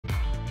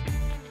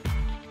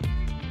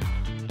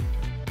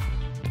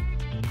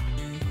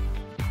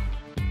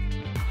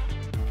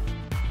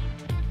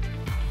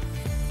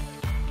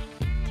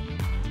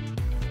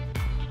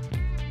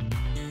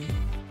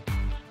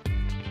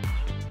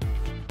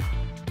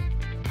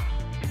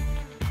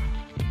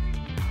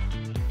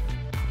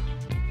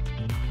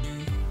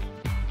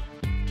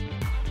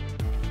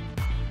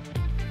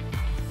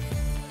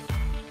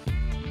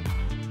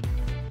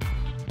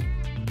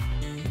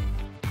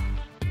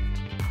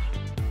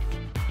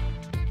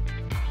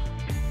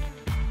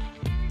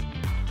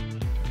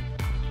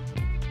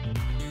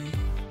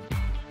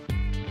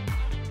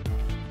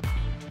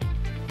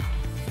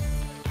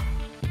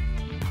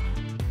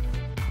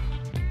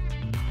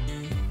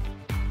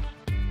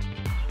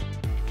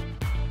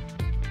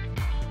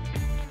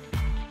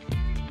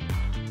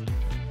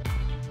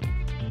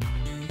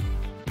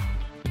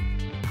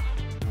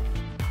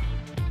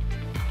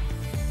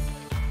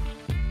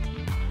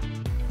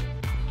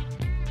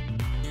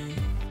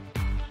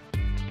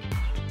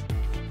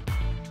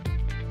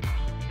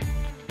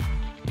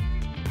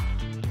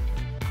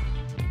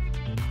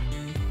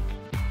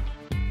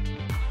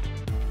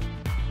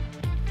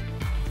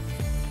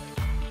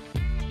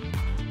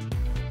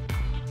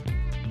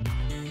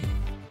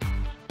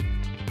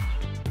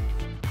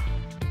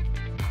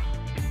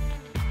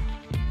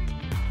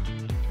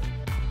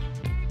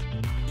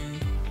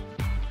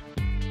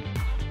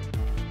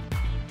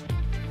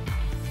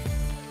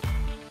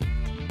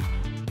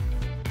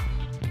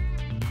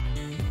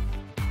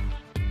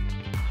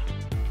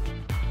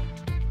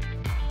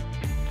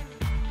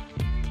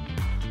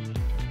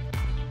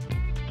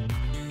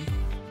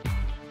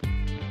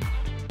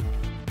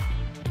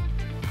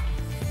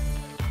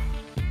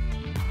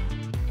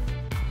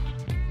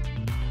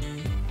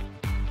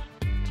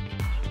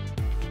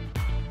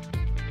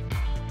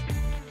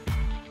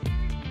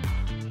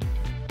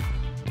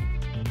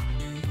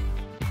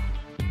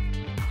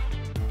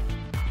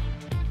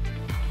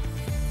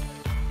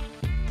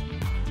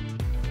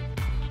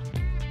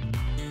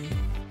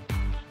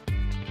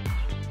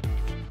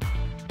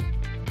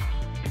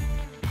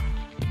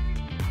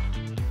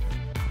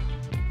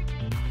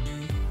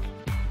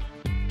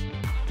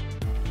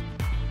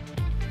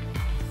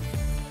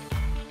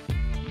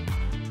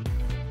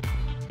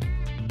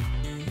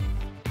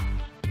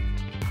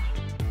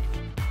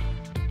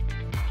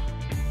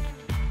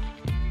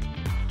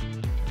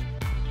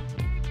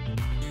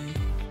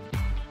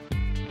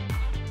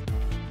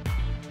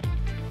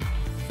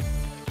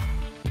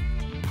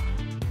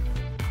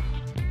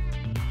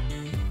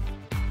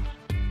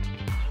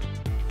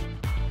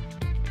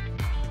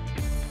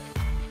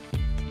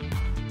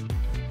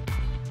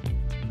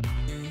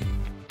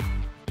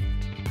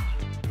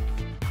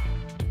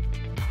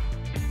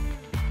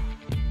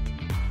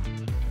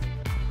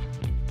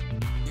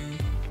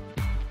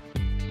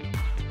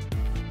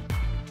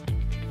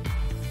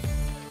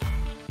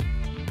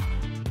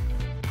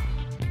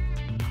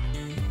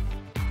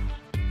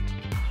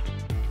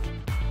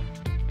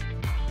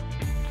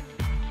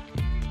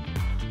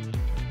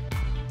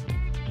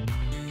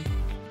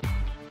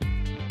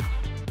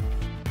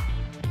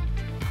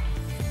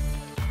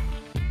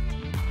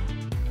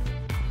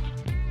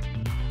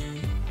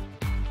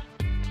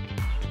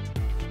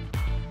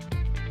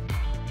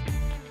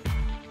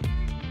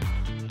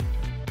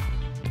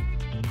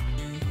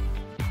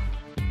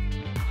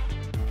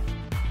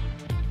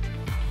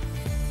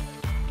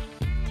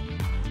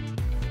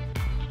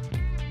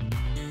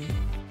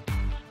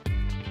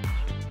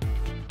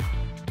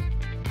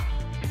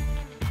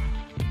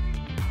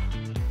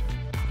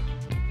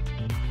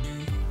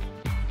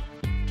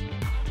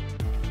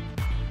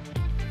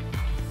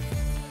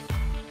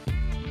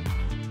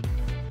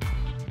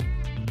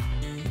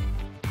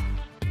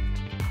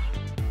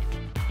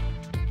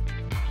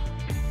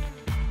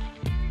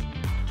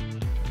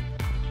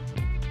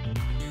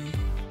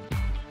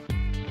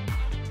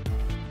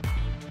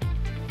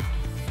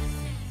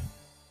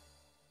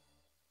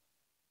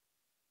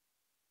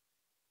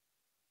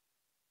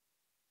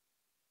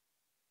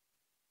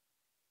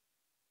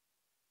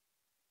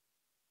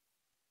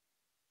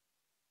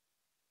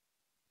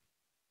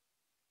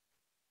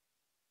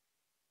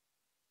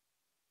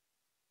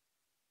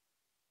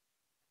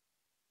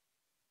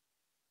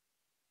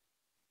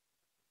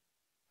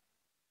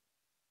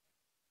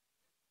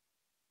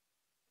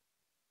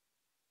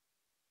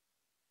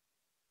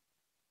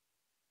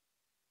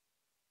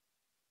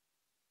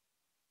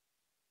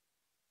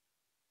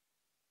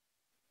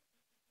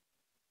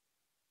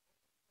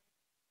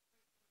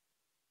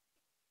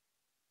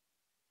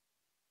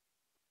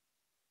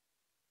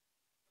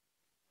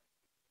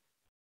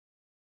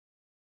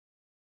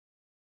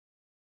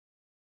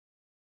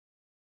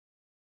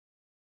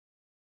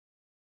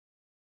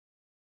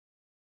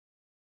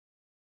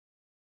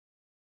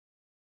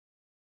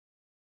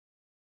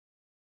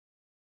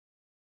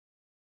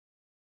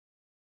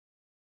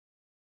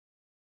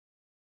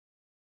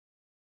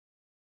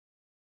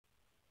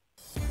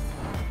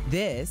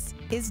This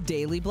is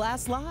Daily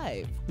Blast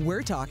Live.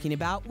 We're talking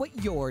about what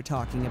you're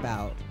talking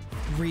about.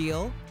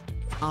 Real,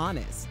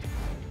 honest,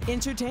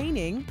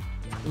 entertaining,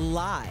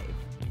 live.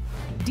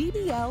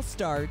 DBL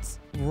starts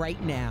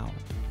right now.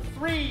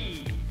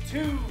 3,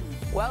 2.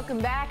 Welcome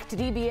back to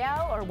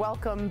DBL, or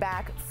welcome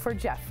back for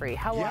Jeffrey.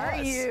 How are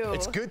you?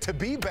 It's good to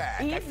be back.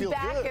 He's I feel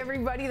back, good.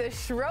 everybody. The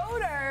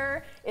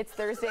Schroeder. It's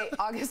Thursday,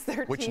 August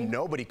 13th. Which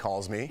nobody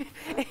calls me.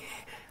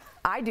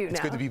 I do now. It's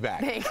good to be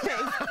back. Thanks.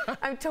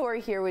 I'm Tori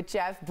here with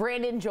Jeff.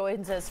 Brandon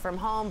joins us from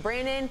home.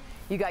 Brandon,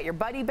 you got your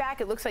buddy back.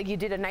 It looks like you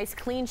did a nice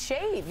clean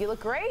shave. You look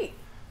great.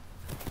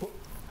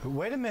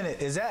 Wait a minute,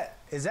 is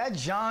that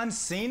John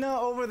Cena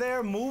over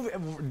there,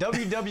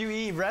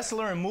 WWE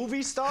wrestler and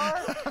movie star?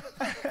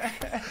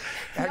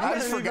 I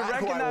just forgot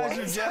who I was.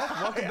 You,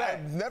 Jeff. Welcome back.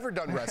 I've never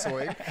done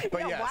wrestling,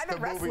 but yes, why the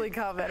wrestling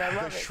comment? I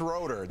love the it.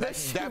 Schroeder.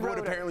 That would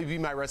apparently be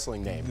my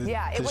wrestling name.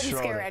 Yeah, it wouldn't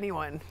Schroeder. scare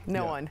anyone.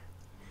 No one.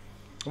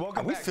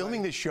 Welcome Are we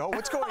filming this show?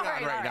 What's going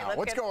on right now?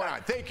 What's going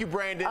on? Thank you,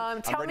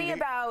 Brandon. Tell me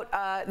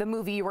about the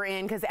movie you were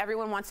in, because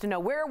everyone wants to know,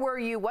 where were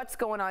you? What's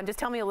going on? Just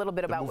tell me a little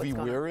bit about what's going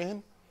on. The movie we're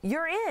in?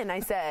 You're in, I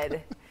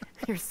said.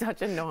 You're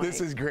such annoying. This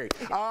is great.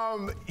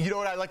 You know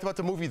what I liked about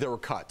the movie? There were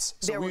cuts.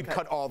 So we'd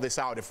cut all this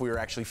out if we were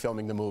actually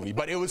filming the movie.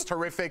 But it was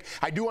terrific.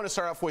 I do want to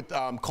start off with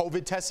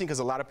COVID testing, because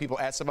a lot of people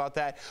asked about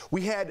that.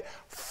 We had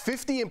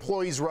 50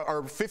 employees,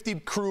 or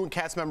 50 crew and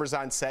cast members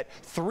on set,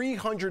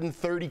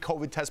 330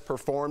 COVID tests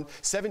performed,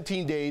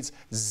 17 days,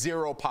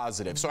 0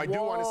 positive. So I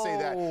do want to say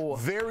that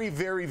very,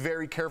 very,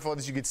 very careful.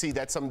 As you can see,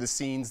 that's some of the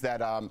scenes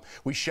that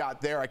we shot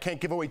there. I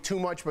can't give away too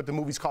much, but the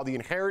movie's called The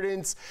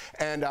Inheritance,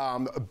 and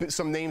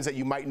some names that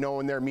you might know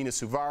in there: Mina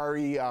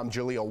Suvari,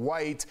 Jaleel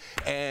White,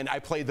 and I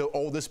play the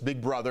oldest big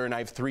brother, and I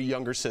have 3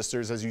 younger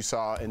sisters, as you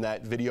saw in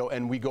that video,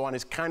 and we go on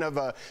as kind of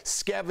a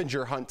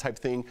scavenger hunt type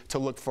thing to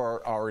look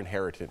for our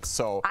inheritance.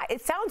 So it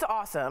sounds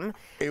awesome.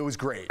 It was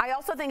great. I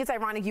also think it's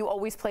ironic you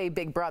always play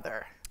big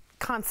brother,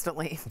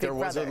 constantly. There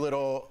was a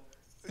little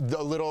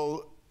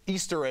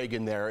Easter egg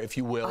in there, if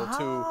you will,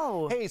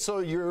 to, hey, so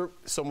you're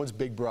someone's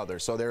big brother.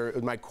 So there,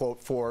 my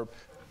quote for,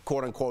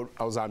 quote unquote,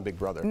 I was on Big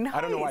Brother. Nice.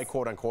 I don't know why I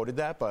quote unquoted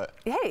that, but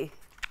hey.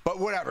 But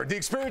whatever. The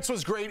experience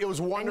was great. It was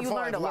wonderful.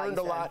 I learned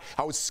a lot.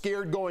 I was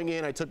scared going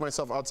in. I took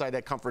myself outside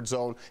that comfort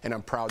zone, and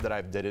I'm proud that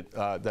I've did it.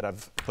 That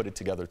I've put it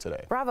together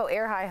today. Bravo!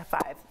 Air high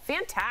five.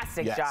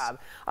 Fantastic job.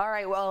 All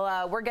right.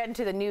 Well, we're getting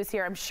to the news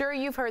here. I'm sure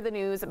you've heard the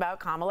news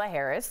about Kamala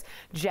Harris.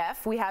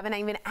 Jeff, we haven't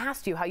even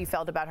asked you how you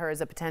felt about her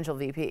as a potential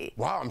VP.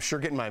 Wow, I'm sure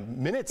getting my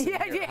minutes in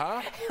here,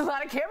 huh? A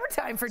lot of camera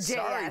time for JS.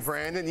 Sorry,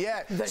 Brandon.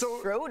 Yeah. The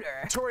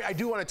Schroeder. Tori, I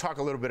do want to talk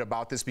a little bit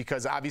about this,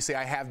 because obviously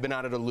I have been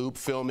out of the loop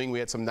filming. We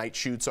had some night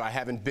shoots, so I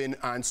haven't been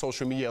on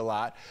social media a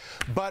lot.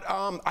 But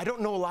I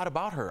don't know a lot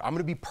about her. I'm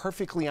going to be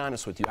perfectly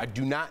honest with you. I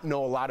do not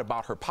know a lot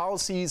about her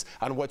policies,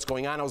 on what's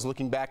going on. I was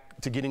looking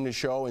back to getting the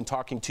show and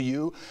talking to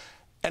you.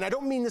 And I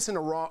don't mean this in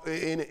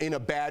a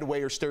bad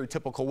way or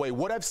stereotypical way.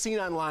 What I've seen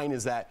online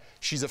is that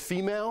she's a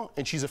female,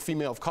 and she's a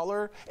female of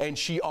color, and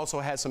she also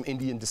has some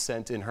Indian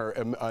descent in her,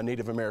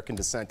 Native American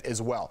descent as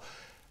well.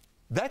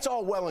 That's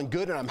all well and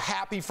good, and I'm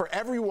happy for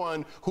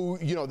everyone who,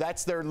 you know,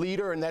 that's their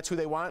leader and that's who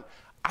they want.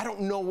 I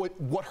don't know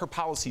what her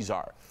policies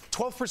are.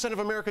 12% of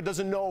America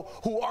doesn't know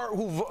who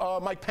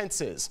Mike Pence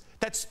is.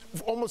 That's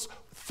almost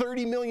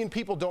 30 million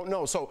people don't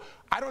know. So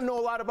I don't know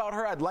a lot about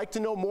her. I'd like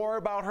to know more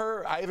about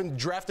her. I haven't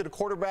drafted a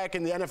quarterback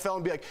in the NFL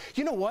and be like,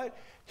 you know what?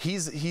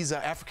 He's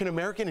African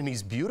American and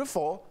he's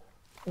beautiful.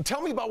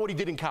 Tell me about what he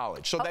did in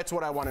college. So that's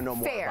what I want to know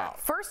more about.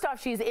 First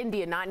off, she's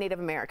Indian, not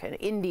Native American.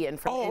 Indian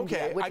from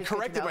India. Okay. I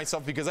corrected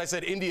myself because I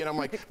said Indian. I'm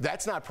like,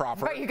 that's not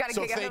proper. Right, you got to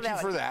so thank you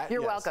for that.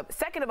 You're welcome.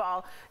 Second of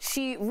all,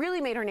 she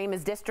really made her name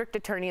as District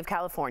Attorney of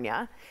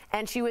California,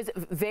 and she was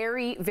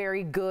very,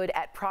 very good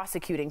at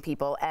prosecuting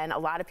people. And a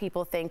lot of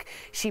people think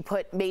she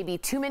put maybe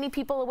too many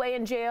people away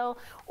in jail,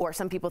 or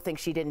some people think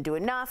she didn't do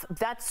enough.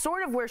 That's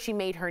sort of where she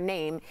made her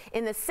name.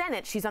 In the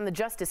Senate, she's on the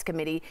Justice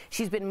Committee.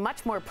 She's been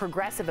much more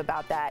progressive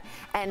about that.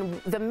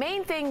 And the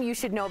main thing you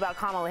should know about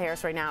Kamala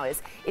Harris right now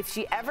is if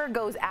she ever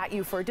goes at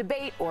you for a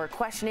debate or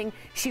questioning,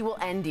 she will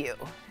end you.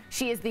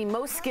 She is the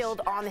most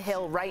skilled on the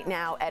Hill right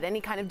now at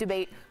any kind of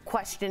debate,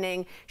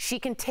 questioning. She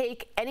can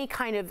take any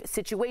kind of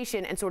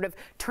situation and sort of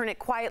turn it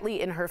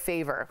quietly in her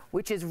favor,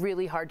 which is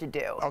really hard to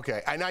do.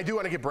 Okay, and I do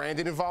want to get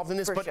Brandon involved in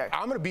this, but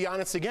I'm going to be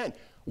honest again.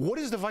 What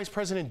does the vice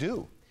president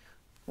do?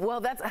 Well,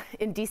 that's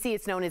in D.C.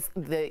 it's known as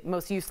the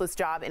most useless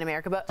job in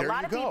America. But a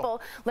lot of people,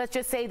 let's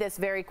just say this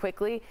very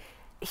quickly.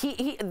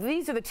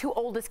 These are the 2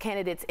 oldest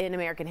candidates in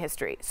American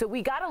history. So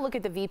we got to look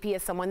at the VP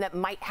as someone that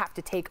might have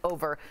to take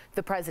over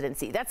the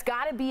presidency. That's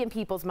got to be in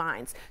people's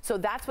minds. So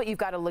that's what you've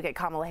got to look at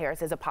Kamala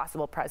Harris as a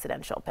possible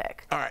presidential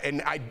pick. All right,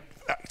 and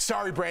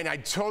Sorry, Brandon, I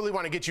totally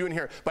want to get you in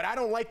here, but I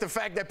don't like the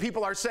fact that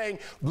people are saying,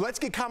 let's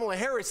get Kamala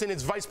Harris in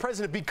as vice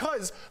president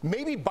because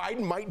maybe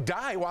Biden might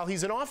die while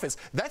he's in office.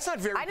 That's not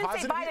very positive. I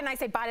didn't say Biden, I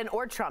say Biden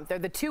or Trump. They're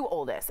the two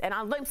oldest. And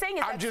I'm saying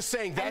is I'm just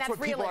saying that's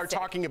what people are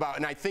talking about,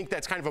 and I think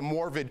that's kind of a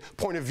morbid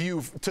point of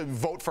view to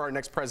vote for our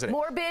next president.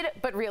 Morbid,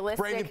 but realistic.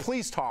 Brandon,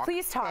 please talk.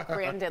 Please talk,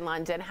 Brandon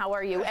London. How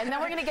are you? And then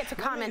we're going to get to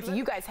comments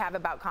you guys have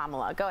about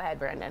Kamala. Go ahead,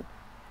 Brandon.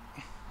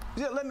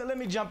 Yeah, let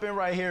me jump in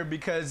right here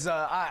because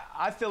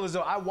I feel as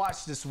though I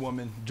watched this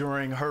woman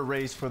during her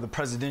race for the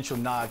presidential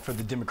nod for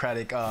the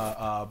Democratic,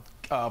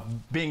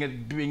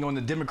 being on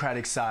the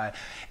Democratic side.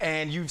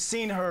 And you've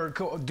seen her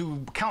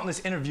do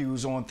countless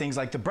interviews on things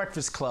like The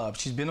Breakfast Club.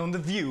 She's been on The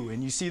View,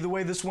 and you see the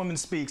way this woman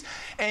speaks.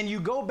 And you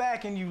go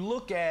back and you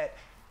look at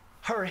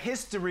her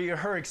history or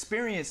her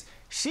experience.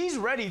 She's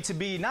ready to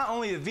be not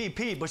only a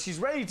VP, but she's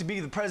ready to be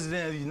the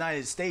president of the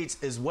United States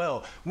as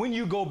well. When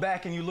you go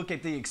back and you look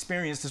at the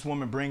experience this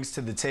woman brings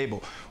to the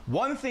table,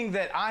 one thing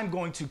that I'm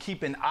going to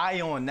keep an eye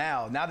on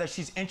now that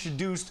she's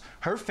introduced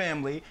her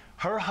family,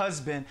 her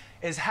husband,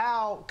 is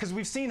how, because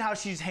we've seen how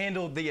she's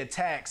handled the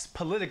attacks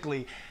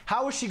politically,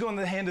 how is she going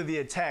to handle the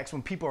attacks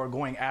when people are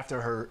going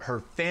after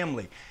her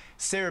family?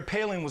 Sarah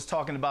Palin was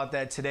talking about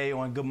that today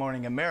on Good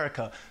Morning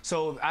America.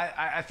 So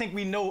I think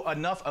we know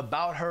enough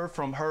about her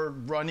from her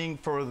running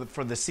for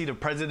the seat of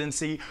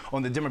presidency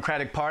on the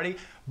Democratic Party.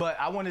 But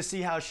I want to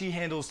see how she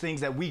handles things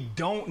that we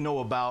don't know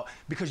about,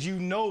 because you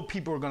know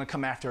people are going to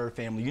come after her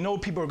family. You know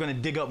people are going to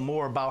dig up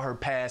more about her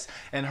past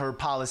and her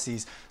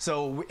policies.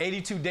 So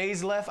 82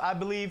 days left, I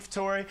believe,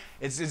 Tori.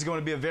 It's going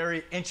to be a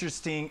very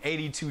interesting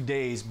 82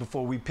 days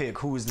before we pick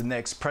who is the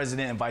next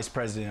president and vice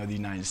president of the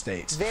United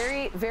States.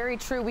 Very, very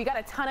true. We got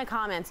a ton of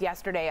comments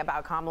yesterday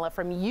about Kamala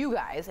from you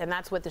guys, and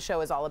that's what the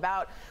show is all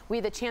about. We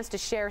had the chance to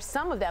share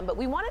some of them, but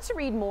we wanted to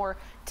read more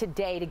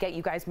today to get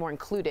you guys more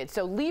included.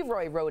 So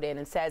Leroy wrote in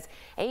and says,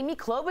 Amy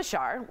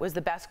Klobuchar was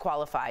the best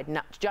qualified,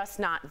 not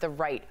the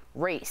right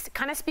race.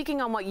 Kind of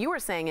speaking on what you were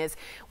saying is,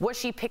 was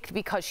she picked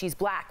because she's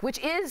black, which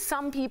is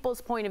some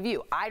people's point of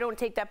view. I don't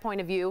take that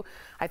point of view.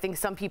 I think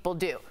some people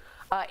do.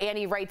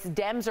 Annie writes,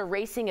 Dems are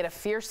racing at a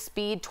fierce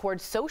speed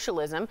towards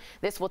socialism.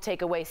 This will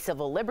take away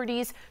civil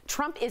liberties.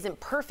 Trump isn't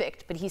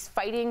perfect, but he's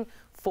fighting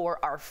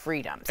for our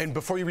freedoms. And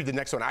before you read the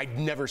next one, I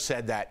never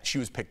said that she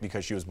was picked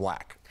because she was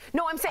black.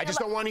 No, I'm saying I just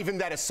don't want even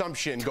that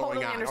assumption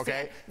going on,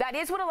 understand. Okay? That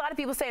is what a lot of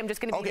people say. I'm just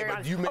going to be very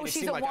honest. You made oh, it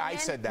she's seem a like woman? I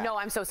said that. No,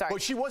 I'm so sorry.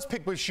 But she was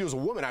picked because she was a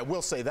woman. I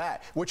will say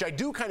that, which I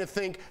do kind of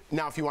think.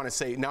 Now, if you want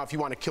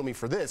to kill me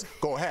for this,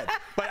 go ahead.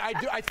 But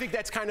I think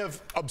that's kind of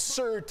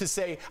absurd to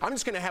say I'm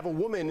just going to have a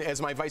woman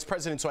as my vice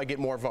president so I get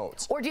more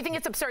votes. Or do you think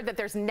it's absurd that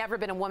there's never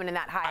been a woman in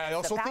that high? I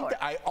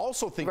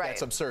also think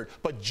that's absurd.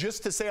 But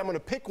just to say I'm going to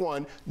pick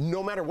one,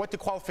 no matter what the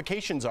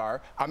qualifications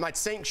are, I'm not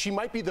saying she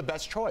might be the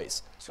best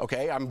choice.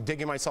 Okay, I'm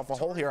digging myself a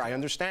hole here. I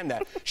understand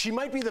that. She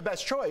might be the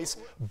best choice,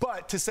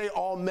 but to say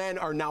all men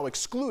are now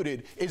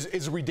excluded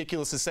is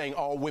ridiculous as saying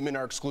all women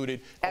are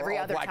excluded or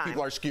all black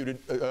people are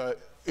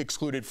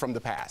excluded from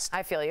the past.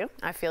 I feel you.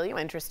 I feel you.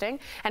 Interesting.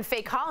 And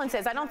Faye Collins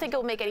says, I don't think it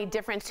will make any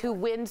difference who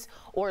wins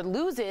or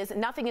loses.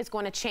 Nothing is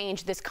going to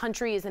change. This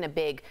country is in a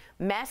big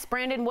mess.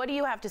 Brandon, what do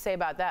you have to say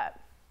about that?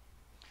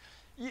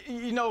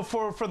 You know,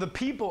 for the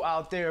people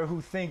out there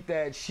who think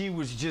that she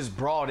was just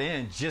brought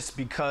in just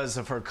because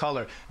of her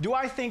color, do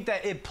I think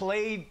that it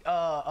played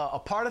a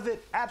part of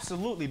it?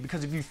 Absolutely,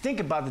 because if you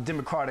think about the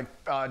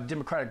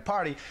Democratic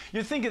Party,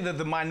 you're thinking of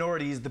the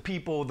minorities, the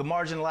people, the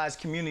marginalized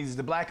communities,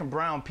 the black and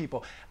brown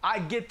people. I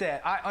get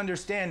that. I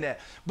understand that.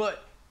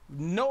 But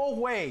no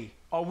way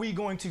are we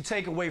going to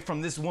take away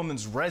from this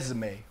woman's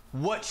resume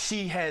what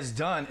she has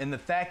done, and the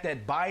fact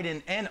that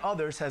Biden and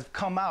others have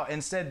come out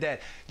and said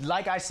that,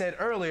 like I said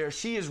earlier,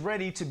 she is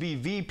ready to be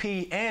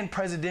VP and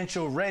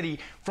presidential ready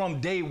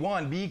from day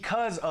one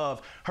because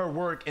of her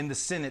work in the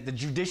Senate, the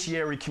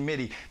Judiciary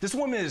Committee. This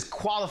woman is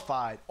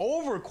qualified,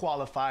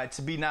 overqualified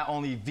to be not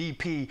only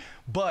VP,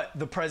 but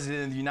the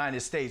president of the United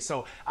States.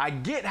 So I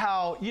get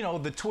how, you know,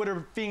 the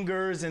Twitter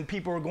fingers and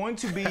people are going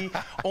to be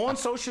on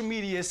social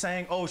media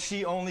saying, oh,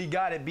 she only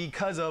got it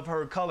because of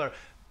her color.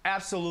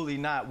 Absolutely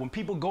not. When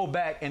people go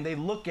back and they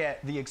look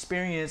at the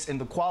experience and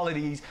the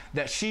qualities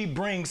that she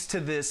brings to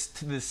this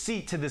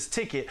seat, to this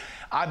ticket,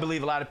 I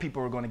believe a lot of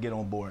people are going to get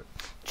on board.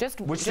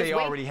 Which they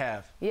already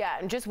have. Yeah,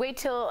 and just wait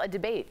till a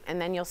debate,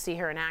 and then you'll see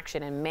her in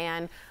action. And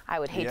man, I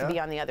would hate to be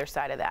on the other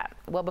side of that.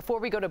 Well, before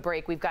we go to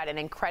break, we've got an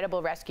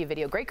incredible rescue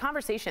video. Great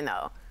conversation,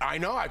 though. I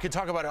know. I could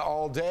talk about it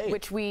all day.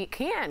 Which we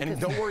can.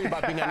 And don't worry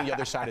about being on the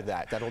other side of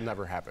that. That'll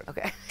never happen.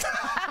 Okay.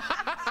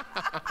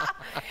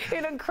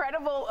 An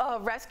incredible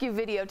rescue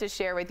video to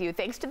share with you.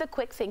 Thanks to the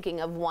quick thinking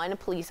of one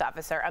police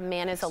officer, a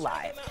man is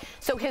alive.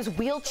 So his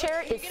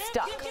wheelchair is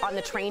stuck on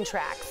the train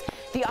tracks.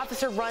 The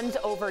officer runs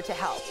over to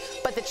help,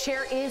 but the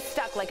chair is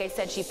stuck. Like I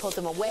said, she pulls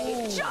him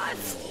away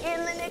just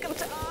in the nick of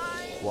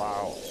time.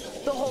 Wow.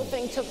 The whole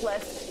thing took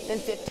less than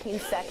 15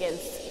 seconds.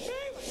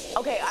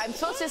 Okay, I'm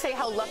supposed to say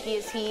how lucky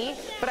is he,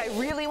 but I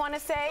really want to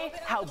say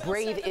how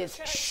brave is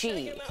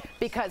she,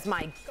 because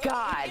my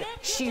God,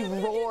 she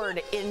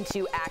roared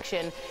into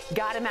action,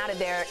 got him out of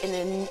there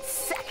in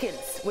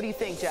seconds. What do you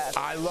think, Jeff?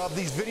 I love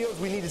these videos.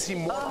 We need to see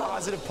more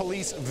positive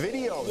police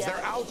videos. Yeah.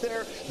 They're out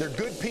there. They're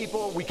good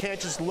people. We can't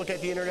just look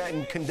at the internet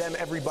and condemn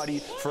everybody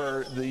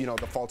for the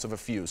the faults of a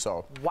few.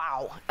 So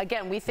wow.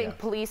 Again, we think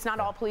police, not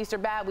all police are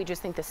bad. We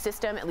just think the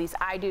system, at least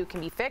I do, can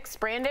be fixed.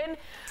 Brandon,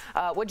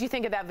 what do you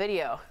think of that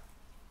video?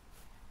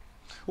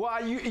 Well,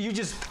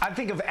 I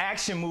think of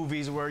action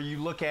movies where you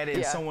look at it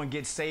and Yeah. someone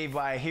gets saved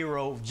by a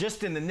hero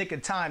just in the nick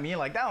of time. And you're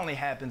like, that only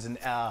happens in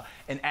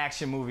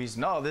action movies.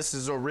 No, this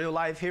is a real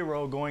life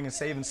hero going and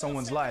saving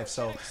someone's life.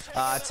 So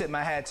I tip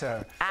my hat to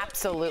her.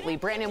 Absolutely.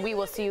 Brandon, we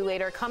will see you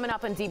later. Coming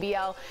up on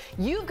DBL,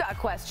 you've got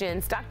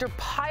questions. Dr.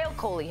 Pyle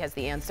Coley has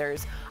the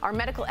answers. Our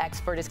medical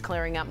expert is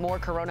clearing up more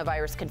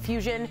coronavirus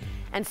confusion.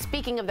 And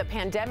speaking of the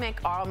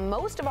pandemic,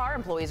 most of our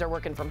employees are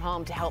working from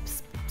home to help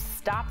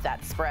stop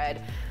that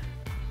spread.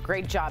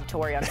 Great job,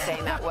 Tori, on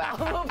saying that well.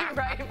 We'll be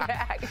right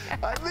back.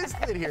 I missed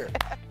it here.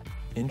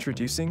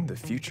 Introducing the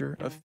future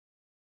of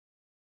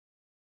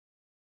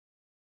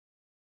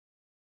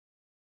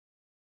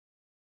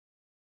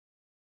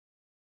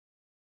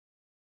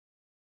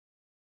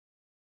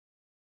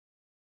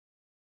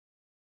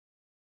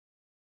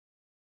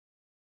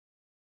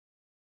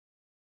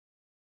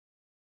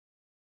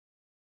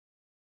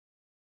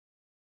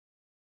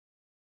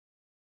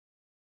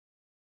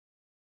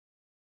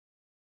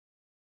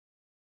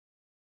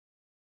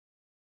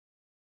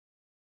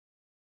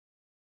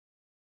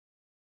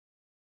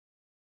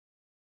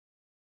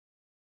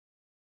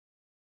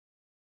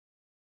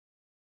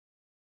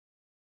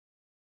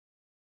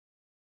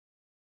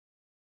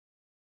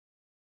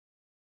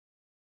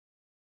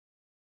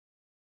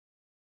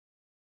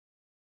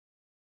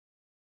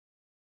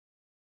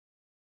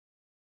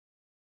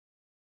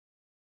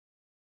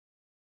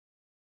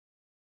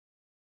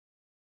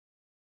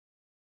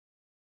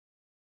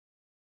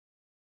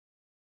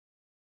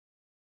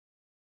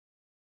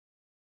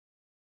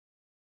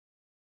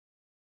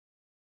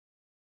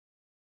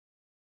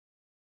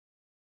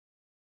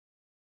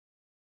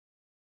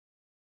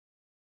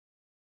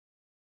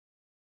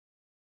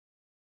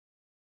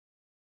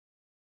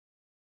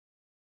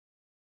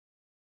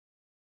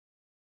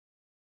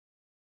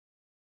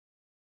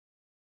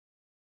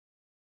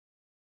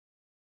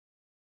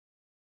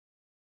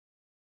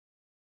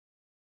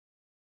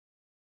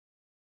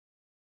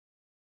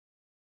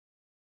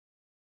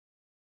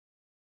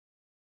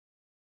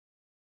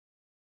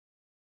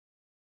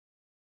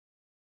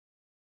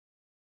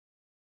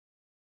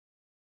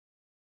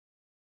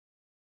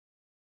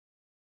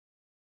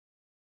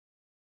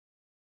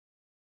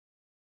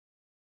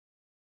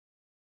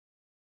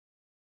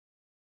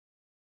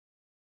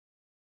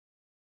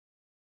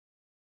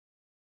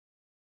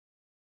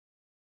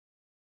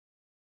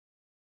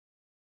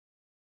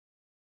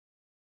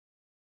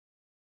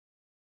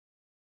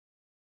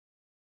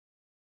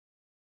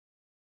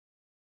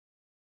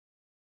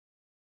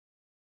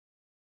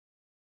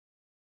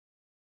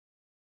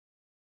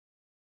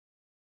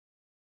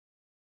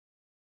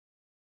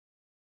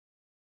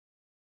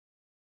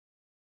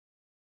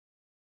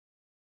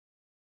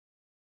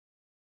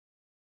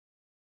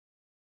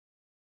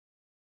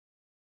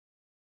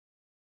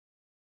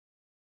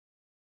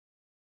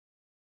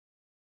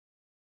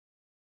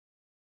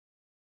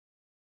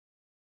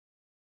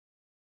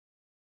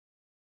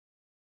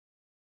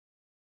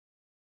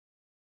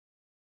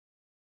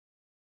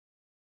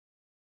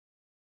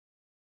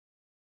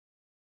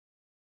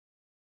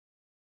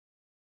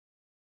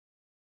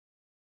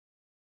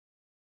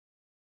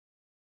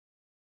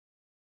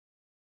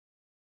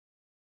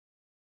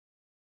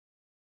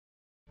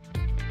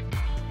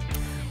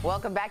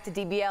Welcome back to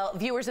DBL.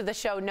 Viewers of the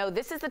show know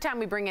this is the time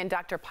we bring in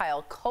Dr.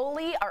 Pyle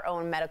Coley, our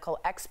own medical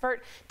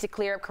expert, to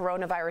clear up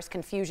coronavirus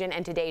confusion.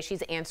 And today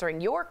she's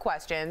answering your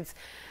questions.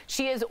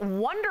 She is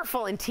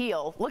wonderful in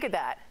teal. Look at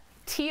that.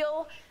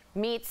 Teal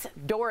meets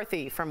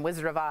Dorothy from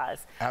Wizard of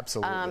Oz.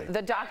 Absolutely.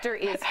 The doctor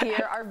is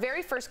here. Our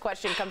very first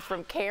question comes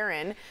from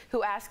Karen,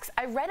 who asks,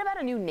 I read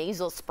about a new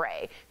nasal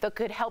spray that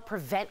could help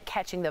prevent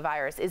catching the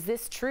virus. Is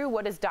this true?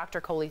 What does Dr.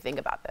 Coley think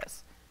about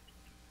this?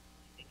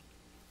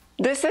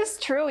 This is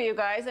true, you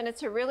guys, and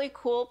it's a really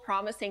cool,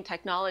 promising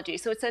technology.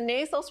 So it's a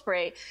nasal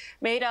spray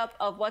made up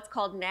of what's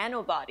called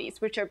nanobodies,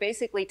 which are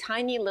basically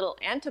tiny little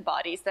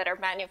antibodies that are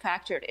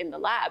manufactured in the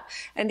lab.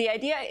 And the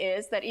idea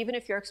is that even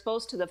if you're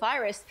exposed to the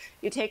virus,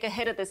 you take a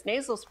hit of this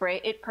nasal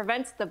spray, it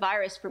prevents the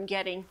virus from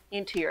getting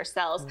into your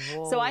cells.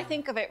 Whoa. So I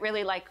think of it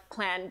really like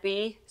plan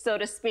B, so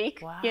to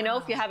speak. Wow. You know,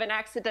 if you have an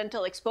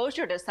accidental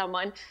exposure to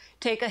someone,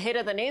 take a hit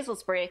of the nasal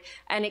spray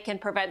and it can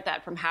prevent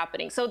that from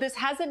happening. So this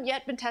hasn't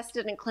yet been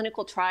tested in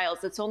clinical trials.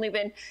 It's only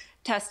been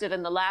tested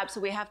in the lab, so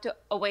we have to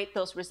await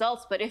those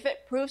results. But if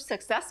it proves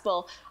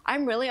successful,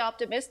 I'm really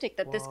optimistic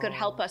that this could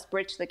help us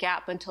bridge the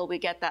gap until we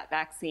get that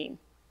vaccine.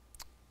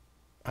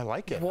 I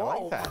like it. Whoa. I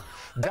like that.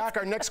 Doc,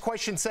 our next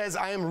question says,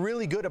 I am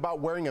really good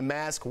about wearing a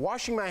mask,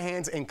 washing my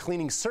hands, and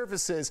cleaning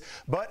surfaces,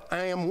 but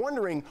I am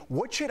wondering,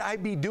 what should I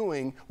be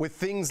doing with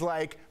things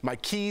like my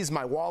keys,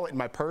 my wallet, and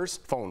my purse?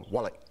 Phone,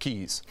 wallet,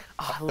 keys.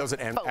 That was an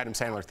Adam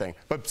Sandler thing.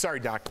 But sorry,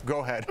 Doc, go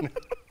ahead.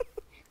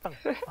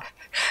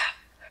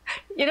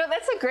 You know,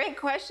 that's a great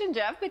question,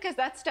 Jeff, because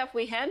that's stuff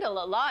we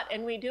handle a lot.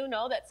 And we do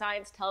know that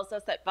science tells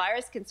us that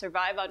virus can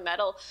survive on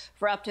metal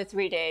for up to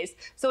 3 days.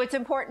 So it's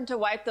important to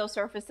wipe those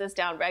surfaces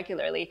down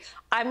regularly.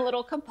 I'm a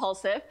little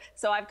compulsive,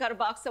 so I've got a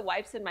box of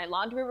wipes in my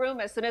laundry room.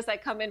 As soon as I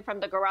come in from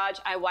the garage,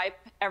 I wipe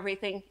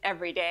everything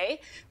every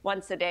day,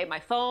 once a day, my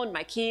phone,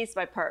 my keys,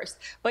 my purse.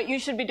 But you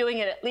should be doing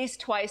it at least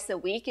twice a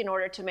week in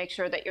order to make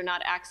sure that you're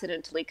not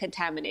accidentally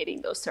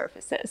contaminating those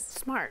surfaces.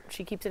 Smart.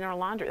 She keeps it in her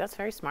laundry. That's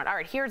very smart. All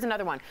right, here's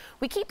another one.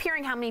 We keep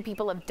hearing how many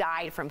people have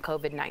died from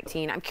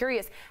COVID-19. I'm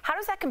curious, how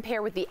does that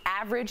compare with the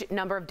average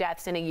number of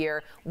deaths in a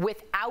year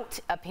without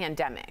a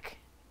pandemic?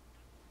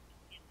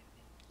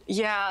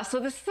 Yeah, so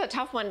this is a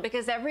tough one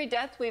because every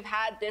death we've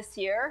had this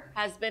year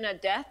has been a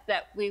death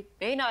that we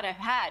may not have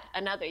had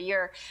another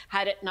year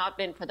had it not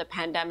been for the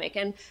pandemic.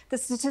 And the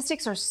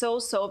statistics are so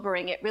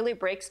sobering. It really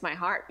breaks my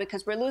heart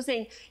because we're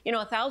losing,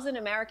 1,000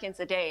 Americans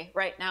a day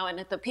right now. And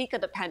at the peak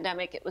of the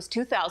pandemic, it was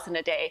 2,000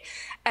 a day.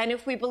 And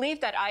if we believe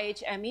that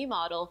IHME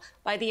model,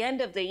 by the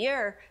end of the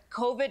year,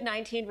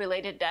 COVID-19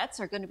 related deaths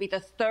are going to be the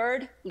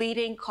third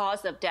leading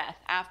cause of death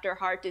after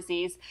heart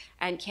disease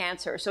and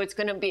cancer. So it's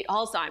going to beat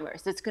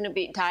Alzheimer's, it's going to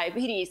beat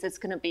diabetes, it's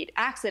going to beat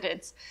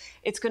accidents,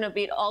 it's going to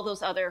beat all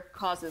those other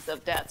causes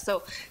of death.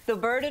 So the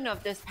burden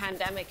of this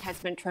pandemic has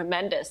been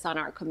tremendous on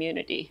our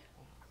community.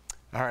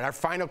 All right, our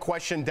final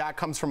question, Doc,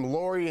 comes from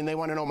Lori, and they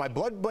want to know, my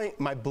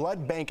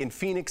blood bank in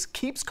Phoenix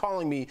keeps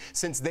calling me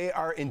since they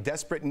are in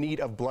desperate need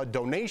of blood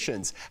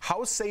donations.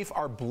 How safe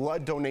are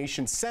blood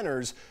donation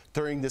centers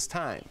during this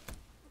time?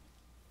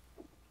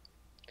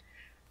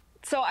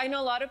 So I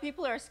know a lot of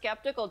people are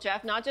skeptical,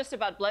 Jeff, not just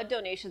about blood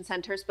donation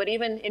centers, but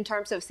even in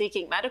terms of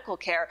seeking medical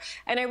care.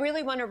 And I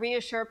really want to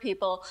reassure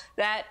people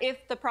that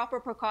if the proper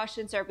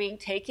precautions are being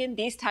taken,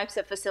 these types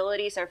of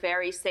facilities are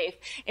very safe.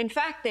 In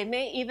fact, they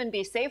may even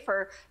be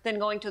safer than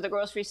going to the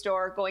grocery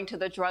store, going to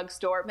the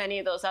drugstore, many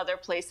of those other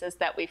places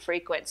that we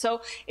frequent.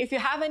 So if you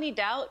have any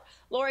doubt,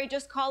 Lori,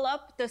 just call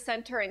up the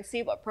center and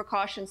see what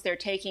precautions they're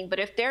taking. But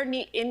if they're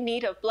in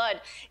need of blood,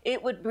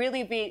 it would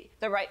really be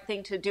the right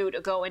thing to do to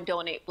go and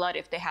donate blood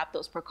if they have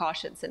those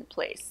precautions in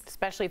place.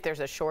 Especially if there's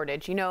a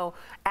shortage. You know,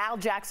 Al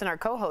Jackson, our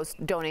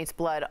co-host, donates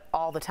blood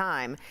all the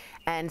time.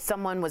 And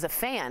someone was a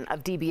fan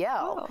of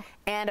DBL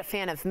and a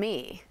fan of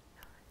me,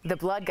 the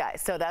blood guy.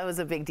 So that was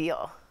a big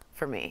deal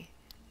for me.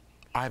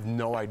 I have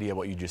no idea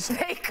what you just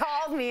said. They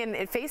called me and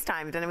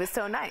FaceTimed, and it was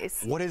so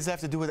nice. What does that have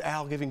to do with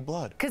Al giving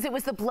blood? Because it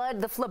was the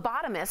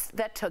phlebotomist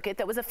that took it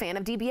that was a fan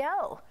of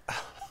DBL.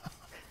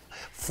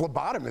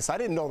 Phlebotomist? I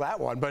didn't know that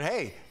one, but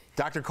hey,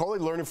 Dr. Coley,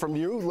 learning from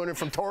you, learning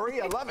from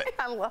Tori, I love it.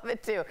 I love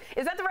it too.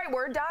 Is that the right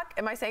word, Doc?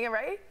 Am I saying it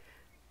right?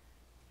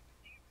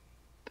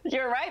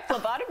 You're right,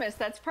 phlebotomist.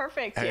 That's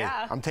perfect. Hey,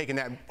 yeah. I'm taking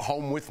that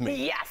home with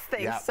me. Yes,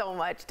 thanks so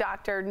much,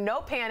 doctor. No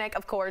panic,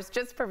 of course,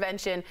 just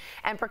prevention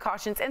and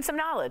precautions and some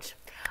knowledge.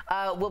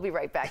 We'll be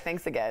right back.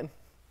 Thanks again.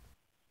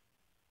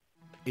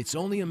 It's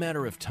only a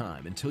matter of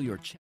time until your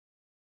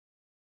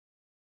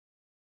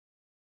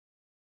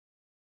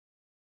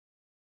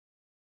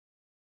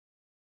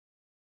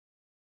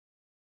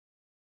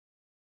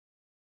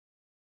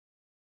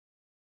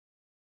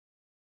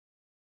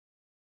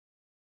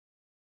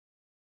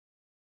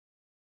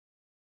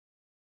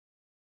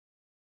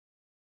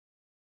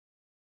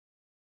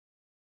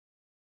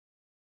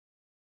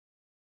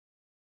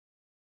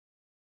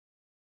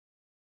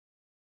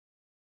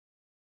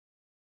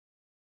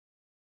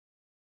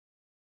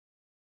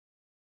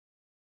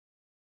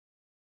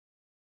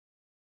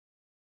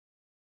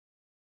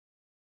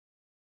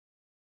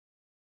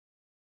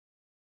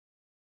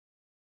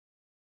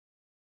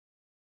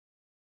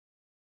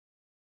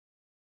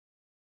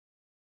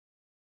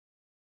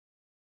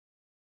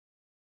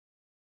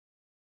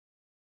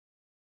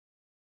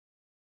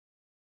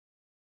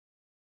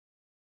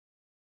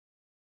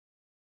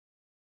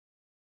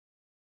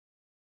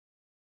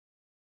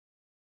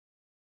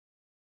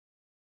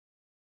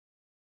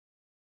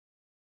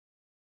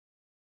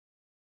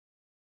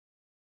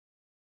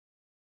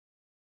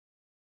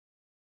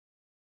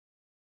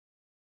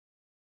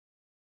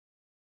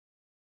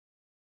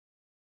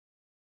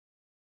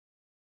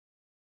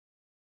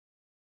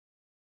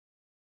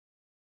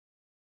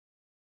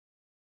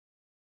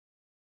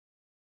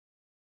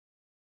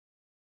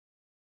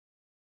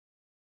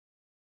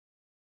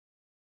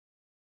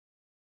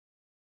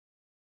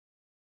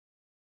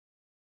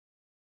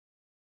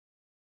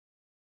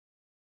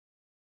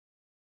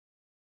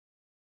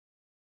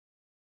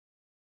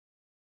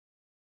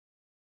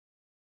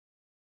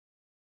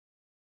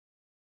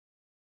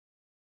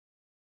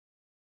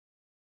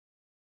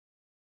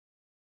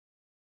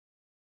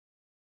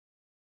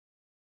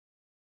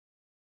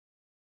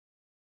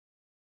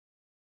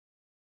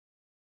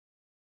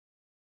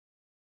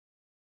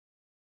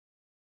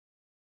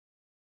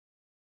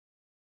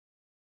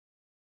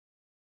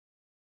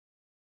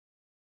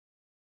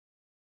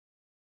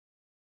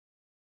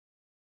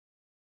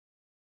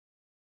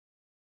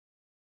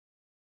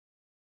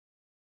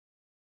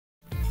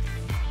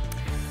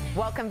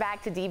Welcome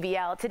back to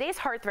DBL. Today's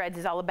Heart Threads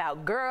is all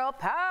about girl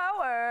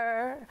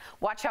power.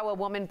 Watch how a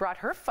woman brought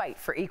her fight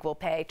for equal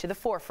pay to the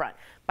forefront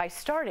by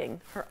starting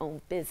her own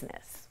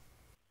business.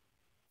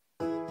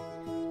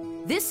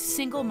 This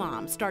single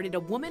mom started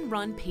a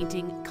woman-run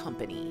painting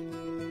company.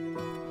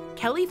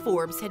 Kelly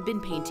Forbes had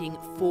been painting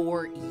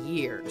for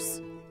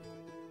years.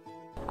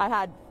 I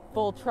had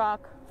full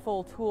truck,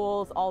 full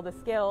tools, all the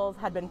skills,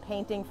 had been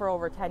painting for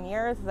over 10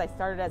 years as I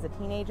started as a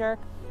teenager,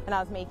 and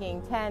I was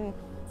making $10,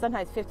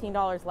 sometimes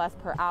 $15 less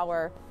per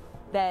hour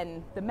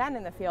than the men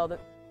in the field.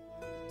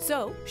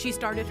 So she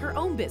started her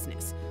own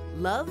business,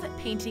 Love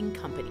Painting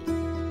Company.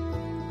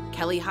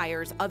 Kelly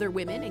hires other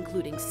women,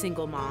 including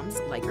single moms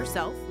like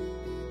herself.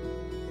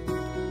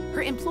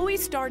 Her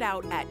employees start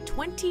out at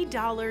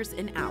 $20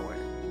 an hour.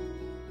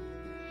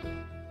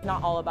 It's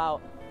not all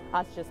about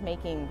us just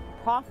making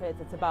profits,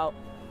 it's about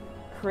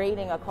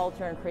creating a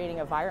culture and creating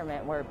an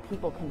environment where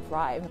people can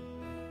thrive.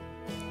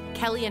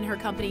 Kelly and her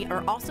company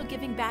are also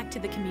giving back to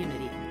the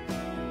community,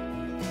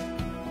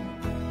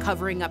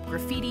 covering up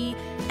graffiti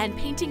and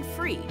painting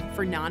free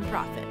for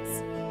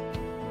nonprofits.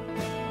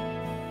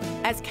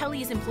 As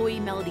Kelly's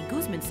employee Melody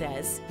Guzman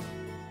says,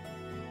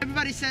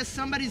 everybody says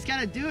somebody's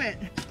got to do it,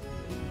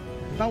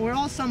 but we're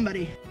all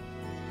somebody.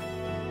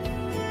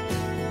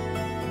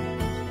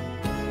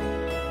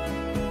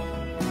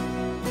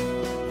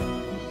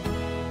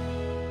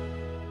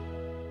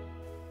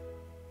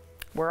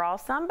 We're all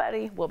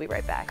somebody. We'll be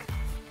right back.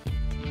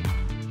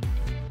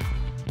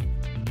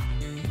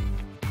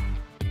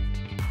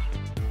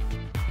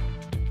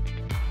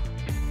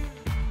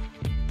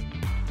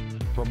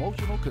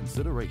 Promotional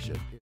consideration.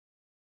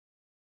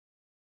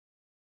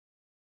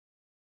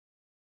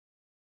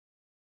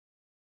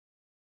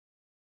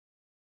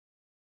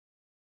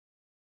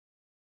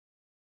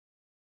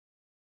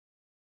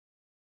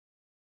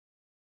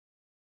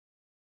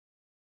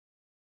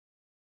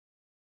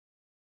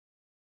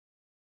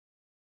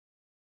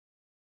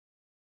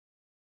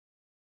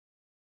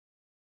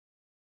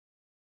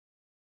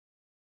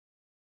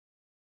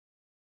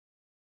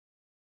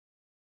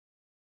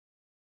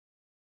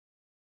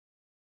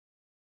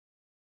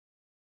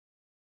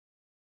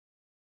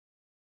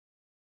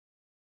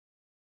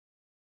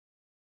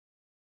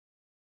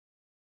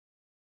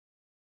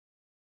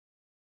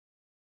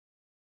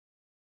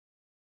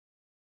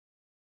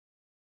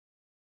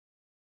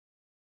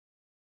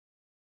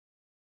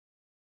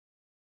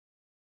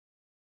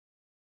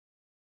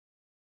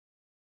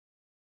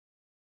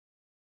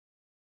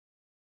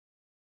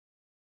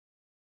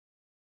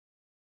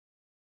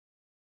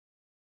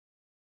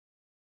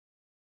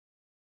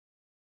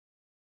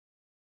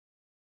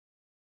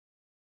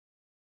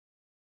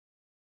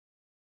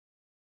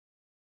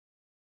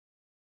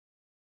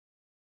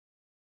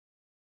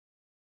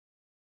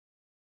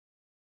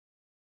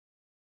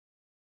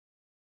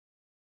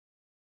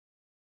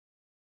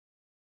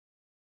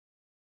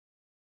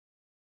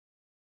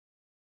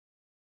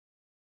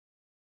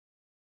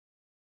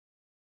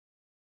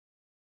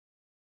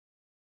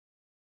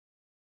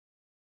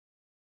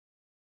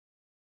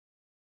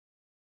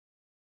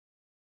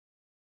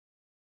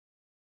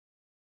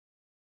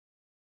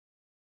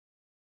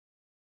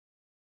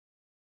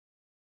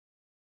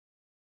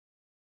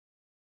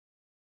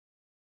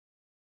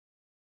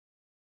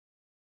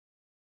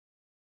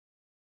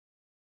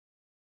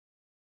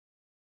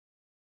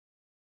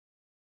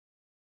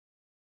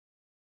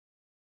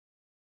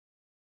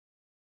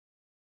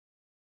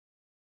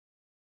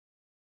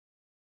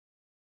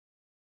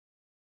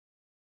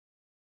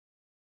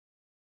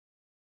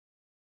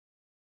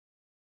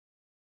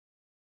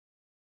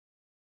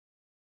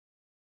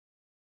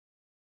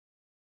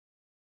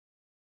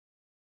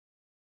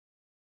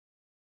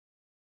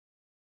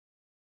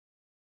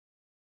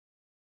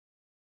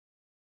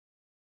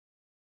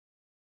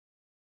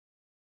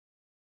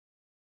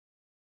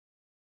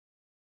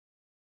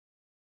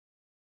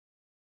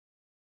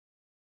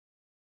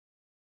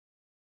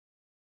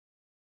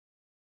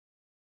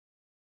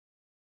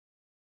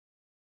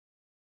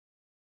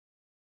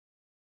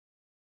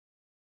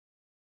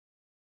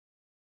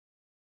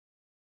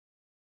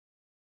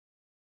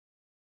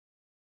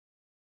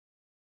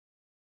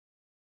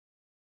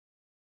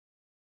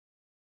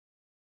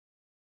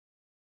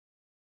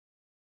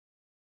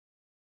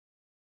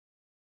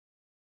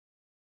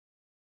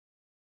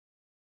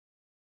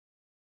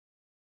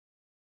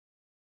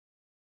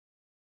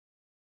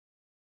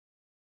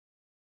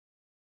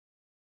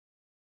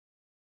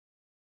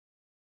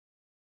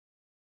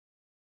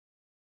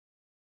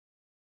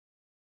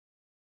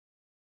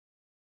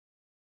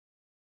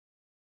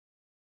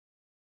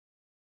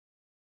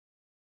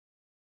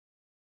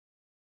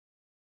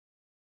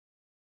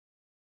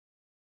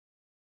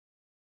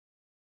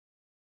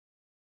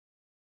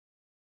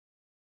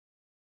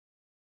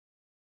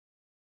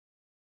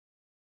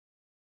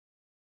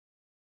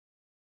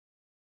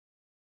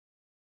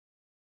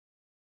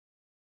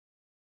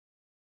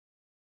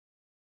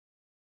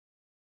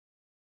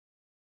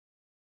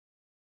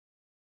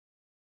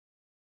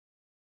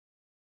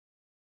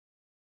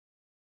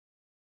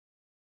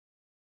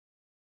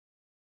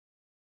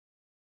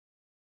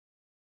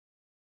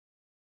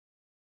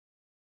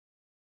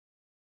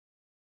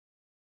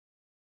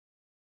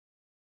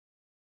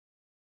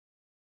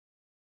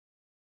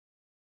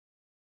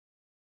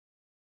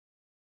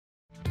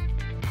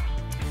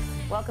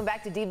 Welcome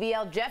back to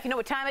DBL. Jeff, you know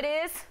what time it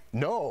is?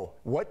 No.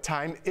 What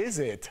time is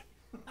it?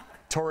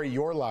 Tori,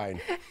 your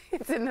line.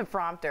 It's in the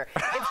prompter.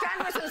 It's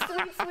time for some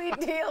sweet, sweet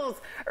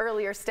deals.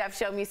 Earlier, Steph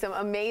showed me some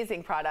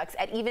amazing products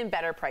at even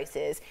better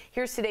prices.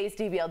 Here's today's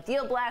DBL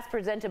Deal Blast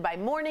presented by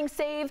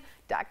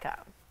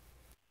MorningSave.com.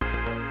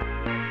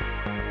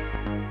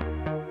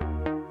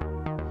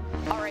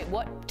 All right,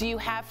 what do you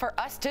have for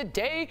us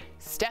today,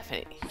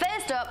 Stephanie?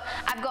 First up,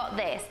 I've got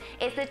this.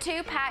 It's the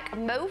 2-pack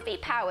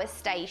Mophie Power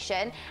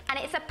Station, and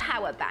it's a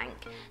power bank.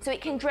 So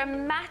it can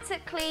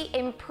dramatically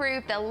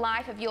improve the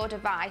life of your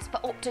device for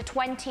up to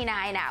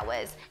 29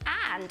 hours.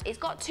 And it's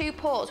got 2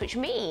 ports, which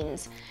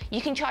means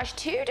you can charge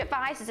 2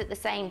 devices at the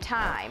same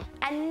time.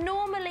 And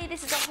normally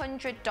this is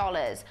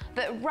 $100,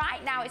 but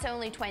right now it's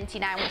only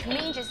 $29, which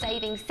means you're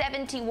saving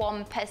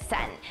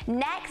 71%.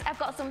 Next, I've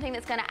got something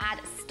that's gonna add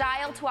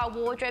style to our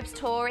wardrobes,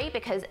 Tori,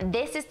 because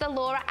this is the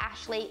Laura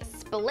Ashley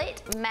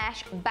Split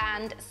Mesh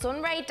Band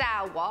Sunray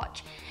Dial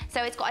Watch.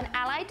 So it's got an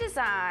allied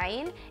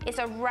design, it's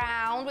a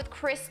round with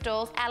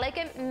crystals,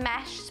 elegant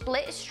mesh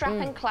split strap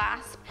and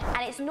clasp,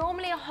 and it's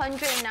normally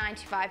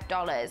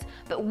 $195,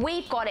 but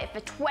we've got it for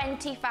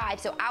 $25,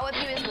 so our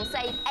viewers will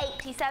save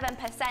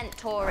 87%,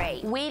 Tori.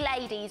 We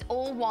ladies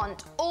all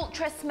want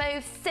ultra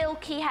smooth,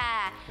 silky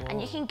hair,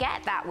 and you can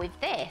get that with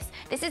this.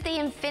 This is the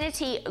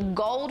Infinity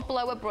Gold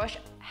Blower Brush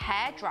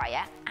hair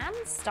dryer and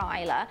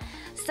styler,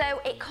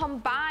 so it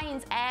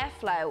combines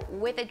airflow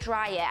with a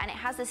dryer, and it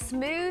has the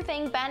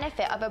smoothing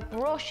benefit of a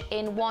brush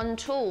in one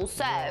tool,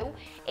 so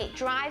it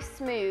dries,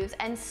 smooths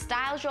and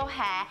styles your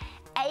hair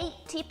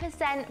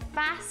 80%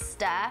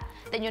 faster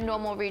than your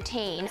normal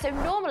routine. So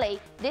normally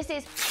this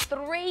is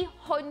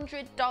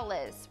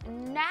 $300.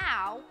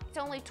 Now it's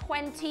only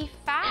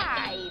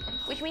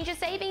 $25, which means you're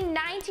saving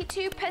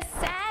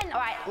 92%. All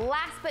right,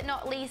 last but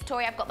not least,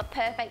 Tori, I've got the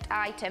perfect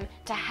item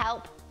to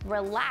help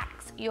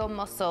relax your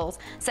muscles.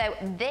 So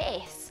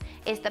this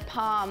is the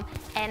Palm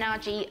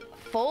NRG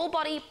Full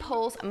Body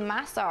Pulse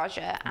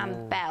Massager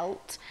and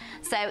Belt.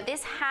 So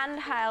this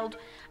handheld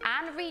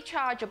and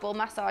rechargeable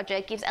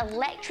massager gives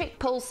electric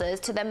pulses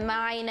to the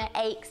minor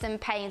aches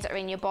and pains that are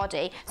in your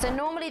body. So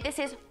normally this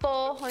is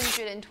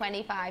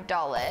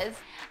 $425,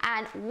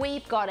 and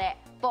we've got it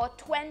for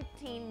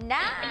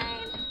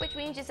 $29, which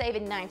means you're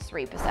saving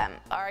 93%.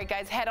 All right,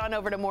 guys, head on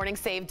over to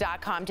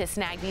morningsave.com to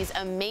snag these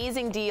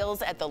amazing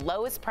deals at the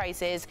lowest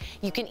prices.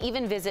 You can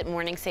even visit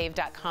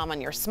morningsave.com on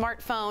your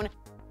smartphone.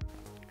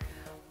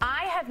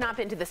 I have not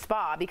been to the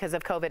spa because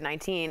of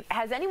COVID-19.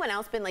 Has anyone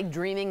else been like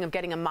dreaming of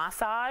getting a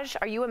massage?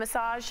 Are you a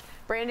massage,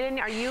 Brandon?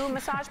 Are you a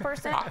massage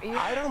person?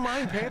 I don't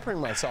mind pampering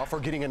myself or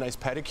getting a nice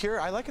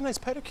pedicure. I like a nice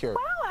pedicure.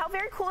 Wow, how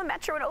very cool and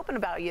Metro and open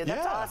about you.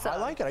 That's awesome. I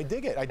like it. I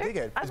dig it. I dig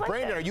it.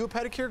 Brandon, are you a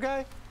pedicure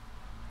guy?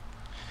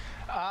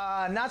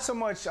 Not so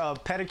much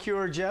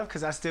pedicure, Jeff,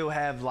 because I still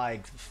have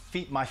like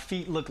feet. My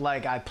feet look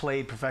like I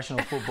played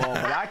professional football,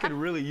 but I could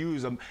really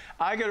use them.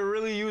 I could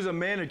really use a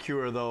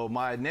manicure, though.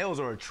 My nails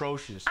are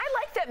atrocious. I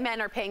like that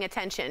men are paying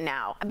attention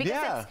now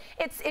because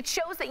it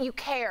shows that you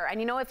care, and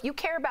you know, if you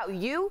care about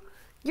you,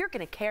 you're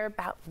gonna care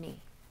about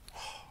me.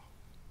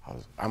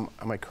 I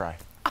might cry.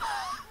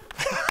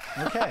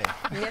 Okay.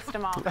 Missed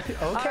them all. Okay.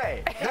 All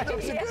right. That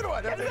was a good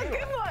one. That was a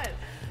good one.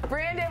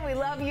 Brandon, we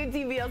love you.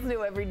 DBL's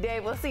new every day.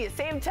 We'll see you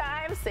same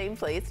time, same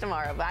place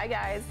tomorrow. Bye,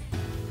 guys.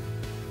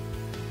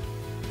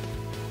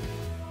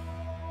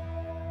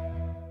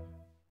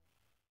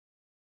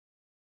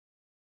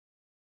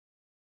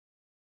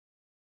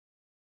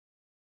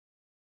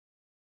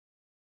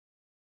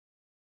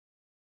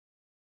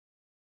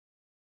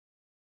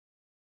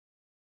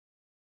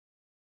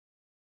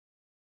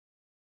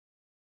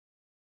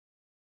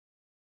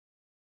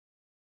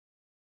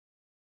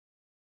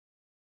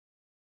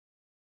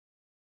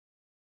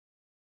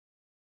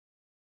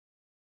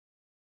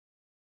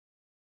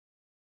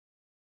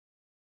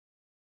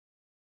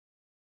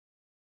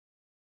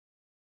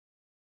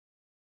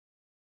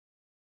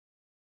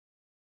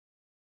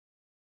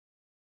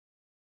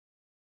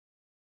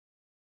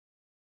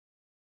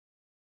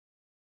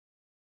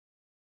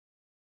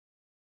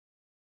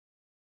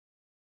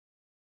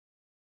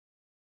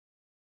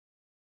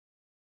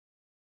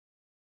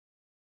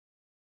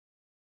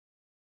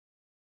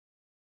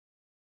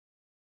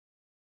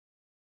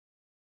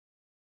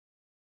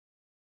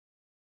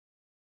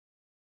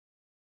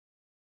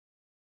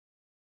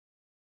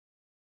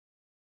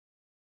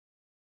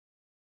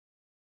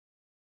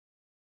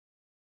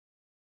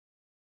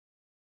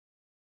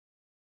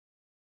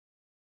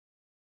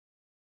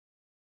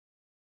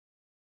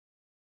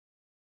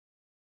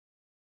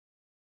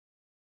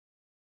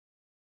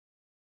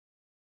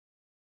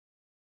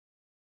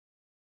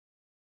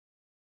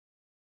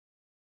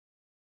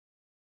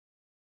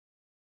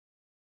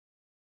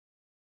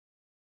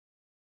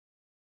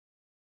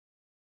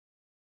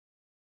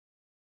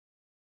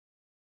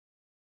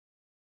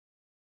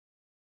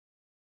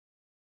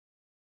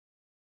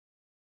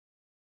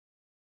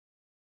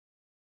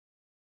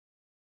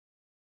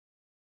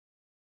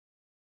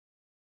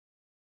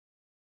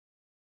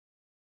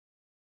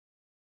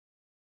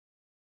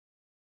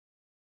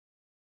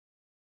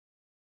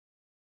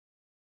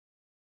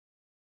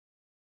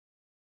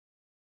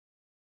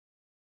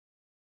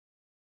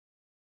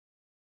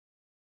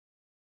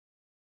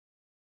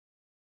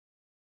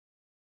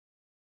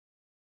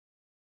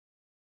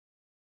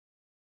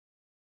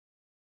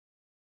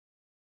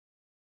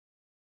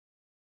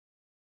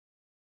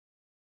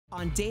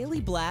 On Daily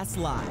Blast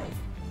Live.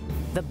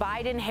 The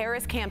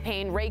Biden-Harris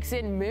campaign rakes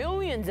in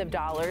millions of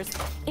dollars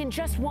in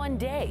just one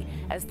day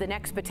as the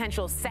next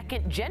potential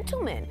second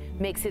gentleman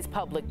makes his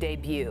public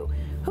debut.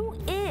 Who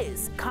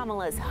is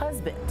Kamala's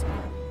husband?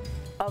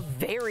 A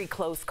very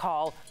close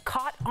call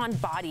caught on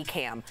body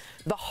cam.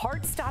 The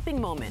heart-stopping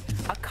moment.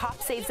 A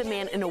cop saves a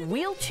man in a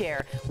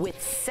wheelchair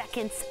with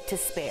seconds to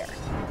spare.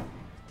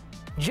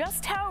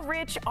 Just how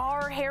rich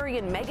are Harry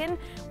and Meghan?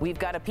 We've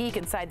got a peek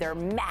inside their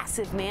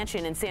massive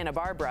mansion in Santa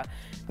Barbara.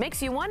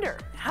 Makes you wonder,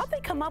 how'd they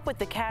come up with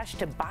the cash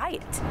to buy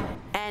it?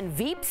 And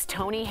Veep's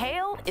Tony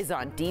Hale is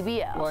on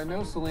DBL. Well, I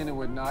know Selena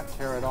would not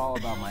care at all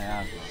about my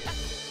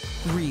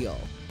asthma. Real,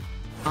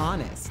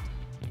 honest,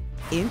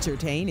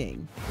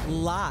 entertaining,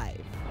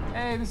 live.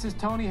 Hey, this is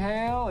Tony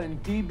Hale,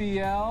 and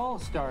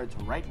DBL starts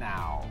right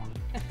now.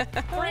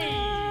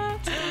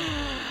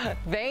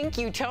 Thank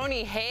you,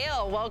 Tony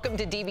Hale. Welcome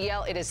to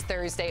DBL. It is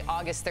Thursday,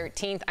 August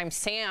 13th. I'm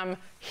Sam,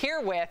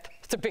 here with,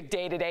 it's a big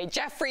day today,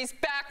 Jeffrey's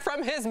back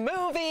from his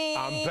movie.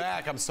 I'm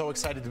back. I'm so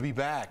excited to be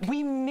back.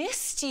 We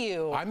missed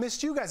you. I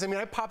missed you guys. I mean,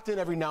 I popped in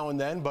every now and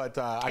then, but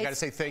I got to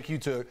say thank you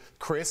to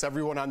Chris,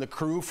 everyone on the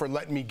crew, for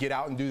letting me get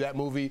out and do that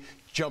movie,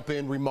 jump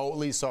in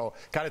remotely. So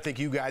got to thank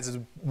you guys. It's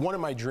one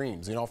of my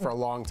dreams, you know, for a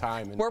long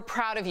time. And we're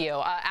proud of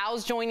you.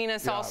 Al's joining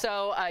us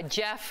also.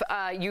 Jeff,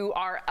 you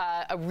are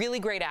a really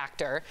great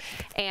actor,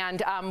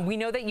 and we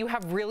know that you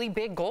have really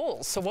big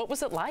goals. So what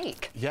was it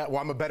like? Yeah,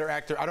 well, I'm a better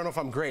actor. I don't know if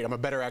I'm great. I'm a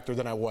better actor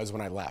than I was when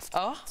I left.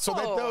 Oh.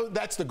 So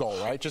that's the goal,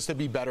 right? Just to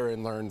be better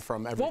and learn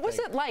from everything. What was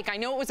it like? I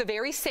know it was a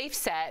very safe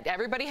set.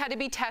 Everybody had to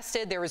be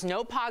tested. There was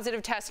no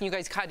positive test, and you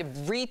guys kind of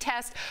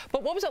retest.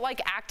 But what was it like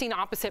acting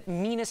opposite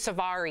Mina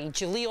Savari,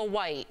 Jaleel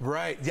White?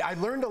 Right. Yeah, I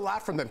learned a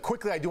lot from them.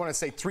 Quickly, I do want to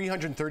say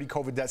 330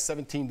 COVID deaths,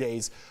 17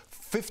 days,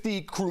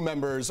 50 crew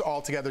members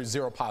altogether,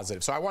 0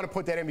 positive. So I want to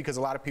put that in because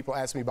a lot of people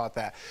ask me about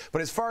that.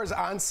 But as far as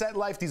on-set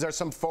life, these are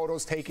some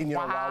photos taken, you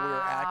know, while we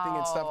were acting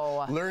and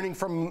stuff. Learning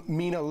from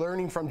Mina,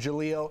 learning from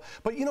Jaleel.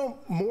 But, you know,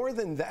 more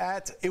than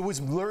that, it was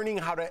learning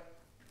how to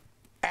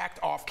act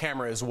off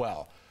camera as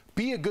well.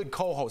 Be a good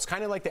co-host,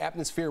 kind of like the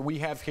atmosphere we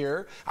have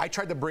here. I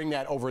tried to bring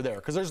that over there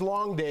because there's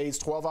long days,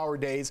 12-hour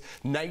days,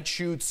 night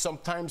shoots.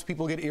 Sometimes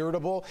people get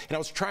irritable, and I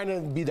was trying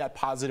to be that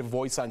positive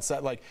voice on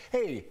set, like,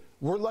 hey,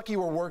 we're lucky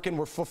we're working,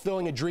 we're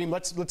fulfilling a dream.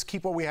 Let's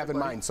keep what we have in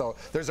mind. So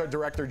there's our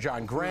director,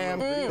 John Graham.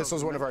 This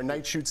was one of our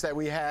night shoots that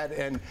we had.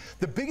 And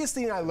the biggest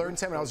thing I learned,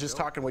 Sam, and I was just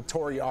talking with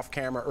Tori off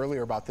camera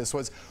earlier about this,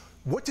 was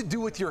what to do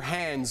with your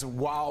hands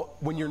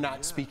when you're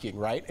not speaking,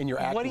 right? And you're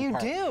acting. What do you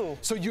do?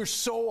 So you're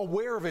so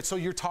aware of it. So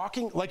you're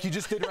talking like you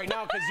just did right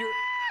now because you're.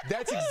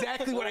 That's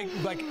exactly what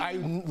I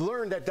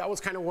learned that was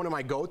kind of one of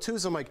my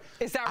go-tos. I'm like,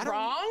 is that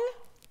wrong?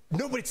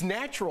 No, but it's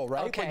natural,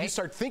 right? Okay. Like you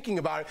start thinking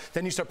about it,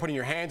 then you start putting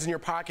your hands in your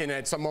pocket, and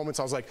at some moments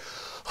I was like,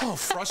 oh,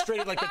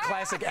 frustrated, like the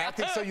classic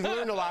acting. So you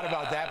learn a lot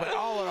about that. But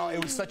all in all,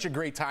 it was such a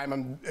great time.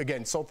 I'm,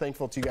 again, so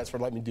thankful to you guys for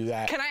letting me do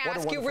that. Can I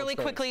ask you really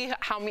quickly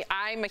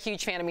I'm a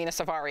huge fan of Mina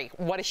Savari.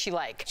 What is she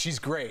like? She's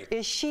great.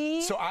 Is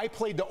she? So I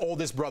played the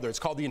oldest brother. It's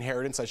called The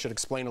Inheritance. I should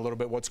explain a little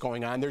bit what's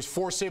going on. There's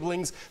 4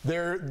 siblings.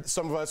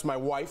 Some of us, my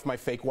wife, my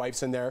fake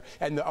wife's in there,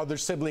 and the other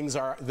siblings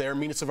are there.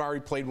 Mina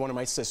Savari played one of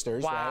my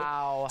sisters.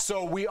 Wow. Right?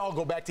 So we all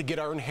go back to get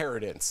our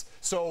inheritance.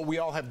 So we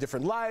all have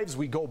different lives.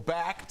 We go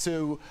back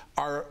to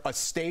our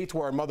estate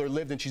where our mother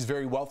lived, and she's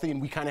very wealthy,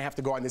 and we kind of have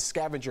to go on this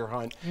scavenger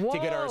hunt to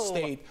get our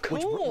estate,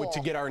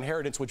 to get our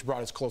inheritance, which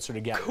brought us closer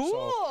together. Cool.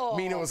 So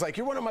Mina was like,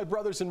 you're one of my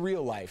brothers in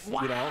real life, you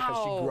know,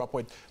 because she grew up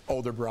with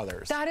older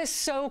brothers. That is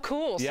so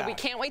cool. Yeah. So we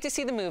can't wait to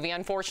see the movie.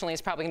 Unfortunately,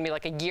 it's probably going to be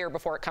like a year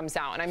before it comes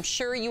out. And I'm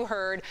sure you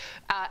heard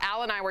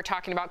Al and I were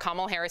talking about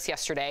Kamala Harris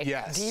yesterday.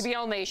 Yes.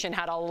 DBL Nation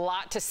had a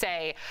lot to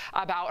say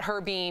about her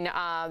being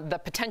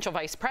the potential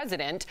vice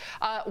president.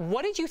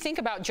 What did you think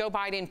about Joe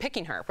Biden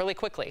picking her, really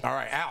quickly? All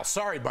right, Al,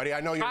 sorry, buddy. I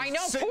know you're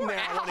sitting there.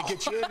 Al. I want to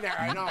get you in there.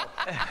 I know.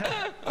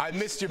 I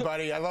missed you,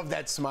 buddy. I love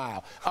that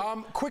smile.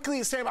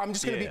 Quickly, Sam, I'm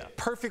just going to be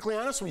perfectly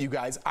honest with you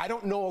guys. I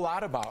don't know a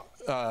lot about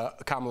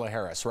Kamala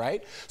Harris,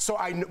 right? So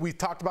we've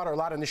talked about her a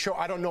lot on the show.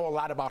 I don't know a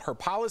lot about her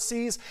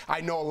policies.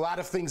 I know a lot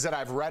of things that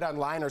I've read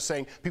online are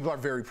saying people are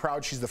very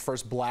proud she's the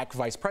first black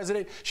vice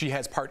president. She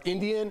has part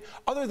Indian.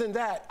 Other than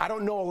that, I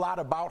don't know a lot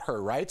about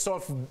her, right? So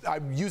if I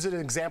use it as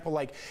an example,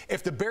 like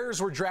if the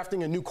Bears were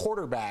drafting a new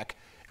quarterback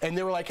and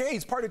they were like, hey,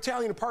 he's part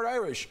Italian and part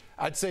Irish,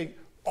 I'd say,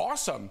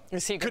 awesome.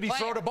 Could he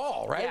throw the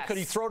ball, right? Yes. Could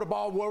he throw the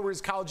ball? What were his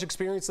college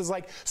experiences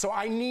like? So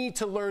I need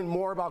to learn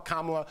more about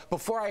Kamala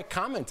before I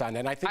comment on it.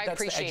 And I think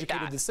that's the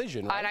educated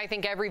decision, right? And I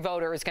think every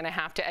voter is going to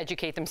have to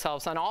educate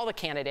themselves on all the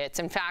candidates.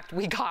 In fact,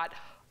 we got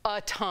a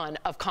ton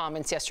of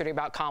comments yesterday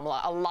about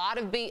Kamala. A lot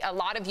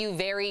of you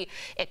very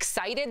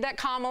excited that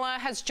Kamala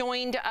has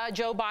joined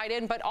Joe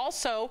Biden, but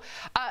also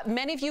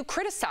many of you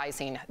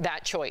criticizing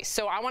that choice.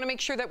 So I want to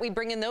make sure that we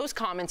bring in those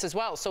comments as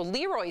well. So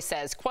Leroy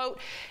says, quote,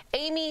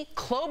 Amy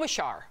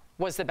Klobuchar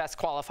was the best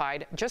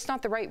qualified, just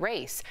not the right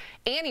race.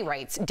 Annie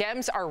writes,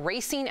 Dems are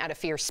racing at a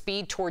fierce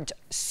speed towards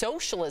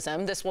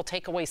socialism. This will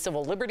take away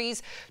civil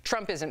liberties.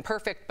 Trump isn't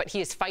perfect, but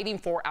he is fighting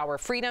for our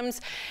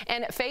freedoms.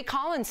 And Faye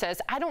Collins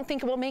says, I don't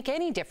think it will make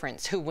any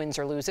difference who wins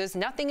or loses.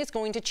 Nothing is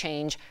going to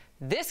change.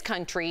 This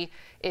country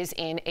is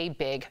in a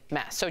big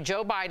mess. So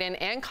Joe Biden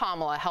and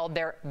Kamala held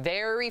their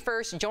very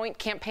first joint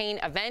campaign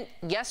event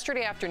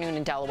yesterday afternoon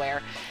in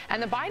Delaware.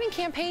 And the Biden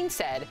campaign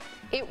said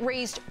it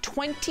raised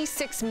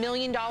 $26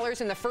 million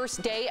in the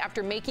first day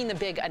after making the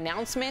big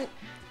announcement.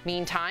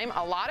 Meantime,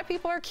 a lot of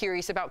people are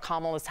curious about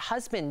Kamala's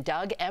husband,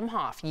 Doug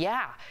Emhoff.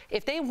 Yeah,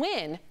 if they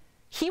win,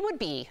 he would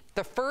be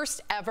the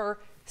first ever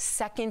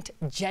second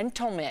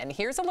gentleman.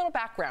 Here's a little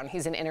background.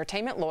 He's an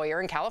entertainment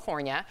lawyer in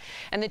California,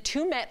 and the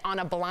two met on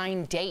a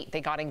blind date.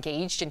 They got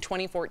engaged in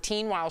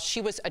 2014 while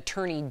she was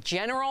attorney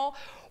general.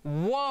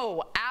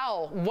 Whoa,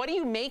 Al, what do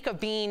you make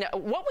of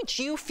what would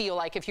you feel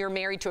like if you're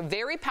married to a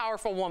very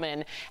powerful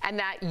woman and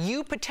that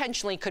you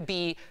potentially could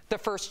be the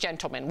first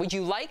gentleman? Would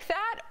you like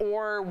that,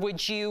 or would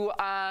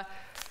that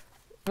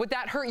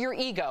hurt your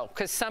ego?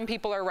 Because some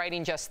people are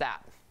writing just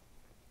that.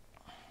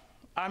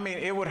 I mean,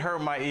 it would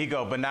hurt my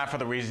ego, but not for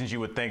the reasons you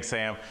would think,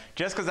 Sam.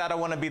 Just because I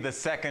don't want to be the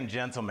second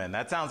gentleman.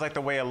 That sounds like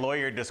the way a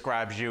lawyer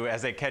describes you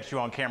as they catch you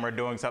on camera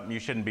doing something you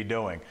shouldn't be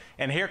doing.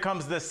 And here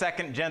comes the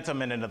second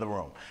gentleman into the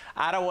room.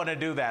 I don't want to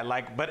do that.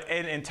 But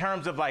in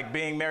terms of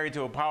being married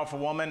to a powerful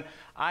woman,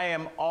 I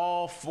am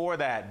all for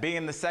that.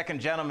 Being the second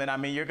gentleman, I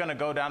mean, you're going to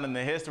go down in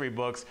the history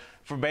books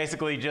for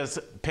basically just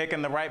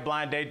picking the right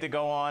blind date to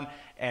go on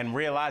and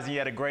realizing you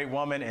had a great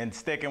woman and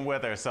sticking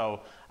with her.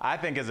 So I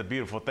think it's a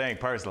beautiful thing,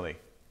 personally.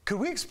 Could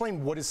we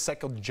explain what does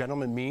second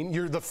gentleman mean?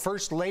 You're the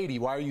first lady.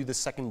 Why are you the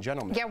second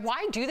gentleman? Yeah,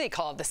 why do they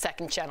call it the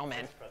second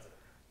gentleman?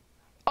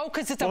 Oh,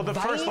 because it's a the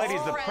first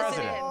lady's the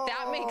president.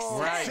 That makes sense.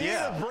 Right, See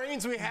yeah. the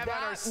brains we have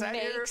on our set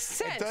here? That makes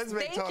sense. It does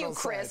make Thank you,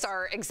 Chris, sense.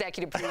 our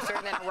executive producer,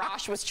 and then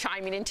Arash was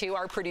chiming in too,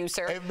 our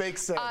producer. It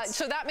makes sense.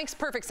 So that makes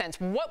perfect sense.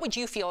 What would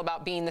you feel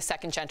about being the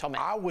second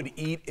gentleman? I would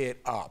eat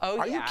it up. Oh,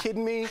 Are you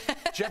kidding me?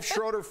 Jeff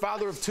Schroeder,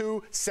 father of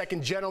two,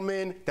 second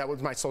gentleman. That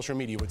was my social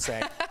media would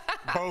say.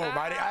 Boom.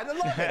 I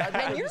love it.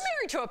 And you're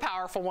married to a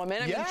powerful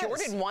woman. I mean,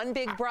 Jordan won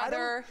Big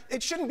Brother.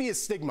 It shouldn't be a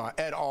stigma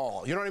at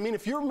all. You know what I mean?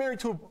 If you're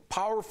married to a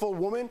powerful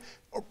woman,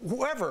 or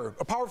whoever,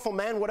 a powerful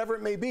man, whatever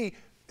it may be,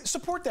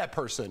 support that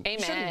person.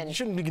 Amen. You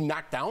shouldn't be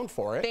knocked down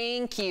for it.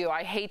 Thank you.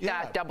 I hate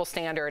that double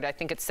standard. I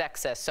think it's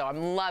sexist. So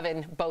I'm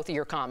loving both of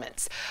your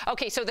comments.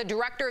 Okay, so the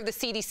director of the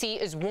CDC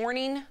is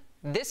warning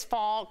this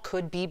fall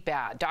could be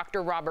bad.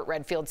 Dr. Robert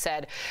Redfield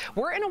said,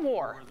 we're in a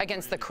war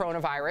against the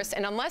coronavirus,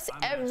 and unless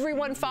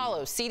everyone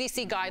follows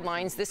CDC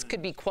guidelines, this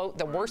could be, quote,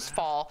 the worst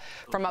fall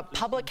from a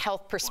public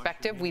health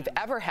perspective we've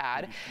ever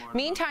had.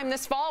 Meantime,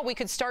 this fall, we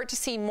could start to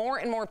see more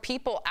and more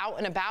people out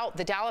and about.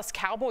 The Dallas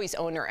Cowboys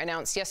owner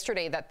announced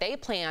yesterday that they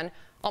plan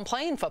on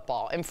playing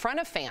football in front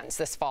of fans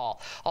this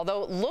fall.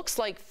 Although it looks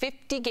like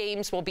 50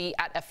 games will be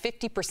at a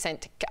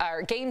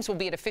 50%, games will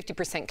be at a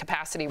 50%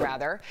 capacity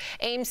rather.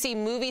 AMC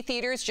movie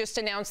theaters just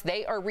announced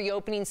they are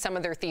reopening some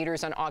of their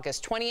theaters on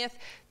August 20th.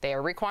 They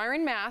are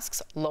requiring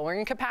masks,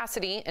 lowering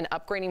capacity, and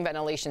upgrading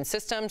ventilation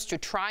systems to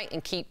try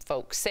and keep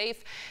folks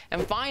safe.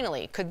 And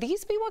finally, could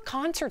these be what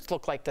concerts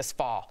look like this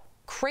fall?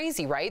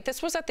 Crazy, right?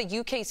 This was at the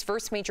UK's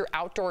first major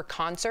outdoor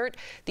concert.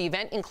 The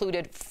event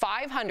included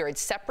 500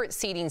 separate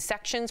seating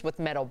sections with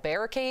metal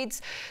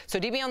barricades. So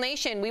DBL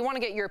Nation, we want to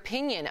get your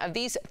opinion of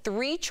these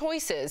three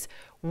choices.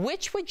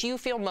 Which would you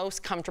feel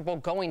most comfortable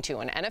going to?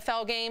 An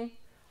NFL game,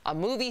 a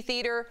movie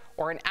theater,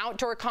 or an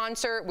outdoor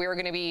concert? We are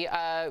going to be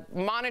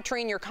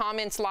monitoring your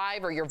comments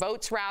live, or your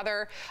votes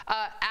rather.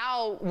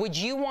 Al, would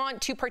you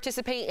want to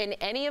participate in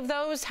any of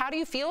those? How do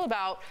you feel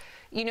about,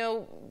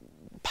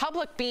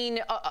 public being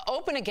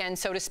open again,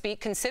 so to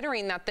speak,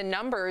 considering that the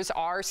numbers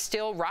are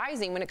still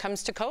rising when it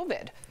comes to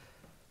COVID?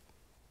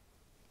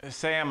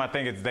 Sam, I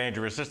think it's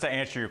dangerous. Just to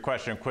answer your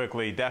question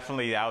quickly,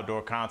 definitely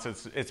outdoor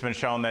concerts. It's been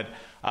shown that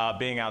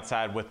being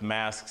outside with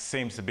masks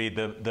seems to be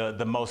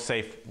the most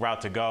safe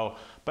route to go.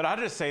 But I'll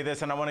just say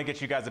this, and I want to get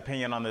you guys'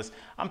 opinion on this.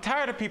 I'm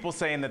tired of people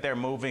saying that they're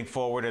moving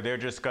forward, or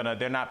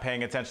they're not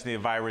paying attention to the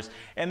virus,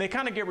 and they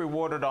kind of get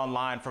rewarded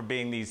online for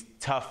being these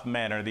tough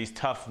men or these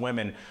tough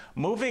women.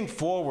 Moving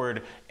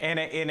forward in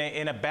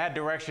a bad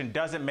direction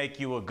doesn't make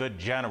you a good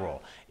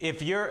general.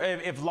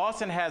 If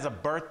Lawson has a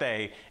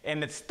birthday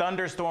and it's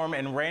thunderstorm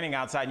and raining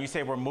outside, and you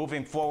say we're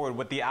moving forward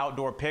with the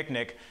outdoor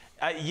picnic,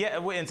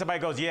 and somebody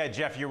goes, yeah,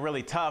 Jeff, you're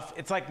really tough.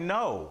 It's like,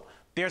 no.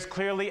 There's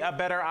clearly a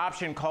better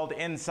option called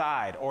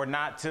inside, or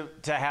not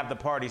to have the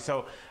party.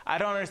 So I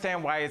don't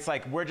understand why it's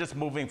like we're just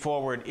moving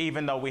forward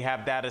even though we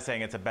have data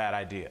saying it's a bad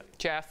idea.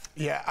 Jeff?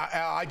 Yeah,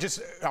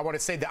 I want to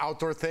say the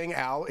outdoor thing,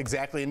 Al,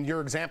 exactly, and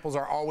your examples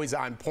are always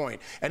on point.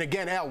 And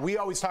again, Al, we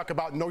always talk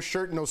about no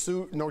shirt, no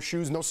suit, no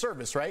shoes, no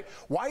service, right?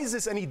 Why is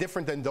this any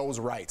different than those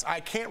rights? I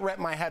can't wrap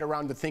my head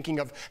around the thinking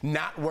of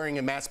not wearing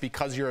a mask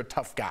because you're a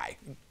tough guy.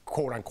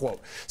 quote unquote.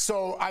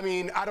 So, I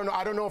mean, I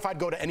don't know if I'd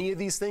go to any of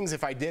these things.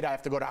 If I did, I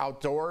have to go to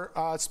outdoor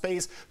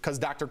space, because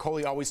Dr.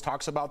 Coley always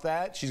talks about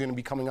that. She's going to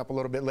be coming up a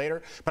little bit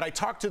later. But I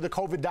talked to the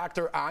COVID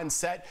doctor on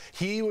set.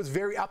 He was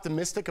very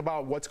optimistic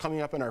about what's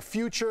coming up in our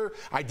future.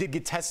 I did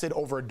get tested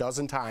over a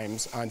dozen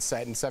times on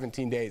set in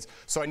 17 days.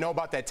 So I know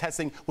about that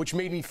testing, which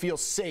made me feel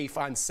safe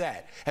on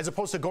set. As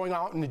opposed to going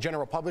out in the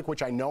general public,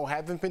 which I know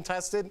haven't been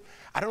tested.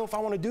 I don't know if I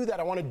want to do that.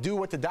 I want to do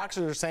what the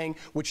doctors are saying,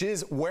 which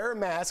is wear a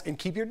mask and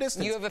keep your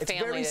distance. You have a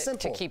family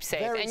to keep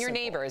safe. And your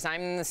neighbors.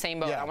 I'm in the same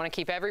boat. Yeah. I want to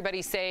keep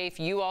everybody safe,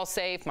 you all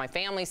safe, my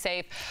family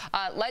safe.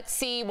 Let's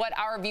see what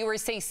our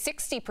viewers say.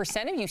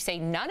 60% of you say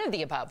none of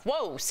the above.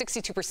 Whoa,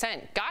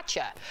 62%.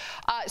 Gotcha.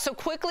 So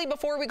quickly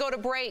before we go to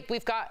break,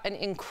 we've got an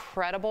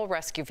incredible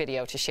rescue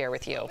video to share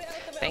with you.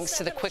 Thanks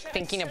to the quick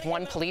thinking of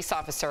one police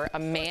officer, a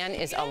man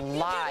is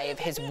alive.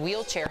 His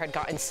wheelchair had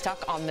gotten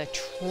stuck on the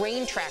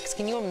train tracks.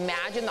 Can you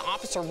imagine? The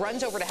officer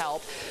runs over to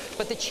help,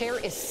 but the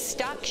chair is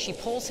stuck. She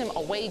pulls him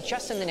away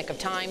just in the nick of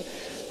time.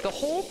 The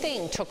whole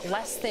thing took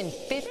less than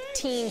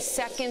 15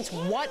 seconds.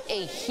 What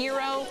a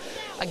hero.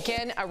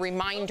 Again, a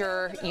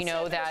reminder, you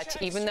know,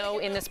 that even though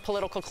in this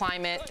political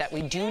climate that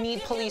we do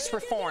need police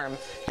reform,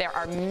 there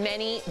are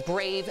many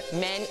brave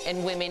men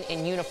and women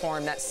in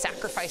uniform that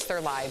sacrifice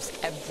their lives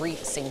every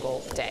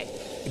single day.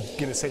 I'm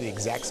going to say the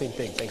exact same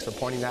thing. Thanks for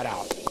pointing that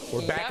out.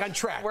 We're back on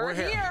track. We're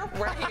here.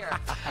 We're here.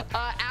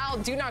 Al,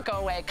 do not go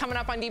away. Coming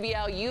up on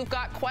DBL, you've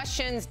got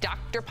questions.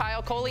 Dr.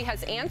 Payal Kohli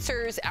has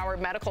answers. Our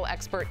medical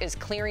expert is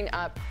clearing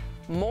up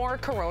more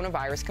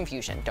coronavirus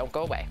confusion. Don't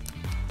go away.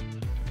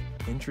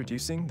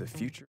 Introducing the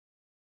future.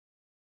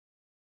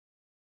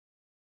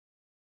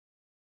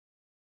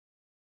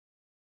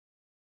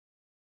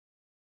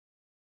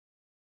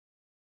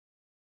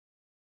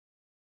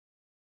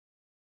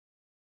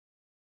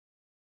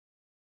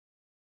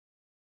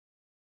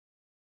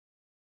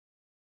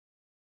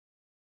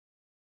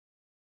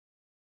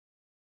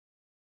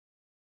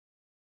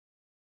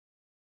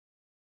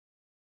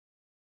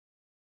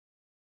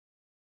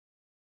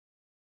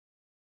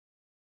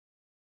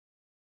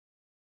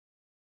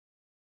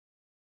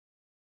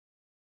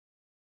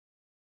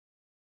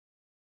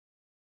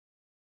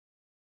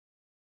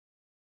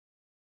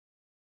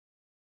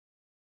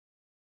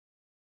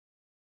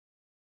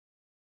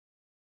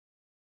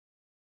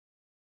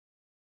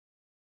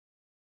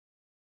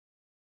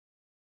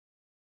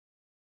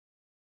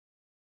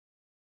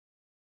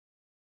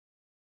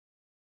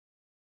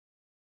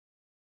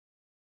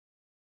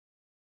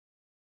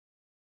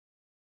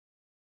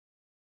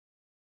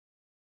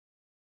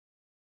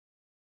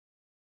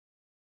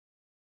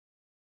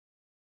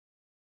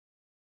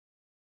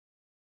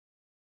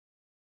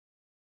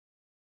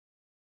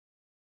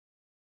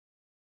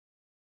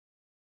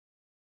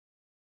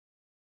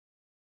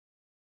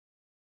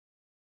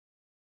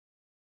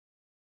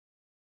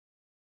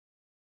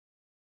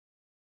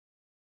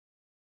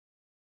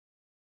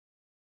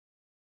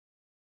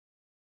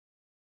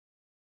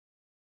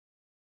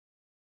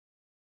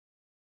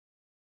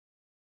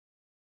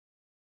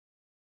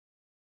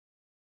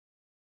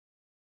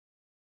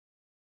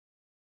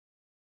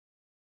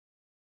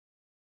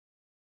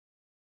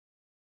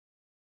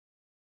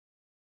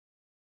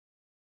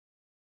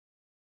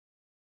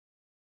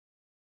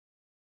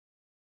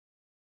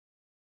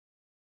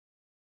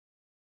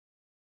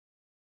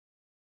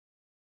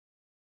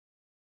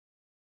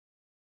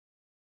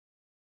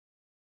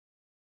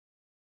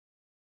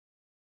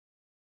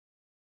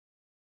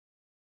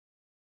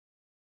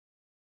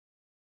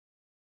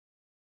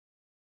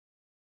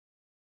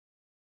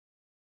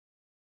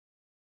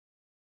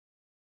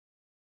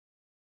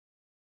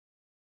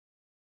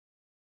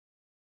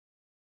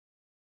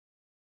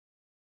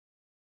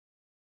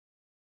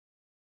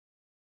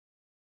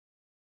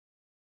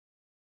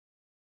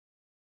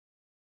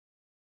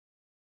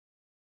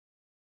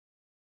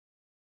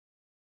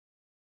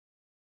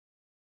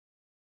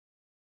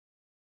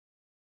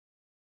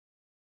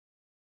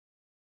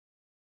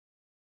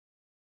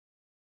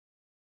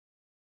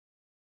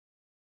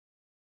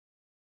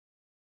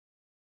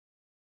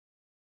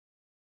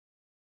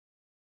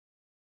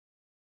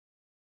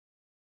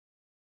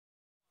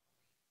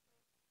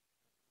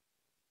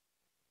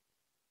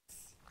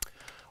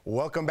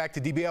 Welcome back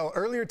to DBL.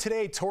 Earlier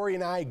today, Tori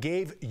and I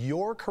gave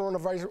your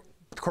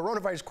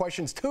coronavirus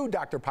questions to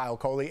Dr. Payal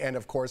Kohli, and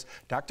of course,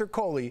 Dr.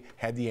 Kohli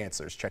had the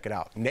answers. Check it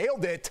out.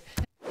 Nailed it.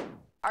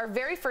 Our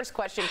very first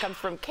question comes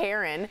from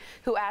Karen,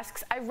 who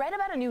asks, I read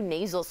about a new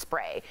nasal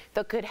spray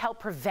that could help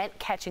prevent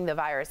catching the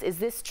virus. Is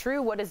this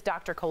true? What does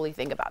Dr. Kohli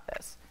think about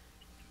this?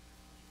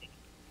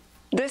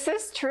 This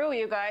is true,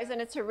 you guys, and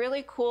it's a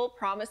really cool,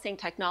 promising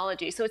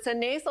technology. So it's a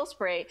nasal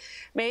spray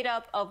made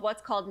up of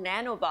what's called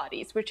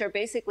nanobodies, which are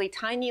basically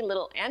tiny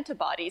little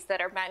antibodies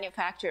that are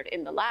manufactured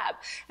in the lab.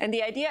 And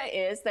the idea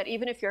is that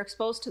even if you're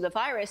exposed to the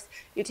virus,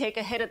 you take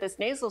a hit of this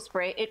nasal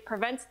spray, it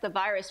prevents the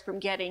virus from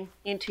getting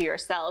into your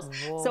cells.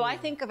 Whoa. So I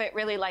think of it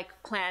really like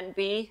plan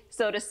B,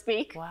 so to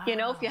speak. Wow. You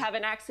know, if you have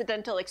an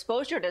accidental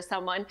exposure to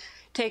someone,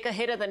 take a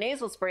hit of the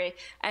nasal spray,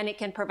 and it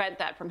can prevent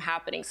that from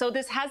happening. So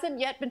this hasn't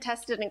yet been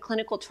tested in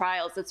clinical trials.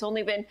 trials. It's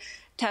only been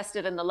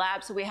tested in the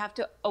lab, so we have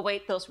to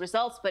await those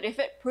results. But if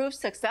it proves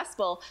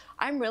successful,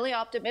 I'm really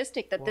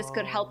optimistic that this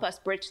could help us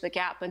bridge the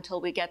gap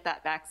until we get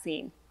that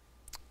vaccine.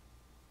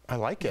 I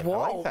like it.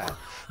 Whoa. I like that.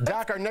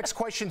 Doc, our next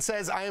question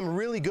says, I am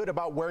really good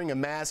about wearing a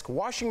mask,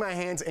 washing my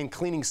hands, and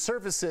cleaning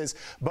surfaces,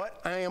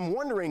 but I am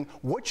wondering,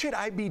 what should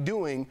I be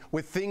doing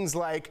with things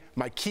like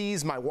my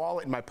keys, my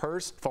wallet, and my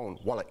purse? Phone,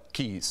 wallet,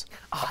 keys.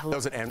 That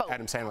was an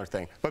Adam Sandler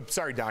thing. But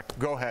sorry, Doc,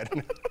 go ahead.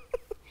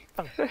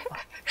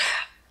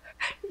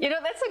 You know,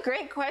 that's a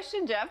great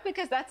question, Jeff,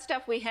 because that's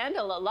stuff we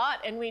handle a lot.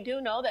 And we do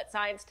know that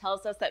science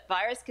tells us that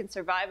virus can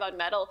survive on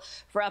metal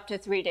for up to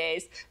 3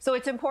 days. So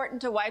it's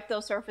important to wipe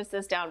those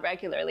surfaces down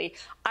regularly.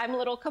 I'm a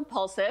little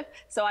compulsive,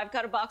 so I've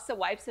got a box of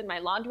wipes in my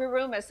laundry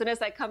room. As soon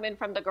as I come in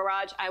from the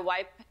garage, I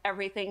wipe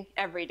everything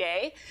every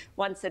day,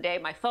 once a day,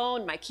 my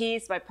phone, my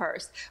keys, my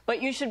purse.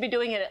 But you should be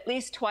doing it at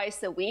least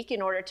twice a week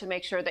in order to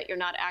make sure that you're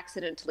not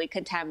accidentally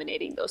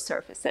contaminating those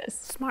surfaces.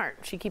 Smart.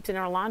 She keeps it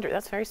in her laundry.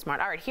 That's very smart.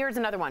 All right, here's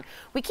another one.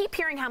 We keep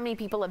hearing how many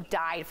people have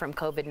died from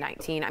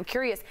COVID-19. I'm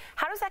curious,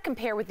 how does that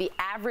compare with the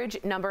average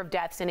number of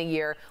deaths in a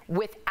year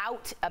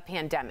without a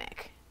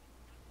pandemic?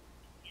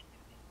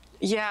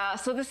 Yeah,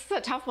 so this is a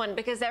tough one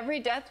because every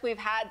death we've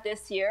had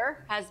this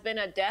year has been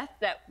a death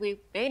that we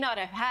may not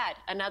have had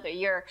another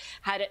year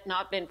had it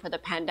not been for the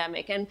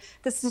pandemic. And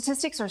the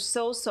statistics are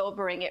so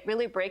sobering. It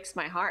really breaks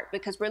my heart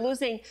because we're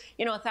losing,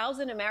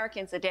 1,000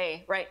 Americans a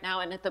day right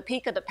now. And at the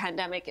peak of the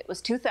pandemic, it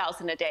was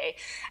 2,000 a day.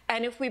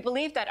 And if we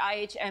believe that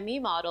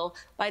IHME model,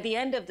 by the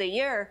end of the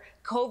year,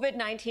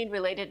 COVID-19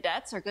 related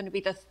deaths are going to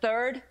be the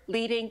third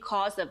leading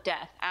cause of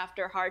death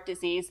after heart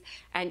disease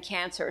and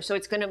cancer. So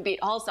it's going to beat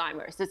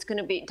Alzheimer's, it's going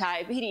to beat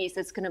diabetes,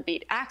 it's going to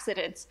beat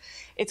accidents,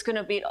 it's going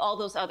to beat all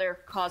those other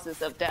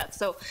causes of death.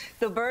 So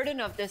the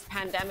burden of this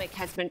pandemic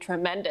has been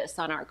tremendous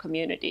on our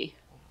community.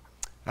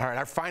 All right,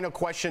 our final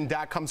question,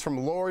 Doc, comes from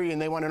Lori,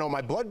 and they want to know,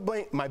 my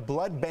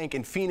blood bank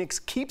in Phoenix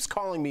keeps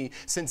calling me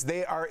since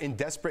they are in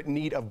desperate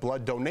need of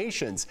blood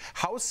donations.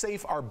 How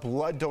safe are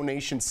blood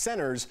donation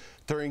centers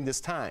during this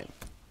time?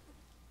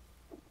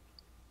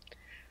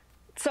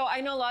 So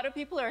I know a lot of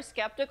people are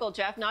skeptical,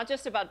 Jeff, not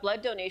just about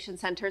blood donation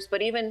centers,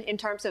 but even in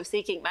terms of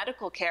seeking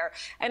medical care.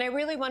 And I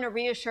really want to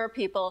reassure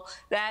people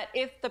that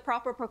if the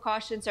proper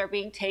precautions are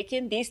being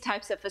taken, these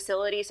types of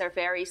facilities are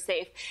very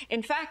safe.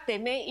 In fact, they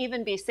may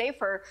even be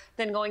safer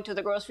than going to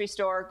the grocery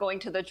store, going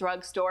to the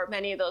drugstore,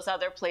 many of those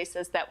other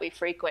places that we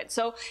frequent.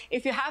 So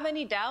if you have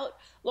any doubt,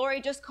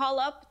 Lori, just call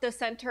up the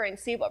center and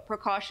see what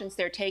precautions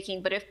they're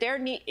taking. But if they're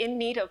in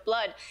need of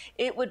blood,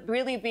 it would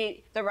really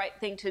be the right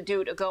thing to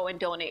do to go and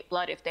donate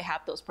blood if they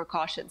have those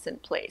precautions in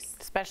place.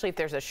 Especially if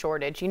there's a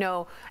shortage. You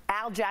know,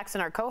 Al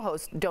Jackson, our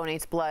co-host,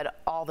 donates blood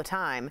all the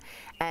time.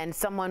 And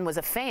someone was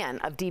a fan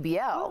of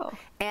DBL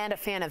and a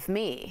fan of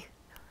me,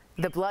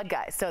 the blood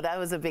guy. So that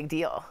was a big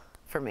deal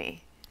for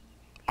me.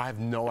 I have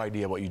no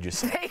idea what you just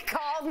said. They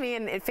called me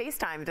and it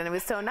FaceTimed, and it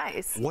was so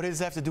nice. What does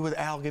that have to do with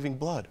Al giving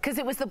blood? Because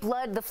it was the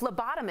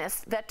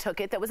phlebotomist that took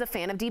it that was a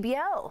fan of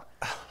DBL.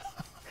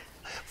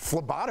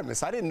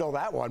 Phlebotomist? I didn't know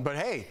that one, but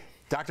hey,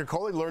 Dr.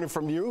 Coley, learning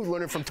from you,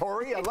 learning from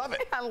Tori, I love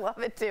it. I love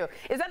it too.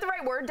 Is that the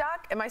right word,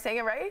 Doc? Am I saying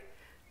it right?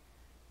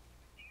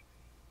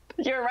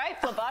 You're right,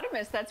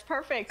 phlebotomist. That's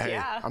perfect. Hey,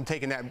 yeah. I'm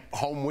taking that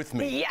home with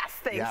me. Yes,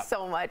 thanks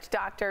so much,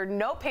 doctor.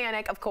 No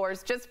panic, of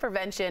course, just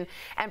prevention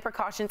and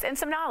precautions and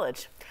some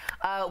knowledge.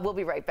 We'll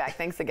be right back.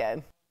 Thanks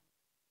again.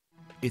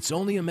 It's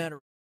only a matter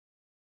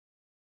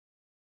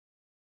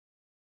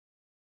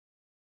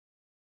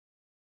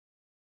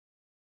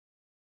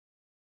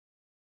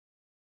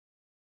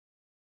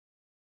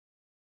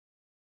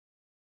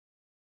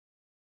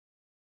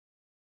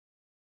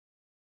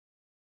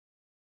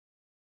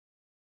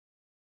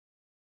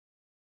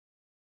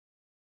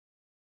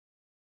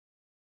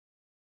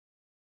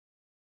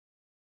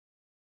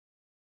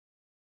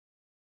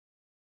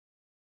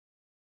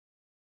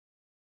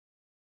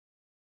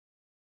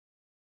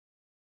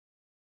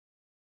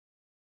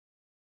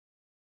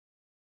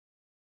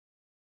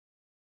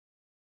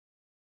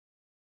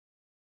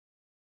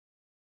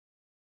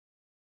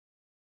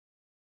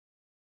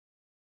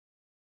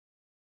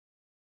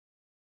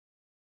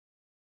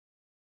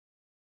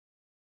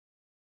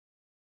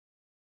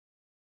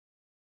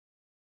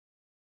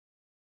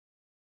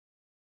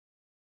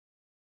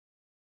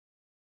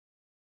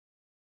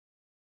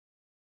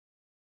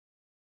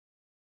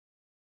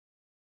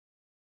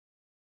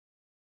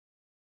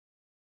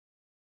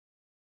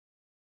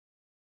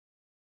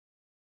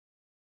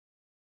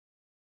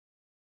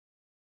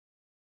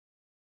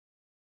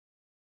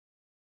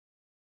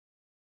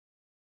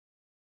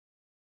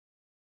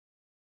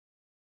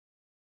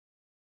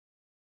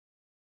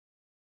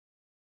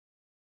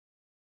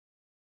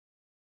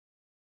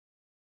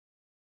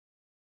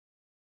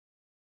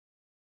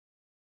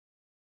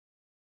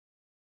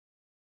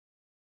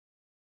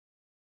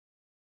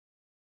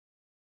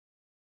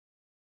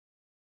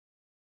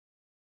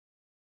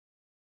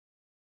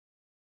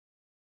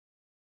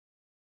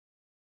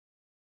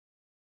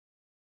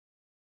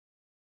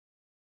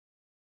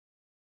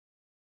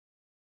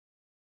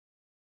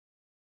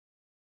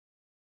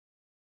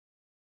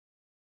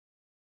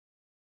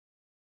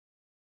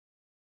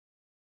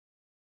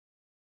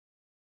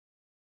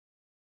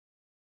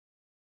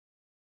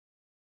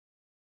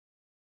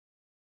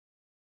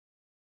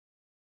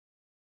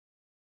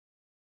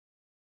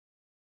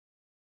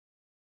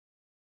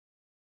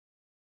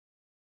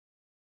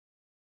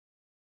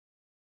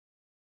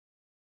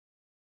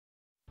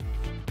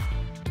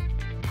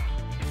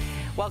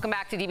Welcome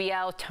back to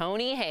DBL.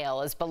 Tony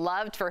Hale is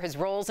beloved for his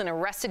roles in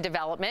Arrested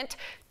Development,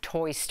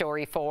 Toy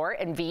Story 4,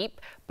 and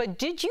Veep. But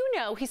did you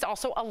know he's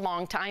also a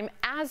longtime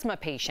asthma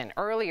patient?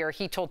 Earlier,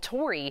 he told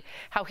Tori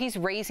how he's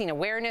raising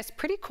awareness.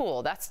 Pretty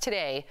cool. That's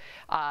today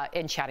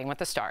in Chatting with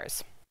the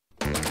Stars.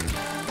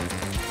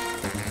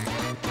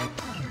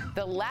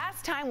 The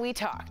last time we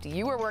talked,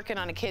 you were working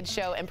on a kids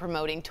show and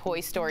promoting Toy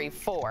Story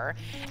 4,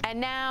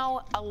 and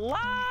now a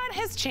lot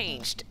has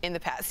changed in the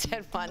past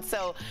 10 months.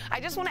 So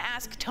I just want to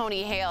ask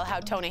Tony Hale how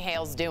Tony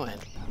Hale's doing.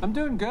 I'm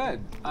doing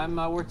good.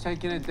 We're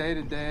taking it day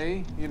to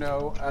day, you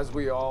know, as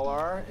we all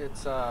are.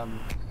 It's I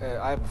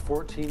have a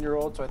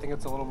 14-year-old, so I think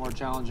it's a little more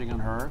challenging on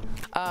her.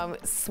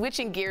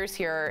 Switching gears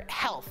here,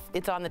 health.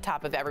 It's on the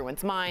top of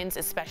everyone's minds,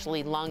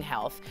 especially lung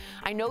health.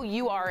 I know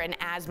you are an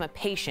asthma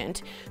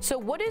patient, so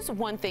what is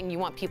one thing you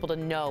want people to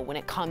know when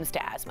it comes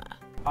to asthma?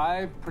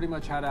 I've pretty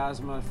much had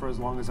asthma for as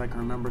long as I can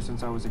remember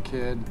since I was a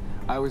kid.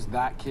 I was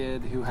that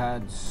kid who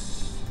had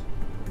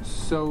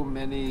so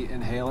many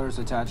inhalers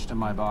attached to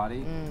my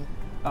body.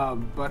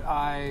 But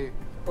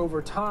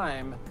over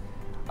time,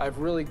 I've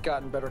really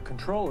gotten better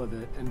control of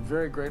it and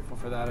very grateful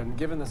for that, and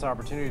given this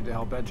opportunity to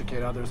help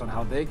educate others on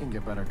how they can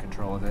get better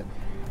control of it.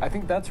 I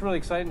think that's really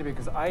exciting to me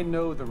because I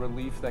know the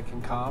relief that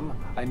can come.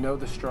 I know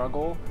the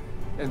struggle.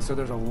 And so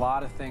there's a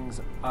lot of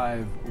things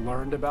I've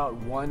learned about,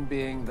 one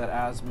being that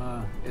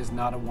asthma is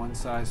not a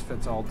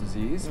one-size-fits-all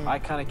disease. I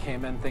kind of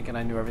came in thinking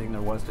I knew everything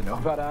there was to know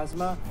about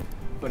asthma,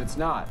 but it's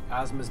not.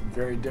 Asthma is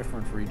very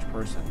different for each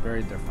person,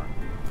 very different.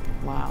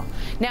 Wow.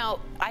 Now,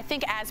 I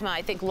think asthma,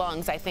 I think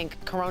lungs, I think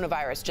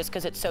coronavirus, just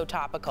because it's so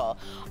topical.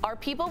 Are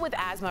people with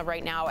asthma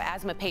right now,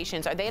 asthma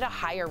patients, are they at a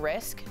higher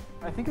risk?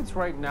 I think it's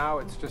right now,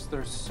 it's just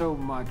there's so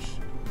much.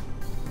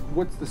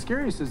 What's the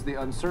scariest is the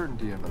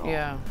uncertainty of it all.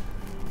 Yeah.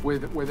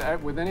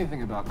 With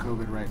anything about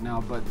COVID right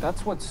now, but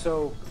that's what's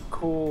so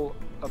cool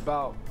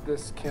about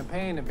this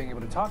campaign and being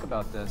able to talk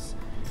about this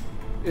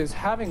is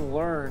having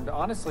learned,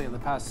 honestly, in the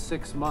past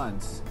 6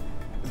 months,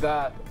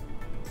 that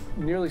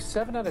nearly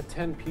 7 out of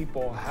 10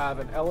 people have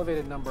an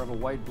elevated number of a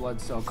white blood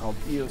cell called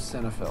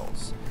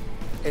eosinophils.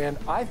 And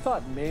I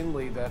thought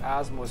mainly that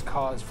asthma was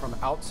caused from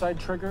outside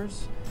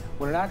triggers,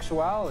 when in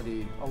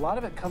actuality, a lot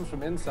of it comes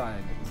from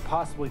inside,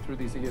 possibly through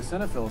these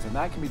eosinophils, and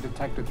that can be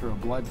detected through a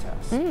blood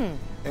test.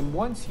 And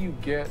once you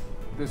get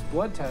this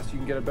blood test, you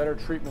can get a better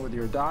treatment with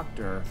your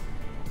doctor.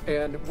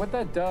 And what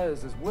that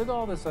does is, with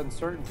all this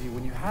uncertainty,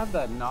 when you have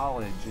that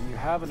knowledge and you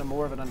have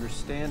more of an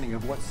understanding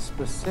of what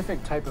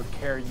specific type of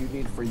care you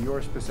need for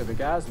your specific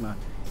asthma,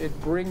 it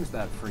brings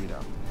that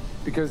freedom.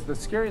 Because the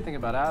scary thing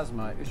about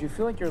asthma is you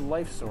feel like your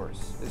life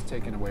source is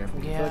taken away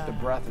from you. You feel like the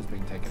breath is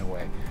being taken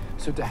away.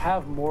 So to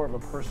have more of a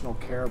personal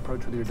care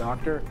approach with your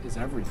doctor is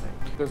everything.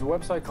 There's a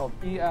website called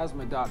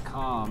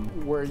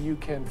easthma.com where you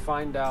can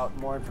find out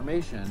more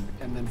information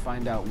and then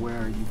find out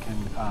where you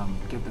can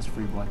get this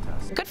free blood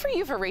test. Good for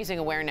you for raising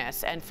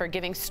awareness and for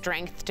giving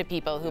strength to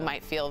people who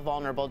might feel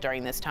vulnerable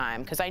during this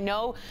time. Because I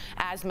know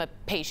asthma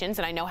patients,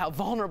 and I know how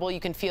vulnerable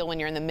you can feel when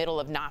you're in the middle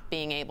of not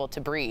being able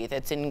to breathe.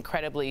 It's an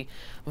incredibly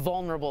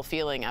vulnerable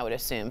feeling, I would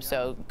assume.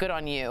 So good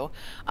on you.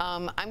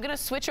 I'm going to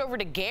switch over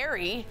to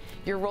Gary.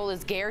 Your role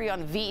is Gary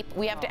on Veep.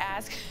 We have to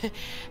ask,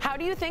 how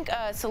do you think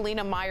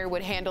Selena Meyer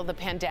would handle the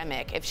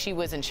pandemic if she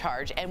was in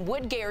charge? And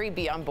would Gary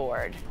be on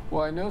board?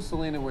 Well, I know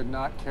Selena would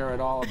not care at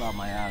all about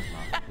my asthma.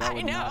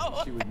 I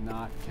know. She would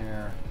not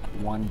care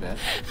one bit.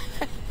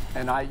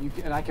 And I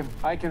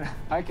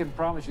can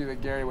promise you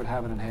that Gary would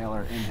have an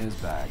inhaler in his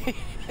bag.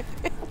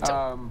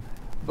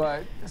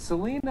 But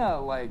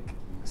Selena,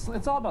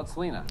 it's all about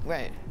Selena.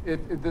 Right.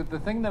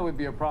 The thing that would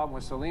be a problem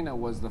with Selena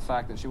was the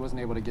fact that she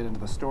wasn't able to get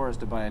into the stores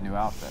to buy a new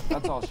outfit.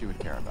 That's all she would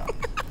care about.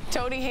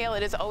 Tony Hale,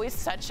 it is always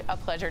such a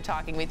pleasure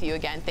talking with you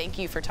again. Thank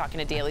you for talking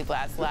to Daily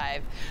Blast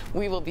Live.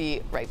 We will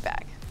be right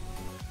back.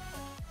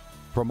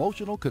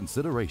 Promotional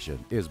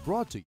consideration is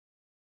brought to you.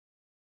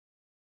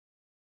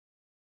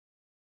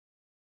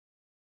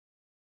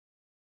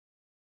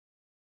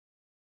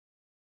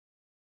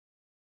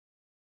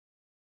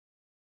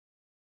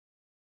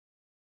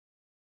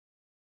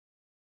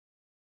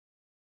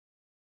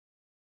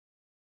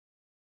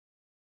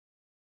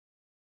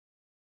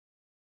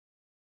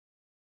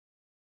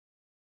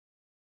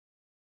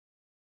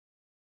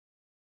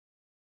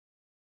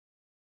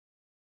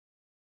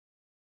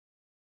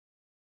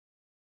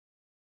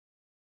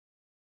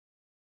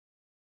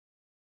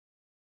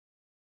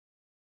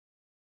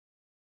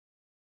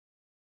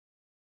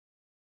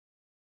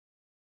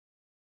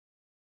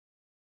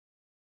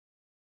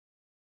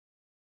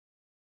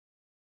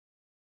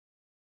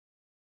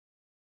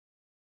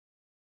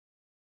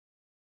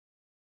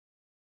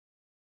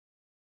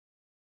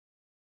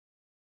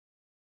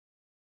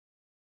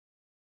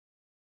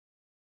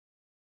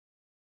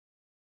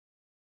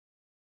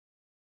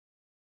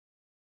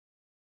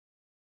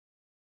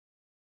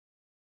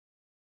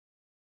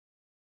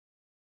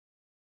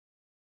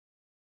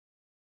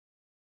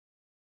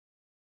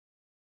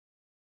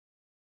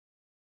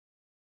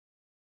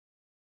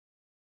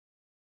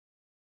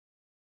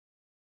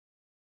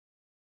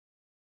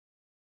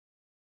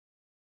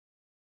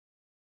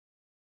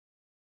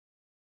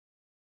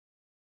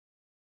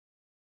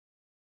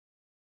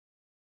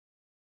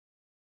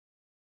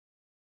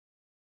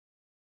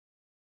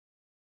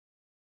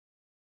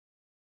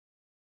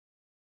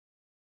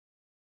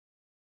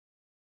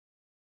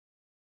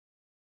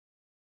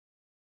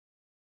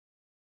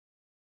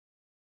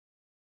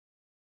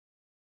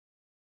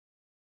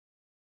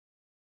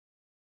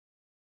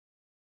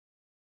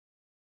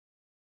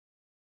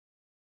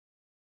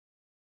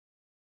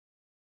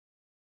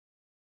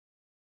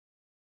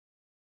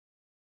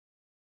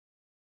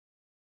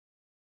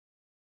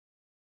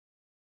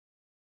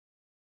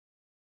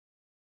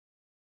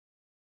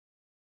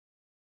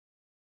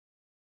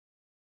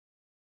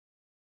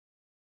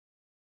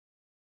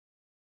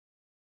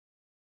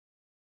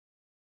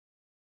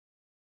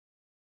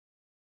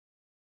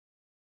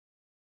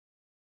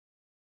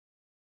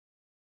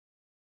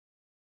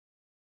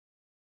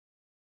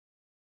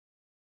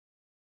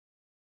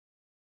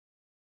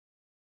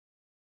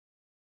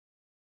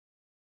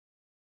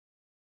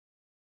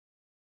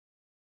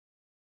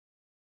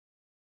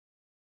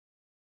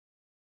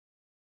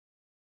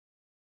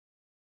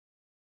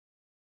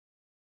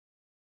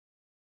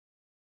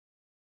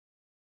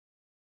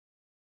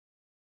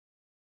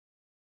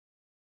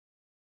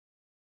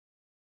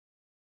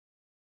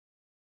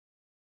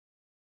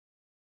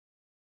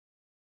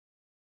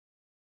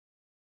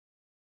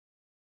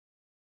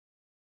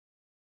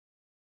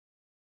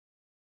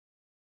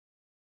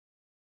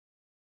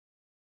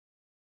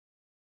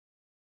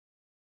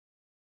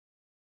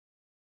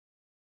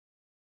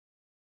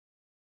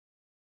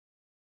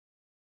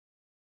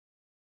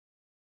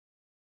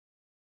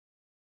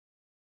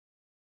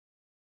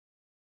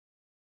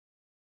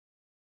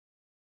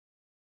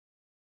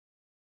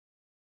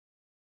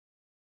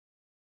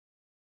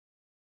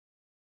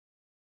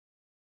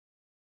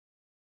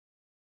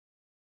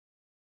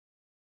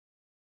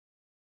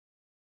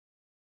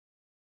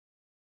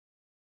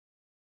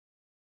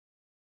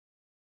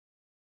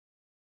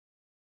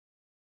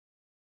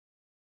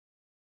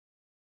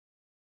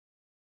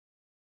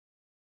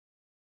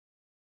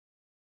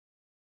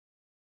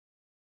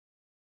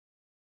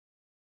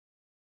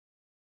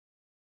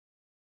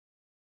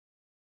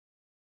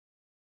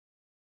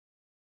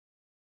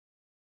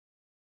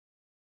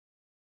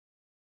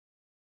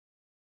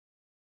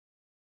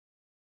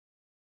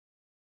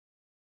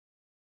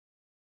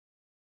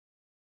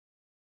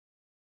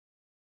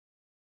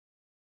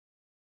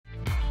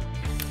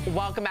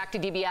 Welcome back to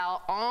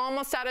DBL.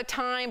 Almost out of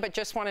time, but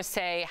just want to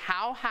say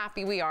how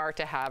happy we are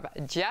to have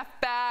Jeff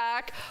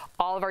back.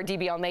 All of our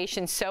DBL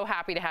Nation so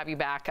happy to have you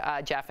back,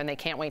 Jeff, and they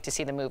can't wait to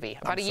see the movie.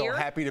 About a year? I'm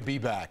so happy to be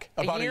back.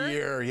 About a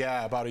year,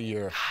 yeah, about a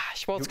year.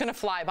 Gosh, well, it's going to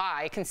fly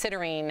by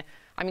considering,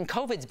 I mean,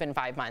 COVID's been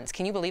 5 months.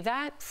 Can you believe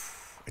that?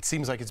 It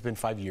seems like it's been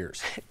 5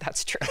 years.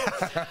 That's true.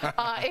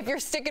 If you're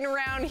sticking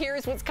around,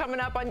 here's what's coming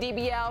up on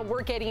DBL.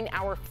 We're getting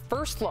our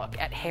first look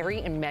at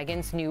Harry and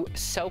Meghan's new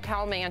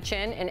SoCal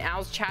mansion, and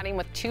Al's chatting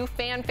with two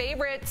fan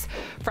favorites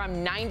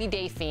from 90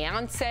 Day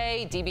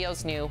Fiancé.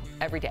 DBL's new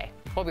every day.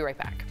 We'll be right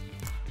back.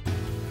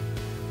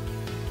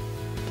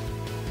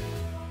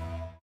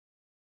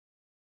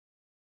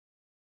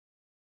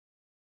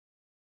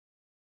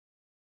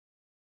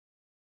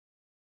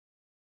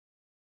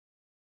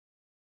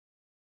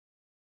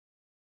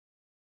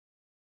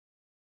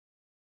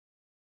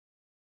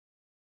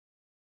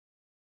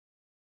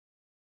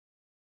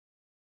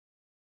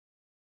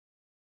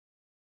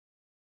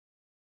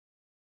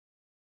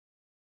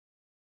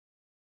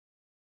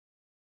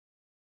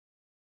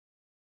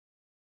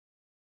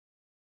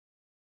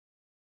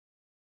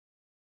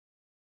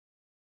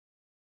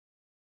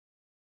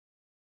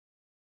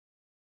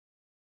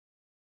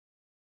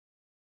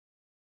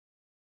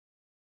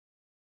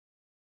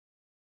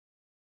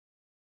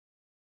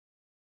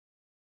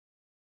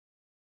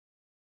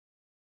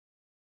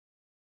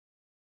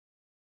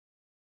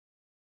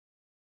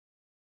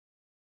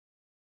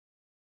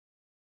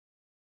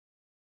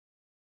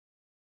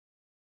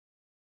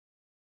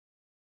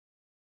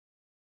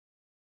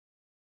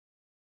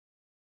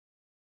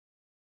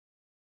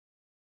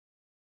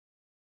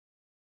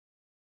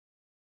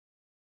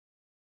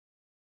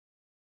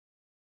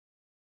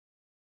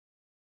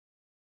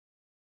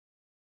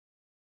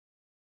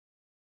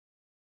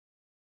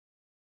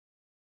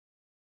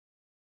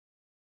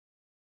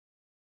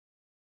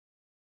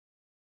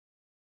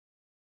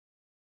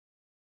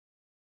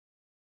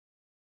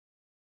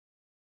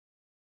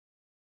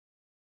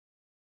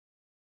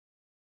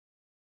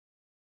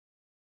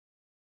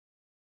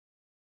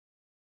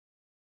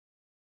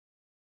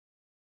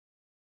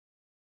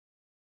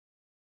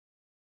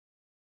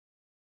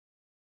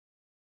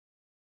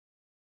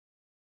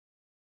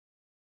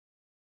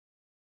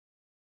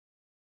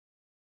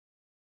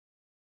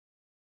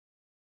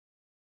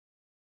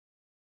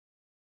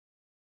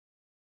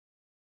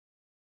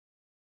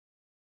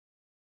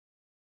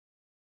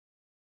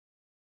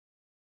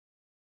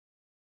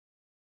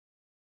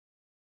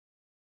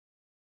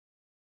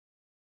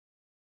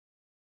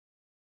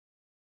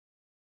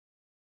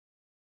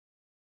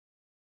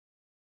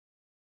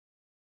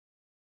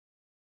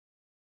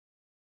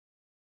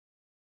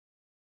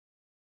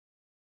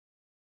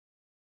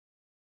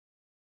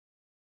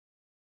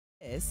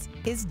 This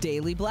is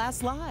Daily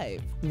Blast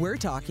Live. We're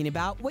talking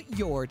about what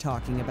you're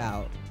talking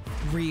about.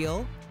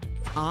 Real,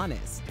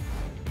 honest,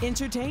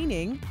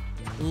 entertaining,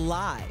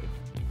 live.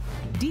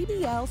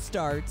 DBL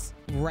starts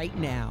right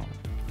now.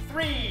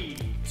 3,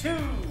 2.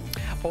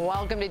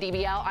 Welcome to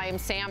DBL. I am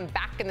Sam,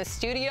 back in the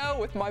studio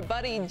with my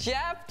buddy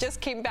Jeff.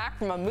 Just came back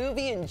from a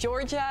movie in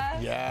Georgia.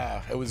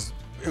 Yeah, it was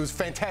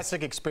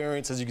fantastic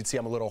experience. As you can see,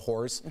 I'm a little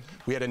hoarse.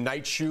 We had a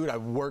night shoot. I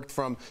worked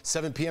from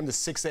 7 p.m. to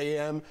 6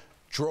 a.m.,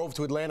 drove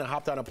to Atlanta,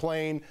 hopped on a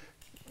plane,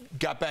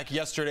 got back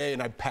yesterday,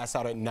 and I passed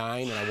out at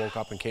 9, and I woke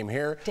up and came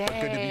here. Dang.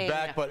 But good to be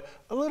back, but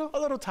a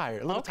little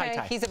tired, a little tight.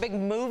 He's a big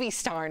movie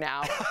star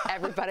now.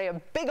 Everybody, a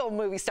big old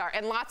movie star.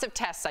 And lots of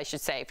tests, I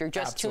should say. If you're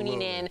just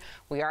tuning in,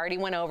 we already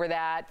went over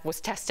that. Was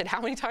tested how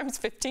many times?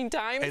 15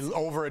 times?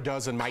 Over a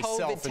dozen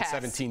myself in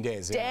 17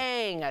 days. Yeah.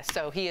 Dang,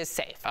 so he is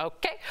safe.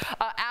 Okay.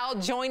 Al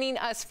joining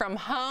us from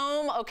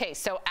home. Okay,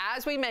 so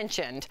as we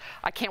mentioned,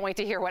 I can't wait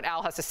to hear what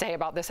Al has to say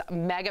about this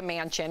mega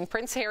mansion.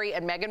 Prince Harry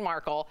and Meghan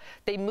Markle,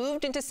 they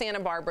moved into Santa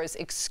Barbara's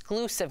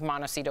exclusive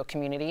Montecito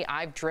community.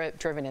 I've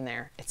driven in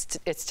there.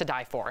 It's to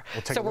die for.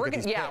 So we're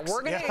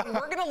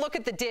gonna look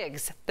at the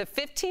digs. The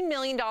 $15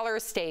 million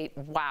estate,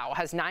 wow,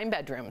 has 9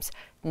 bedrooms,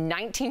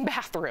 19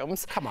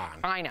 bathrooms. Come on.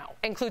 I know.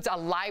 Includes a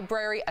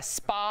library, a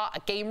spa, a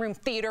game room,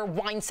 theater,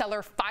 wine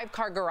cellar,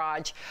 5-car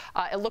garage.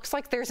 It looks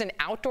like there's an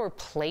outdoor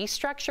play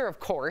structure, of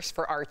course,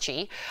 for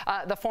Archie.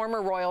 The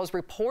former royals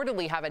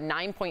reportedly have a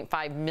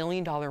 $9.5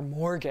 million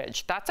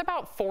mortgage. That's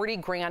about 40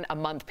 grand a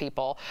month,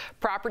 people.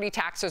 Property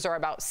taxes are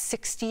about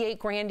 68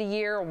 grand a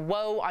year.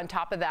 Whoa, on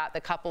top of that,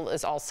 the couple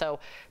is also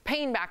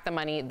paying back the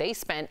money they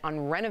spent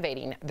on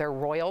renovating their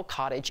royal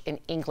cottage in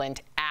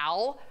England.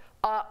 Al,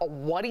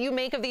 what do you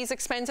make of these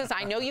expenses?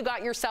 I know you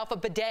got yourself a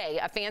bidet,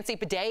 a fancy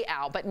bidet,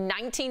 Al, but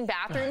 19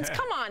 bathrooms?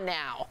 Come on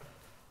now.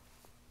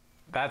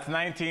 That's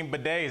 19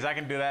 bidets. I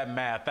can do that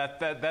math.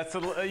 That's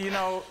you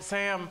know,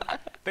 Sam,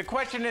 the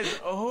question is,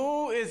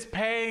 who is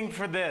paying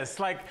for this?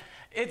 Like,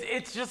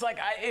 it's just like,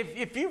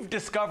 if you've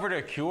discovered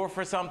a cure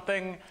for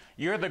something,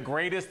 you're the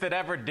greatest that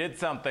ever did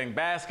something,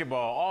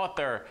 basketball,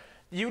 author,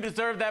 you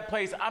deserve that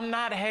place. I'm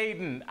not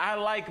hating. I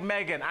like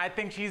Meghan. I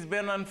think she's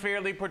been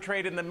unfairly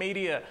portrayed in the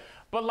media.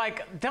 But,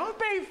 like, don't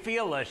they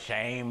feel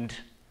ashamed?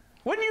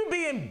 Wouldn't you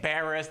be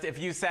embarrassed if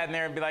you sat in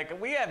there and be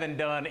like, we haven't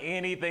done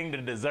anything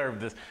to deserve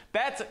this?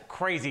 That's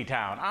crazy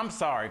town. I'm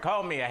sorry.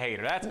 Call me a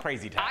hater. That's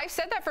crazy town. I've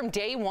said that from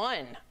day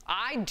one.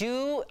 I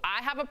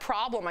have a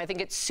problem. I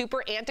think it's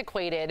super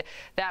antiquated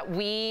that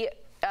we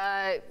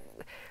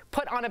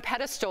put on a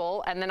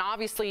pedestal and then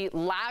obviously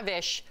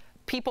lavish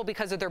people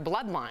because of their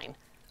bloodline.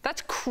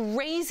 That's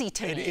crazy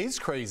to me. It is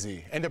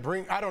crazy. And to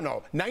bring, I don't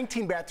know,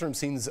 19 bathrooms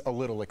seems a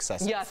little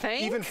excessive. You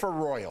think? Even for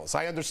royals.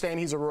 I understand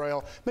he's a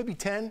royal. Maybe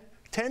 10?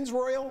 10's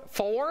royal?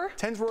 4?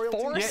 10's royal?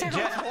 4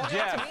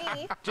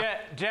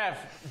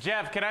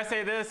 Jeff, can I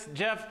say this?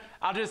 Jeff,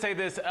 I'll just say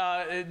this.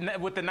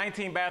 With the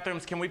 19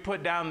 bathrooms, can we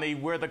put down the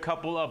we're the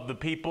couple of the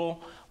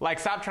people? Like,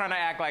 stop trying to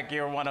act like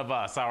you're one of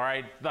us, all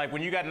right? Like,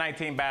 when you got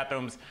 19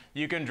 bathrooms,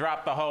 you can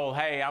drop the whole,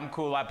 hey, I'm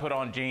cool, I put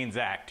on jeans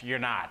act. You're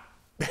not.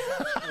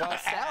 Well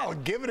said. Al,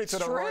 giving it to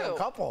the royal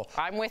couple.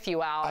 I'm with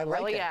you, Al. I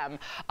really am.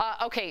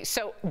 Okay,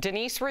 so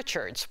Denise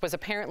Richards was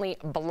apparently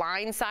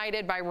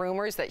blindsided by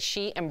rumors that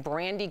she and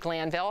Brandi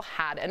Glanville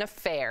had an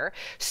affair.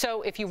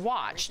 So if you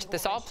watched,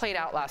 this all played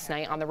out last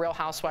night on The Real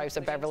Housewives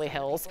of Beverly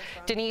Hills.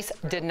 Denise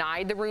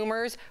denied the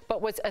rumors,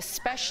 but was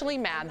especially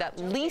mad that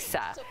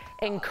Lisa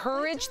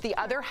encouraged the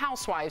other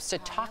housewives to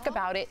talk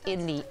about it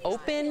in the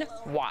open.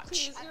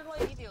 Watch.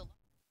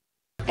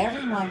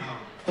 Everyone,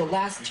 the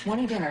last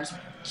 20 dinners,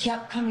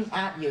 kept coming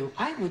at you.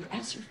 I would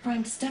ask your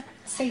friend,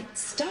 say,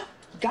 stop,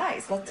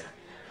 guys, let's.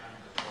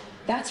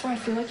 That's where I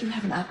feel like you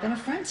have not been a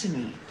friend to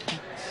me.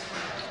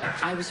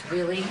 I was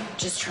really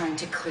just trying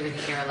to clear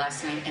the air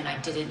last night, and I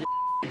did it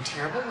in a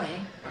terrible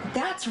way.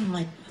 That's when I'm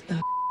like, what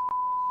the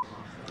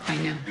I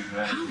know.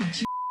 How would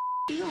you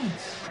feel?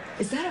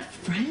 Is that a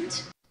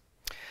friend?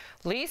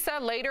 Lisa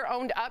later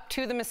owned up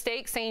to the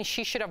mistake, saying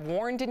she should have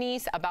warned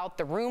Denise about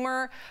the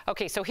rumor.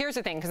 Okay, so here's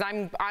the thing,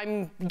 because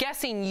I'm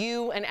guessing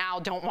you and Al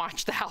don't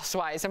watch The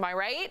Housewives. Am I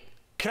right?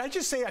 Can I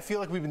just say I feel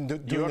like we've been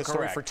doing this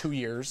story for 2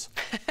 years?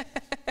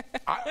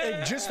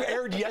 It just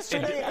aired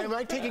yesterday. Am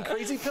I taking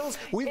crazy pills?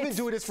 We've been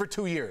doing this for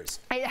 2 years.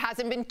 It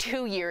hasn't been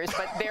 2 years,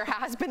 but there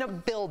has been a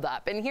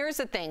buildup. And here's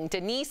the thing,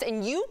 Denise,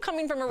 and you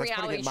coming from a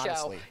reality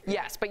show,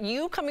 yes, but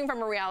you coming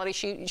from a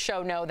reality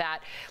show know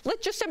that.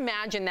 Let's just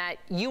imagine that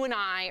you and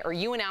I, or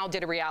you and Al,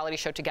 did a reality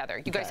show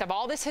together. You guys have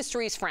all this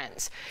history as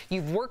friends.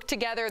 You've worked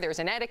together. There's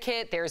an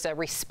etiquette. There's a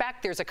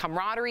respect. There's a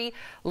camaraderie.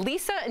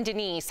 Lisa and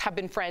Denise have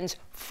been friends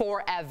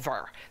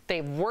forever.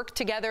 They've worked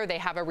together. They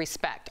have a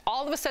respect.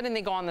 All of a sudden,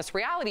 they go on this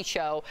reality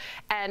show,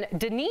 and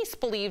Denise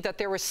believed that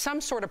there was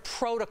some sort of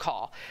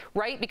protocol,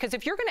 right? Because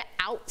if you're going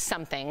to out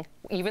something,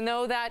 even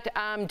though that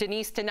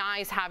Denise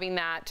denies having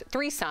that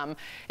threesome,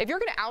 if you're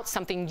going to out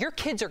something, your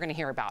kids are going to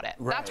hear about it.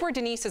 Right. That's where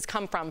Denise has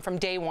come from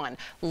day one.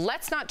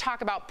 Let's not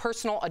talk about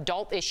personal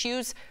adult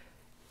issues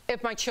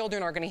if my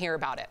children are going to hear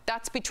about it.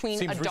 That's between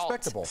Seems adults.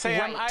 Respectable.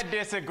 Sam, right. I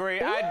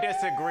disagree. I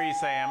disagree,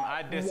 Sam.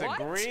 I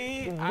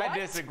disagree. What? I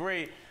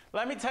disagree.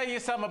 Let me tell you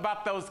something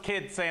about those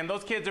kids, Sam.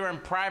 Those kids are in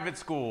private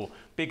school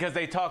because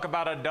they talk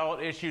about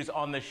adult issues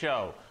on the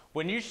show.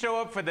 When you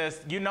show up for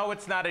this, you know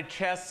it's not a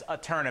chess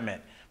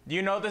tournament.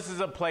 You know this is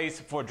a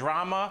place for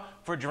drama,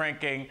 for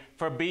drinking,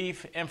 for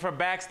beef, and for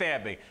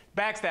backstabbing.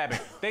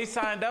 They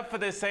signed up for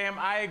this, Sam.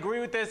 I agree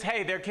with this.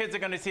 Hey, their kids are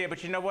going to see it,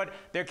 but you know what?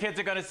 Their kids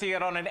are going to see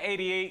it on an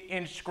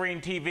 88-inch screen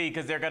TV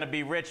because they're going to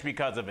be rich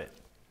because of it.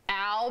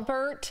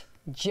 Albert,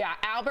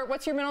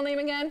 what's your middle name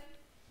again?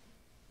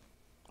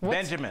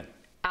 Benjamin.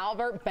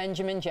 Albert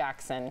Benjamin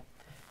Jackson.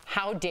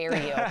 How dare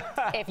you?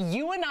 If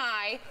you and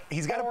I...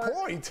 He's got a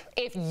point.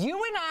 If you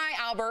and I,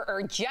 Albert,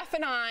 or Jeff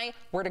and I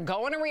were to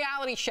go on a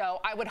reality show,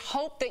 I would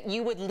hope that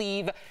you would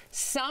leave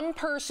some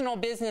personal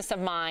business of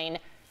mine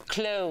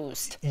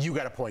closed. You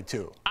got a point,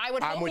 too. I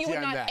would hope you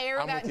would not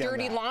air that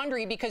dirty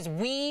laundry because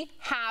we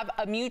have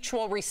a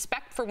mutual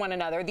respect for one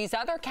another. These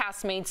other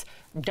castmates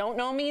don't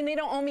know me and they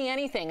don't owe me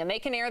anything, and they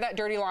can air that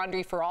dirty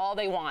laundry for all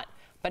they want,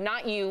 but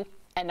not you.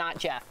 And not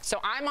Jeff. So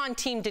I'm on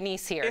Team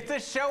Denise here. It's a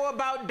show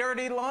about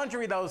dirty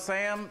laundry, though,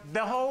 Sam.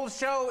 The whole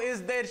show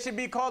is that it should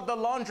be called The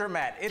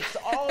Laundromat. It's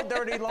all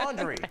dirty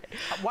laundry.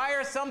 Why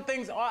are some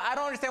things, I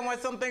don't understand why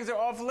some things are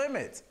off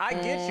limits. I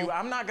get you.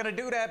 I'm not going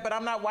to do that, but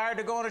I'm not wired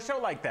to go on a show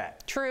like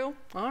that. True.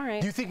 All right.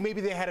 Do you think maybe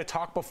they had a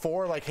talk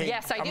before, like, hey,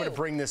 yes, I'm going to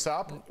bring this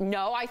up?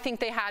 No, I think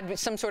they had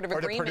some sort of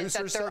agreement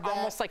that they're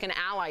almost like an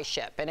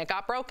allyship, and it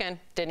got broken.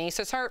 Denise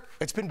is hurt.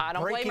 It's been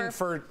breaking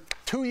for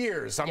 2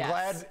 years. I'm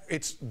glad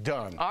it's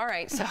done. All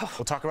right, so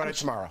we'll talk about it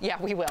tomorrow.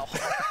 Yeah, we will.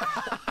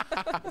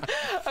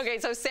 Okay,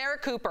 so Sarah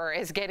Cooper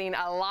is getting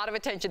a lot of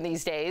attention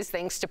these days,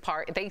 thanks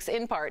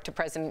in part to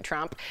President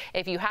Trump.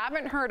 If you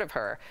haven't heard of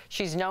her,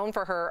 she's known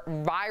for her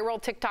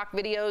viral TikTok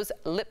videos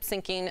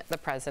lip-syncing the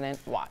president.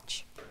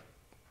 Watch.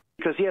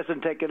 Because he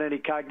hasn't taken any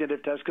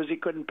cognitive tests because he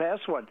couldn't pass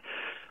one.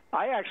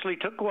 I actually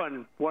took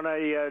one when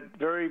I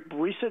very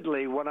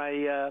recently when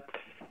I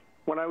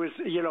was,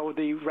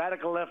 the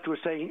radical left was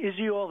saying, is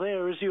he all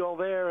there? Is he all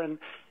there? And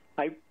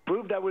I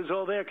proved I was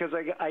all there because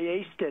I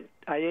aced it.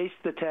 I aced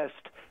the test.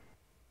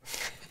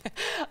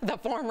 The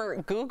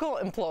former Google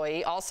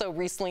employee also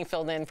recently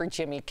filled in for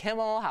Jimmy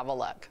Kimmel. Have a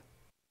look.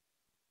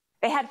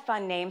 They had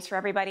fun names for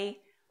everybody,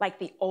 like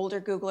the older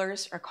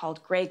Googlers are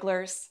called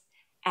Greyglers,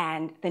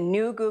 and the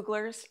new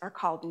Googlers are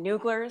called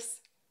Nooglers.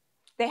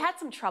 They had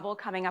some trouble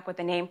coming up with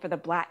a name for the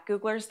black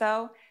Googlers,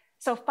 though,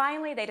 so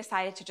finally they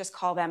decided to just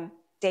call them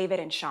David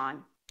and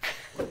Sean.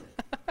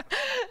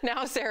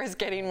 Now Sarah's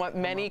getting what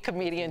many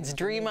comedians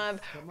dream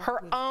of,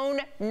 her own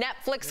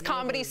Netflix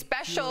comedy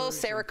special.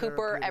 Sarah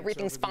Cooper,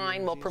 Everything's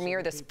Fine, will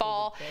premiere this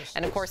fall.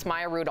 And of course,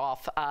 Maya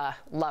Rudolph,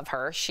 love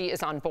her. She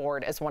is on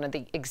board as one of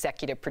the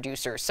executive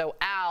producers. So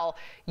Al,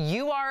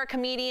 you are a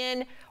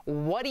comedian.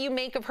 What do you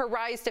make of her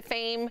rise to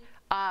fame?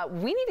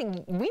 We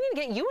need to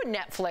get you a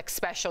Netflix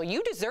special.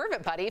 You deserve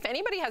it, buddy. If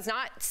anybody has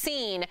not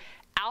seen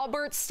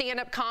Albert's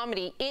stand-up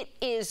comedy, it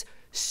is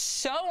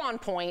so on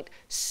point,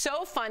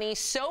 so funny,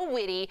 so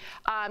witty.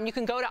 You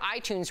can go to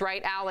iTunes,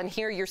 right, Al, and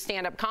hear your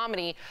stand-up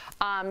comedy.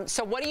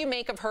 So what do you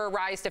make of her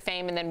rise to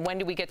fame, and then when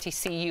do we get to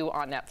see you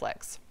on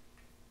Netflix?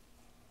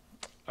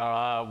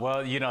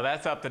 Well, you know,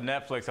 that's up to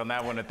Netflix on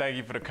that one, and thank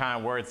you for the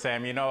kind words,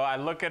 Sam. You know, I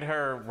look at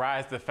her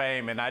rise to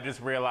fame, and I just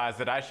realized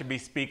that I should be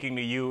speaking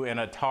to you in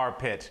a tar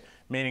pit,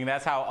 meaning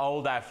that's how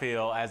old I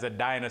feel as a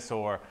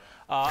dinosaur.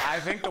 I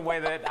think the way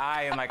that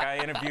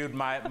I interviewed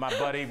my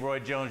buddy Roy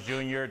Jones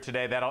Jr.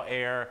 today. That'll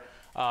air,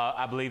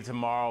 I believe,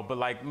 tomorrow. But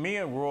like me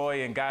and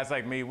Roy and guys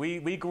like me,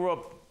 we grew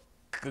up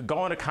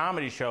going to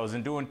comedy shows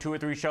and doing 2 or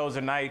 3 shows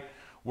a night,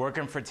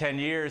 working for 10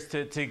 years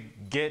to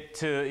get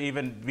to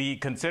even be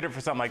considered for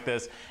something like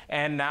this.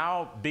 And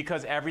now,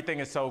 because everything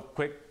is so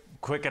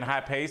quick and high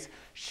paced,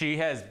 she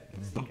has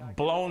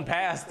blown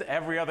past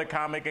every other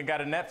comic and got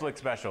a Netflix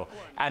special.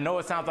 I know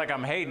it sounds like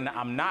I'm hating.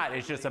 I'm not.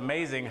 It's just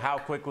amazing how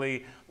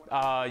quickly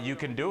you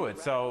can do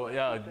it.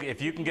 So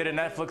if you can get a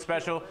Netflix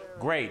special,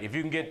 great. If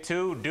you can get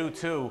 2, do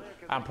 2.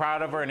 I'm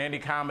proud of her, and any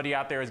comedy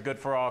out there is good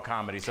for all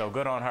comedy, so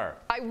good on her.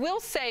 I will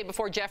say,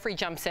 before Jeffrey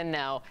jumps in,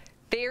 though,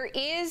 there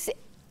is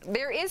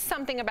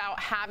something about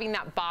having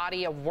that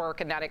body of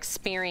work and that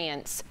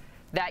experience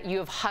that you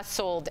have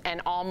hustled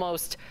and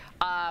almost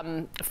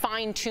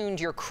fine-tuned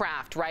your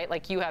craft, right?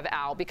 Like you have,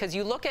 Al, because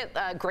you look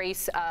at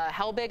Grace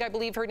Helbig, I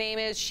believe her name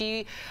is.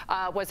 She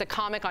was a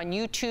comic on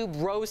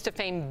YouTube, rose to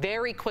fame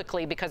very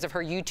quickly because of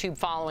her YouTube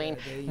following.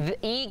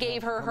 E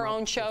gave her her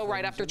own show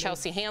right after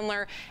Chelsea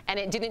Handler, and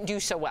it didn't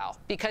do so well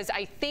because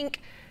I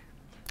think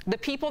the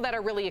people that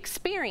are really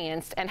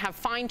experienced and have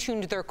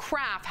fine-tuned their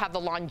craft have the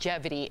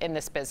longevity in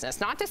this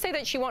business. Not to say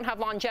that she won't have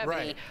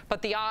longevity,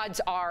 but the odds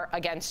are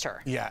against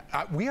her. Yeah,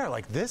 we are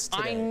like this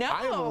today. I know.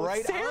 I am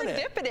right on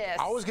it. Serendipitous.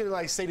 I was going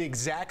to say the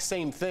exact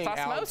same thing,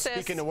 Al,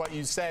 speaking to what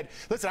you said.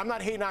 Listen, I'm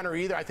not hating on her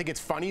either. I think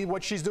it's funny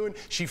what she's doing.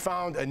 She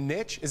found a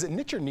niche. Is it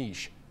niche or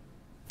niche?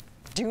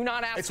 Do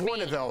not ask me. It's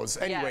one of those.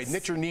 Anyway,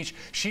 niche or niche.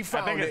 She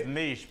found it. I think it's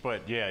niche,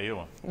 but yeah,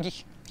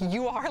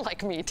 you are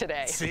like me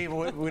today. See,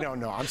 we don't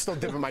know. I'm still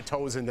dipping my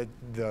toes in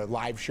the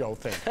live show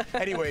thing.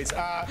 Anyways,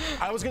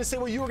 I was going to say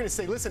what you were going to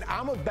say. Listen,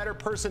 I'm a better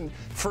person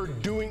for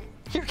doing...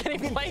 You're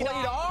getting played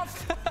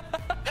off.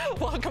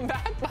 Welcome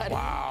back, buddy.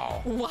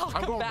 Wow.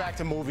 I'm going back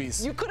to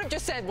movies. You could have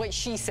just said what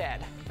she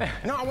said.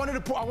 No, I wanted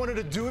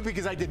to do it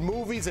because I did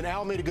movies, and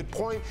Al made a good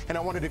point, and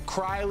I wanted to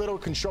cry a little,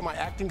 can show my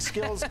acting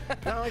skills.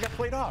 Now I got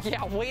played off.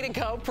 Yeah, way to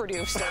go,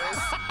 producers.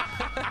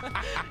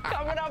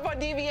 Coming up on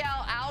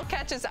DBL, Al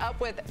catches up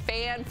with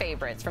fan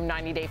favorites from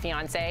 90 Day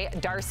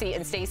Fiancé, Darcy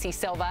and Stacey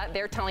Silva.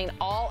 They're telling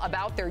all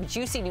about their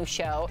juicy new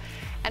show.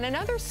 And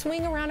another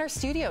swing around our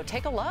studio.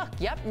 Take a look.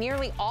 Yep,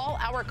 nearly all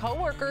our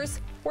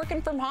coworkers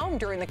working from home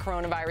during the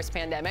coronavirus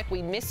pandemic.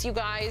 We miss you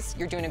guys.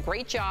 You're doing a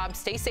great job.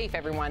 Stay safe,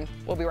 everyone.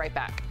 We'll be right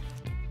back.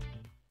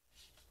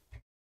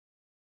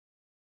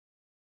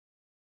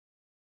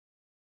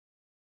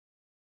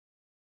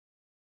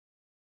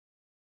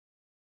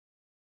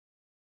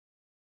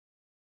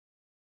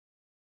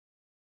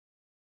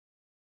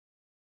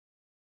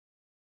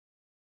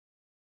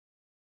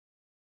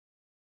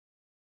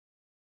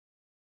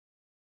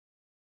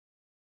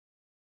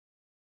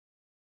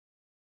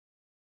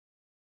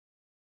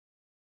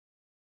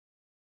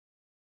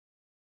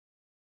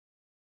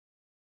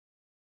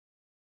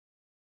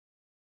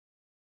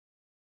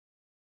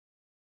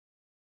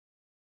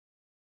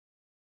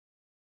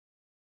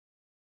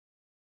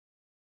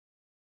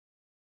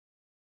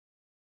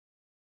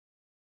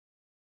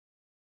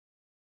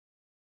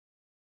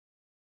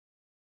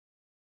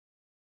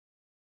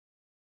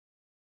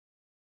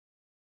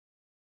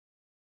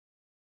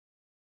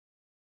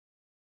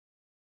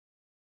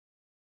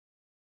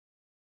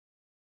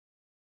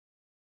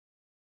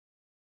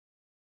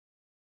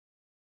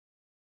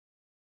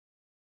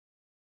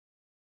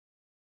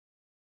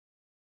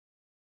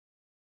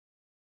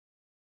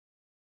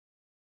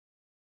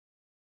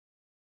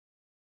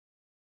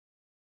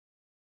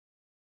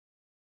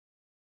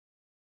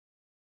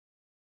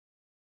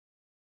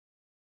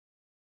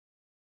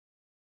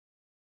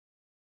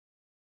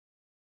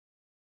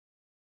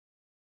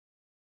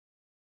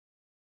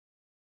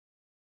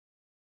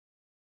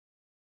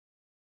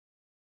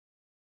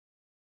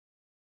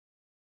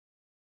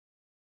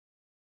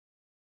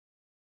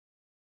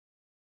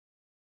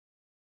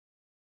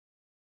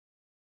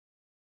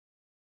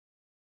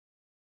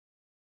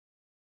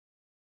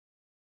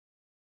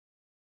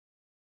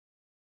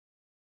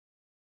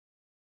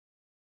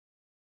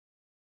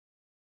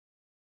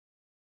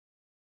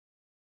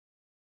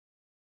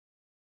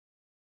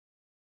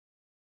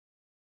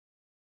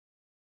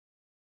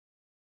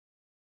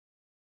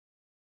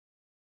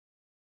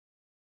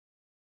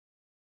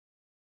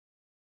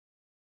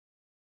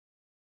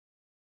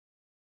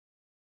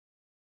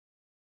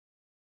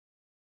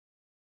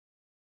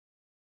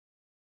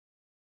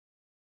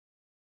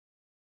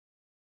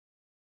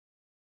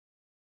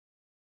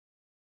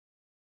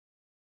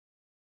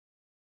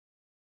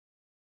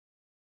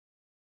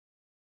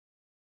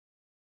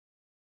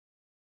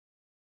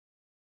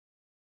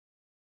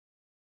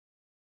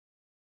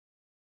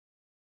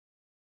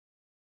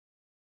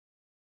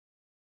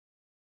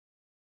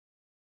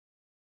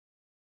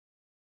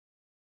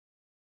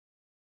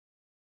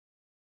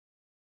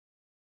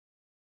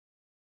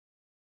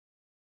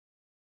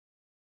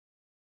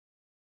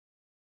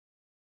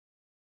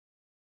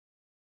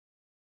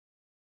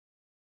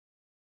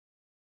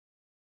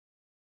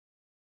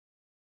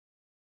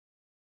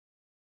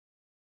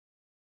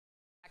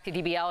 To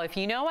DBL, if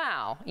you know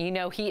Al, you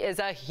know he is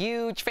a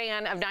huge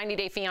fan of 90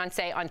 Day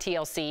Fiancé on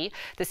TLC.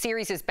 The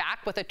series is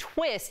back with a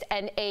twist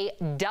and a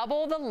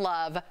double the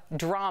love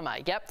drama.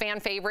 Yep, fan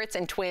favorites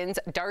and twins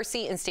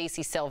Darcy and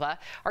Stacey Silva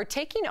are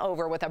taking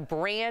over with a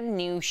brand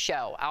new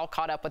show. Al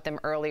caught up with them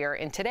earlier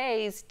in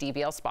today's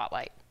DBL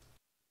Spotlight.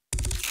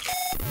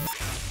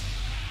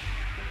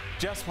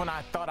 Just when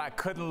I thought I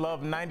couldn't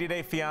love 90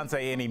 Day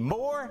Fiancé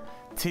anymore,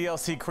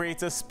 TLC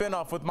creates a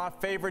spinoff with my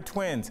favorite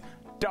twins,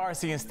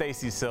 Darcy and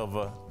Stacey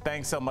Silva.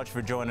 Thanks so much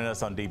for joining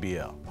us on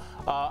DBL.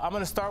 I'm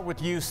going to start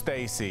with you,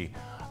 Stacey.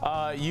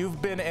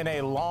 You've been in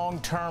a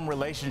long-term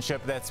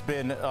relationship that's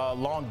been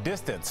long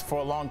distance for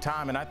a long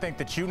time, and I think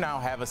that you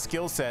now have a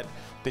skill set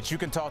that you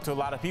can talk to a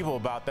lot of people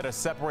about that are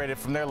separated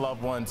from their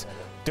loved ones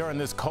during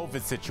this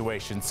COVID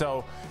situation.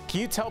 So can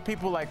you tell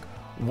people, like,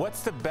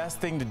 what's the best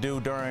thing to do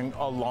during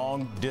a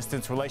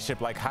long-distance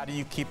relationship? Like, how do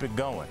you keep it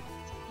going?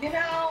 You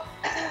know,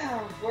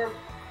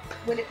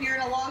 if you're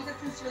in a long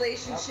distance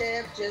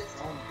relationship, just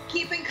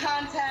keep in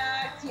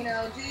contact, you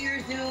know, do your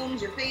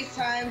Zooms, your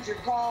FaceTimes, your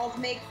calls,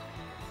 make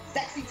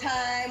sexy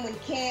time when you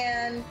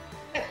can,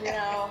 you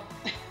know,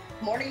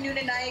 morning, noon,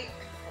 and night,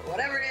 or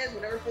whatever it is,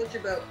 whatever floats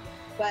your boat.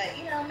 But,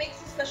 you know, make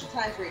some special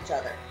time for each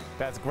other.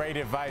 That's great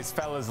advice,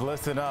 fellas.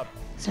 Listen up.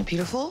 Isn't it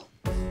beautiful?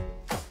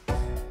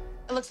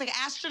 It looks like an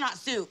astronaut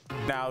suit.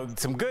 Now,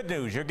 some good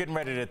news. You're getting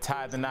ready to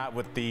tie the knot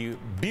with the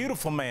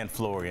beautiful man,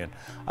 Florian.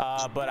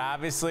 But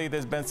obviously,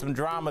 there's been some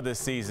drama this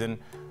season.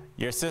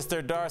 Your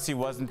sister, Darcy,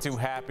 wasn't too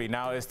happy.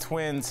 Now, as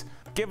twins,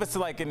 give us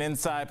like an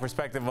inside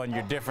perspective on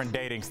your different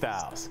dating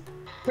styles.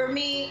 For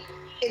me,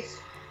 it's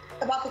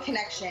about the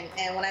connection.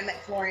 And when I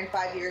met Florian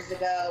 5 years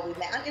ago, we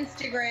met on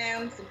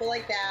Instagram, simple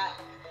like that.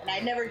 And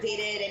I'd never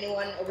dated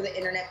anyone over the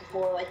internet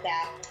before like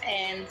that.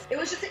 And it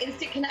was just an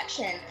instant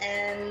connection.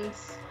 And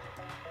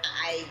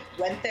I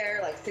went there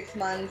like 6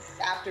 months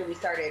after we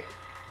started,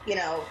 you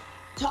know,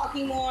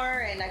 talking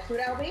more, and I flew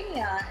to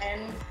Albania,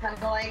 and it's kind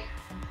of like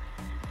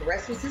the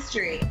rest was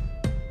history.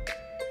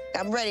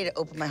 I'm ready to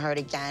open my heart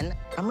again.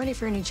 I'm ready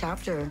for a new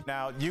chapter.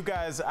 Now, you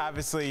guys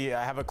obviously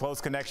have a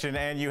close connection,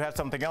 and you have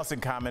something else in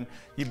common.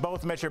 You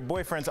both met your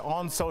boyfriends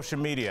on social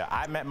media.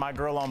 I met my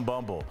girl on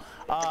Bumble.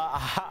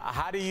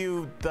 How do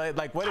you,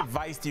 like, what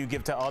advice do you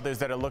give to others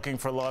that are looking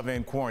for love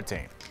in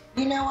quarantine?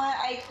 You know what?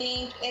 I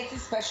think it's a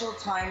special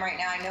time right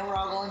now. I know we're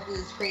all going through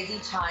these crazy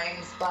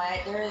times, but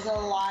there is a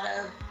lot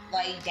of,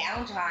 like,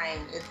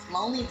 downtime. It's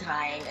lonely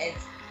time.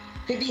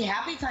 Could be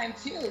happy time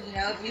too, you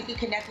know, if you could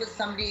connect with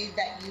somebody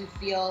that you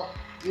feel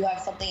you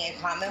have something in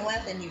common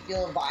with and you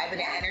feel a vibe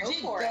and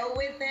energy, go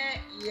with it.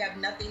 You have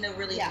nothing to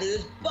really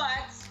lose,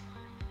 but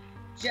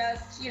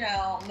just, you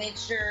know, make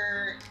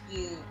sure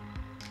you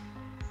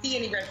see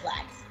any red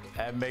flags.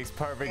 That makes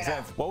perfect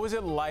sense. What was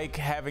it like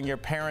having your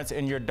parents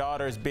and your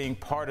daughters being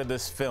part of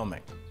this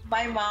filming?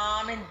 My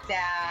mom and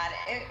dad,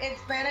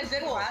 it's been a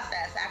good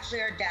process.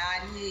 Actually, our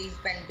dad, he's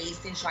been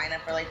based in China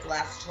for like the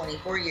last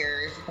 24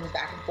 years. He comes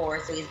back and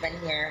forth, so he's been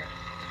here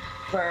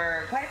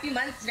for quite a few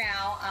months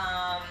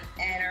now.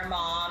 And our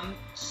mom,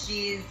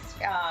 she's,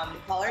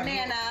 call her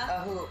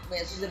Nana.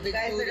 She's a big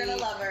foodie. You guys are gonna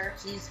love her.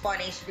 She's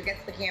funny. She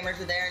forgets the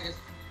cameras are there and just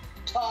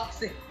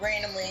talks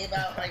randomly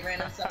about like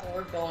random stuff where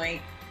we're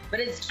going. But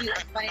it's cute.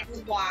 It's funny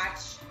to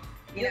watch.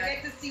 You'll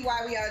get to see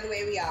why we are the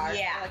way we are.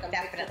 Yeah, like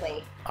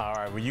definitely. All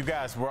right, well, you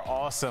guys were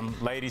awesome.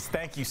 Ladies,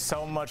 thank you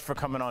so much for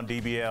coming on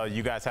DBL.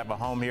 You guys have a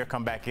home here.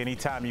 Come back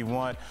anytime you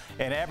want.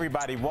 And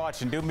everybody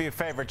watching, do me a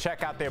favor,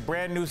 check out their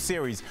brand new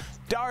series,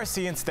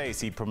 Darcy and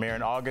Stacey, premiering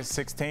August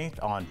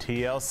 16th on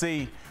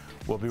TLC.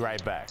 We'll be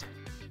right back.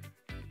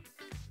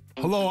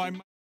 Hello,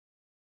 I'm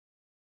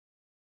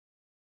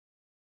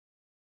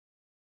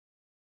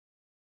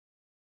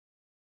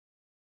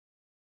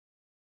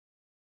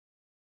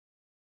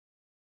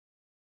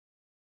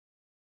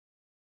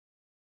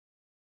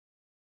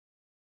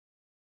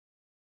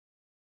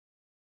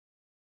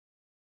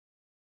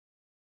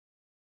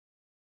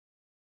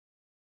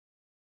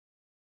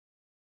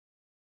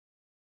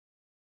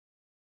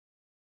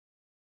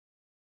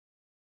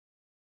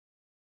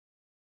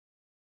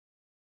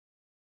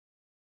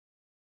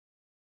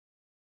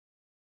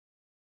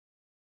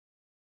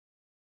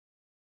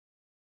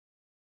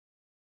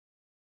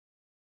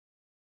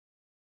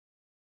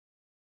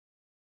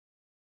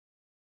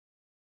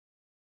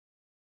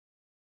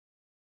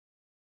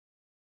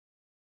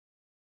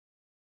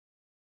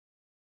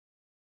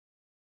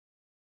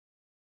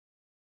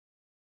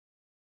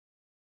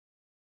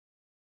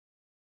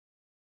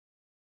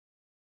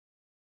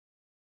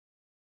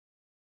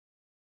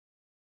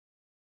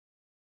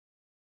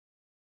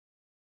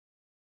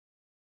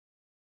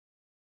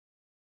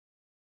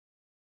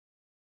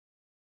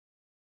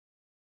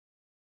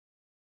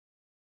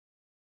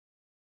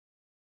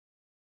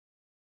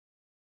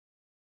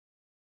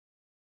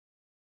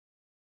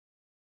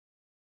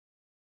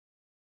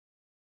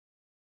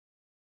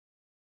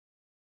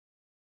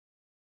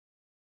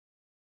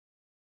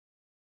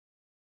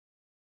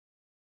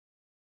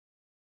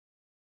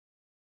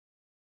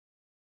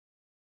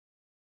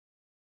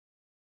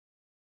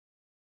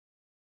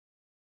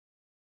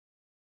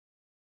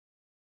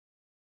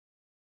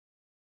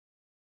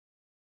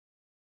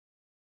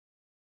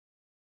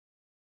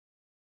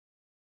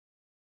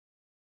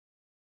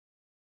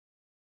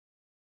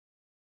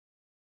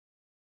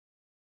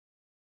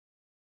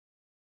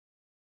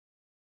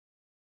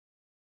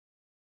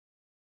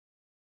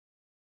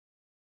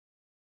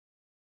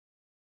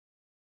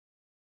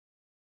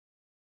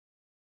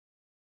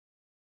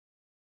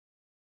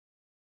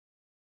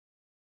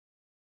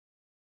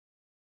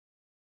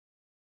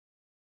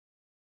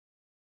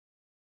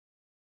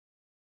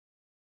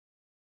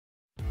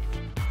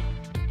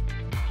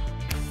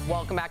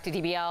Welcome back to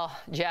DBL.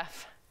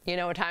 Jeff, you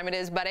know what time it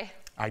is, buddy?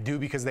 I do,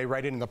 because they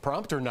write it in the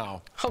prompter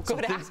now. Oh,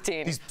 good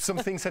acting. Some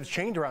things have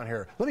changed around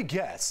here. Let me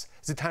guess.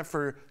 Is it time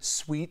for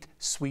sweet,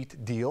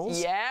 sweet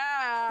deals?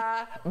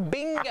 Yeah,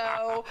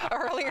 bingo.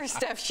 Earlier,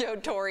 Steph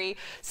showed Tori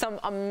some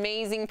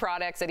amazing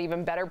products at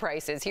even better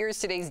prices. Here's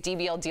today's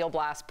DBL Deal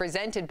Blast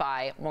presented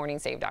by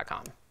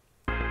MorningSave.com.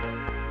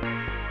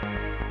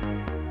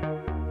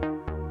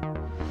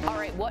 All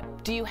right,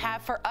 what do you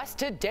have for us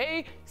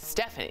today,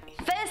 Stephanie?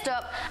 First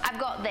up, I've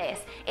got this.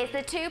 It's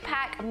the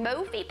 2-pack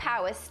Mophie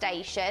Power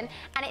Station,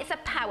 and it's a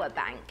power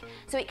bank.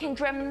 So it can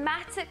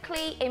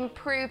dramatically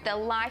improve the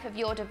life of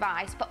your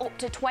device for up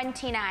to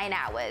 29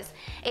 hours.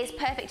 It's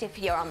perfect if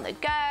you're on the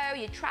go,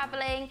 you're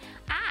traveling,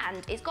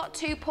 and it's got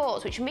 2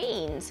 ports, which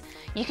means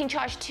you can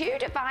charge 2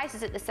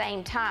 devices at the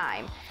same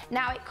time.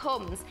 Now it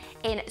comes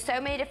in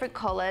so many different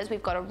colors.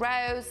 We've got a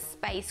rose,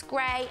 space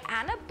gray,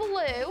 and a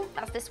blue.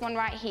 That's this one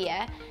right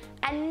here.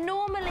 And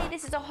normally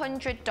this is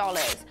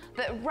 $100,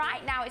 but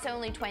right now it's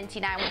only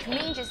 $29, which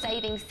means you're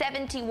saving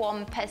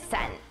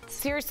 71%.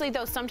 Seriously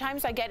though,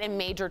 sometimes I get in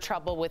major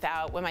trouble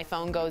when my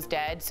phone goes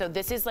dead. So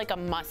this is like a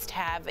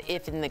must-have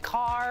if in the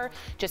car.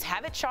 Just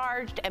have it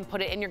charged and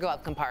put it in your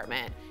glove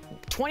compartment.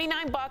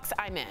 29 bucks,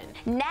 I'm in.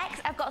 Next,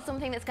 I've got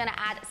something that's gonna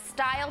add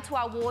style to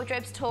our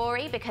wardrobes,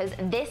 Tori, because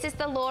this is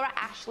the Laura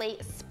Ashley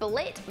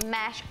Split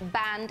Mesh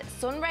Band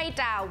Sunray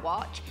Dial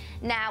Watch.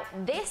 Now,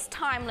 this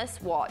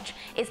timeless watch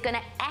is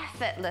gonna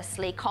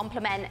effortlessly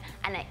complement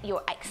and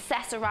you'll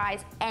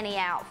accessorize any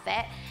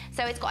outfit.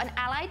 So it's got an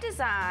allied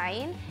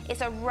design,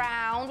 it's a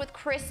round with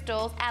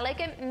crystals,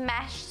 elegant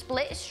mesh,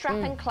 split strap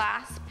and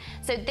clasp.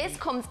 So this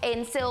comes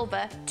in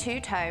silver,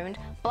 2-toned,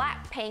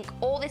 black, pink,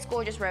 all this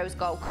gorgeous rose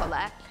gold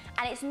color.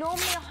 And it's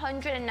normally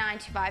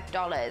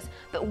 $195,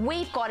 but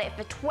we've got it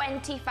for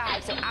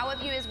 $25, so our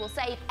viewers will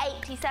save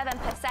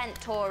 87%,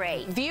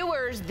 Tori.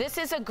 Viewers, this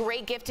is a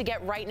great gift to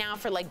get right now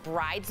for like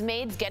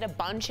bridesmaids. Get a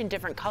bunch in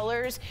different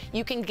colors.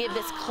 You can give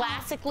this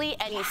classically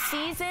any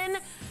season.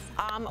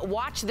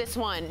 Watch this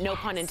one, no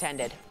pun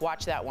intended.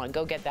 Watch that one,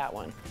 go get that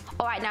one.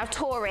 All right, now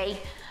Tori,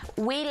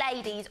 we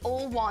ladies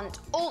all want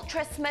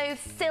ultra smooth,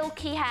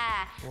 silky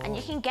hair, and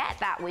you can get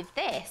that with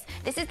this.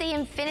 This is the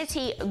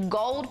Infinity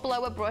Gold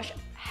Blower Brush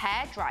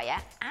hair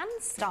dryer and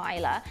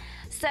styler.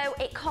 So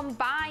it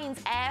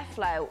combines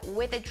airflow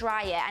with a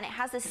dryer and it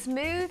has the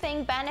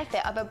smoothing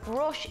benefit of a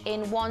brush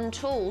in one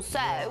tool.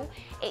 So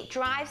it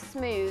dries,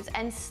 smooths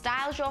and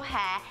styles your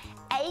hair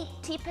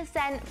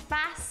 80%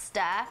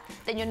 faster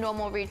than your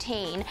normal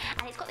routine,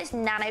 and it's got this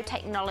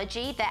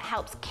nanotechnology that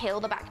helps kill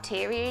the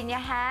bacteria in your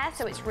hair,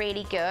 so it's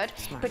really good.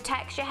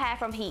 Protects your hair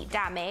from heat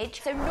damage.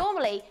 So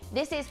normally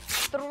this is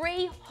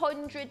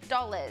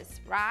 $300,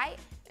 right?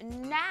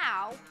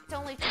 Now it's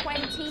only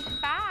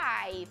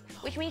 $25,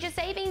 which means you're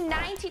saving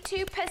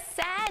 92%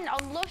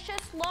 on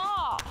Luscious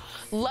Locks.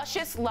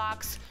 Luscious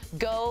Locks,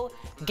 go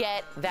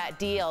get that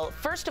deal.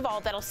 First of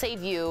all, that'll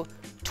save you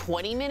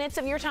 20 minutes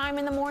of your time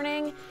in the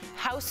morning.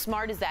 How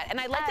smart is that? And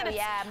I like that it's,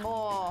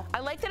 more. I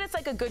like that it's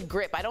like a good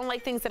grip. I don't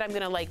like things that I'm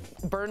gonna like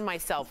burn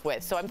myself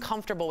with, so I'm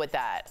comfortable with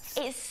that.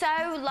 It's so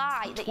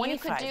light that you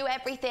could do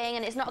everything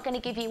and it's not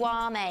gonna give you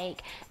arm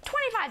ache.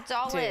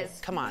 $25. Dude,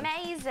 come on.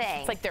 Amazing.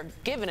 It's like they're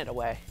giving it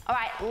away. All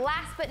right,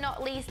 last but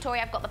not least, Tori,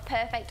 I've got the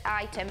perfect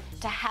item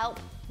to help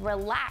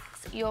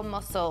relax your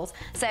muscles.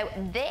 So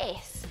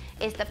this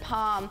is the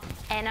Palm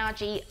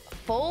NRG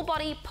Full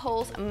Body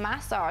Pulse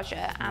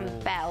Massager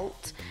and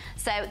Belt.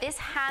 So this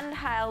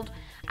handheld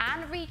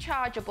and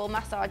rechargeable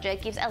massager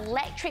gives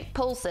electric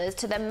pulses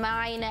to the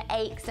minor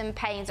aches and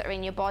pains that are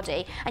in your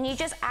body, and you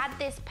just add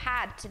this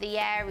pad to the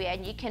area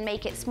and you can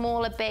make it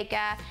smaller,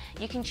 bigger.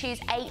 You can choose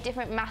 8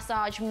 different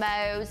massage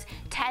modes,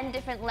 10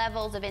 different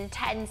levels of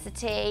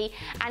intensity,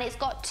 and it's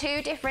got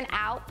 2 different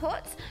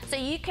outputs, so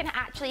you can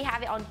actually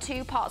have it on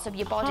 2 parts of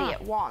your body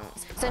at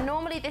once. So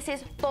normally this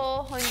is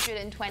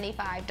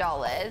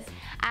 $425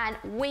 and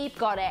we've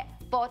got it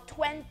for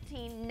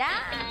 $29,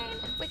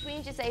 which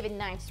means you're saving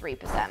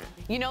 93%.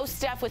 You know,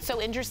 Steph, what's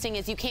so interesting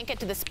is you can't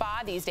get to the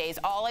spa these days.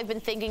 All I've been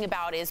thinking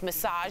about is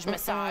massage,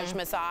 massage,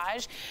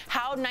 massage.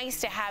 How nice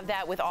to have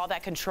that with all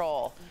that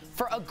control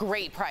for a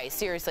great price.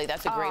 Seriously,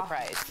 that's a great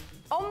price.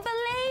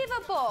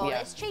 Unbelievable.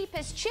 Yeah. It's cheap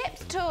as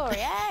chips, Tori,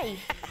 eh?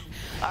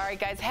 All right,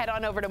 guys, head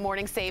on over to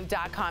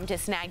morningsave.com to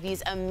snag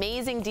these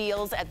amazing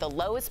deals at the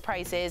lowest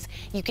prices.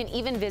 You can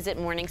even visit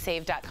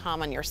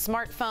morningsave.com on your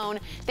smartphone.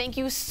 Thank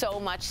you so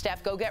much,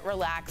 Steph. Go get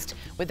relaxed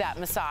with that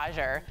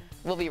massager.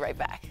 We'll be right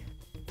back.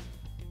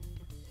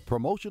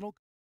 Promotional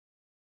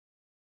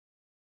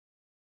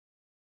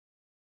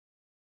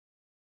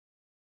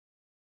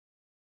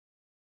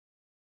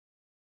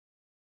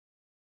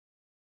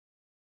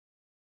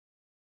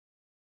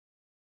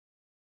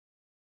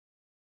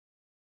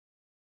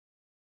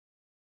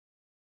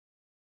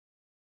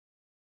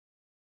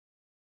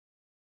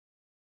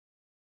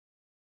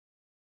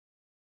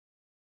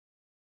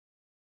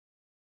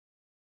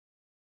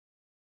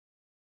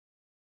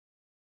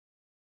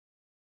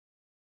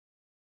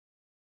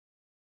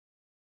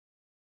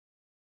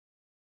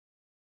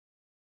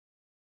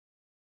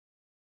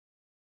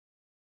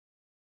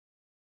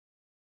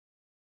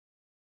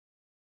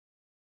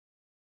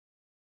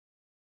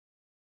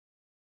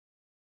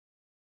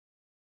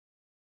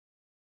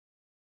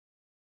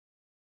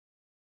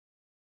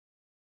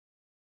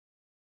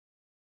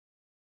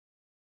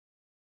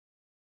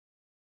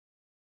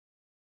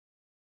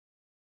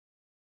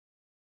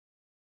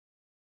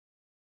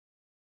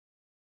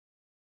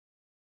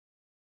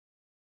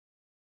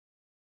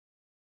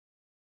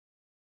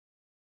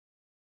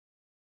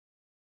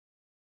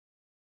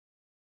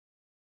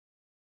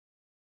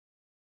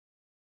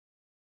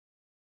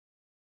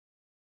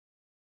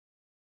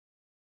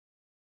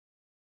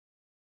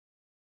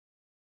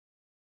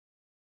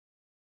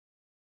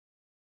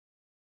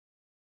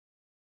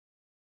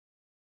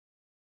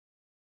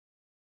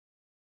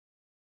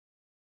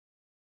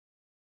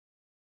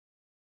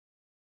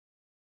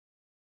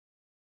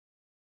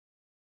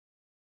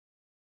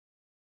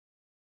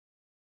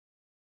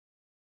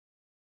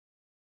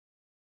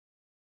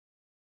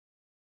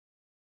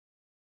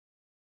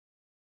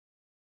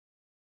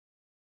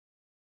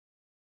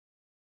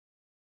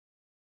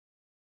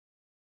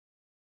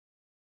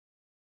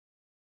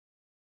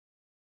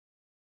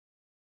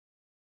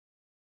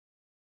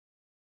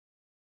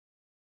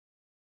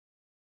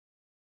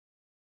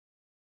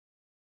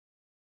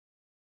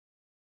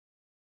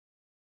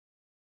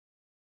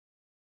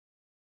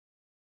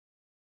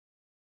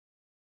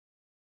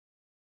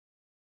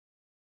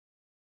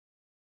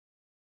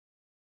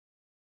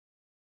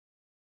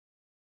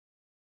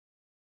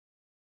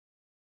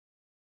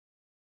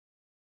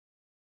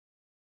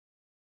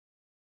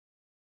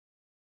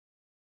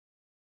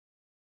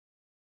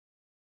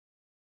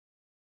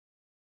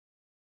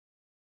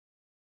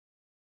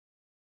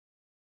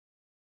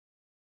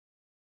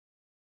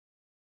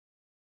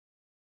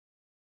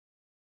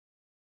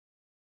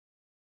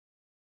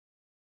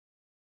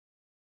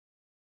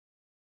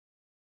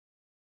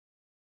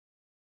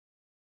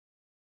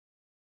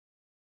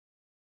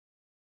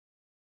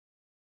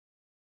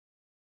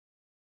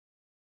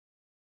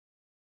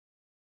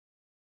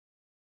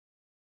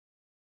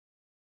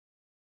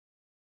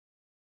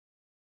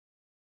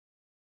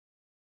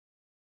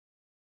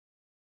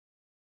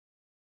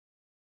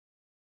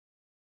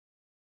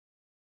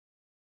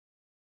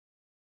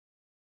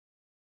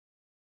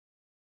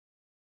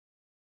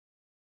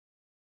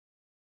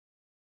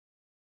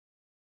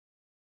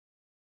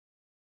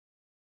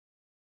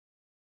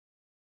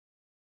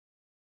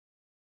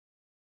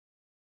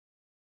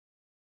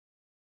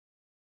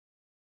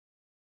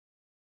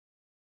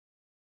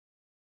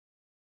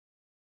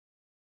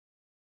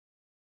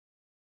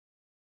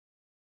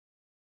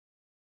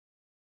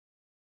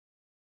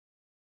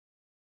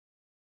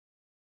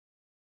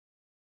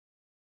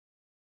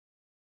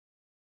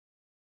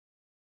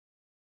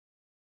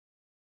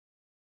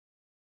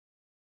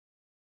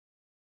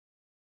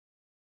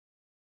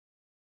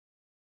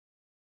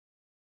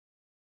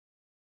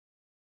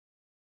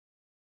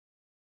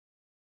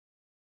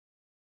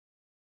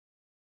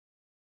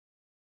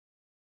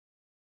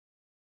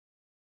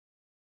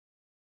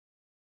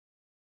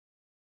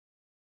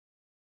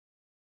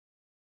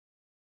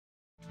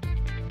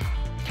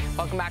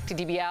Welcome back to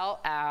DBL.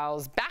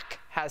 Al's back,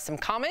 has some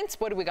comments.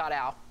 What do we got,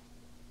 Al?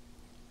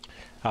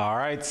 All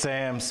right,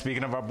 Sam.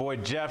 Speaking of our boy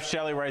Jeff,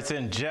 Shelley writes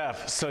in,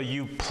 Jeff, so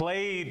you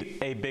played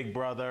a big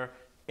brother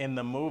in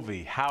the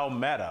movie. How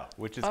meta,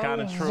 which is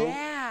kind of true.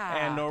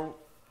 Yeah. And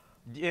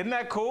isn't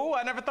that cool?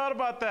 I never thought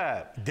about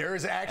that.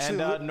 There's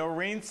actually... And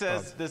Noreen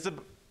says this is...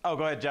 Oh,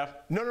 go ahead, Jeff.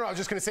 No, I was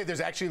just going to say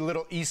there's actually a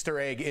little Easter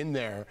egg in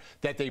there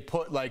that they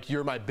put, like,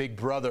 you're my big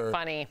brother.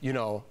 Funny. You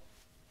know.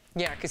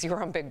 Yeah, because you were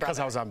on Big Brother. Because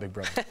I was on Big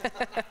Brother.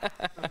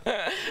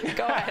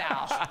 Go ahead,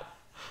 Al.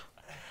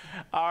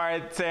 All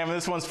right, Sam,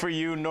 this one's for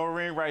you.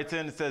 Noreen writes in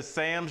and says,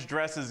 Sam's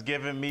dress is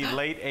giving me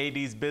late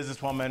 80s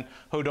businesswoman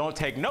who don't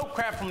take no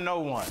crap from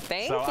no one.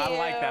 Thank you. So I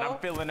like that. I'm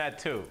feeling that,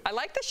 too. I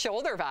like the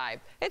shoulder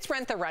vibe. It's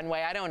Rent the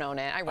Runway. I don't own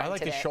it. I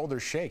like the shoulder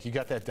shake. You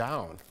got that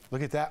down.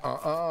 Look at that.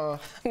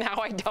 Now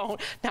I don't.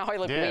 Now I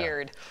look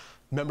weird.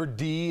 Remember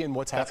D and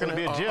what's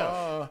happening? That's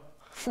going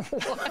to be a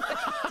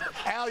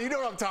GIF. Al, you know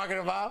what I'm talking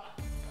about.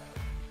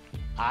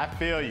 I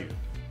feel you.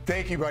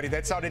 Thank you, buddy.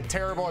 That sounded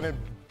terrible. And then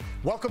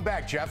welcome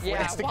back, Jeff. Yeah,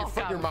 Way to stick your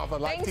foot in your mouth on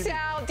live Thanks, TV.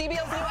 Al.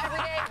 DBL's new every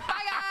day.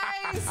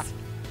 Bye, guys.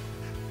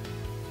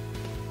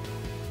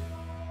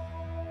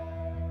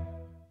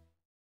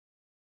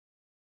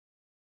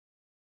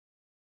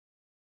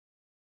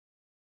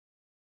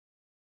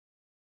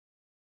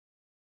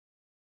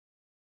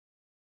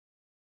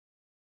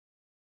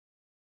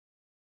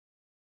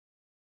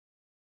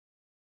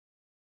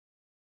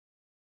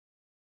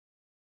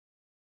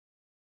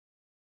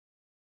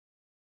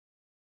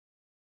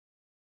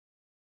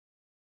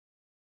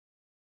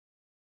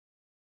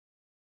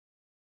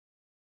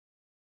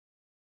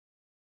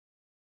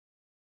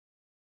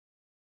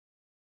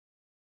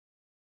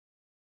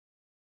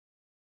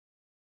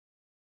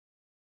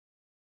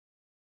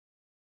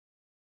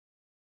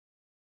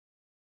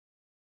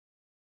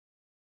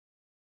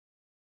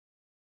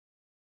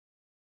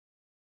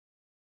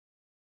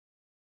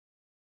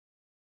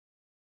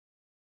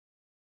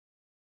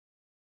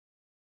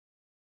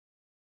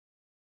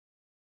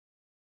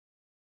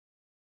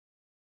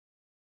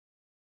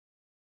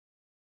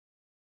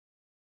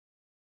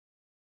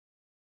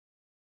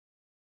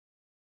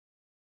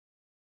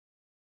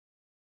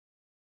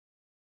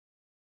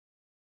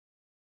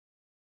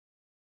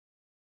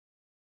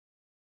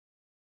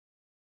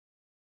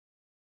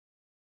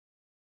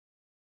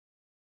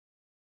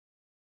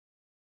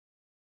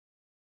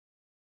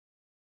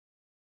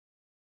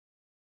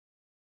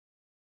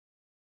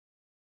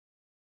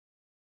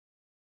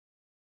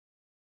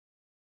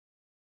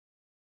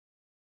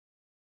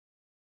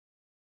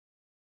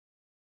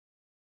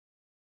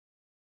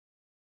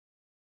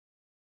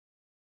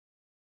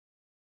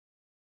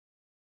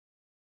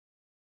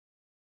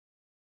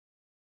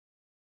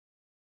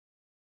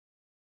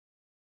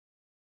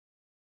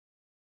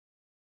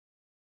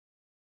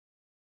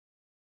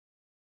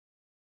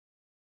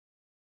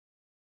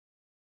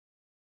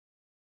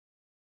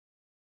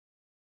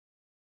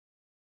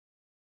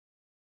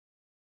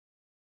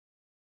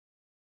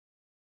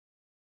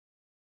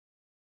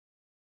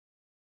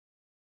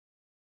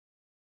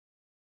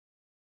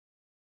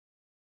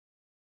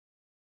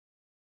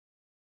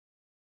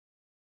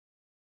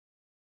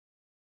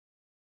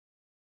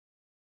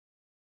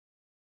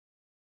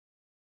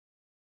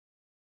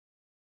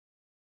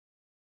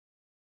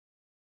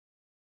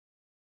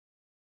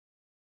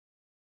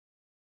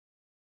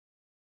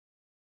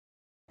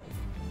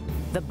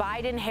 The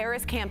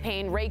Biden-Harris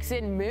campaign rakes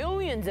in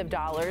millions of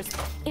dollars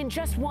in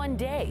just one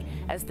day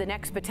as the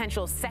next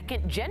potential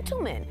second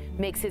gentleman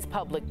makes his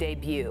public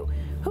debut.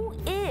 Who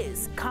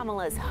is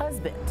Kamala's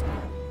husband?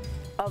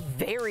 A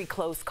very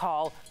close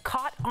call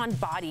caught on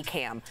body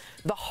cam.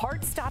 The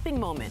heart-stopping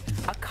moment.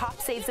 A cop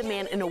saves a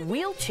man in a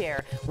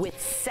wheelchair with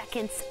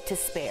seconds to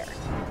spare.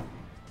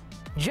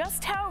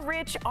 Just how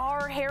rich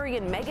are Harry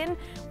and Meghan?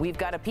 We've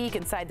got a peek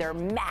inside their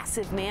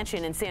massive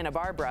mansion in Santa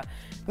Barbara.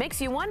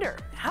 Makes you wonder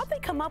how they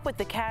come up with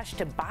the cash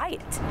to buy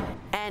it.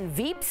 And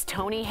Veep's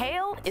Tony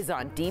Hale is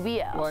on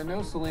DBL. Well, I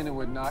know Selena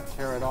would not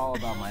care at all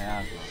about my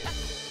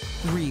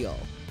asthma. Real,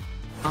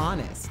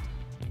 honest,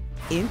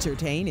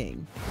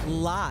 entertaining,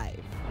 live.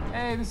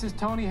 Hey, this is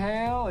Tony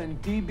Hale,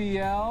 and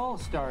DBL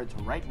starts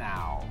right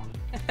now.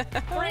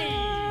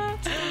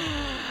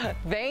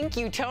 Thank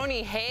you,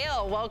 Tony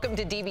Hale. Welcome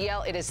to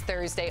DBL. It is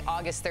Thursday,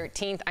 August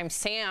 13th. I'm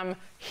Sam,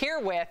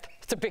 here with,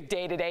 it's a big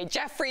day today,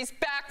 Jeffrey's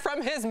back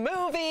from his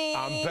movie.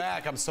 I'm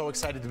back. I'm so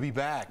excited to be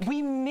back.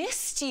 We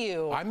missed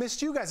you. I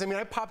missed you guys. I mean,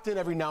 I popped in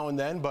every now and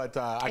then, but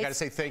I got to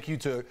say thank you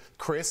to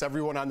Chris,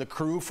 everyone on the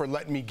crew, for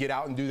letting me get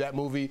out and do that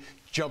movie,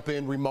 jump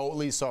in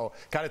remotely. So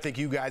got to thank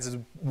you guys. It's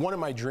one of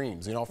my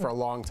dreams, you know, for a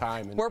long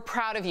time. And we're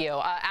proud of you.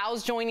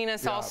 Al's joining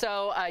us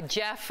also.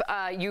 Jeff,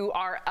 you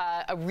are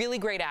a really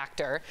great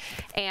actor,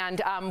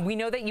 and we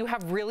know that you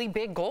have really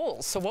big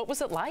goals. So what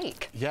was it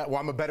like? Yeah, well,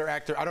 I'm a better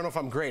actor. I don't know if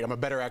I'm great. I'm a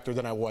better actor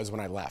than I was when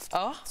I left.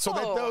 Oh.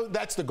 So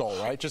that's the goal,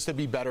 right? Just to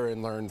be better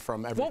and learn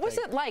from everything. What was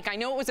it like? I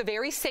know it was a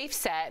very safe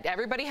set.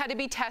 Everybody had to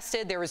be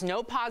tested. There was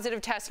no positive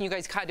test, and you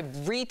guys had to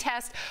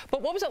retest.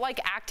 But what was it like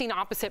acting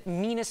opposite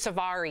Mina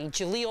Savari,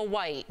 Jaleel White,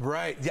 flight.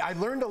 Right. Yeah, I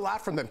learned a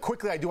lot from them.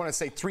 Quickly, I do want to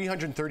say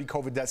 330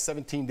 COVID deaths,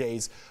 17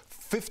 days,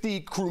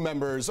 50 crew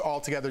members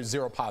altogether,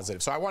 0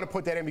 positive. So I want to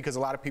put that in because a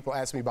lot of people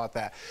ask me about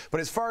that. But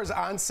as far as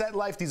on-set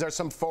life, these are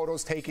some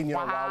photos taken, you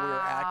know, while we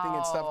were acting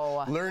and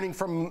stuff. Learning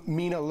from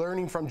Mina,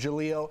 learning from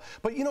Jaleel.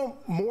 But, you know,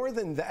 more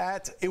than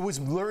that, it was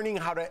learning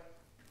how to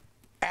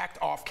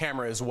act off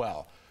camera as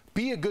well.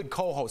 Be a good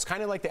co-host,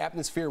 kind of like the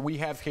atmosphere we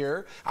have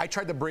here. I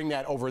tried to bring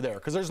that over there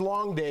because there's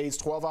long days,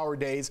 12-hour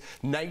days,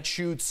 night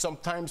shoots.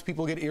 Sometimes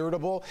people get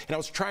irritable, and I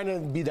was trying to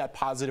be that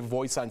positive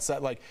voice on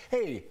set, like,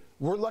 hey,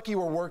 we're lucky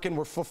we're working,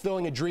 we're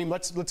fulfilling a dream.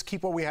 Let's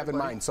keep what we have in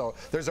mind. So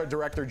there's our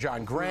director,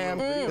 John Graham.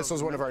 This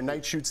was one of our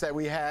night shoots that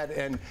we had.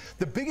 And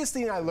the biggest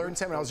thing I learned,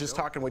 Sam, and I was just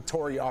talking with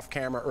Tori off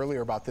camera earlier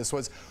about this,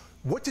 was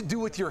what to do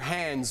with your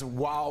hands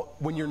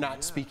when you're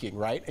not speaking,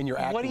 right? And you're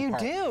acting. What do you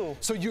do?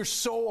 So you're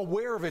so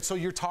aware of it. So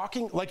you're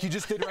talking like you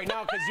just did right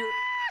now because you're.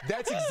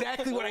 That's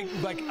exactly what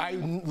I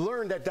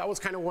learned that was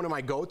kind of one of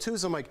my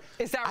go-tos. I'm like,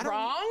 is that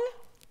wrong?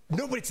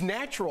 No, but it's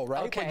natural,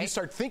 right? Okay. Like you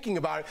start thinking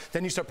about it,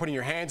 then you start putting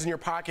your hands in your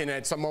pocket, and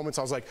at some moments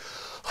I was like,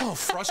 oh,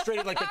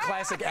 frustrated, like the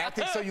classic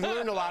acting. So you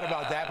learn a lot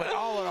about that. But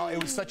all in all,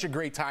 it was such a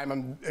great time.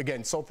 I'm,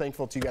 again, so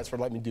thankful to you guys for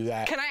letting me do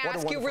that. Can I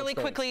ask you really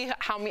quickly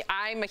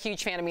I'm a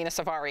huge fan of Mina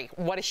Savari.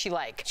 What is she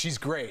like? She's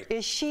great.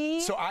 Is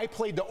she? So I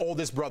played the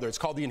oldest brother. It's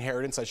called The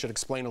Inheritance. I should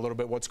explain a little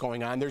bit what's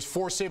going on. There's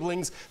 4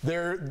 siblings.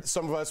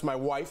 Some of us, my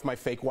wife, my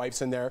fake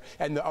wife's in there,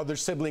 and the other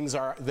siblings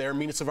are there.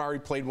 Mina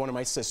Savari played one of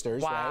my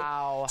sisters,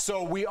 wow. Right?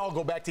 So we all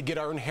go back to get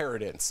our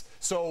inheritance.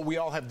 So we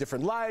all have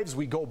different lives.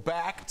 We go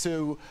back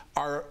to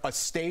our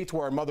estate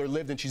where our mother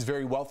lived, and she's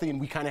very wealthy,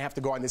 and we kind of have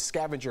to go on this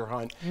scavenger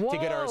hunt to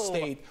get our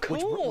estate,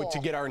 to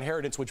get our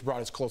inheritance, which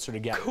brought us closer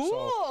together.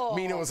 Cool. So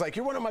Mina was like,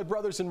 you're one of my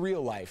brothers in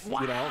real life, you know,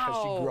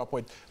 because she grew up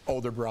with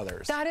older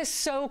brothers. That is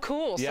so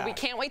cool. Yeah. So we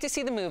can't wait to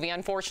see the movie.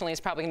 Unfortunately, it's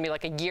probably going to be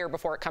like a year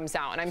before it comes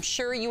out. And I'm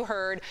sure you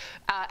heard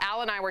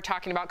Al and I were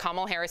talking about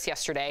Kamala Harris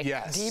yesterday.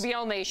 Yes.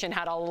 DBL Nation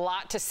had a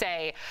lot to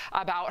say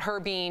about her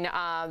being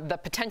the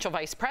potential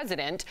vice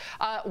president.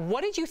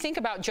 What did you think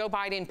about Joe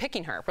Biden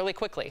picking her, really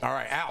quickly? All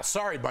right, Al,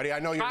 sorry, buddy. I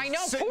know you're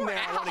sitting there.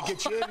 Al. I want to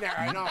get you in there.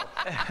 I know.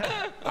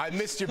 I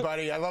missed you,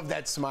 buddy. I love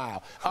that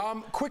smile.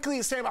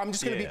 Quickly, Sam, I'm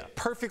just going to be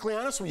perfectly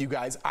honest with you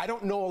guys. I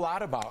don't know a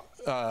lot about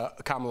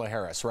Kamala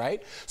Harris,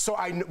 right? So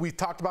we've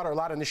talked about her a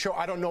lot on the show.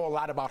 I don't know a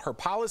lot about her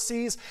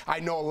policies. I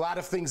know a lot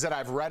of things that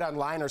I've read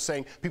online are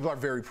saying people are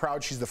very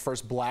proud she's the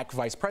first black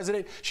vice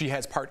president. She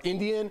has part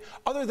Indian.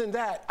 Other than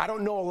that, I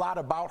don't know a lot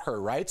about her,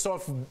 right? So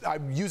if I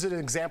use it as an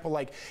example,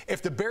 like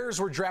if the Bears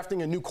were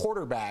drafting a new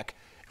quarterback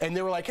and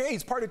they were like, hey,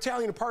 he's part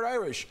Italian and part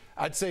Irish,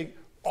 I'd say,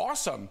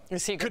 awesome.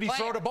 Could he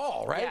throw the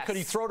ball, right? Yes. Could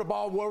he throw the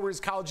ball? What were his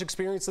college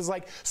experiences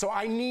like? So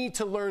I need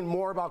to learn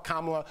more about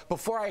Kamala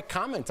before I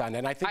comment on it.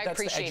 And I think that's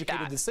the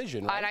educated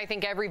decision, right? And I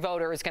think every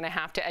voter is going to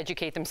have to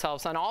educate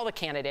themselves on all the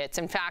candidates.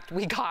 In fact,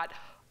 we got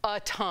a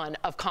ton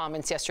of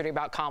comments yesterday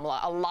about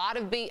Kamala. A lot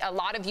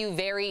of you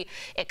very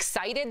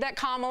excited that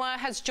Kamala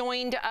has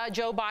joined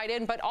Joe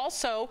Biden, but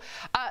also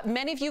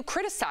many of you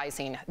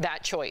criticizing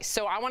that choice.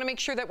 So I want to make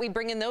sure that we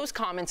bring in those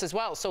comments as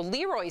well. So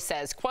Leroy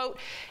says, quote,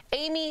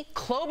 Amy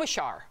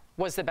Klobuchar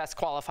was the best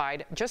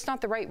qualified, just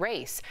not the right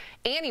race.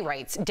 Annie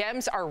writes,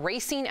 Dems are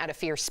racing at a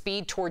fierce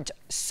speed towards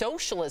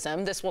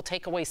socialism. This will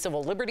take away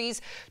civil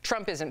liberties.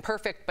 Trump isn't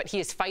perfect, but he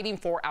is fighting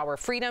for our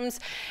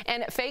freedoms.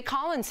 And Faye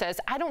Collins says,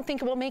 I don't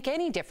think it will make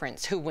any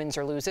difference who wins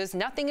or loses.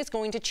 Nothing is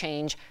going to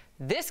change.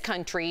 This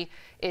country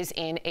is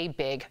in a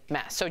big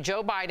mess. So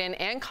Joe Biden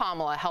and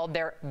Kamala held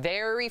their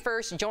very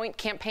first joint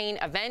campaign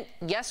event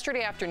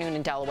yesterday afternoon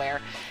in Delaware.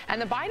 And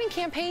the Biden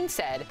campaign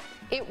said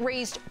it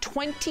raised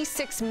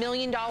 $26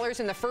 million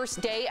in the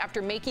first day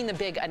after making the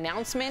big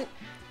announcement.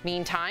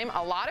 Meantime,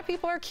 a lot of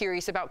people are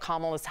curious about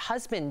Kamala's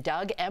husband,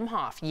 Doug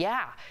Emhoff.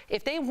 Yeah,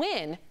 if they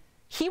win,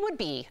 he would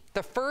be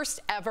the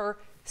first ever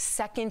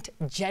second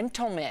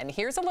gentleman.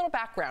 Here's a little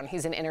background.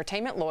 He's an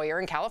entertainment lawyer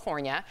in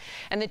California,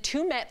 and the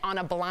two met on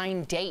a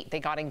blind date. They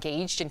got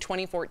engaged in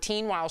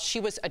 2014 while she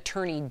was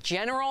attorney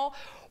general.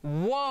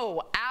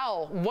 Whoa,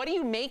 Al, what do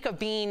you make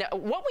of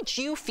what would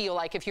you feel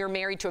like if you're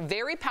married to a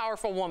very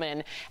powerful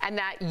woman and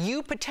that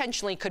you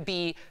potentially could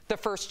be the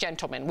first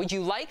gentleman? Would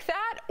you like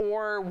that,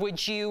 or would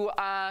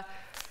that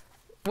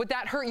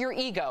hurt your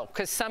ego?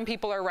 Because some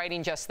people are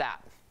writing just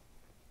that.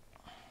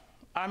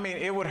 I mean,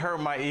 it would hurt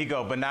my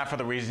ego, but not for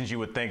the reasons you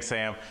would think,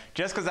 Sam.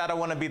 Just because I don't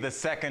want to be the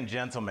second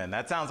gentleman.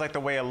 That sounds like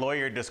the way a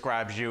lawyer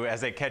describes you as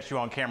they catch you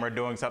on camera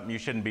doing something you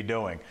shouldn't be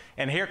doing.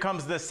 And here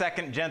comes the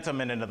second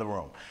gentleman into the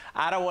room.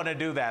 I don't want to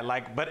do that.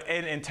 But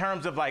in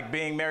terms of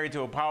being married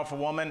to a powerful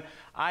woman,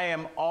 I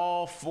am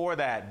all for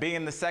that.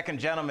 Being the second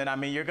gentleman, I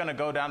mean, you're going to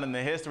go down in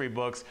the history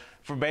books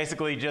for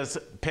basically just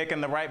picking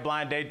the right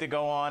blind date to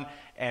go on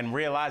and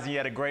realizing you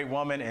had a great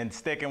woman and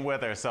sticking with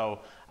her.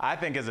 So I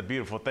think it's a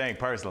beautiful thing,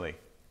 personally.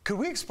 Could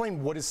we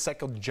explain what does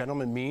second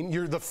gentleman mean?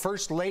 You're the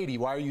first lady.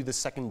 Why are you the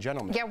second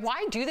gentleman? Yeah,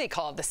 why do they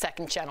call it the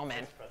second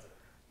gentleman?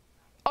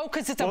 Oh,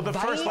 because it's well, a the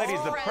first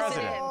lady's the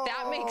president. president.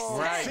 That makes sense.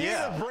 Right, See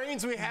yeah. the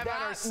brains we have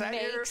on our set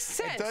That here? makes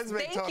sense. It does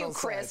make Thank you,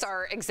 Chris, sense.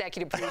 our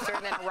executive producer.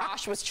 And then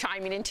Arash was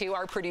chiming into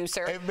our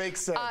producer. It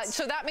makes sense.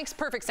 So that makes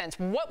perfect sense.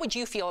 What would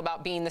you feel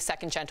about being the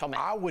second gentleman?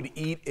 I would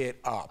eat it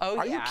up. Oh,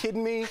 Are yeah. you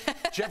kidding me?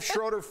 Jeff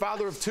Schroeder,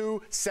 father of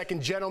two,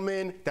 second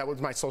gentleman. That was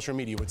my social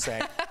media would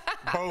say.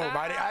 Boom.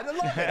 I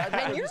love it.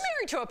 And you're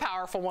married to a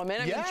powerful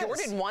woman. I mean,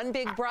 Jordan won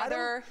Big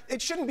Brother. It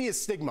shouldn't be a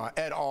stigma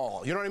at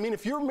all. You know what I mean?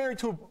 If you're married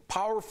to a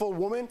powerful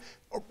woman,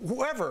 or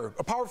whoever,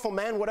 a powerful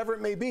man, whatever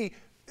it may be,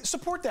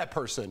 support that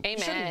person.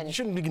 Amen. You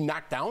shouldn't be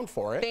knocked down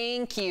for it.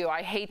 Thank you.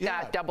 I hate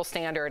that double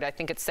standard. I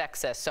think it's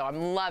sexist. So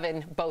I'm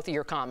loving both of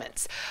your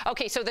comments.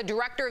 Okay, so the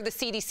director of the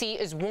CDC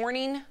is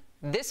warning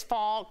this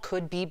fall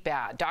could be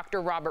bad.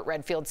 Dr. Robert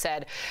Redfield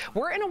said,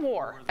 we're in a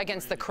war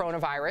against the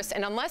coronavirus,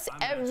 and unless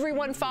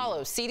everyone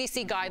follows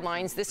CDC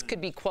guidelines, this could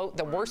be, quote,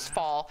 the worst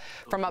fall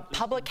from a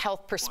public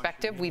health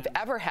perspective we've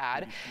ever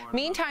had.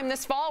 Meantime,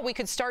 this fall, we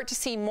could start to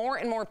see more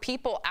and more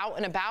people out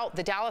and about.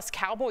 The Dallas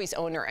Cowboys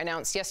owner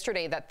announced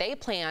yesterday that they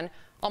plan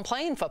on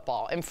playing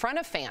football in front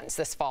of fans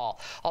this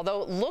fall.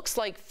 Although it looks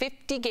like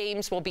 50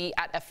 games will be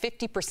at a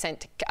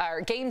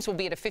 50%, games will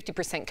be at a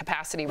 50%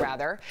 capacity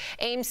rather.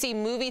 AMC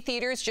movie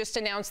theaters just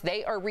announced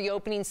they are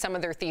reopening some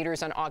of their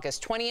theaters on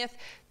August 20th.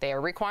 They are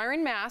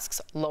requiring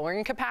masks,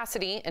 lowering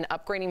capacity, and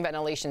upgrading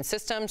ventilation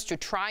systems to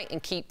try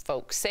and keep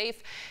folks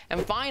safe.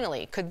 And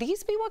finally, could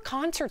these be what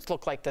concerts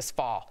look like this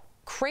fall?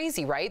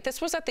 Crazy, right? This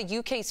was at the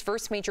UK's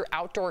first major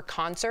outdoor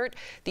concert.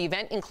 The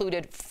event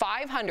included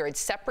 500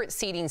 separate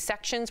seating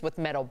sections with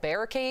metal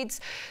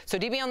barricades. So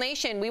DBL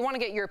Nation, we want to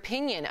get your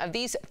opinion of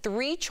these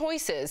three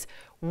choices.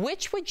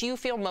 Which would you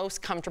feel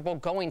most comfortable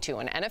going to?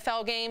 An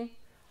NFL game,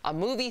 a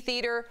movie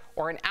theater,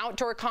 or an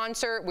outdoor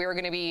concert? We are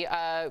going to be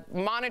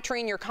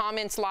monitoring your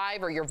comments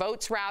live, or your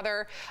votes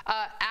rather.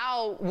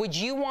 Al, would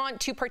you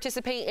want to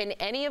participate in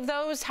any of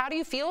those? How do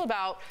you feel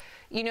about,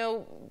 you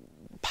know,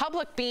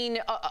 public being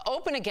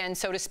open again,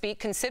 so to speak,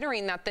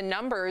 considering that the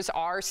numbers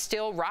are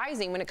still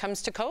rising when it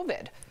comes to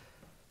COVID?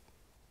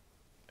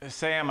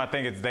 Sam, I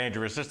think it's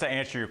dangerous. Just to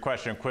answer your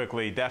question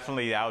quickly,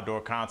 definitely outdoor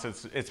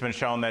concerts. It's been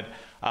shown that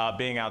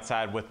being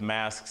outside with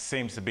masks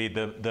seems to be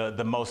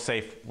the most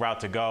safe route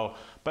to go.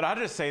 But I'll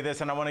just say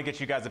this, and I want to get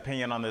you guys'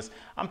 opinion on this.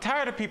 I'm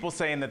tired of people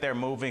saying that they're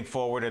moving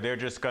forward, or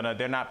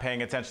they're not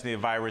paying attention to the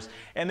virus,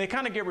 and they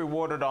kind of get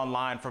rewarded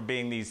online for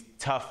being these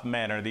tough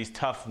men or these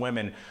tough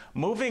women.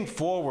 Moving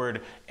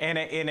forward in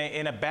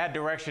a bad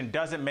direction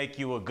doesn't make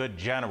you a good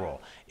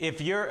general.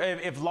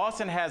 If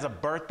Lawson has a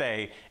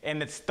birthday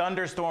and it's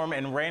thunderstorm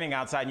and raining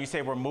outside, and you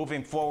say we're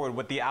moving forward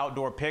with the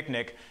outdoor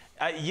picnic,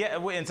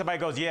 and somebody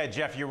goes, yeah,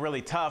 Jeff, you're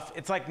really tough.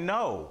 It's like,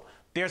 no.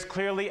 There's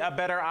clearly a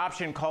better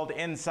option called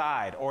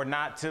inside, or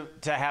not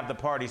to have the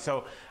party.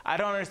 So I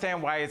don't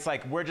understand why it's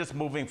like we're just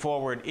moving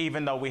forward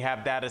even though we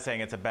have data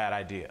saying it's a bad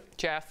idea.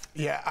 Jeff?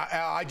 Yeah,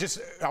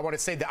 I want to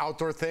say the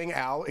outdoor thing,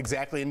 Al,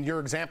 exactly, and your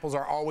examples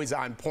are always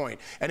on point.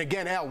 And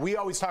again, Al, we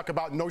always talk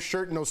about no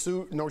shirt, no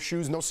suit, no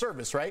shoes, no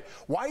service, right?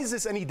 Why is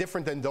this any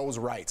different than those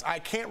rights? I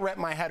can't wrap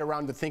my head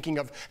around the thinking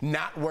of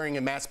not wearing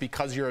a mask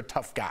because you're a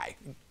tough guy,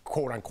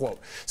 quote unquote.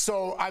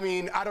 So, I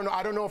mean, I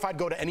don't know if I'd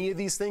go to any of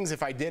these things.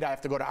 If I did, I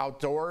have to go to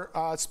outdoor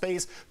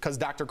space, because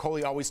Dr.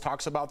 Coley always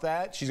talks about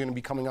that. She's going to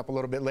be coming up a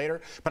little bit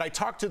later. But I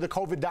talked to the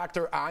COVID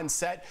doctor on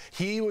set.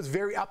 He was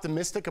very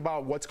optimistic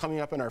about what's coming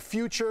up in our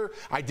future.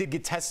 I did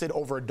get tested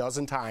over a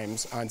dozen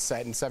times on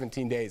set in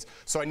 17 days.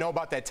 So I know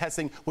about that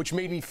testing, which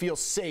made me feel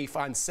safe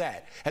on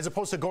set. As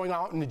opposed to going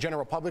out in the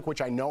general public,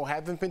 which I know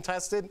haven't been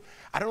tested.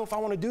 I don't know if I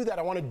want to do that.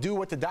 I want to do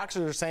what the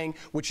doctors are saying,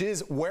 which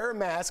is wear a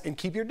mask and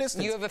keep your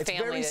distance. You have a it's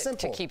family very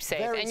to keep safe.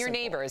 Very and your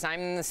simple. neighbors. I'm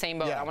in the same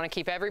boat. Yeah. I want to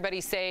keep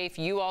everybody safe,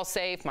 you all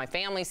safe, my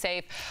family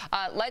safe.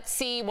 Let's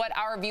see what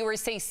our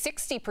viewers say.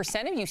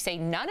 60% of you say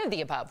none of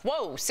the above.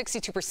 Whoa,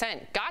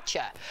 62%.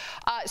 Gotcha.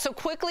 So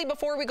quickly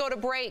before we go to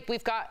break,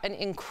 we've got an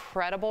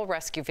incredible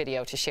rescue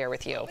video to share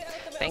with you.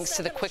 Thanks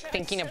to the quick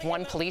thinking of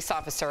one police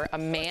officer, a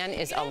man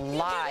is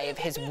alive.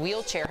 His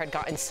wheelchair had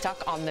gotten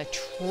stuck on the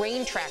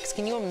train tracks.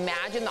 Can you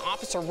imagine? The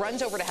officer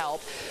runs over to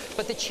help,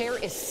 but the chair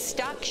is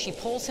stuck. She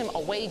pulls him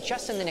away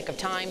just in the nick of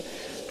time.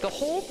 The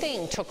whole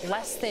thing took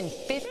less than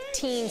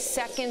 15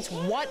 seconds.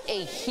 What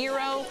a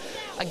hero.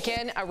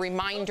 Again, a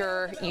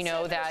reminder, you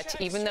know, that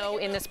even though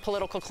in this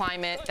political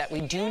climate that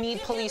we do need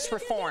police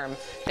reform,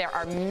 there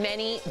are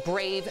many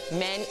brave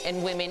men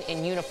and women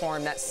in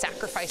uniform that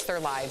sacrifice their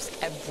lives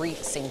every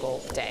single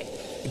day.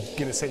 I'm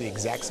going to say the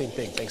exact same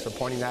thing. Thanks for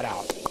pointing that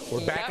out.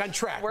 We're back on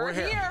track. We're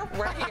here.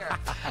 We're here.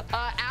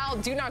 Al,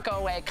 do not go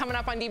away. Coming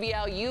up on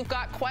DBL, you've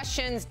got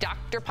questions.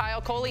 Dr.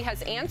 Payal Kohli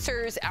has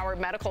answers. Our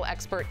medical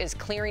expert is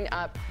clearing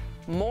up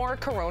more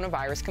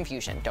coronavirus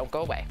confusion. Don't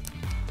go away.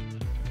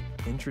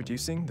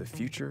 Introducing the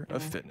future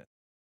of fitness.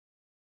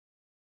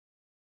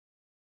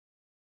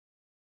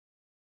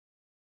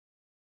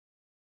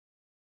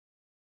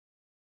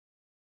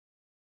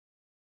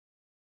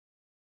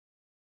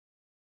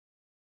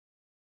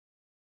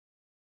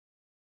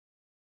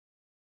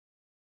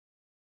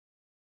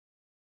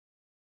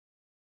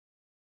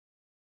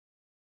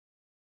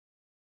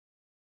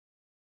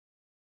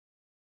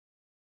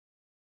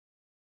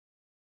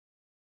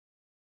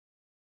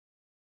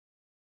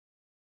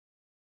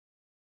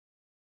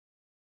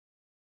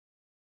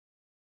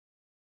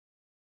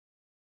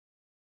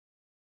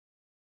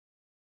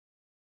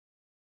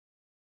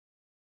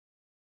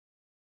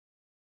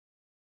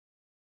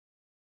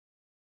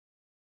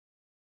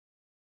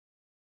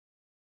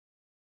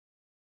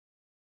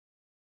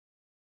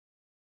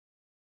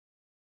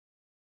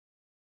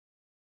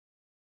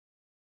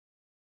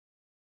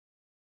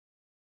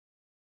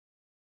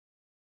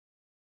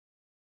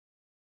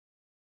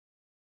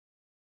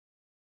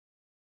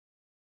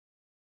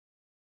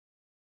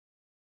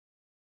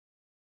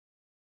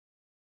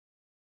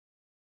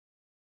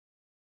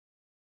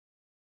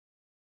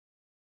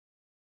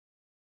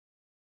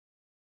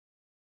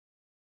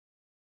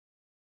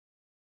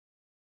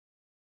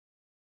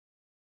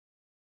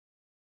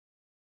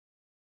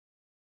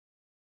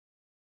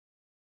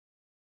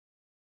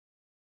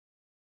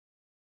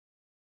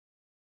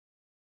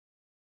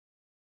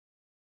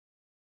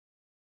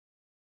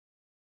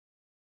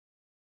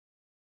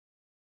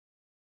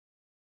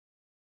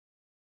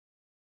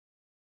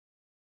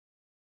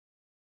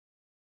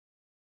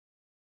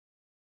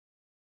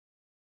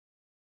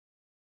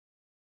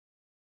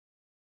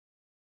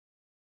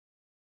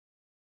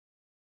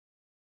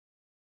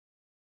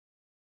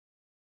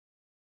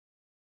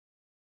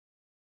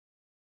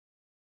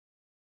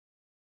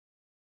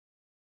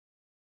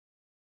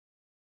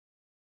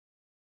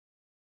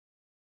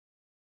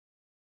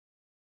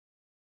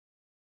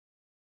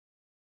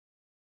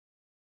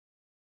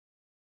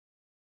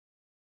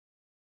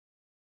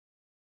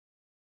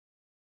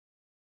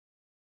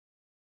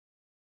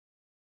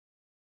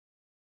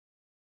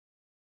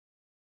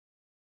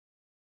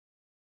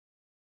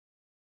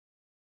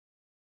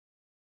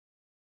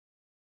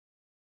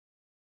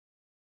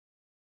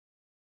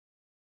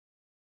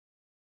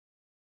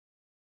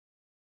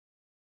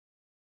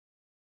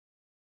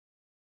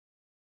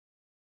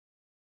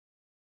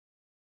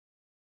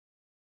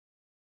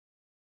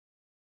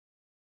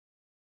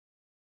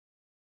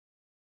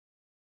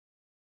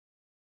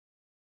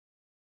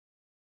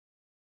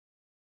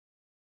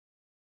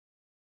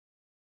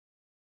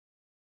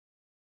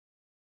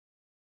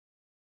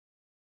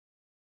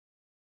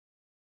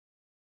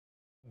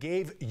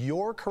 gave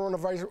your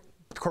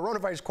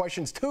coronavirus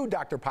questions to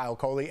Dr. Pyle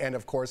Coley, and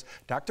of course,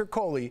 Dr.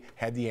 Coley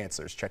had the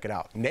answers. Check it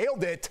out.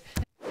 Nailed it.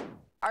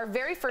 Our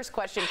very first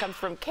question comes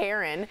from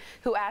Karen,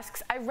 who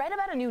asks, I read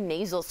about a new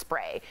nasal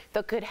spray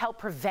that could help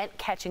prevent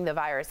catching the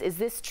virus. Is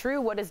this true?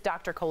 What does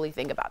Dr. Coley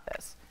think about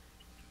this?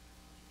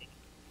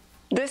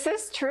 This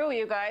is true,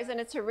 you guys, and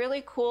it's a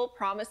really cool,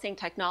 promising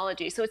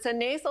technology. So it's a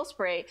nasal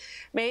spray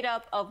made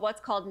up of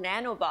what's called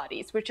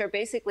nanobodies, which are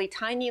basically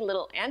tiny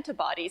little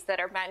antibodies that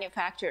are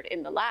manufactured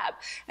in the lab.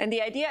 And the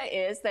idea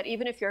is that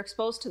even if you're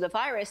exposed to the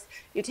virus,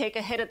 you take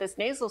a hit of this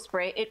nasal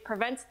spray, it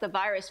prevents the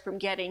virus from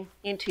getting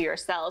into your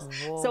cells.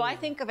 Whoa. So I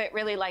think of it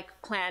really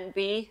like Plan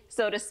B,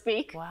 so to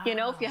speak. Wow. You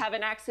know, if you have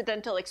an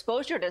accidental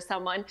exposure to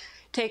someone,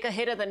 take a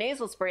hit of the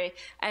nasal spray,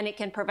 and it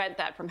can prevent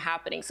that from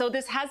happening. So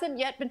this hasn't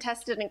yet been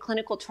tested in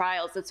clinical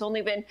trials. It's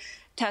only been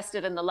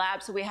tested in the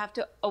lab, so we have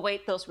to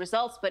await those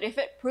results. But if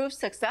it proves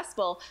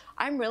successful,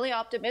 I'm really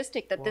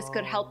optimistic that this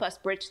could help us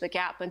bridge the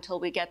gap until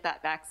we get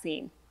that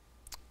vaccine.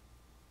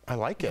 I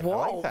like it. Whoa.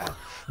 I like that.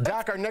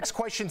 Doc, our next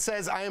question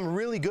says, I am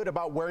really good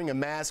about wearing a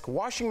mask,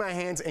 washing my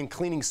hands, and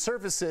cleaning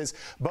surfaces,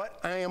 but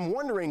I am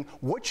wondering,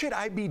 what should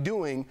I be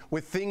doing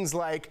with things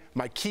like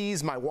my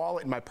keys, my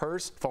wallet, and my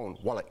purse? Phone,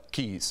 wallet,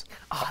 keys.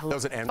 That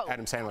was an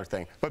Adam Sandler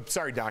thing. But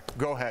sorry, Doc,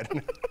 go ahead.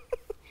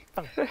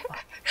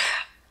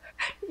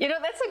 You know,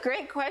 that's a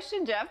great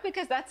question, Jeff,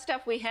 because that's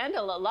stuff we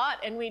handle a lot.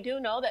 And we do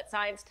know that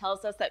science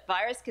tells us that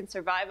virus can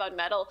survive on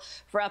metal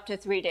for up to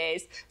 3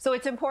 days. So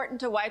it's important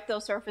to wipe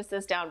those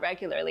surfaces down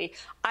regularly.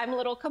 I'm a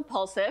little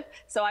compulsive,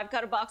 so I've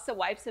got a box of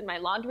wipes in my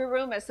laundry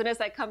room. As soon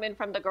as I come in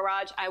from the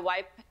garage, I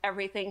wipe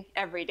everything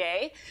every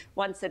day,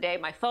 once a day,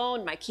 my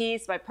phone, my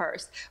keys, my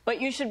purse.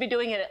 But you should be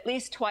doing it at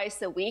least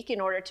twice a week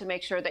in order to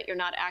make sure that you're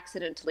not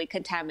accidentally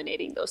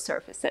contaminating those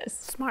surfaces.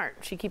 Smart.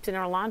 She keeps it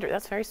in her laundry.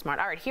 That's very smart.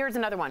 All right, here's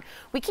another one.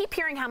 We keep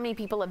hearing how many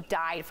people have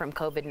died from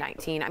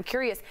COVID-19. I'm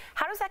curious,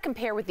 how does that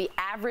compare with the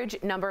average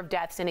number of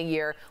deaths in a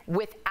year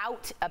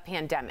without a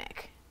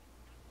pandemic?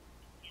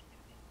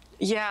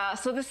 Yeah,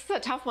 so this is a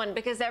tough one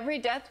because every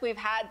death we've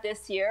had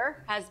this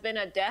year has been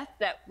a death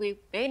that we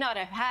may not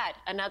have had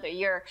another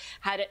year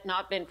had it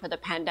not been for the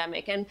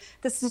pandemic. And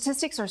the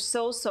statistics are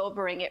so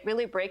sobering, it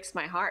really breaks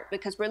my heart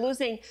because we're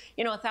losing,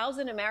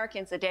 1,000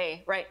 Americans a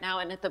day right now.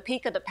 And at the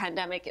peak of the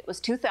pandemic, it was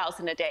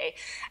 2,000 a day.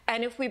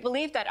 And if we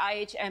believe that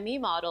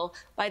IHME model,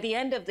 by the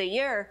end of the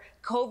year,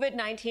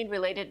 COVID-19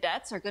 related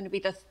deaths are going to be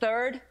the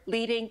third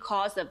leading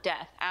cause of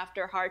death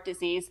after heart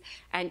disease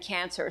and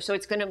cancer. So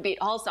it's going to beat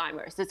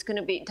Alzheimer's, it's going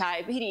to beat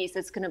diabetes,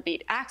 it's going to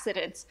beat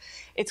accidents,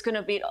 it's going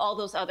to beat all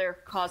those other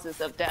causes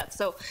of death.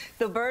 So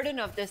the burden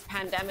of this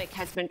pandemic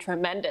has been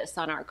tremendous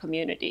on our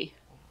community.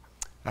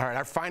 All right,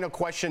 our final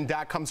question,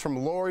 Doc, comes from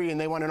Lori,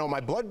 and they want to know, my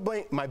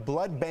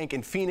blood bank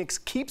in Phoenix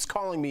keeps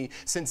calling me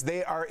since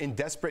they are in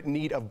desperate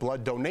need of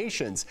blood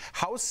donations.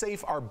 How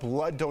safe are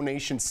blood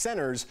donation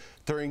centers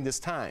during this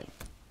time?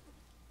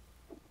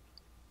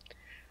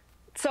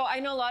 So I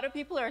know a lot of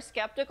people are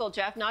skeptical,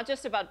 Jeff, not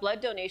just about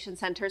blood donation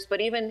centers,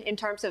 but even in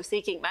terms of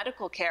seeking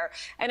medical care.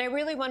 And I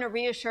really want to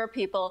reassure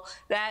people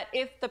that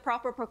if the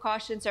proper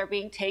precautions are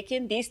being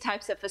taken, these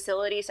types of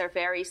facilities are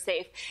very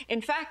safe.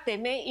 In fact, they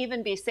may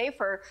even be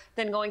safer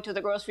than going to the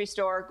grocery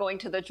store, going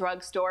to the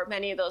drugstore,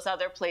 many of those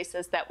other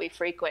places that we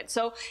frequent.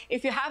 So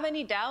if you have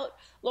any doubt,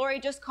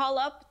 Lori, just call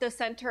up the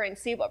center and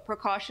see what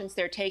precautions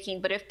they're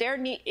taking. But if they're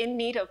in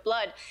need of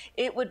blood,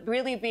 it would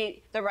really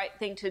be the right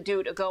thing to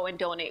do to go and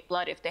donate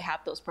blood if they have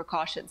those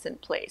precautions in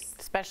place.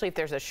 Especially if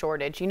there's a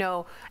shortage. You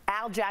know,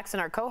 Al Jackson,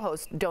 our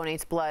co-host,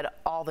 donates blood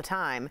all the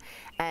time.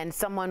 And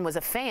someone was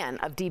a fan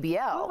of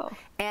DBL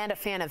and a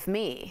fan of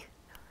me,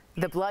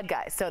 the blood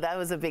guy. So that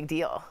was a big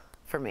deal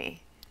for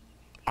me.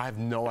 I have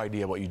no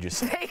idea what you just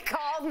said. They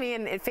called me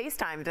and it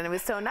FaceTimed, and it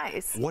was so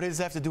nice. What does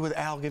that have to do with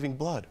Al giving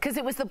blood? Because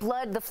it was the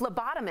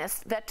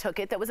phlebotomist that took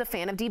it that was a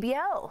fan of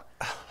DBL.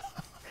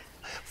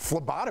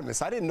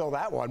 Phlebotomist? I didn't know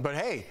that one, but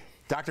hey,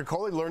 Dr.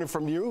 Coley, learning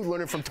from you,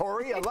 learning from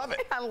Tori, I love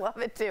it. I love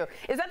it too.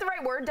 Is that the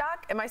right word,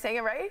 Doc? Am I saying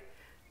it right?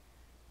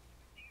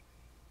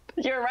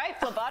 You're right,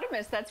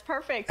 phlebotomist. That's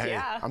perfect. Hey,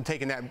 yeah. I'm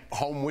taking that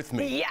home with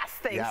me. Yes,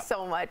 thanks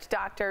so much,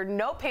 Doctor.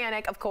 No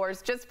panic, of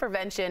course, just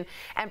prevention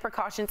and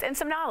precautions and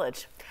some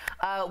knowledge.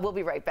 We'll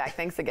be right back.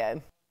 Thanks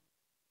again.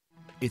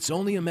 It's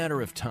only a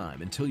matter of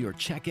time until your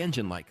check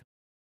engine light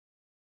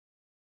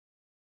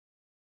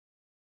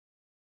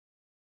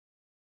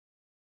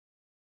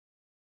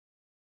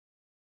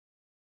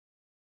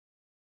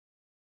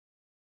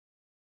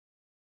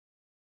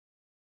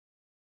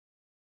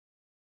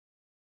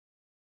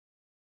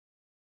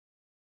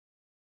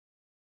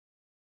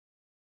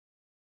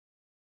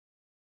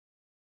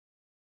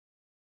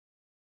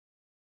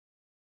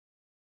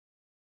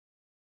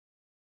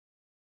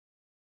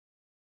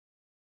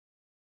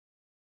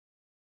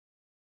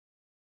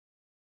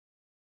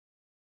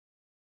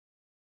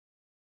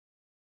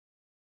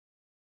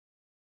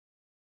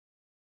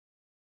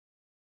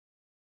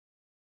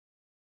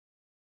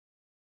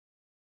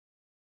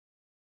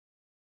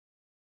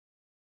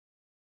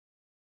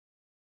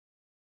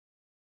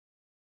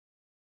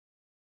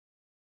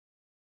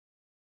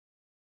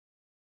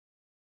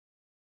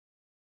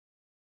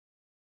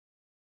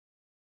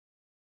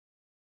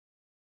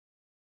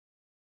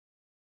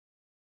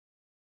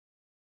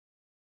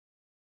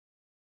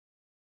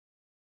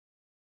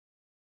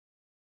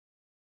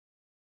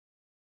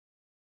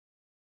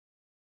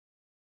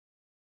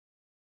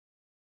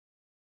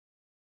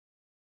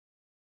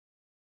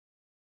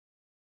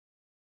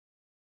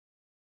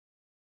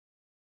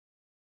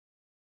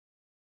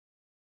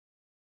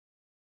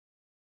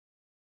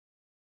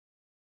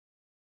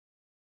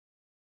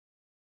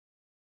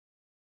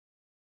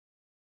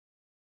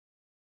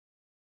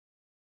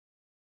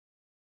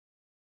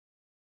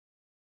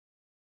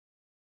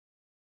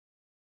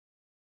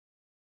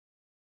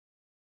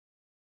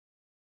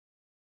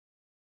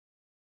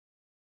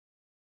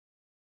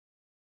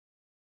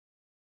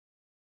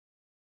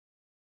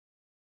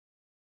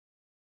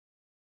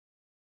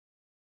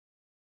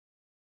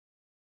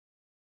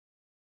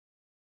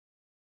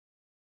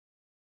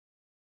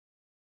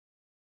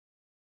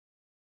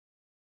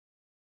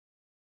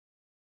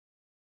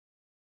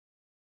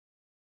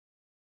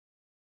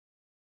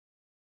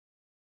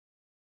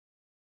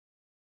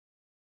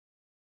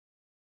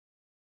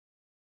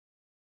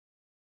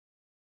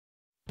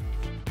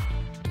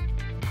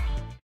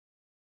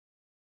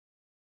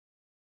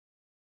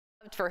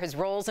For his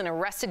roles in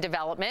Arrested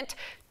Development,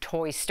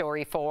 Toy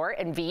Story 4,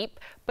 and Veep.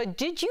 But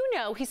did you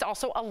know he's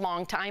also a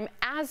longtime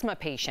asthma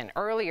patient?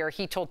 Earlier,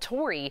 he told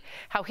Tori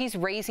how he's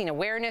raising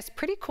awareness.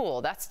 Pretty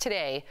cool. That's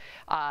today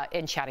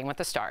in Chatting with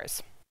the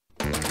Stars.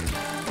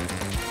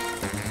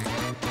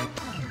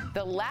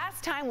 The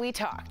last time we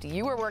talked,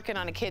 you were working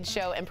on a kids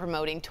show and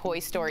promoting Toy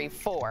Story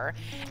 4,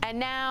 and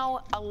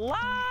now a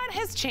lot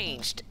has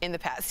changed in the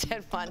past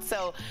 10 months.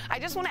 So I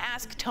just want to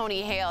ask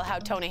Tony Hale how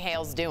Tony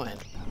Hale's doing.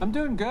 I'm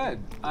doing good.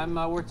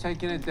 We're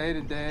taking it day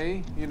to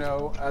day, you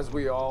know, as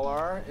we all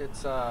are.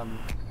 It's I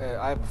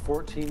have a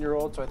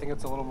 14-year-old, so I think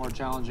it's a little more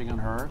challenging on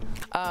her.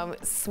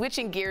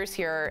 Switching gears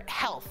here,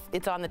 health.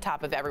 It's on the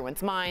top of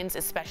everyone's minds,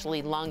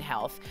 especially lung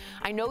health.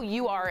 I know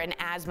you are an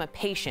asthma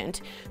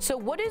patient, so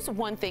what is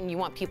one thing you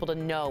want people to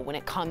know when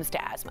it comes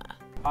to asthma?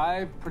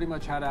 I've pretty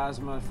much had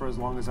asthma for as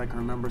long as I can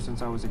remember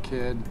since I was a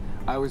kid.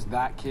 I was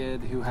that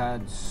kid who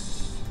had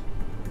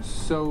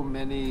so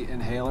many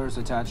inhalers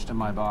attached to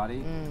my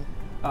body.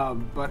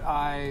 But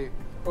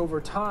over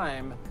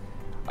time,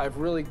 I've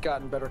really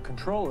gotten better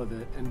control of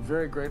it and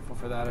very grateful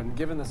for that, and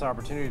given this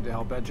opportunity to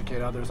help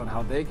educate others on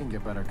how they can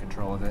get better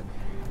control of it.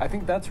 I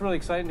think that's really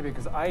exciting to me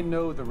because I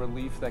know the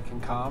relief that can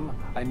come.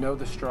 I know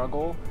the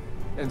struggle.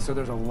 And so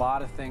there's a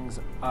lot of things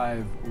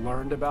I've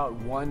learned about,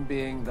 one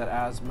being that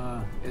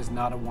asthma is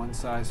not a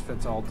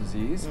one-size-fits-all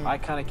disease. I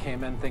kind of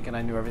came in thinking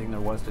I knew everything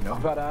there was to know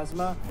about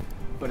asthma,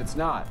 but it's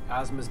not.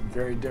 Asthma is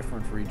very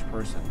different for each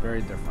person,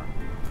 very different.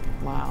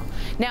 Wow.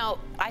 Now,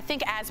 I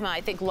think asthma,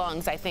 I think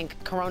lungs, I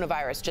think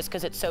coronavirus, just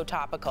because it's so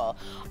topical.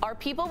 Are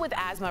people with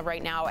asthma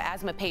right now,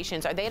 asthma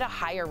patients, are they at a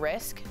higher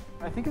risk?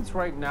 I think it's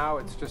right now,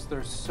 it's just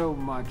there's so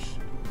much.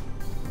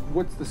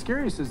 What's the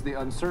scariest is the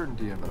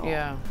uncertainty of it all.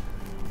 Yeah.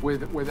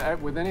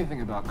 With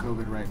anything about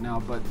COVID right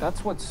now, but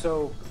that's what's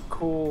so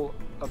cool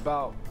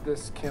about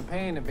this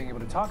campaign and being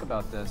able to talk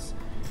about this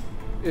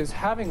is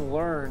having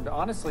learned,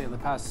 honestly, in the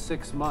past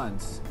 6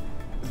 months,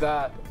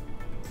 that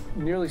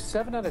nearly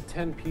 7 out of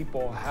 10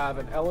 people have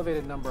an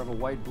elevated number of a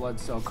white blood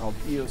cell called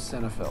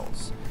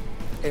eosinophils.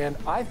 And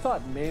I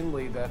thought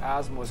mainly that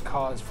asthma was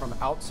caused from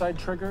outside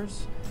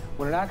triggers,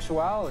 when in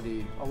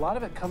actuality, a lot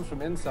of it comes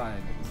from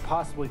inside,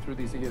 possibly through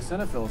these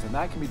eosinophils, and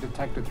that can be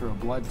detected through a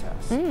blood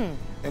test.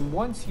 And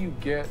once you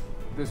get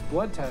this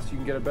blood test, you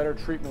can get a better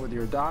treatment with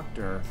your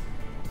doctor.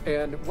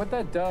 And what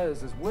that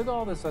does is, with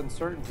all this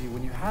uncertainty,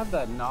 when you have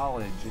that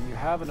knowledge and you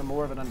have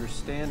more of an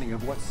understanding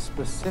of what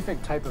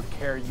specific type of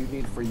care you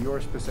need for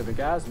your specific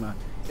asthma,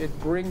 it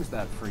brings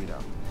that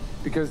freedom.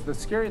 Because the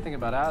scary thing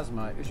about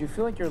asthma is you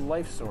feel like your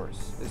life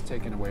source is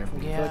taken away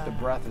from you. You feel like the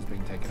breath is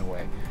being taken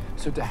away.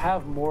 So to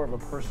have more of a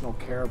personal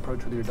care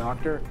approach with your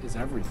doctor is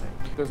everything.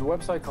 There's a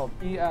website called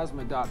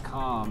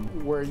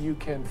easthma.com where you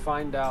can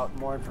find out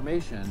more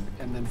information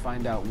and then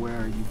find out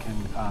where you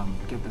can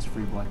get this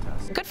free blood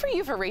test. Good for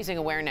you for raising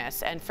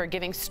awareness and for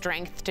giving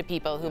strength to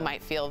people who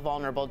might feel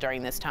vulnerable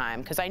during this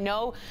time. Because I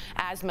know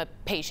asthma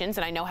patients,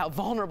 and I know how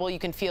vulnerable you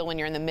can feel when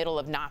you're in the middle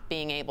of not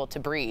being able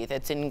to breathe.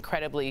 It's an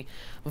incredibly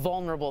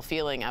vulnerable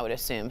feeling, I would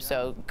assume.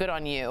 So good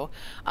on you.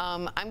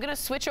 I'm going to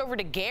switch over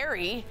to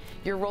Gary.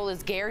 Your role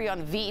is Gary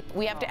on Veep.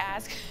 We have to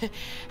ask,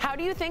 how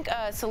do you think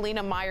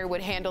Selena Meyer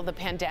would handle the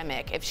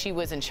pandemic if she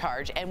was in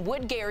charge? And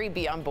would Gary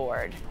be on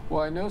board?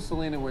 Well, I know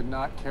Selena would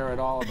not care at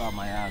all about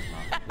my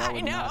asthma. I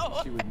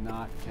know. She would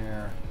not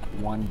care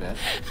one bit.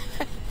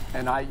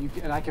 And I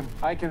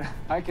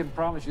can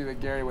promise you that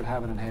Gary would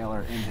have an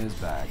inhaler in his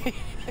bag.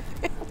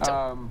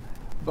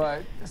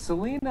 But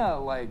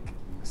Selena,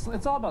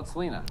 it's all about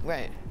Selena.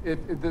 Right.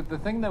 The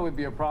thing that would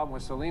be a problem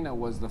with Selena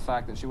was the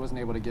fact that she wasn't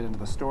able to get into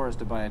the stores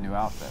to buy a new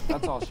outfit.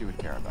 That's all she would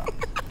care about.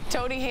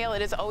 Tony Hale,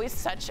 it is always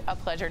such a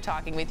pleasure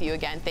talking with you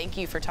again. Thank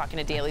you for talking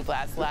to Daily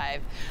Blast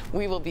Live.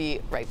 We will be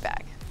right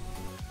back.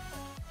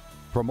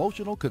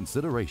 Promotional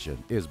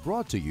consideration is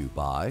brought to you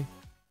by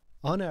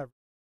On average.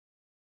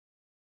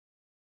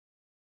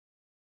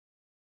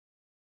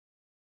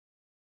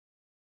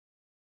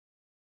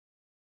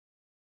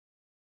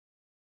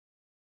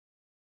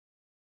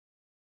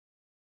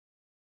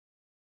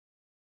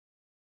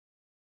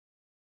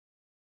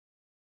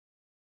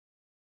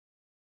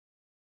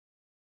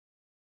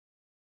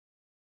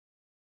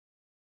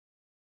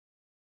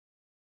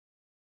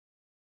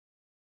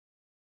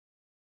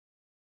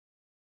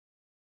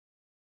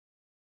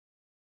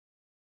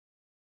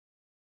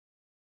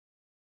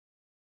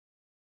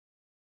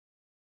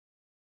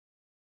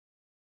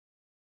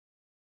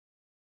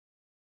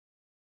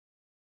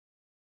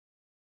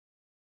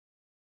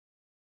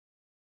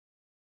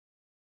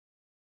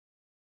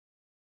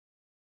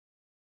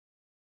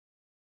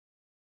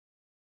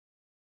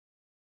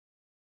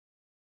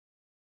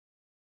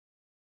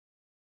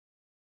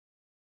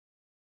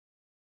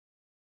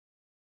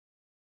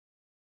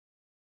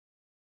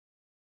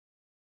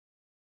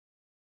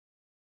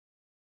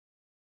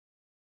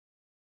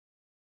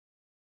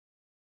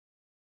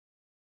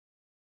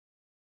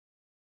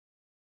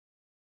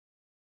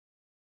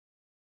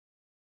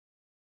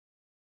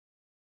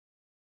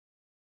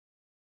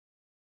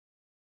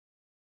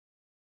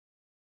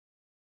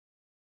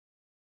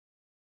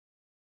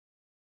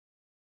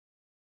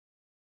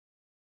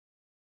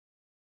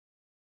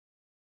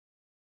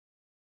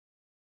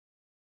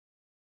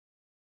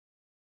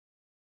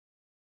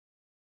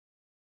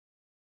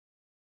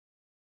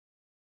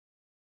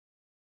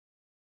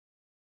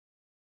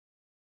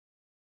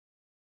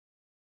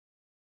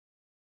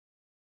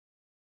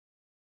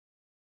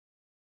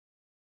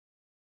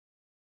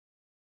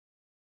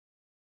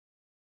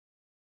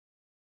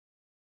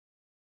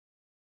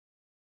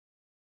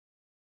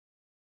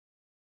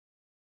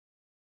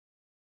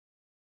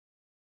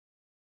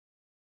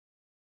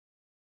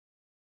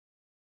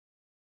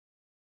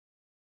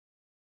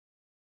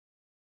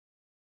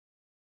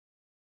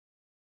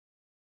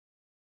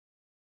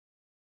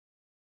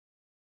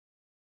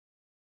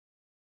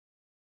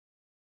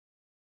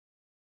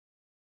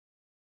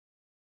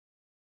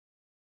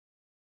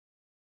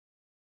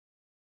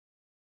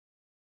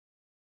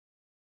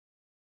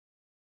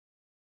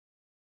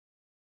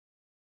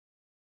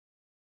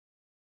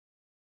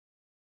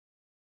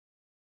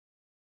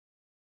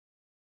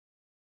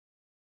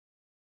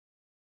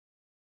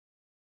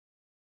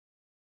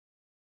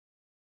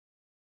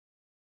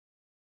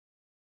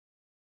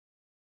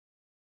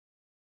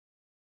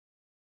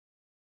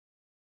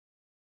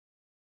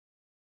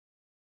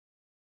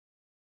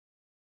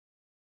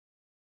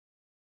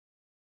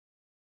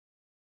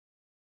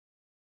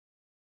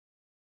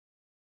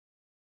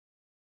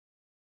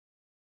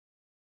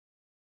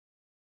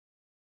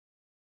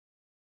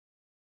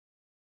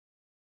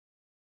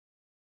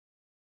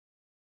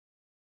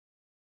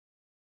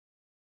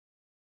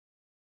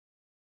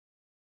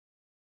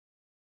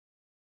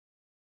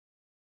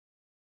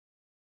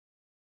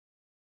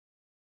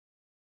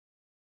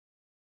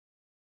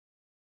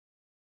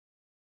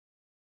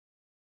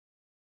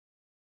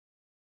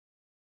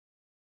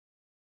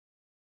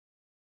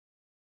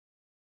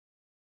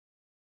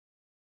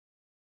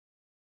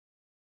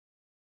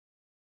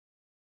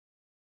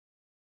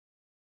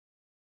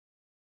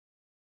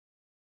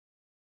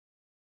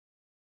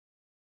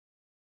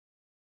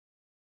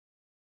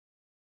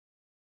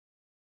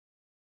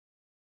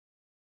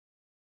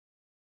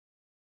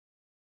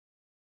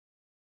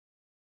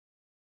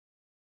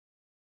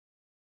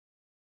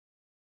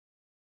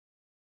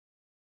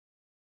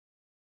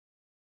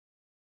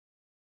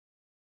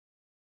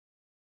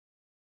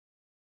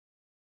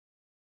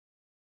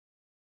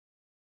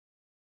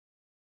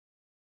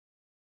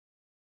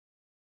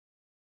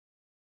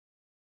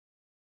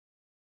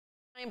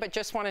 But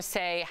just want to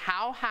say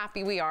how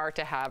happy we are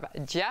to have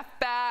Jeff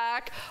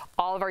back.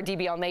 All of our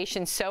DBL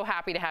Nation, so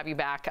happy to have you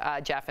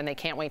back, Jeff, and they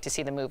can't wait to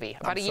see the movie.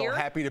 About a year? I'm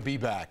so happy to be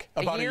back.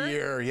 About a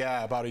year,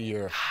 yeah, about a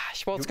year.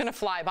 Gosh, well, it's going to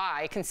fly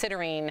by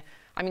considering,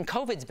 I mean,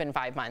 COVID's been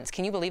 5 months.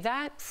 Can you believe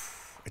that?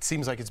 It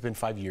seems like it's been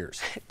 5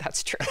 years.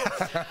 That's true.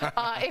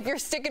 If you're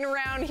sticking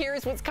around,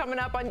 here's what's coming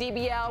up on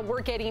DBL.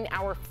 We're getting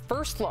our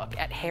first look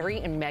at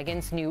Harry and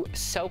Meghan's new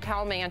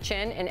SoCal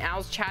mansion, and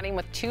Al's chatting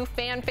with two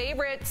fan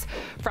favorites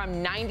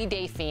from 90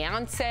 Day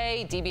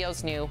Fiancé,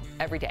 DBL's new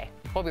Every Day.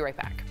 We'll be right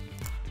back.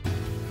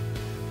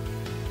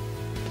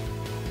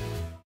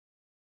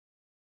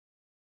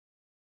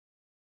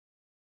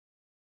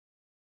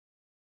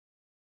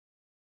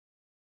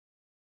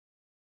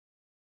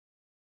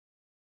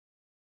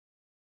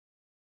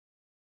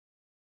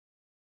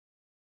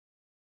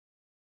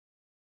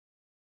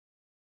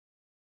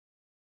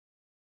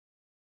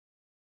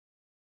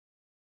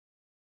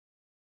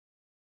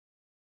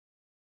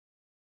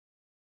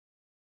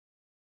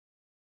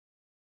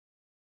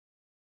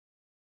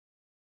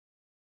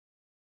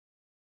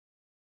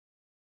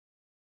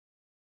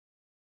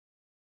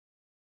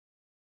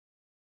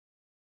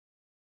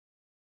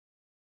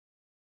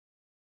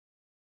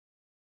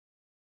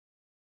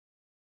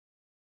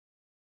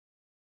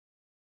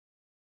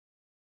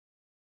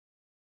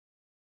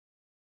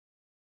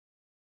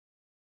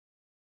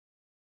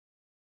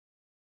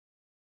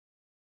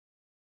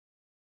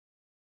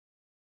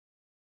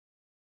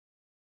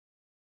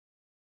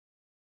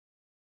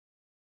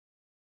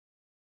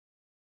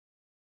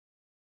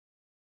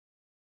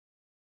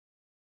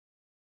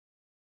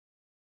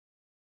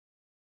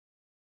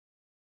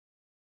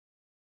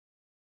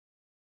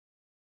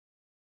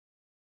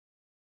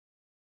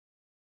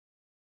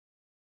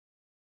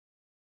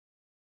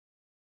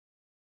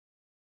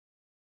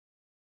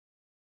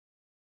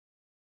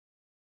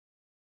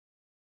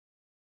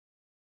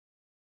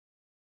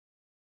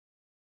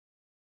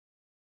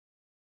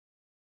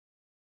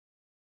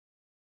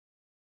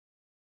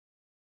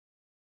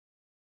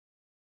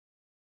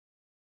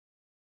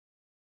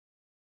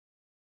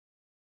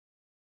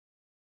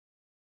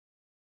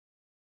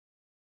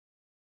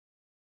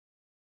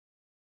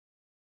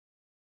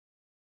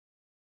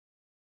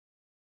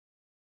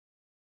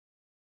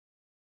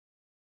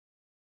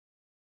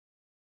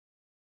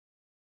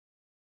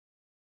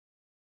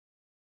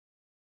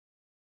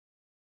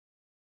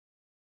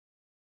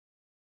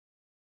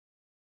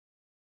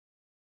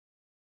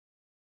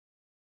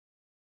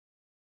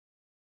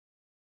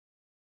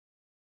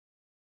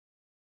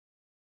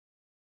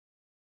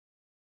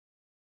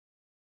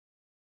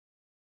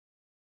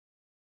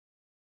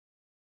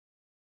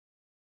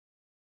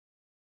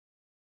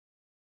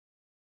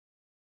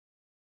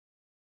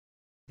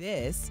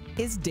 This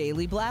is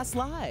Daily Blast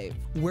Live.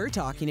 We're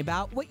talking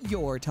about what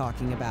you're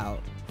talking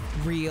about.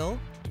 Real,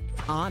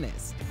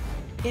 honest,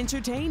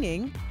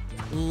 entertaining,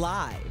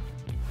 live.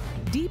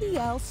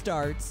 DBL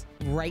starts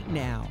right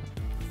now.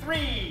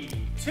 3,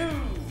 2.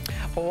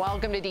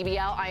 Welcome to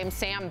DBL. I am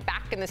Sam,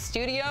 back in the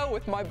studio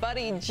with my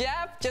buddy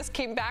Jeff. Just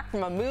came back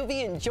from a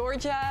movie in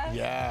Georgia.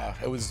 Yeah,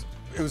 it was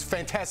a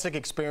fantastic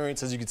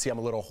experience. As you can see, I'm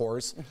a little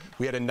hoarse.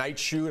 We had a night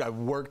shoot. I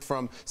worked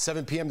from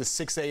 7 p.m. to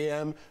 6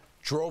 a.m.,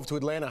 drove to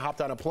Atlanta, hopped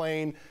on a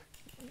plane,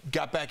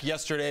 got back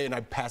yesterday, and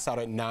I passed out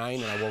at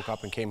 9, and I woke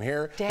up and came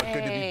here. Dang. But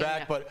good to be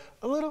back, but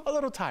a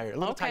little tired, a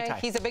little tight.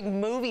 He's a big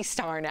movie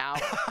star now.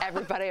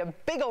 Everybody, a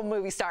big old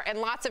movie star, and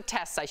lots of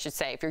tests, I should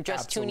say. If you're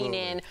just tuning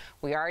in,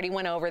 we already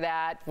went over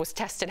that. Was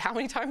tested how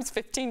many times?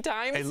 15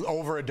 times?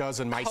 Over a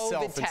dozen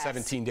myself in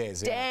 17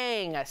 days. Yeah.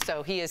 Dang,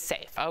 so he is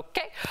safe.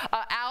 Okay,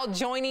 Al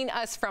joining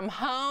us from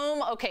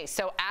home. Okay,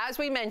 so as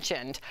we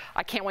mentioned,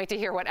 I can't wait to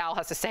hear what Al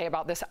has to say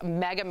about this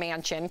mega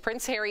mansion.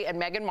 Prince Harry and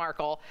Meghan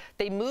Markle,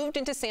 they moved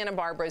into Santa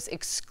Barbara's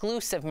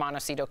exclusive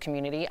Montecito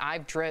community.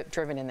 I've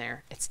driven in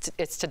there.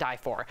 It's to die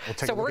for.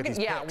 So we're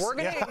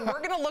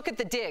gonna look at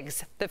the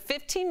digs. The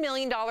 $15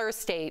 million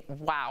estate,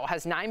 wow,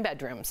 has 9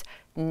 bedrooms,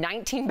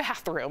 19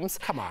 bathrooms.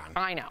 Come on.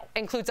 I know.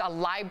 Includes a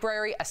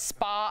library, a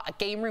spa, a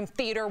game room,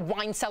 theater,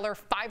 wine cellar,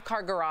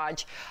 5-car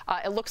garage.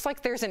 It looks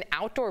like there's an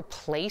outdoor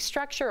play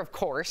structure, of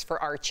course, for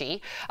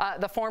Archie.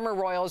 The former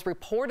royals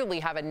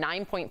reportedly have a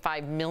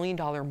 $9.5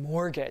 million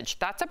mortgage.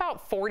 That's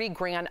about 40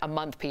 grand a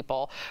month,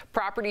 people.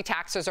 Property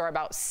taxes are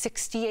about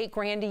 68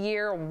 grand a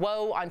year.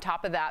 Whoa, on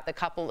top of that, the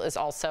couple is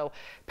also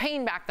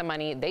paying back the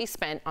money they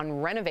spent on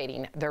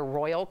renovating their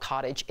royal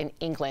cottage in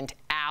England.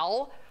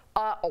 Al,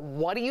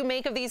 what do you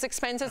make of these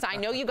expenses? I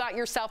know you got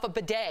yourself a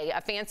bidet,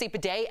 a fancy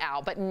bidet,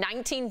 Al, but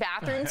 19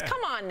 bathrooms?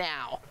 Come on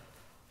now.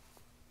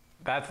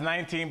 That's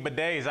 19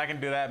 bidets. I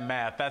can do that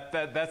math.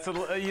 That's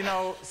you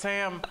know,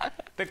 Sam,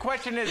 the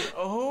question is,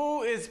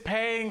 who is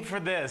paying for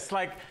this?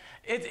 Like,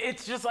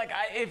 it's just like,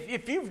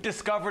 if you've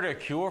discovered a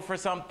cure for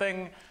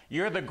something,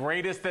 you're the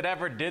greatest that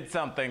ever did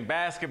something,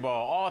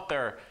 basketball,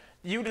 author,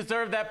 you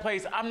deserve that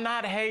place. I'm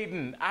not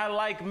hating. I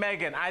like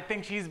Meghan. I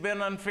think she's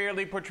been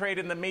unfairly portrayed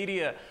in the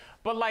media.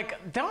 But,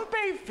 like, don't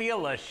they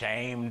feel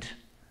ashamed?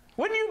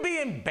 Wouldn't you be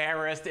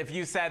embarrassed if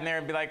you sat in there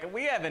and be like,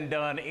 we haven't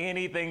done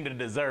anything to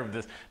deserve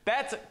this?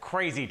 That's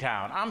crazy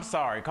town. I'm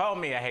sorry. Call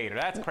me a hater.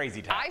 That's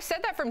crazy town. I've said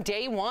that from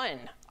day one.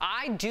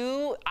 I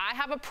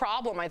have a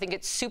problem. I think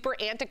it's super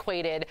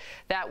antiquated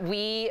that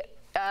we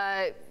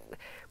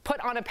put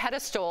on a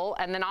pedestal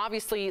and then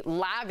obviously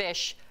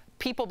lavish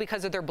people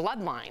because of their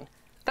bloodline.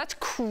 That's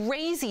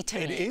crazy to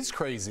me. It is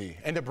crazy.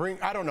 And to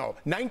bring, I don't know,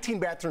 19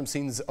 bathrooms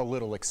seems a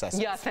little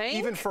excessive. You think?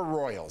 Even for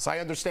royals. I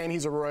understand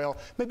he's a royal.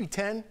 Maybe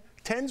 10?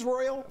 10's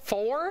royal?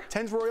 4?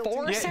 10's royal?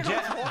 4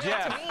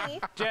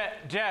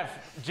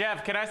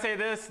 Jeff, can I say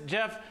this?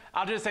 Jeff,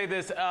 I'll just say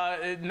this.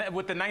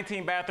 With the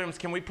 19 bathrooms,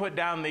 can we put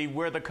down the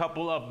we're the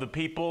couple of the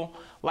people?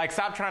 Like,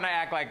 stop trying to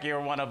act like you're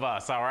one of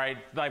us, all right?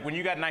 Like, when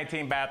you got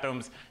 19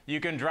 bathrooms, you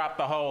can drop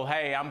the whole,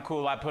 hey, I'm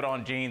cool, I put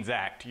on jeans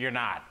act. You're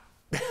not.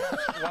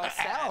 Well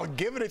said. Al,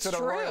 giving it to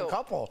the royal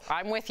couple.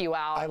 I'm with you,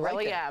 Al. I like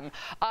really it. am.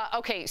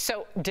 Okay,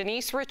 so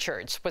Denise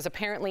Richards was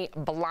apparently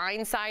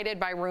blindsided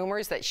by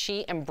rumors that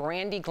she and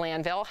Brandy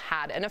Glanville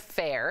had an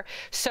affair.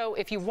 So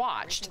if you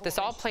watched, this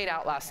all played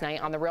out last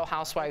night on The Real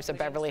Housewives of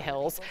Beverly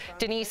Hills.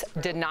 Denise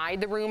denied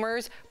the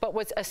rumors, but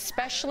was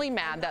especially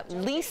mad that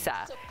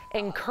Lisa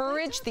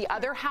encouraged the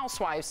other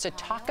housewives to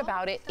talk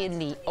about it in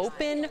the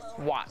open.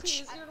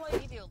 Watch.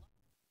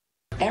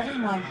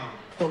 Everyone,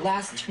 the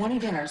last 20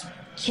 dinners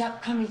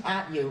kept coming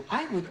at you.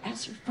 I would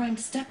ask your friend,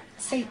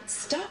 say,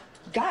 stop.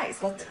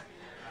 Guys, let's...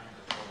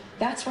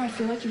 That's where I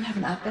feel like you have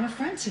not been a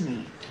friend to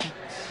me.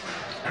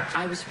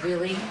 I was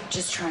really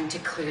just trying to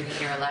clear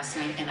the air last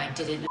night, and I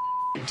did it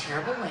in a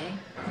terrible way.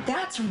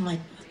 That's when, like,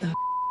 the...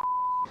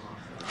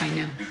 I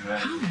know.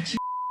 How would you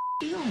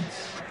feel?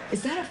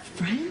 Is that a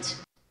friend?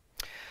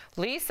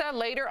 Lisa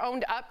later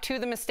owned up to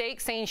the mistake,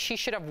 saying she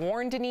should have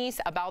warned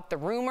Denise about the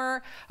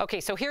rumor.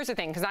 Okay, so here's the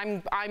thing, because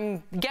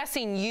I'm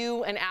guessing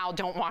you and Al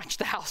don't watch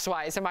The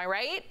Housewives. Am I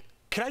right?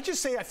 Can I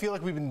just say I feel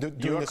like we've been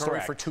doing this story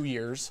for 2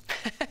 years?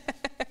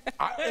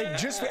 It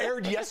just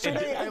aired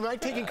yesterday. Am I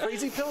taking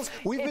crazy pills?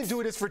 We've been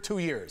doing this for 2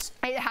 years.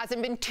 It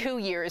hasn't been 2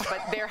 years,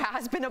 but there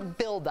has been a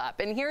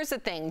buildup. And here's the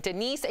thing,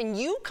 Denise, and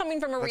you coming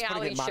from a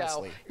reality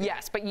show,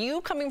 yes, but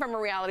you coming from a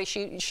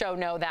reality show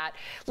know that.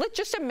 Let's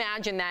just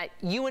imagine that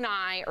you and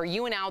I, or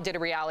you and Al, did a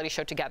reality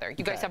show together.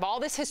 You guys have all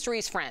this history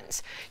as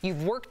friends.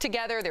 You've worked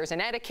together. There's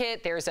an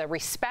etiquette. There's a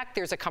respect.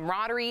 There's a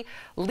camaraderie.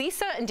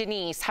 Lisa and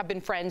Denise have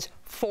been friends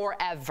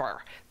forever.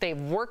 They've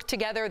worked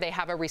together. They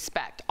have a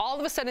respect. All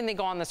of a sudden, they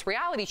go on this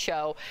reality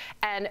show,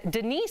 and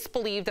Denise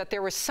believed that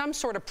there was some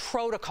sort of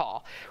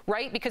protocol,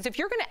 right? Because if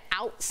you're going to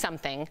out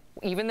something,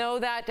 even though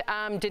that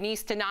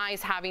Denise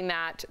denies having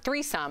that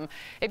threesome,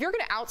 if you're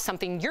going to out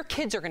something, your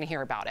kids are going to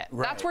hear about it.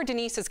 Right. That's where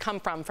Denise has come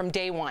from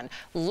day one.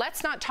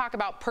 Let's not talk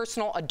about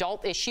personal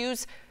adult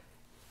issues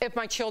if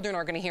my children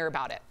are going to hear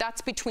about it.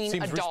 That's between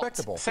adults.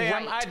 Respectable.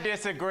 Sam, right. I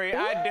disagree.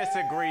 I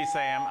disagree,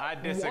 Sam. I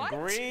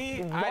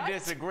disagree. What? I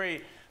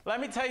disagree. Let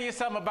me tell you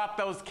something about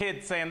those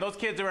kids, Sam. Those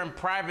kids are in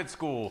private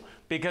school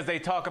because they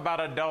talk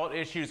about adult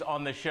issues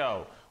on the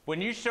show.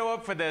 When you show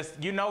up for this,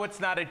 you know it's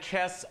not a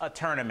chess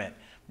tournament.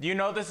 You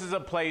know this is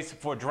a place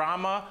for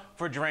drama,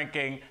 for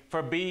drinking,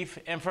 for beef,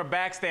 and for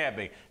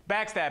backstabbing.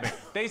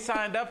 They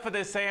signed up for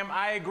this, Sam.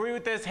 I agree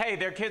with this. Hey,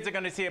 their kids are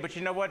going to see it, but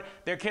you know what?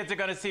 Their kids are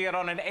going to see it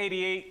on an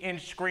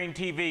 88-inch screen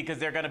TV because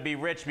they're going to be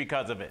rich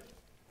because of it.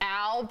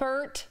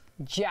 Albert,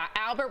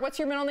 what's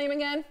your middle name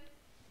again?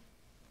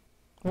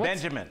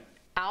 Benjamin.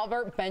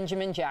 Albert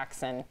Benjamin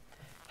Jackson.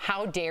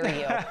 How dare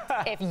you?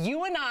 If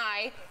you and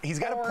I... He's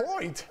got a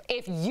point.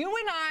 If you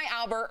and I,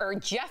 Albert, or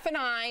Jeff and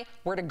I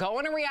were to go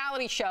on a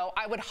reality show,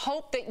 I would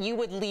hope that you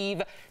would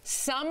leave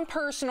some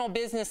personal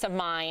business of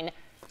mine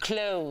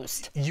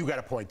closed. You got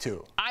a point,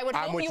 too. I would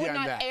hope you would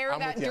not air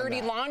that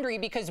dirty laundry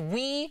because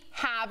we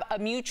have a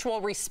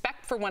mutual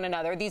respect for one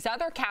another. These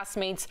other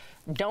castmates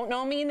don't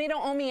know me and they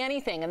don't owe me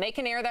anything, and they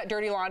can air that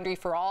dirty laundry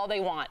for all they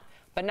want,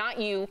 but not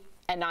you.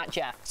 And not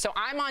Jeff. So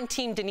I'm on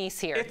Team Denise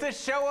here. It's a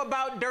show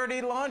about dirty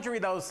laundry,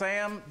 though,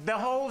 Sam. The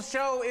whole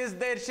show is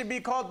that it should be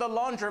called The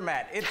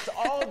Laundromat. It's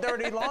all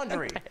dirty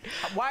laundry.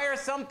 Why are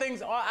some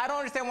things, I don't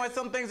understand why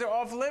some things are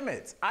off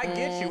limits. I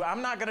get you.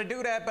 I'm not going to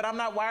do that, but I'm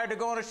not wired to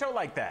go on a show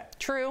like that.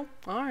 True.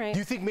 All right. Do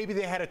you think maybe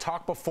they had a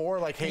talk before,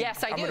 like, hey,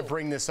 yes, I'm going to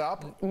bring this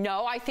up?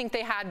 No, I think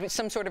they had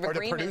some sort of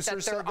agreement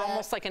that they're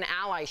almost like an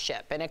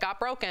allyship, and it got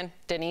broken.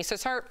 Denise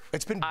is hurt.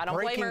 It's been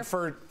breaking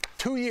for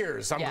 2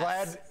 years. I'm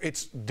glad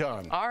it's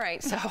done. All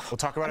right, so we'll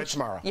talk about it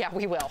tomorrow. Yeah,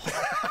 we will.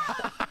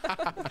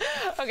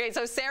 Okay,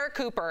 so Sarah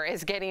Cooper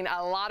is getting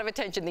a lot of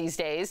attention these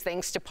days,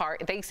 thanks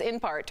in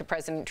part to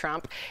President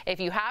Trump. If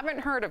you haven't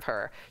heard of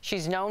her,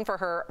 she's known for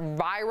her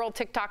viral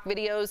TikTok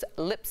videos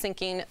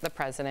lip-syncing the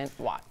president.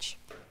 Watch.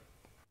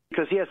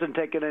 Because he hasn't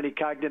taken any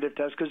cognitive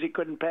tests because he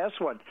couldn't pass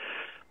one.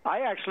 I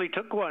actually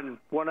took one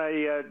when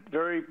I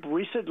very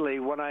recently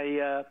when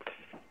I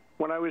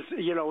was,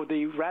 you know,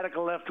 the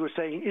radical left was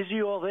saying, is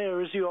he all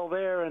there? Is he all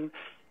there? And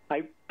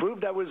I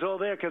proved I was all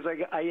there because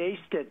I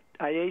aced it.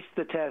 I aced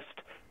the test.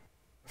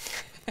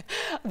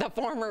 The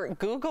former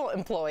Google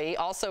employee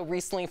also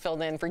recently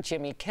filled in for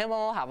Jimmy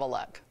Kimmel. Have a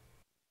look.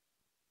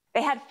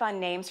 They had fun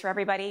names for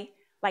everybody.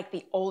 Like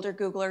the older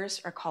Googlers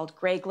are called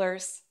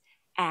Greyglers,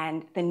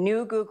 and the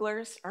new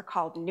Googlers are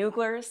called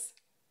Nooglers.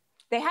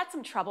 They had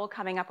some trouble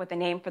coming up with a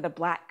name for the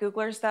black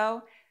Googlers,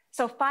 though,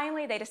 so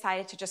finally they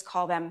decided to just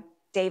call them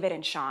David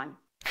and Sean.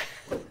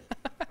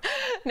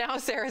 Now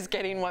Sarah's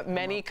getting what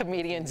many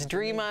comedians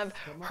dream of,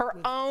 her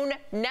own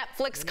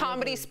Netflix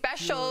comedy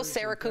special.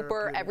 Sarah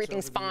Cooper,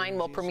 Everything's Fine,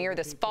 will premiere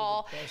this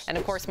fall. And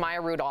of course, Maya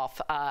Rudolph,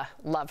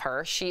 love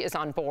her. She is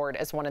on board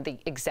as one of the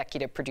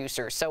executive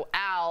producers. So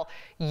Al,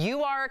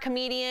 you are a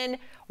comedian.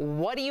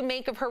 What do you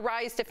make of her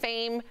rise to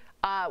fame?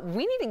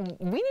 We need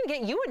to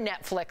get you a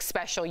Netflix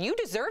special. You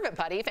deserve it,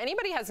 buddy. If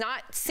anybody has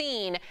not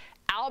seen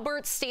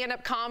Albert's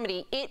stand-up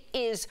comedy, it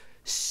is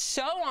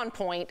so on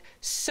point,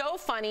 so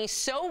funny,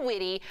 so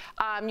witty.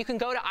 You can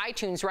go to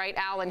iTunes, right,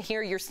 Al, and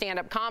hear your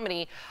stand-up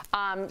comedy.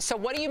 So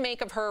what do you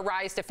make of her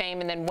rise to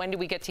fame, and then when do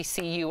we get to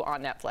see you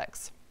on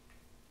Netflix?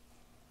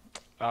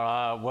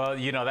 Well,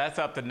 you know, that's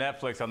up to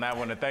Netflix on that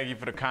one, and thank you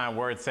for the kind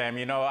words, Sam.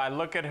 You know, I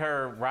look at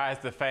her rise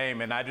to fame,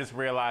 and I just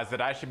realized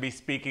that I should be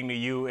speaking to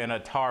you in a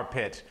tar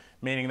pit,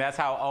 meaning that's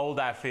how old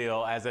I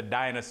feel as a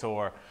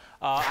dinosaur.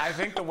 I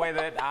think the way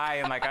that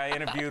I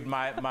interviewed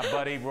my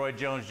buddy Roy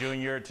Jones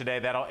Jr. today.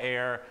 That'll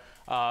air,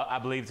 I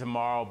believe,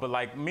 tomorrow. But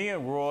like me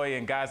and Roy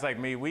and guys like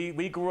me,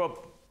 we grew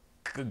up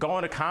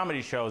going to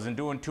comedy shows and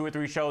doing 2 or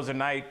 3 shows a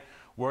night,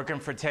 working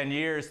for 10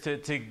 years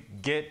to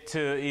get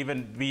to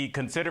even be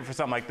considered for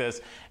something like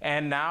this.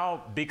 And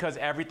now, because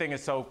everything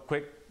is so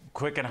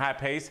quick and high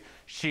paced,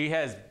 she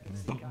has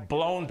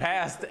blown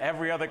past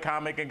every other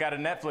comic and got a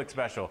Netflix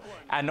special.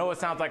 I know it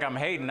sounds like I'm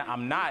hating.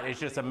 I'm not. It's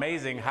just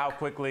amazing how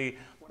quickly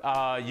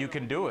you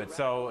can do it.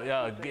 So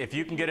if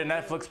you can get a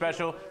Netflix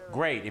special,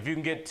 great. If you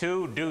can get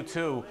 2, do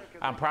 2.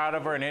 I'm proud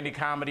of her, and any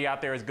comedy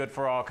out there is good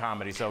for all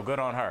comedy, so good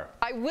on her.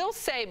 I will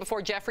say,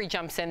 before Jeffrey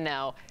jumps in,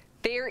 though,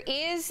 there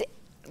is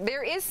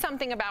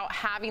something about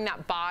having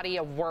that body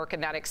of work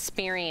and that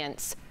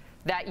experience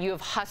that you have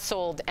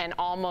hustled and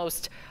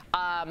almost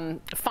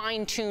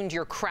fine-tuned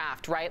your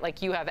craft, right?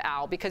 Like you have,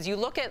 Al, because you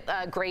look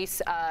at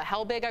Grace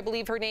Helbig, I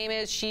believe her name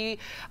is. She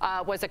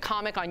was a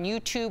comic on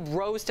YouTube,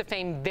 rose to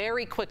fame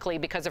very quickly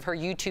because of her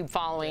YouTube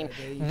following.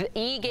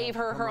 E gave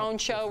her her own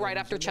show right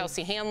after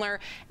Chelsea Handler,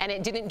 and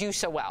it didn't do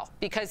so well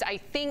because I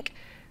think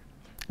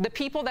the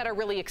people that are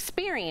really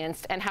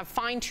experienced and have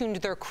fine-tuned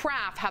their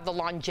craft have the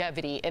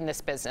longevity in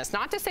this business.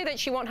 Not to say that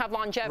she won't have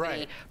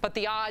longevity, but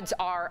the odds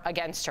are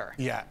against her.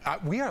 Yeah,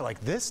 we are like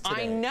this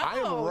today. I know.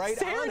 I'm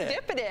right on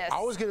it. Serendipitous. I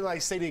was going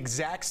to say the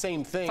exact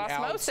same thing,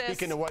 Al,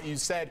 speaking to what you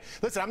said.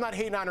 Listen, I'm not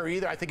hating on her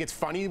either. I think it's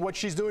funny what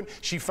she's doing.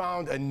 She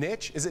found a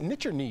niche. Is it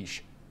niche or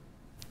niche?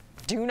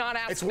 Do not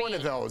ask me. It's one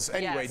of those.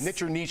 Anyway,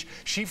 niche or niche.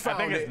 She found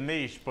I think it's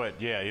niche,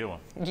 but yeah, you won.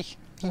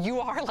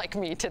 You are like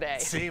me today.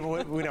 See,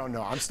 we don't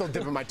know. I'm still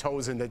dipping my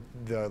toes in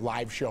the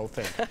live show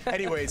thing.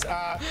 Anyways,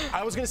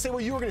 I was going to say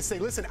what you were going to say.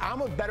 Listen,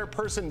 I'm a better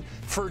person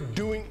for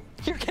doing...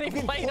 You're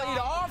getting played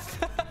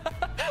off.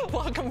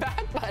 Welcome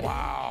back, buddy.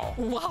 Wow.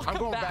 I'm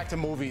going back to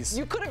movies.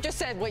 You could have just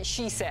said what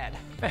she said.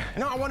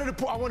 No, I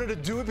wanted to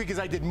do it because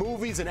I did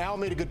movies, and Al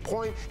made a good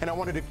point, and I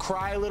wanted to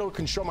cry a little,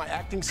 can show my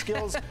acting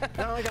skills.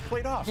 Now I got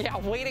played off. Yeah,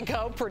 way to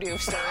go,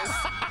 producers.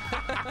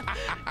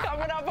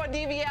 Coming up on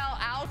DBL,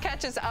 Al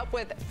catches up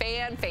with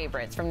fan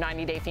favorites from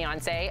 90 Day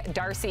Fiancé,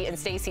 Darcy and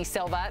Stacey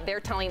Silva.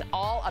 They're telling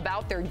all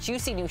about their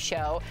juicy new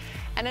show.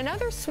 And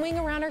another swing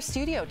around our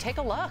studio. Take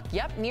a look.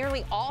 Yep,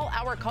 nearly all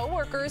our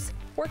coworkers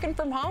working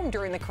from home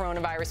during the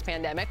coronavirus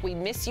pandemic. We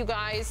miss you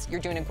guys.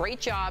 You're doing a great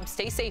job.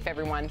 Stay safe,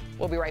 everyone.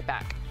 We'll be right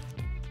back.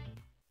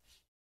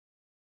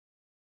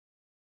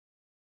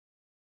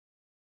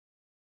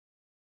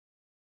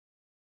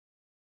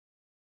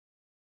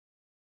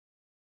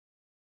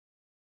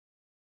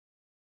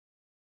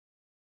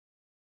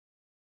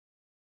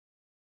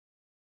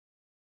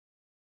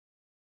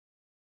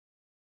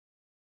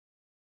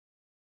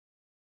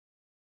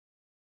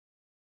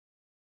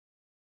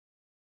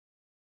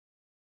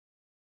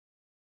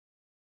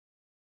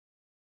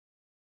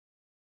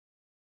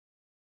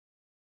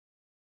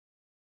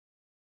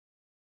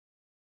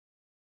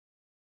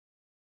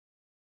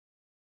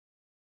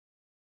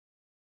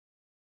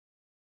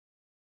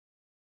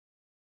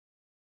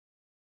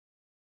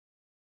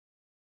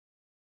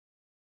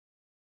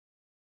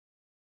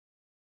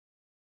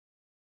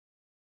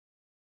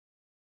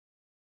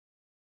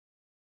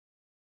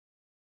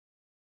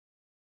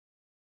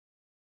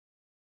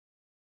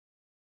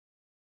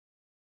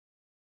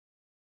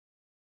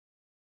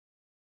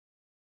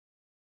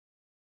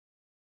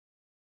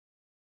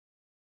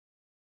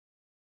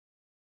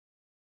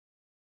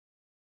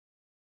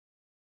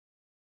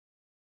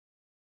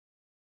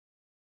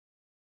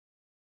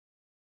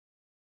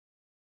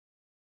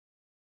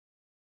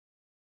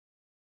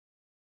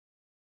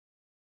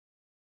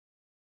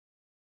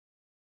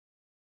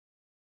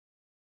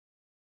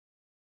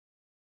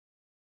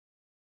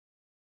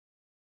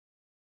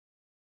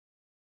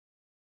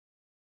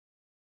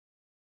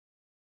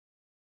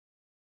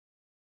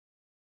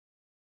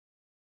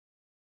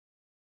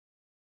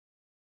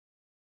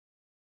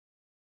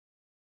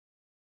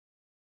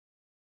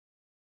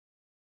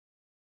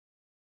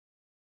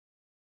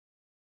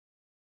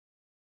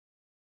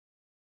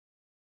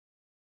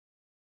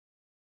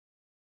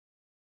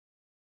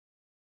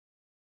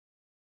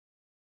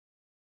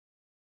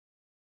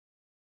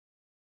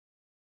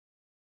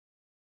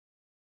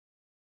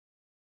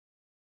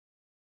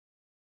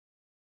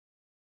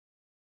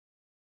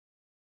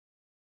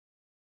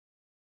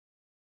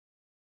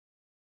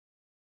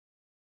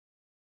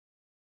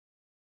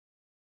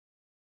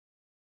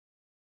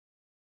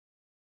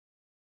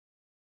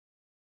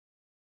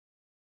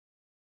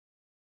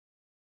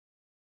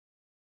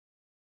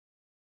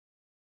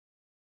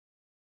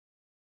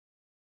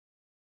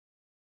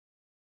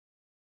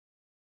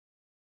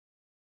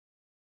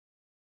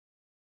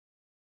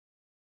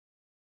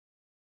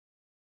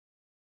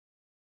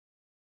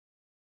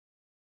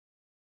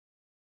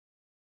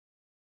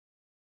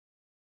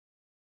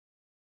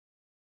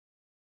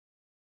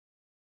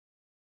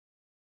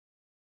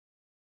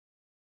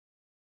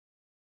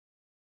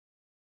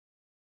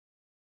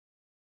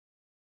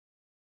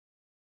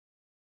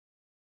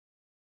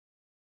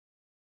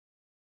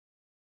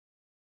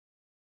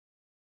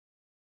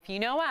 If you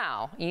know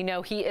Al, you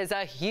know he is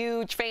a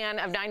huge fan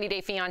of 90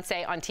 Day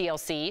Fiancé on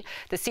TLC.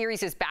 The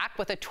series is back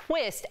with a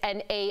twist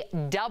and a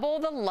double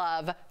the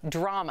love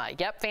drama.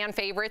 Yep, fan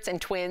favorites and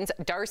twins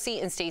Darcy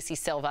and Stacey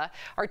Silva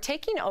are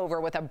taking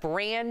over with a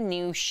brand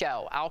new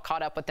show. Al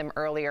caught up with them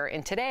earlier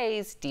in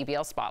today's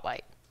DBL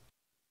Spotlight.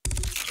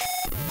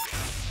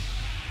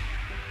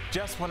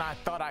 Just when I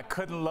thought I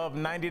couldn't love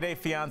 90 Day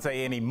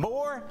Fiancé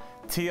anymore,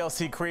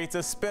 TLC creates a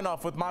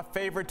spinoff with my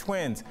favorite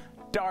twins,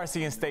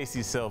 Darcy and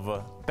Stacey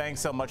Silva.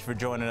 Thanks so much for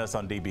joining us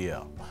on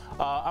DBL.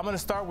 I'm going to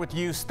start with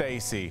you,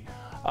 Stacey.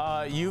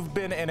 You've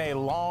been in a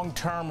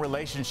long-term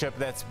relationship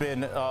that's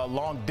been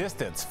long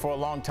distance for a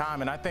long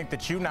time, and I think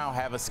that you now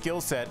have a skill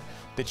set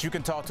that you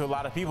can talk to a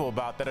lot of people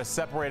about that are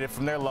separated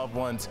from their loved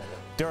ones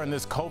during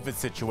this COVID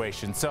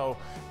situation. So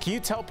can you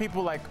tell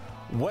people, like,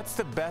 what's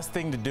the best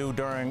thing to do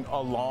during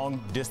a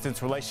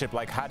long-distance relationship?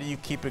 Like, how do you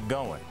keep it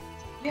going?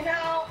 You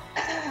know,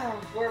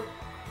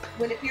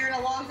 if you're in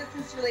a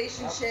long-distance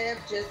relationship,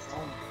 just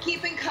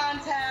keep in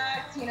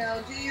contact, you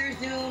know, do your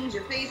Zooms,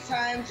 your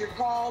FaceTimes, your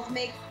calls,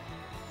 make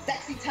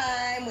sexy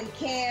time when you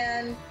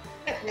can,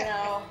 you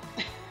know,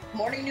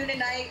 morning, noon, and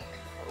night,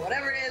 or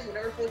whatever it is,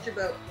 whatever floats your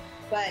boat.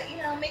 But, you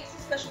know, make some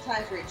special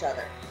time for each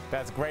other.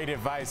 That's great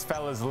advice,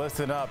 fellas.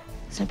 Listen up.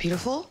 Isn't it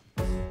beautiful?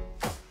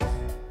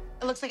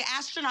 It looks like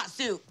astronaut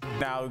suit.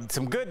 Now,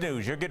 some good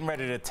news. You're getting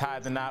ready to tie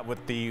the knot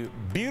with the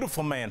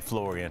beautiful man,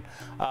 Florian.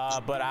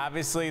 But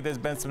obviously, there's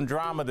been some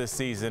drama this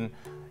season.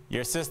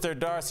 Your sister,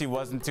 Darcy,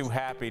 wasn't too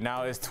happy.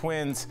 Now, as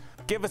twins,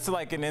 give us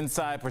like an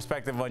inside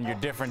perspective on your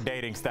different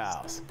dating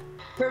styles.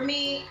 For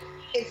me,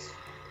 it's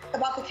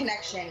about the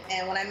connection.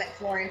 And when I met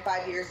Florian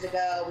 5 years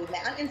ago, we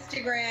met on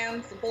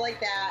Instagram, simple like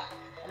that.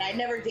 And I'd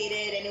never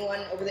dated anyone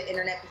over the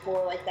internet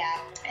before like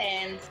that.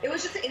 And it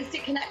was just an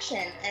instant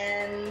connection.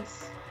 And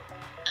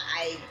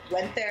I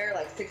went there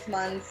like 6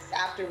 months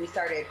after we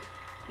started,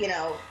 you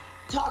know,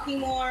 talking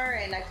more,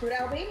 and I flew to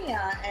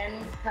Albania,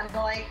 and it's kind of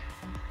like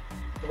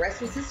the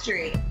rest was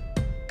history.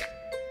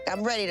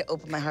 I'm ready to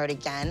open my heart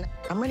again.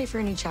 I'm ready for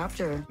a new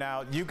chapter.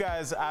 Now, you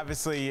guys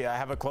obviously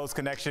have a close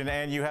connection,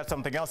 and you have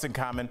something else in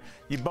common.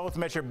 You both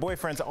met your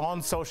boyfriends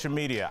on social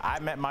media. I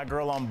met my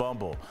girl on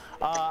Bumble.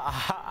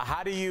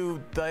 How do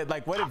you,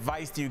 like, what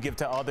advice do you give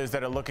to others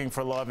that are looking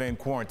for love in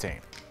quarantine?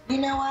 You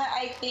know what?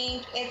 I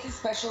think it's a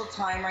special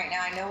time right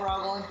now. I know we're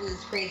all going through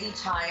these crazy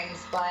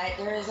times, but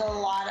there's a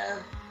lot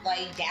of,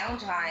 like,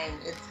 downtime.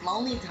 It's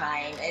lonely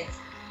time.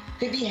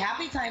 Could be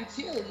happy time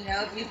too, you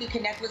know, if you can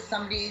connect with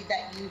somebody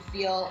that you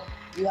feel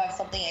you have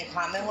something in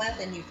common with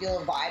and you feel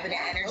a vibe and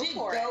energy,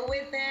 go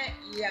with it.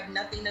 You have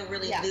nothing to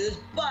really lose,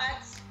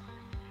 but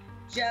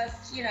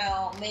just, you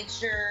know, make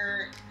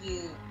sure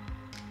you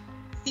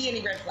see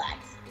any red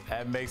flags.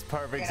 That makes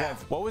perfect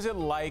sense. What was it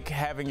like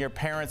having your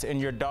parents and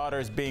your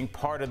daughters being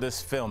part of this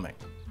filming?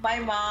 My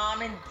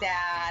mom and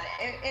dad,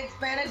 it's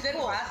been a good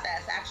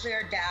process. Actually,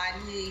 our dad,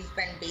 he's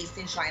been based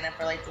in China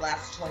for like the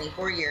last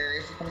 24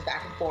 years. He comes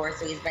back and forth,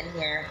 so he's been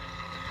here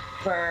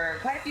for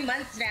quite a few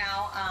months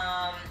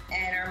now.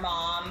 And our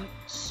mom,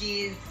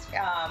 she's, we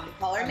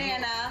call her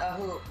Nana.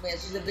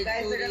 She's a big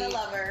foodie. You guys are gonna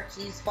love her.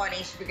 She's funny.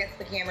 She forgets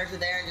the cameras are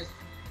there and just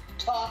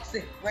talks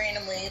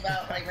randomly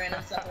about like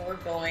random stuff where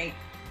we're going.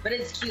 But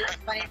it's cute. It's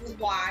funny to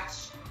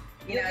watch.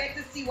 You'll get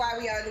to see why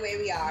we are the way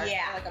we are.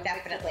 Yeah, like,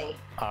 definitely.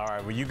 All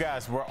right, well, you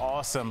guys were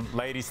awesome.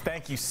 Ladies,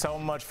 thank you so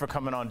much for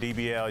coming on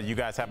DBL. You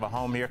guys have a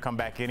home here. Come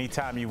back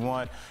anytime you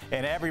want.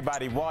 And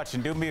everybody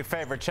watching, do me a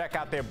favor, check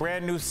out their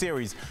brand new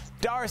series,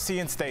 Darcy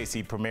and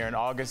Stacey, premiering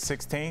August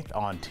 16th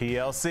on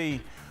TLC.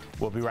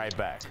 We'll be right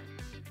back.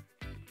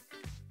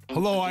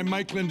 Hello, I'm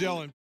Mike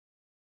Lindell.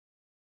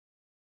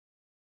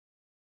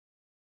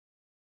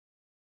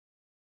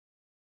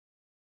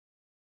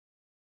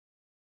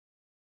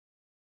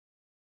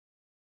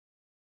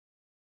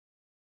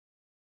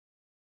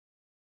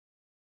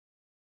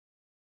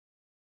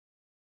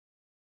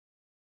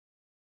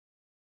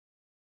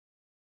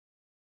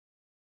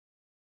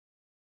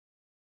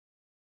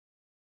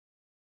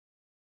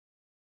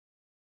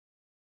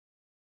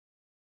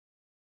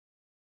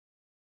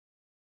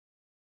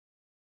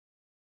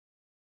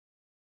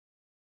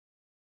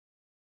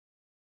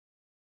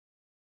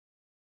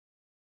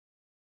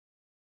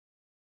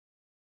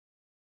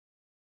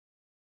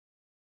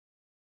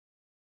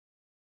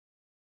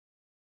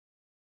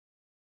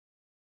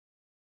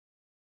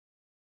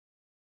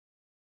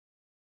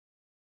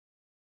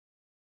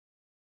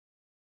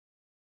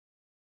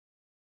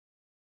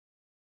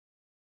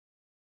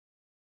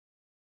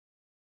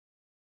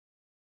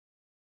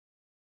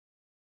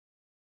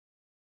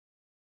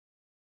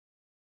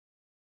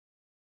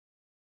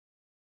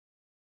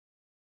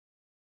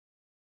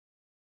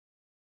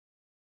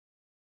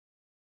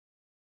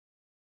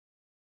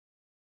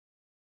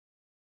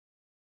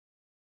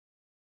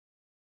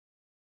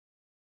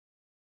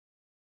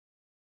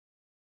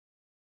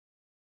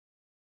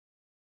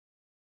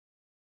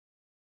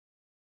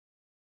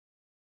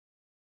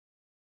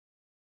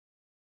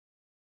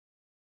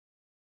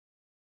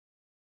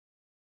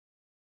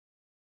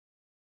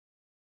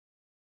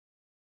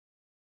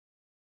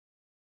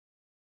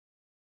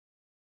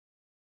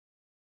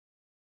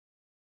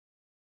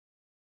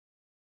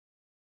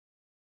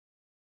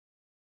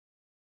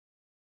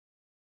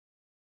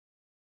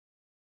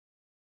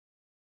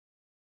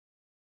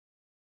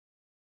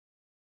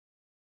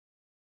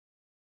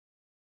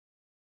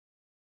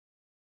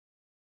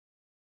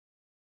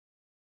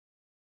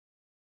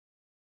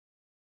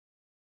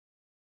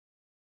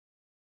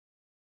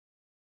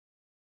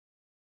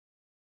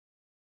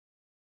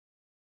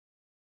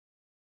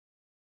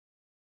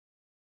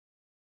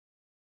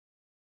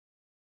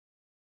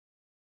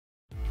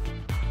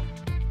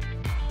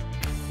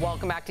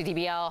 Welcome back to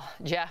DBL.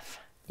 Jeff,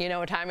 you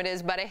know what time it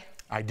is, buddy?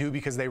 I do,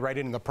 because they write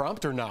it in the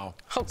prompter now.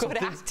 Oh, good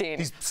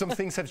acting. Some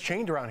things have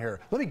changed around here.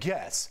 Let me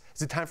guess.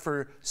 Is it time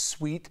for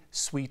sweet,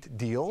 sweet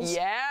deals?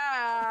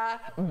 Yeah,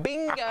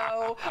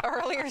 bingo.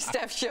 Earlier,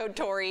 Steph showed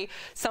Tori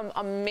some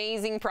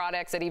amazing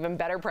products at even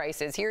better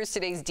prices. Here's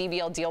today's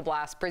DBL Deal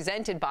Blast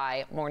presented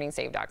by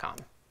MorningSave.com.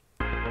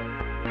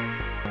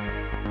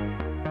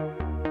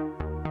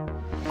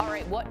 All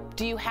right, what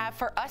do you have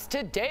for us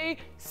today,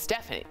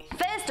 Stephanie?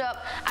 First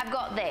up, I've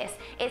got this.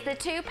 It's the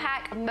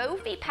 2-pack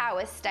Mophie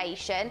Power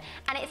Station,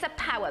 and it's a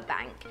power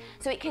bank.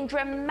 So it can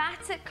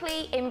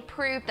dramatically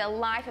improve the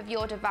life of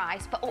your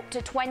device for up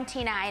to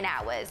 29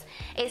 hours.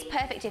 It's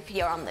perfect if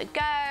you're on the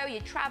go,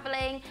 you're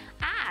traveling,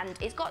 and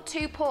it's got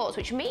 2 ports,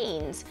 which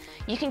means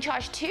you can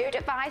charge 2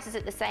 devices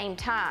at the same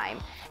time.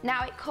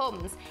 Now it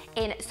comes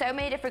in so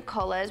many different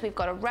colors. We've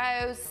got a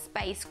rose,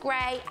 space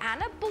gray,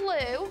 and a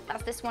blue.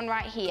 That's this one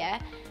right here.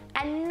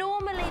 And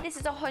normally this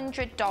is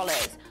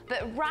 $100,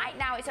 but right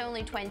now it's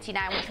only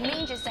 $29, which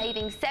means you're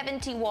saving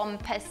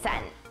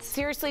 71%.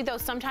 Seriously though,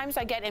 sometimes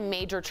I get in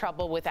major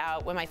trouble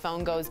when my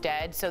phone goes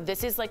dead. So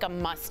this is like a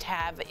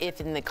must-have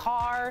if in the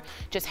car.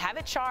 Just have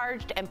it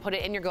charged and put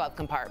it in your glove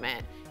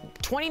compartment.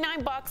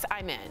 29 bucks,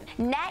 I'm in.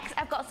 Next,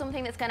 I've got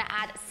something that's going to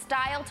add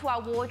style to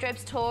our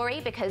wardrobes, Tori,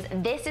 because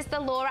this is the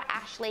Laura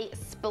Ashley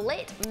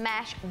Split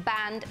Mesh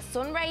Band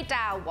Sunray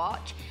Dial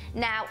Watch.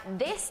 Now,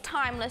 this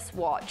timeless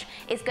watch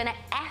is going to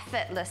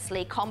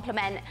effortlessly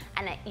complement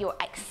and you'll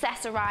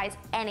accessorize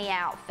any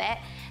outfit.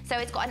 So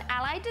it's got an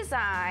allied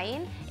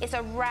design. It's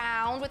a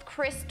round with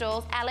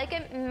crystals,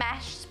 elegant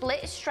mesh,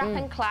 split strap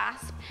and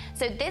clasp.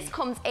 So this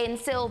comes in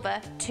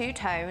silver,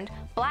 2-toned,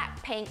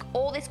 black, pink,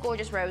 all this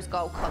gorgeous rose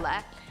gold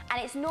color.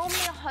 And it's normally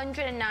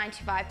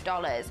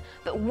 $195,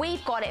 but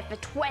we've got it for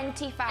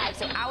 $25,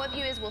 so our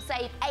viewers will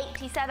save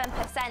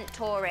 87%,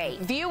 Tori.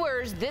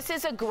 Viewers, this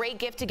is a great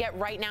gift to get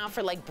right now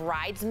for like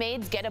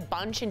bridesmaids. Get a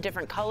bunch in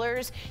different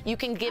colors. You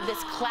can give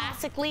this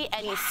classically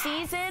any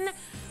season.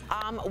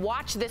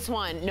 Watch this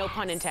one, no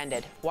pun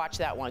intended. Watch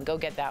that one, go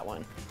get that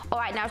one. All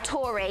right, now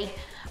Tori,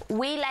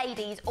 we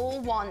ladies all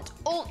want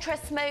ultra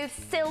smooth,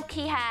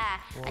 silky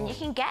hair, and you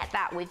can get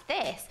that with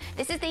this.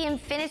 This is the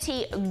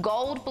Infinity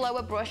Gold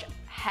Blower Brush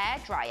hair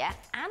dryer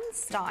and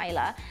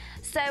styler.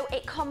 So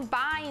it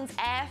combines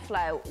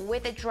airflow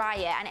with a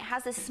dryer, and it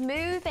has the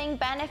smoothing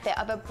benefit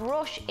of a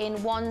brush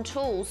in one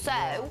tool.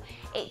 So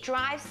it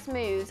dries,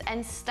 smooths,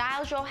 and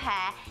styles your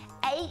hair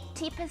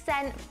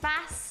 80%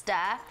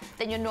 faster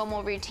than your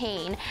normal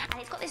routine, and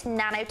it's got this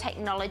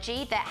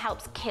nanotechnology that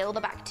helps kill the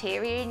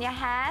bacteria in your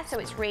hair, so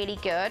it's really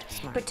good.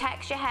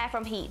 Protects your hair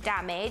from heat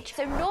damage.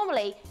 So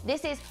normally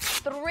this is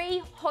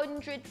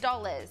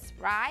 $300,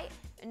 right?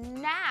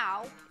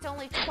 Now it's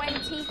only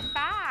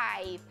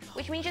 $25,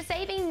 which means you're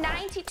saving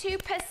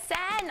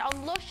 92%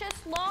 on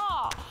Luscious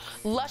Locks.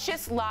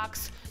 Luscious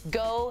Locks,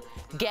 go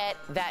get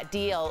that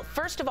deal.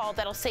 First of all,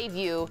 that'll save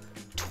you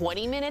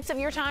 20 minutes of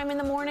your time in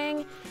the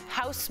morning.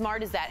 How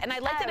smart is that? And I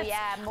like that it's,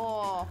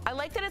 more. I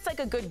like that it's like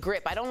a good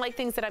grip. I don't like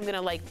things that I'm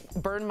gonna like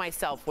burn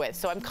myself with,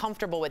 so I'm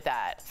comfortable with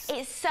that.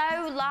 It's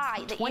so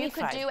light that you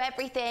could do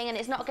everything and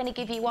it's not gonna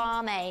give you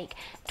arm ache.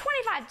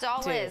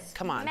 $25. Dude,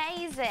 come on.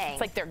 Amazing.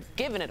 It's like they're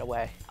giving it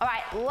away. All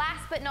right,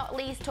 last but not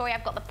least, Tori,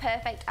 I've got the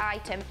perfect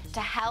item to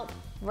help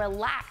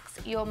relax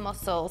your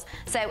muscles.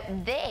 So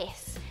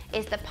this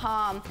is the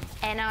Palm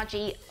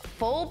NRG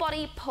Full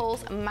Body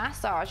Pulse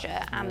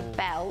Massager and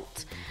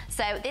Belt.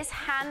 So this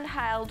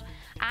handheld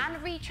and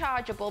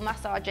rechargeable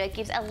massager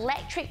gives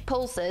electric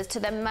pulses to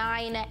the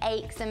minor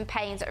aches and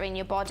pains that are in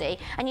your body,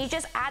 and you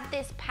just add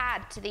this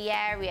pad to the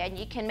area and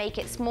you can make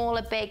it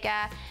smaller,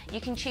 bigger.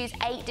 You can choose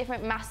 8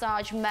 different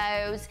massage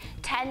modes,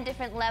 10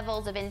 different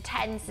levels of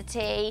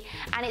intensity,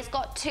 and it's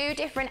got 2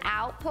 different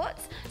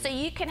outputs, so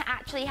you can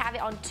actually have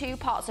it on 2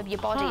 parts of your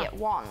body at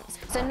once.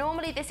 So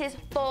normally this is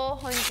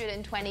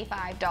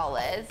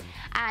 $425,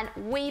 and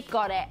we've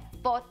got it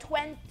for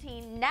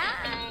 $29,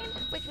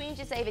 which means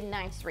you're saving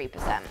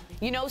 93%.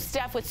 You know,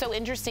 Steph, what's so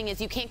interesting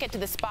is you can't get to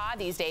the spa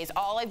these days.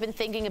 All I've been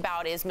thinking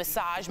about is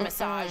massage,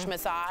 massage,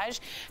 massage.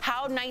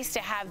 How nice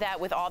to have that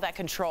with all that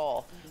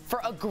control for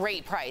a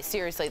great price.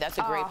 Seriously, that's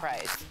a great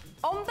price.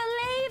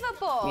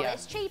 Unbelievable. Yeah.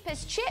 It's cheap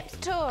as chips,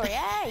 Tori,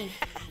 hey?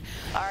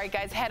 All right,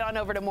 guys, head on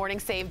over to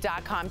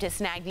morningsave.com to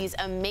snag these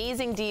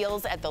amazing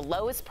deals at the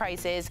lowest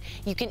prices.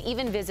 You can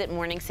even visit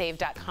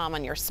morningsave.com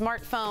on your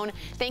smartphone.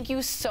 Thank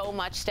you so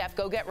much, Steph.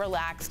 Go get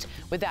relaxed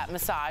with that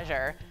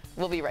massager.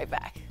 We'll be right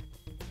back.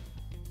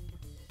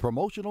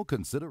 Promotional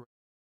consideration.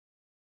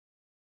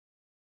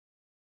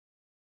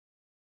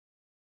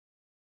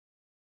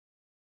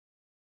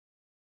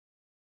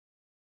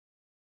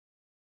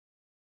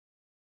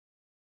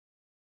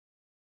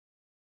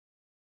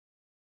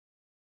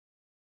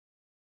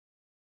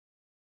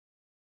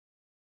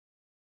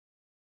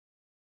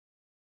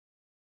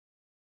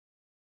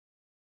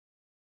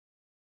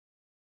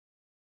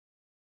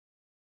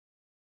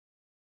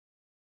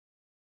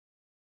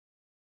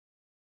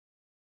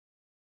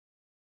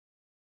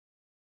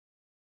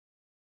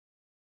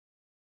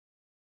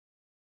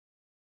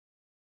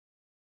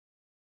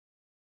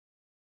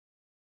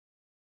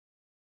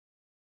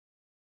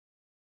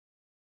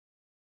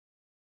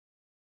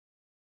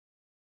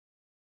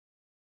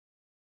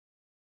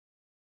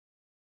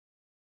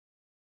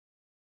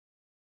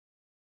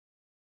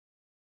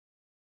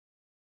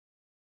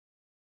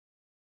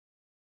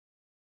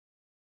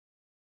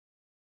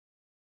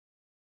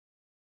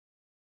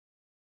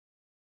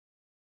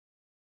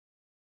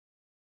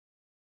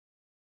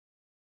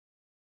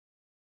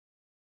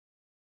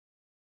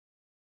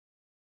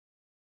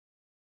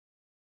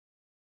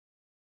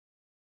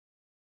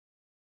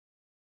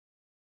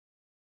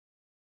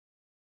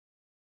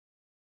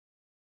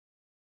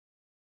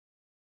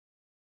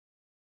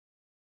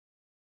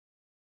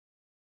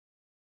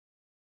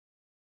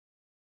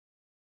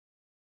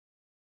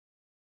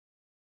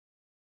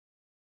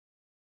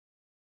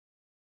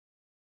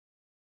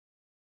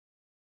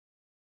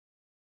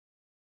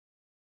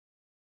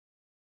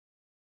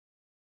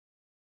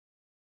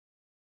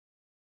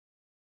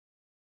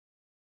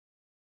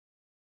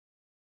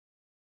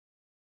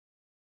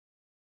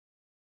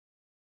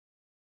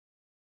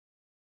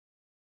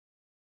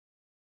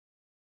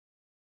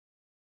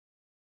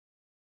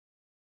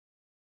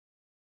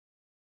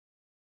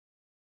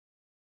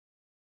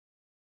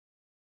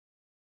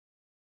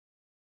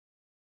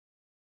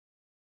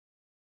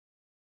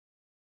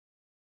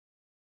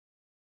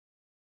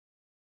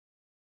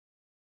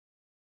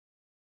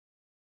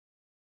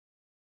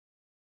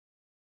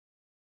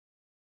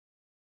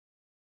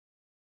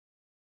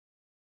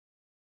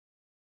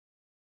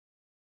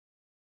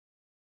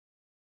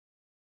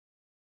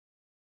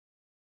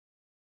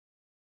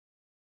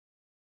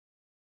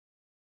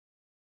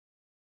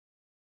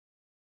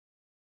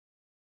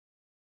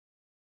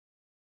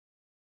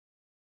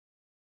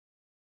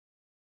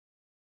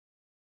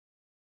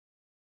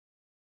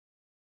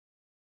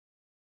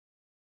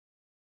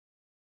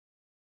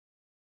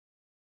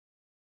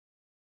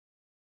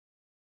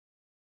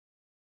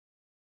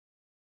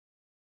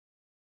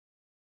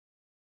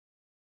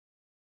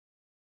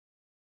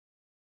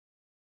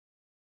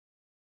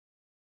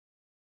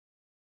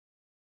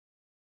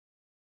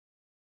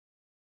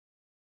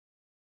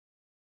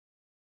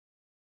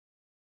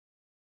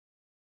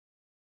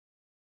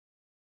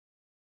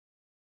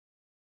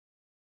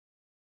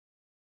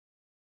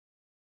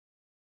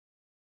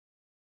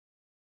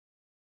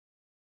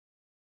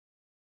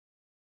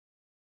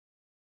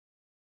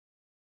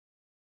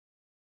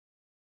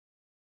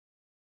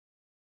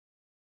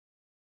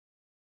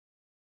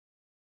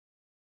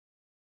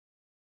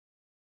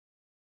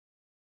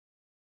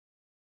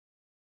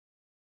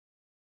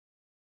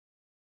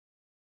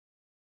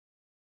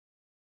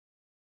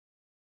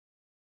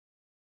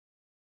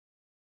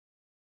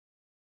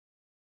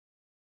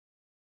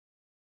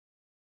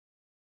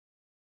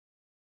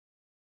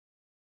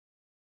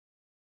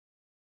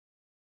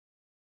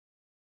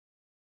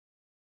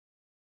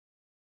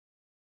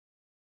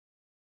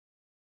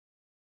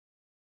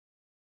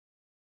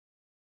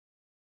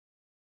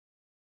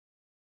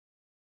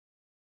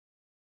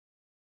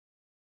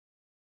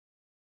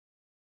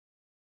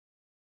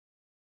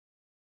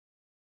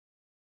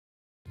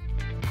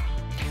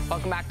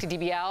 Welcome back to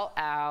DBL.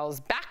 Al's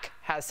back,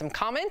 has some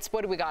comments.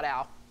 What do we got,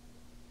 Al?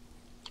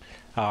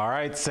 All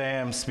right,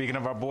 Sam. Speaking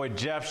of our boy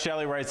Jeff,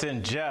 Shelley writes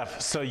in, Jeff,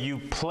 so you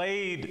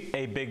played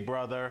a big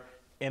brother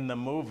in the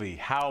movie.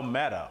 How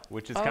meta,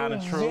 which is kind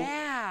of true.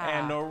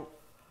 Yeah. And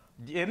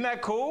isn't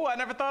that cool? I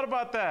never thought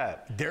about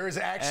that. There is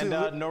actually.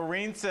 And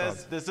Noreen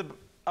says this is.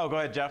 Oh, go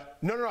ahead, Jeff.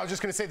 No, I was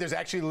just going to say there's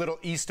actually a little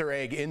Easter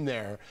egg in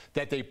there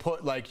that they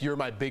put, like, you're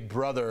my big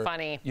brother.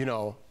 Funny. You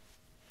know.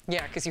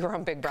 Yeah, because you were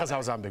on Big Brother. Because I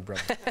was on Big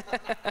Brother.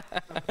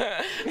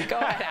 Go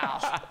ahead,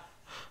 Al.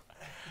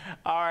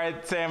 All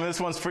right, Sam,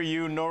 this one's for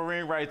you.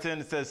 Noreen writes in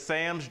and says,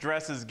 Sam's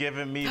dress is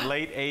giving me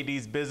late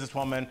 80s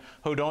businesswoman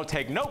who don't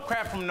take no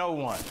crap from no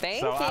one. Thank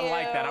you. So I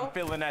like that. I'm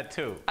feeling that,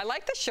 too. I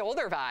like the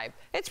shoulder vibe.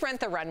 It's Rent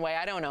the Runway.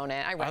 I don't own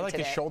it. I rented it. I like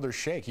the shoulder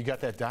shake. You got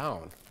that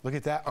down. Look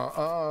at that.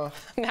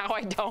 Now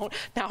I don't.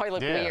 Now I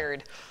look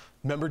weird.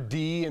 Remember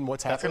D and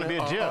what's happening?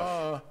 That's going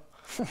to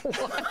be a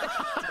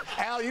GIF.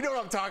 Al, you know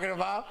what I'm talking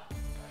about.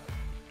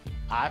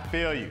 I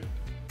feel you.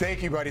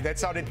 Thank you, buddy. That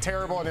sounded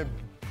terrible. And then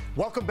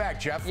welcome back,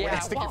 Jeff. Yeah,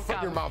 stick your foot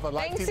in your mouth on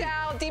live Thanks, TV.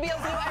 Al.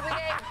 DBL's new every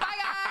day.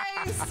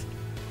 Bye, guys.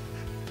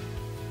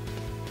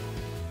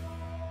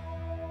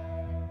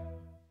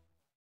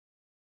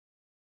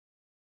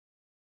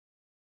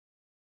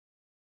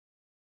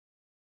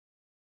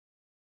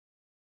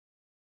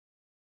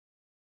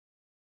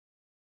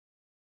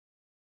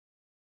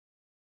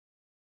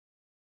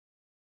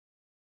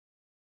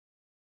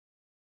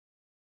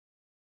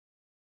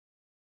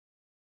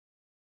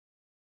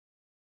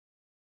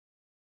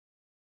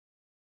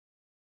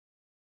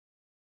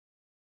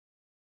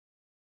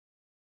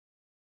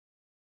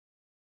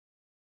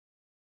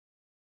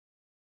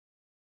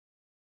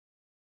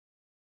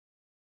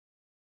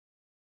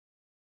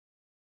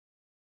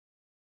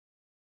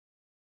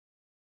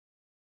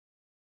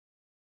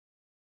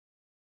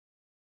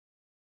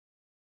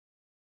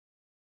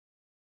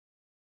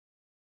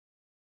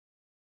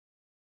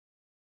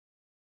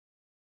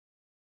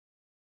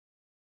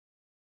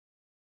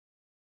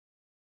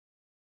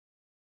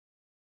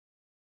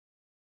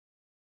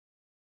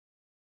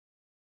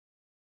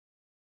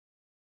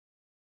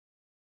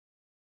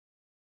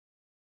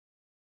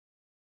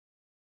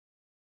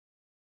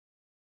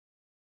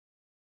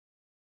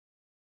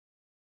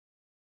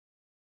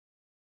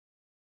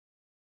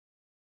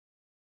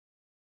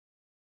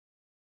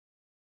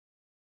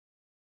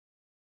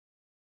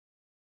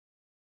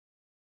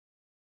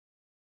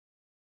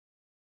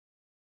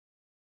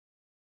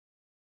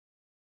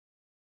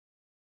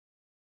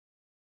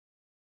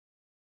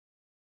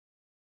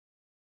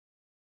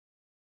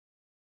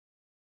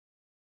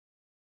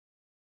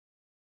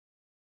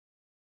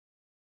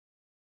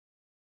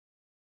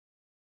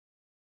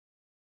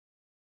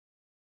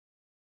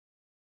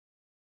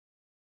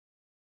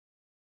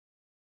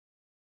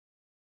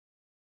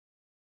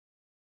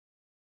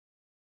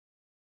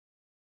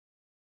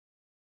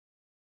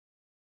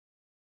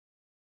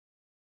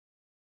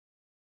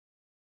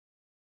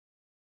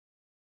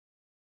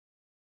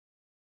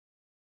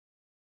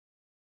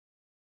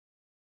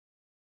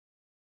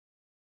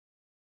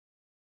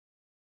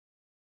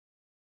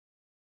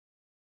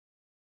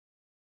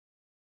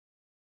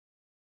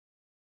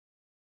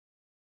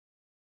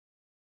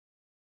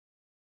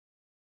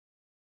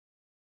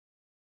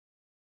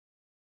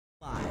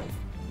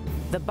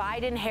 The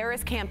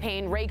Biden-Harris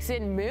campaign rakes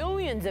in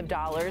millions of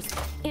dollars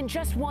in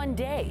just one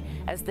day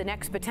as the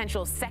next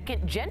potential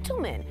second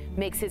gentleman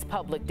makes his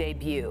public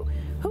debut.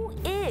 Who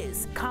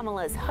is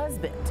Kamala's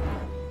husband?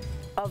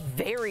 A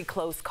very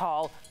close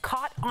call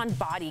caught on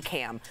body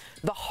cam.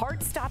 The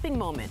heart-stopping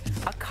moment.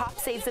 A cop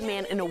saves a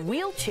man in a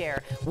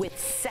wheelchair with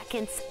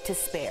seconds to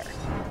spare.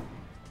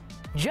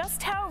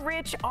 Just how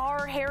rich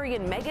are Harry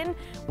and Meghan?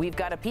 We've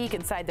got a peek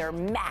inside their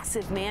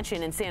massive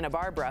mansion in Santa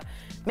Barbara.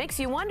 Makes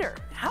you wonder,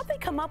 how'd they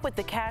come up with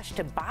the cash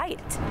to buy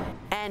it?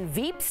 And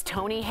Veep's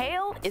Tony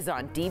Hale is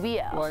on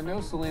DBL. Well, I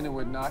know Selena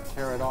would not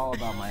care at all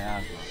about my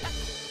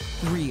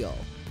asthma. Real,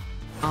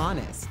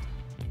 honest,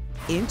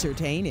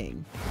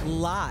 entertaining,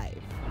 live.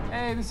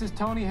 Hey, this is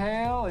Tony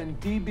Hale, and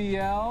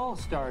DBL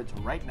starts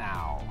right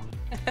now.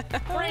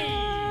 3,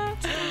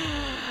 2.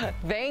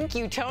 Thank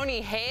you, Tony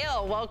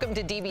Hale. Welcome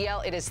to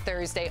DBL. It is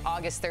Thursday,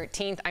 August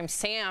 13th. I'm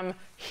Sam,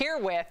 here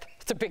with,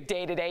 it's a big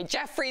day today,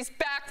 Jeffrey's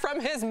back from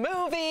his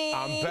movie.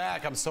 I'm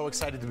back. I'm so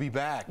excited to be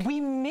back. We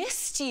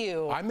missed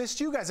you. I missed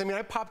you guys. I mean,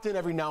 I popped in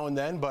every now and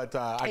then, but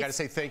I got to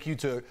say thank you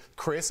to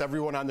Chris,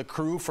 everyone on the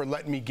crew, for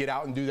letting me get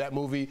out and do that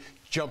movie,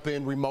 jump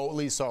in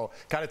remotely. So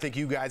got to thank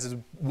you guys. It's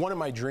one of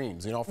my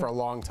dreams, you know, for a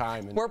long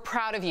time. And we're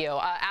proud of you.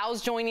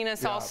 Al's joining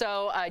us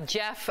also.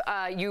 Jeff,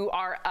 you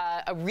are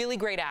a really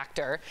great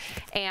actor,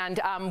 and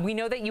we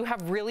know that you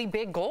have really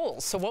big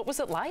goals. So what was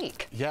it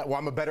like? Yeah, well,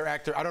 I'm a better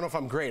actor. I don't know if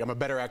I'm great. I'm a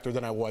better actor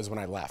than I was when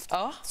I left.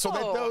 Oh.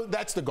 So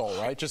that's the goal,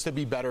 right? Just to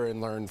be better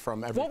and learn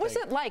from everything. What was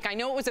it like? I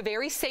know it was a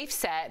very safe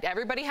set.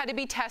 Everybody had to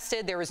be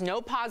tested. There was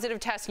no positive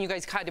test, and you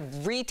guys had to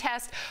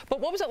retest. But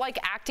what was it like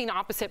acting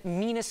opposite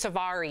Mina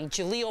Savari,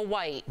 Jaleel White,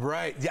 flight.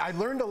 Right. Yeah, I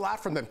learned a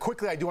lot from them.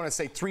 Quickly, I do want to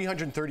say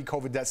 330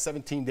 COVID deaths,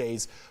 17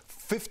 days,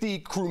 50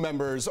 crew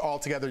members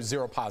altogether,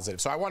 0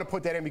 positive. So I want to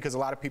put that in because a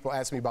lot of people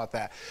ask me about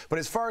that. But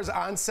as far as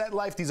on-set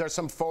life, these are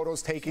some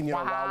photos taken, you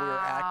know, while we were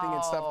acting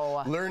and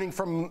stuff. Learning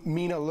from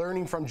Mina,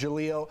 learning from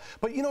Jaleel.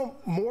 But, you know,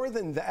 more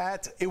than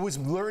that, it was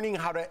learning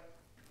how to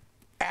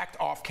act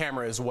off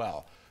camera as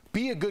well.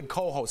 Be a good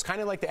co-host,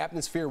 kind of like the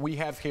atmosphere we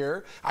have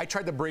here. I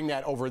tried to bring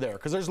that over there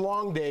because there's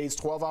long days,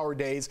 12-hour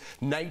days,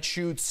 night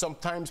shoots.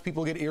 Sometimes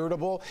people get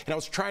irritable, and I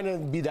was trying to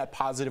be that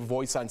positive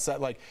voice on set,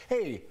 like,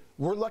 hey,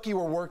 we're lucky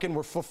we're working,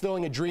 we're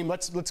fulfilling a dream.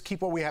 Let's keep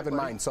what we have in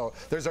mind. So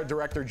there's our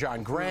director,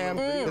 John Graham.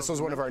 This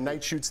was one of our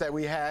night shoots that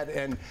we had.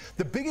 And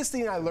the biggest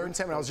thing I learned,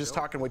 Sam, and I was just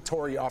talking with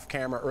Tori off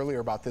camera earlier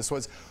about this,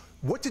 was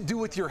what to do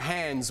with your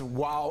hands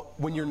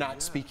when you're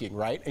not speaking,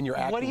 right? And you're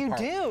acting. What do you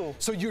do?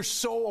 So you're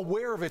so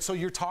aware of it. So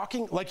you're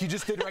talking like you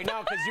just did right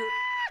now because you're.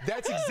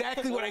 That's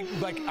exactly what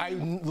I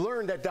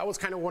learned that was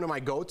kind of one of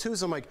my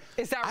go-tos. I'm like,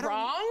 is that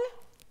wrong?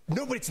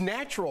 No, but it's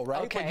natural,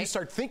 right? Okay. Like you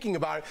start thinking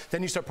about it,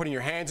 then you start putting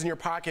your hands in your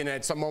pocket, and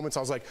at some moments I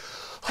was like,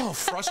 oh,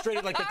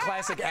 frustrated, like the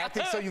classic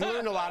acting. So you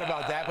learn a lot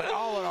about that. But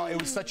all in all,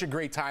 it was such a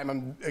great time.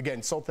 I'm,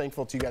 again, so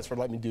thankful to you guys for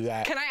letting me do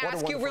that. Can I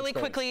ask you really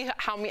quickly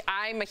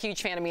I'm a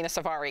huge fan of Mina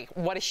Savari.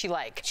 What is she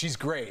like? She's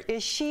great.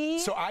 Is she?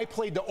 So I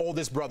played the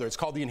oldest brother. It's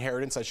called The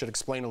Inheritance. I should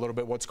explain a little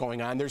bit what's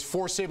going on. There's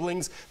 4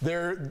 siblings.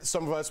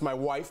 Some of us, my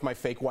wife, my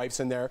fake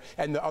wife's in there,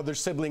 and the other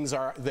siblings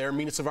are there.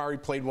 Mina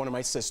Savari played one of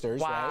my sisters.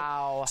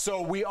 Wow. Right?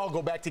 So we all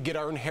go back to get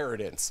our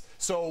inheritance.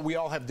 So we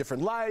all have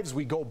different lives.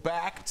 We go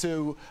back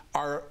to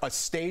our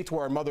estate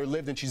where our mother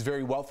lived, and she's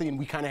very wealthy, and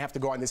we kind of have to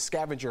go on this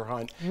scavenger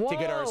hunt to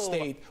get our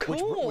estate,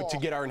 to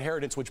get our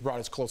inheritance, which brought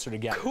us closer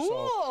together. Cool.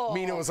 So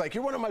Mina was like,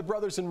 you're one of my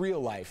brothers in real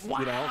life, you know,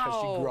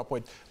 because she grew up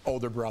with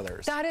older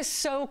brothers. That is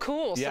so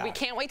cool. Yeah. So we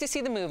can't wait to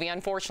see the movie.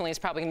 Unfortunately, it's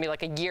probably going to be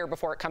like a year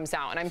before it comes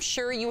out. And I'm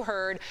sure you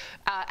heard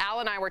Al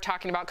and I were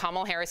talking about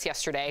Kamala Harris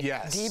yesterday.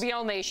 Yes.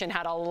 DBL Nation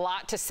had a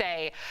lot to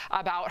say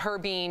about her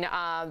being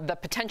the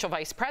potential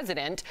vice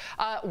president.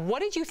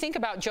 What did you think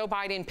about Joe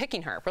Biden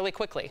picking her, really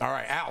quickly? All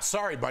right, Al,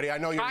 sorry, buddy. I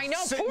know you're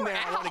sitting there.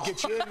 Al. I want to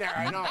get you in there.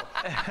 I know.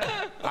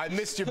 I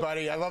missed you,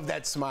 buddy. I love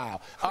that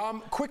smile.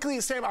 Quickly,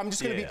 Sam, I'm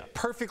just going to be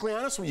perfectly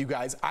honest with you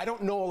guys. I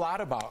don't know a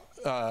lot about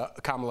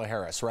Kamala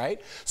Harris,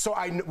 right? So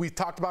we've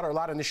talked about her a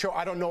lot on the show.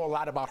 I don't know a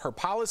lot about her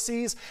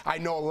policies. I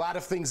know a lot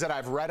of things that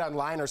I've read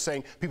online are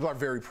saying people are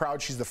very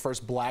proud she's the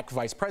first black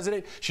vice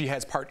president. She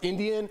has part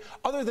Indian.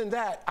 Other than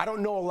that, I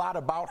don't know a lot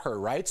about her,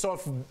 right? So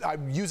if I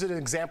use an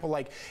example,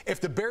 like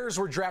if the Bears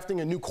were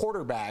drafting a new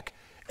quarterback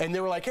and they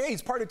were like, hey,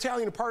 he's part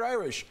Italian and part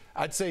Irish,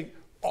 I'd say,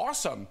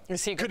 awesome.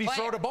 Could he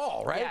throw the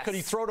ball, right? Yes. Could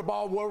he throw the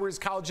ball? What were his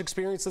college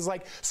experiences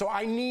like? So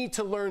I need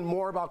to learn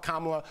more about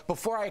Kamala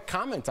before I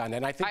comment on it.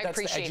 And I think that's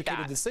the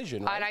educated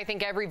decision, right? And I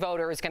think every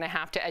voter is going to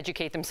have to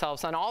educate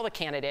themselves on all the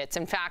candidates.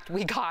 In fact,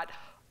 we got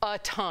a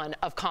ton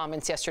of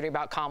comments yesterday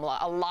about Kamala.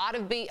 A lot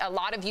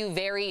of you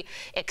very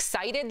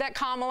excited that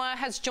Kamala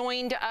has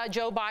joined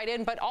Joe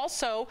Biden, but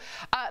also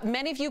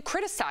many of you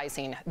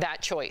criticizing that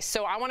choice.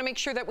 So I want to make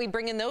sure that we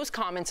bring in those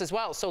comments as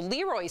well. So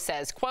Leroy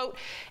says, quote,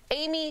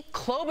 Amy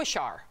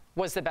Klobuchar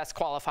was the best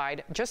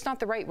qualified, just not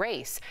the right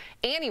race.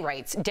 Annie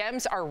writes,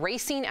 Dems are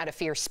racing at a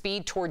fierce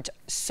speed towards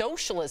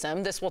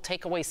socialism. This will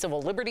take away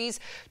civil liberties.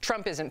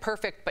 Trump isn't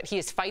perfect, but he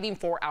is fighting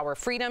for our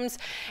freedoms.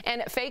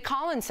 And Faye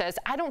Collins says,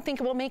 I don't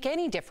think it will make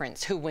any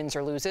difference who wins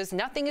or loses.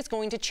 Nothing is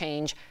going to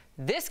change.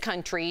 This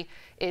country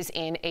is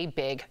in a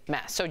big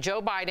mess. So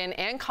Joe Biden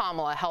and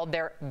Kamala held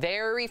their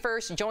very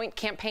first joint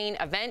campaign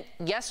event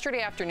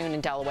yesterday afternoon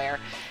in Delaware.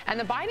 And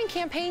the Biden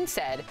campaign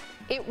said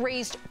it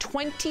raised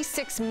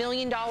 $26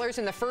 million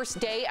in the first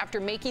day after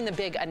making the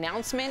big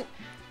announcement.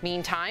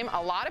 Meantime,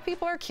 a lot of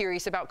people are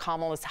curious about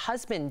Kamala's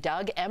husband,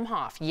 Doug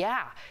Emhoff.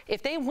 Yeah,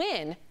 if they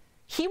win,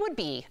 he would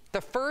be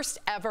the first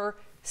ever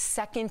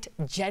second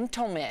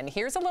gentleman.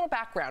 Here's a little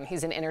background.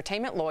 He's an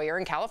entertainment lawyer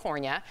in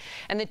California,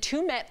 and the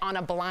two met on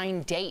a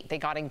blind date. They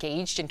got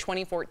engaged in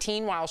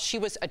 2014 while she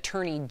was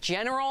attorney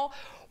general.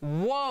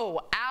 Whoa,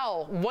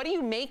 Al, what do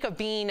you make of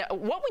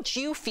what would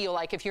you feel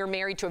like if you're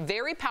married to a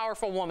very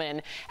powerful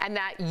woman and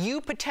that you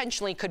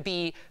potentially could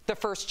be the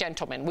first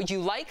gentleman? Would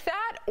you like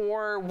that,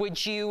 or would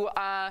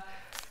that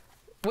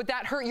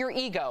hurt your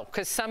ego?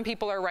 Because some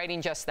people are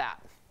writing just that.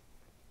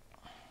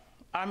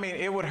 I mean,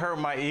 it would hurt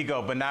my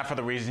ego, but not for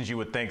the reasons you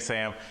would think,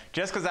 Sam.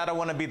 Just because I don't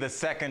want to be the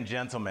second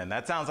gentleman.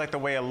 That sounds like the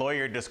way a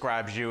lawyer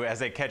describes you as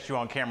they catch you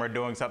on camera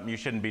doing something you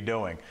shouldn't be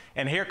doing.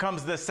 And here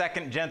comes the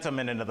second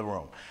gentleman into the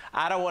room.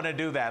 I don't want to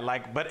do that.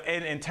 But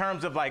in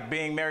terms of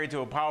being married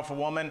to a powerful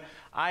woman,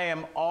 I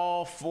am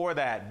all for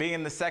that.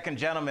 Being the second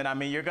gentleman, I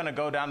mean, you're going to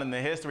go down in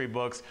the history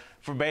books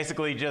for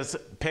basically just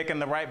picking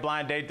the right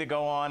blind date to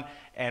go on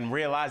and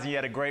realizing you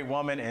had a great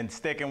woman and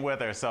sticking with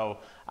her. So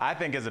I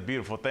think it's a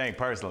beautiful thing,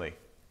 personally.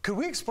 Could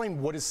we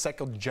explain what does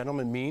second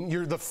gentleman mean?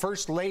 You're the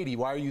first lady.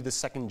 Why are you the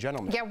second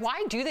gentleman? Yeah,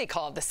 why do they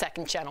call it the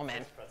second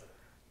gentleman?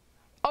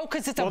 Oh,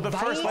 because it's well, a the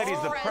vice First Lady's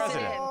the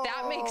president.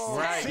 That makes sense.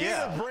 Right, See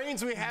yeah. the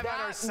brains we have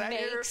on our set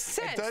here? That makes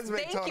sense. It does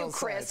make Thank you, total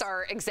Chris, sense.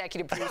 our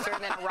executive producer,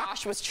 and then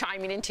Arash was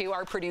chiming into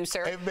our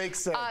producer. It makes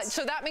sense.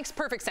 So that makes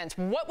perfect sense.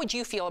 What would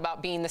you feel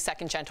about being the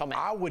second gentleman?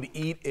 I would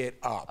eat it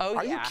up. Oh,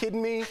 Are yeah. you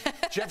kidding me?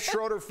 Jeff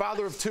Schroeder,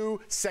 father of two,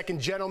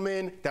 second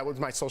gentleman. That was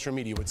my social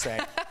media would say.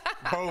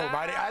 Boom.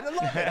 I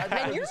love it.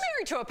 And you're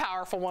married to a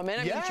powerful woman.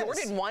 I mean,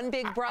 Jordan won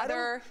Big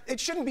Brother. It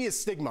shouldn't be a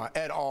stigma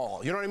at all.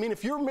 You know what I mean?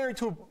 If you're married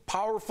to a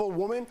powerful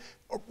woman,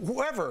 or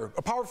whoever,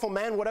 a powerful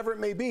man, whatever it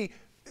may be,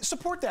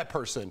 support that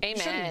person.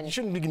 Amen. You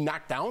shouldn't be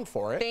knocked down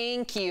for it.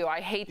 Thank you.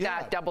 I hate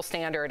that double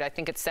standard. I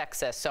think it's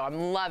sexist. So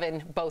I'm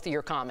loving both of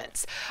your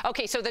comments.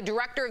 Okay, so the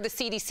director of the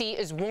CDC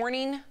is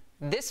warning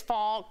this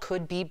fall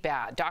could be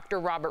bad. Dr.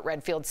 Robert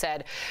Redfield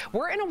said,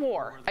 we're in a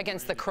war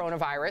against the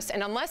coronavirus,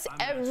 and unless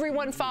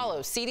everyone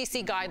follows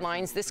CDC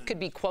guidelines, this could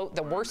be, quote,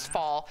 the worst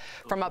fall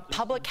from a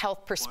public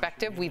health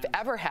perspective we've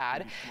ever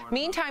had.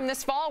 Meantime,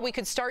 this fall, we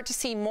could start to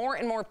see more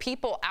and more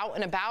people out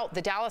and about.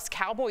 The Dallas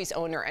Cowboys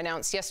owner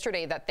announced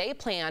yesterday that they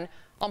plan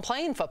on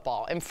playing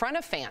football in front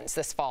of fans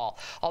this fall.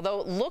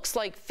 Although it looks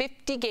like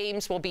 50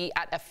 games will be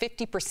at a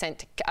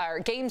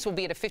 50%, games will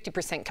be at a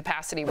 50%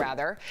 capacity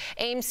rather.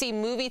 AMC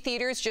movie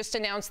theaters just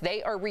announced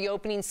they are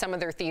reopening some of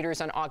their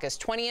theaters on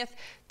August 20th.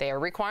 They are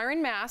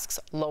requiring masks,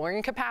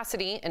 lowering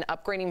capacity, and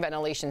upgrading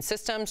ventilation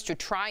systems to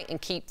try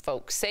and keep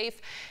folks safe.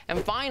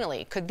 And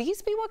finally, could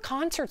these be what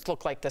concerts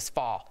look like this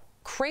fall?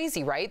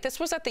 Crazy, right? This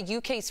was at the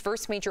UK's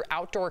first major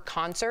outdoor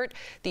concert.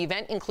 The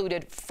event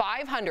included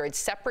 500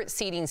 separate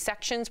seating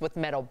sections with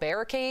metal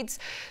barricades.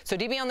 So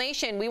DBL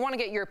Nation, we want to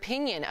get your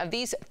opinion of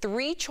these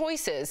three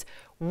choices.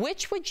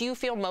 Which would you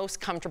feel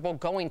most comfortable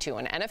going to?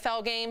 An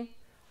NFL game,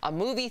 a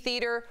movie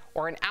theater,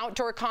 or an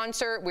outdoor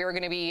concert? We are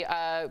going to be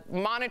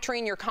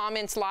monitoring your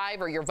comments live,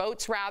 or your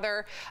votes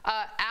rather.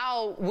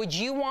 Al, would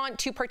you want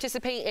to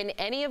participate in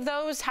any of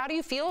those? How do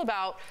you feel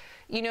about,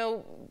 you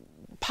know,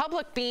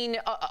 public being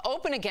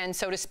open again,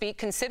 so to speak,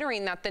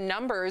 considering that the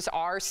numbers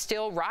are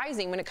still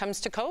rising when it comes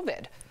to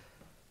COVID?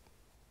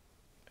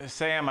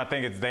 Sam, I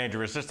think it's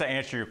dangerous. Just to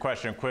answer your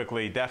question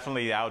quickly,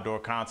 definitely outdoor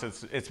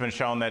concerts. It's been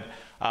shown that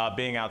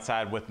being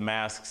outside with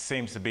masks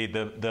seems to be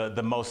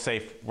the most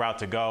safe route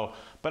to go.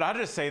 But I'll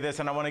just say this,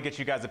 and I want to get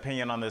you guys'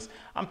 opinion on this.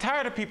 I'm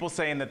tired of people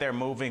saying that they're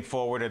moving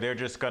forward, or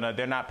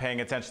they're not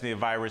paying attention to the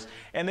virus,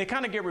 and they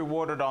kind of get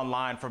rewarded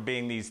online for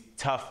being these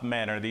tough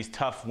men or these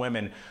tough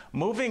women.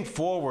 Moving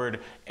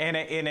forward in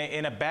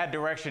a bad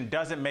direction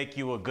doesn't make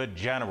you a good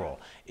general.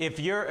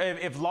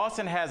 If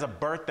Lawson has a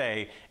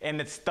birthday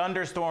and it's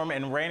thunderstorm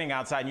and raining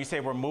outside, and you say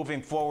we're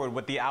moving forward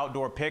with the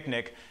outdoor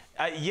picnic,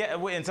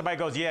 and somebody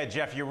goes, yeah,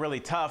 Jeff, you're really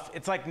tough.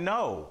 It's like,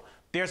 no.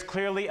 There's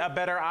clearly a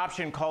better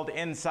option called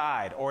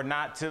inside, or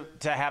not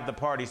to have the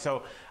party.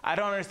 So I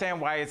don't understand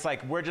why it's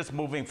like we're just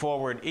moving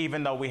forward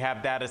even though we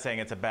have data saying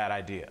it's a bad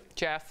idea.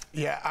 Jeff?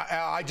 Yeah,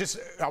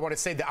 I want to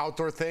say the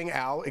outdoor thing,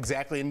 Al,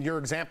 exactly, and your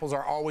examples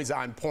are always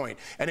on point.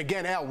 And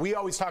again, Al, we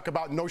always talk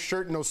about no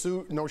shirt, no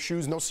suit, no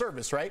shoes, no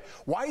service, right?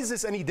 Why is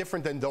this any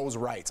different than those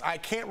rights? I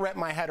can't wrap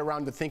my head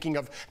around the thinking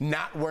of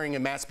not wearing a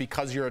mask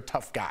because you're a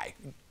tough guy,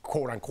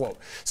 quote unquote.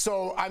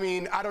 So, I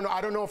mean, I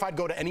don't know if I'd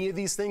go to any of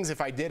these things. If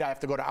I did, I have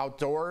to go to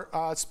outdoor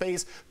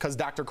space, because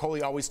Dr.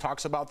 Coley always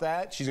talks about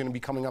that. She's going to be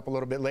coming up a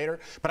little bit later.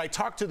 But I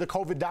talked to the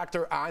COVID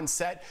doctor on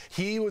set.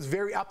 He was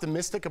very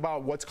optimistic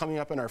about what's coming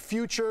up in our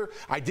future.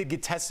 I did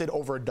get tested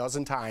over a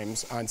dozen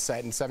times on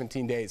set in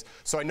 17 days.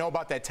 So I know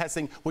about that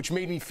testing, which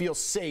made me feel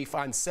safe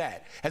on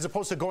set. As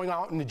opposed to going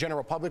out in the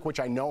general public, which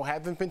I know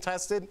haven't been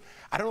tested.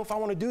 I don't know if I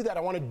want to do that.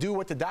 I want to do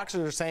what the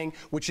doctors are saying,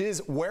 which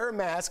is wear a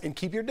mask and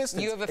keep your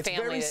distance. You have a it's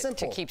family very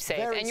simple. to keep safe.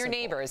 Very and your simple.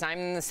 neighbors. I'm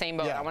in the same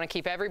boat. Yeah. I want to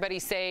keep everybody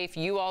safe,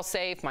 you all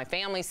safe, my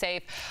family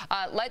safe.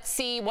 Let's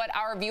see what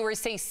our viewers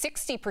say.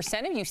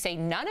 60% of you say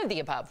none of the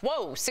above.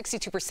 Whoa,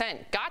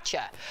 62%.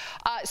 Gotcha.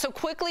 So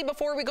quickly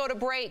before we go to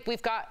break,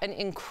 we've got an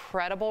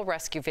incredible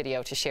rescue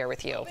video to share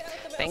with you.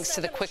 Thanks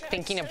to the quick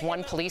thinking of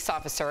one police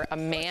officer, a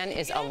man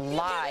is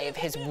alive.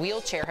 His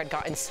wheelchair had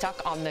gotten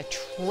stuck on the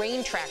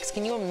train tracks.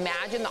 Can you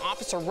imagine? The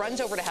officer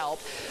runs over to help,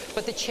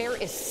 but the chair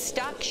is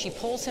stuck. She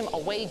pulls him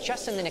away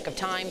just in the nick of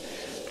time.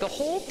 The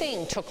whole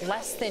thing took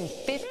less than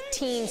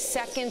 15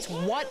 seconds.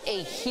 What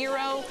a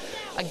hero.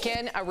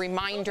 Again, a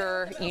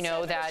reminder, you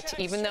know, that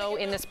even though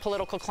in this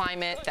political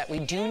climate that we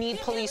do need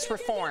police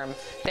reform,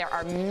 there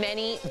are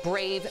many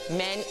brave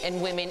men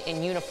and women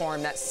in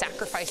uniform that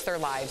sacrifice their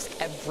lives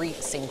every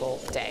single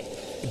day.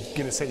 I'm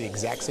going to say the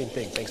exact same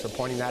thing. Thanks for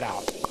pointing that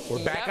out.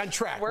 We're back on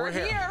track. We're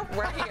here.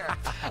 We're here.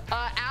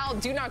 Al,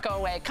 do not go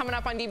away. Coming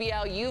up on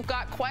DBL, you've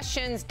got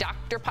questions.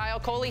 Dr. Pyle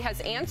Coley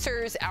has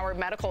answers. Our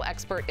medical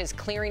expert is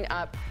clearing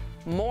up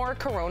more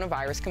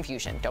coronavirus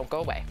confusion. Don't go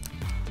away.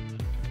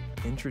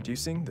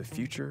 Introducing the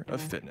future of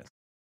fitness.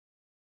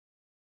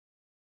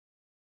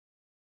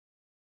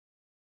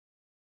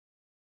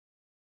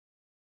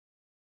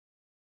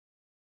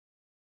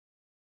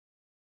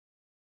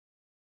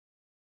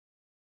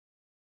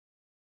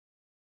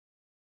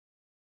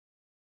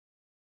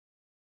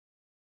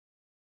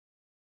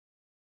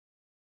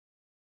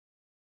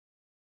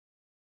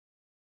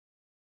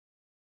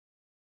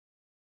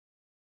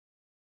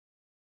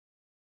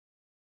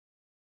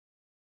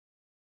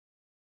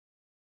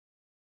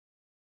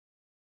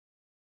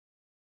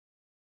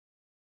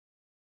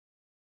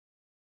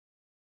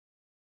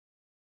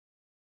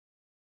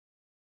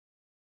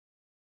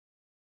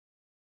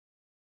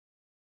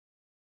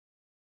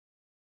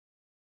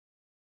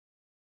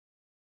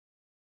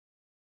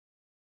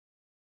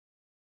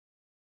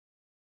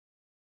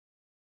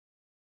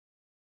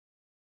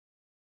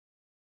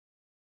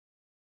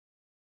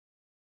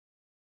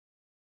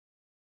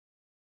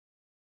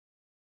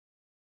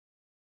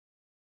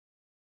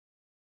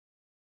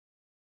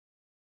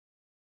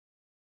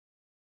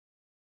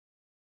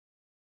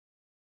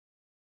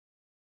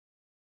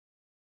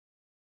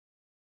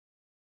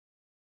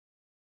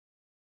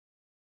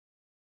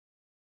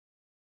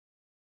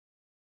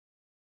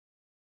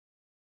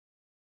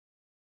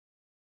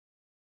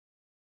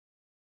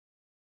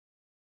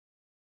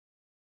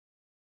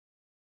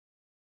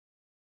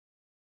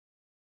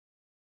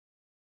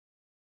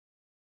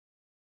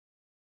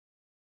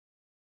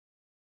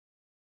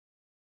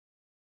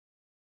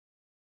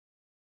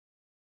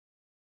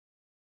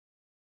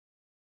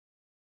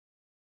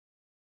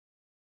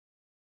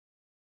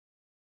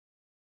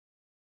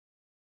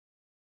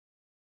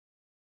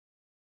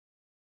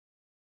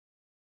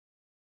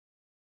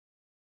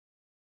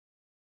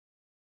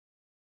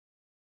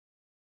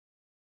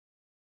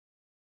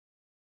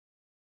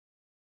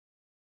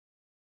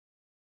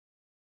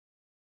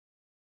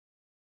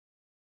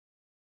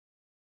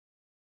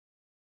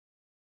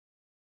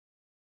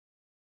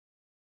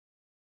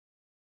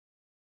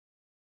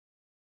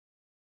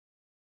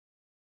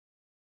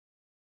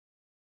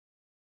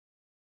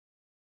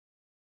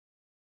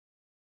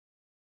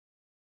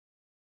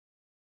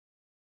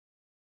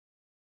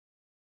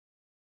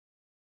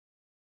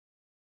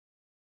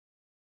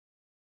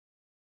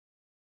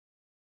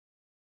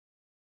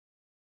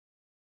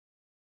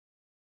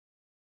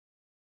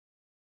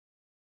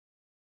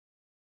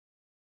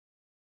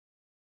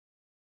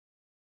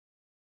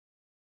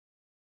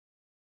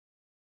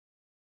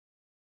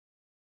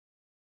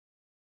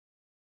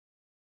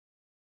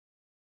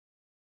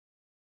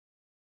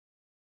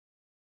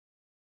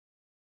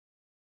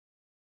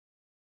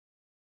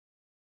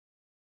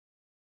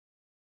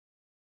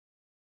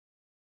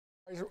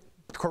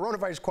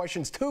 Coronavirus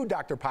questions to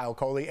Dr. Pyle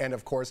Coley, and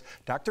of course,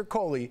 Dr.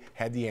 Coley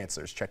had the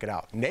answers. Check it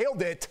out.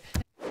 Nailed it.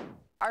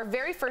 Our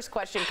very first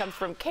question comes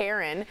from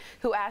Karen,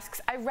 who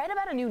asks, I read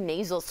about a new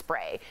nasal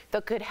spray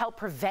that could help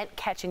prevent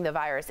catching the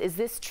virus. Is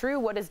this true?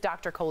 What does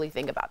Dr. Coley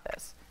think about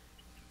this?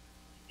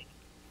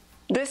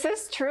 This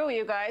is true,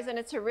 you guys, and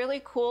it's a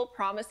really cool,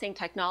 promising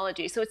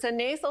technology. So it's a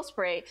nasal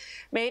spray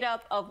made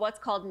up of what's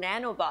called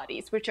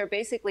nanobodies, which are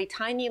basically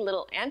tiny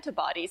little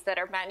antibodies that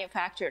are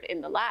manufactured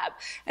in the lab.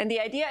 And the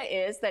idea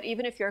is that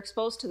even if you're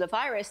exposed to the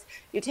virus,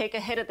 you take a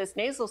hit of this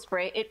nasal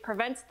spray, it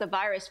prevents the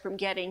virus from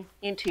getting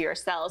into your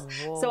cells.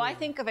 Whoa. So I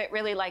think of it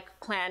really like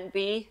plan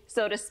B,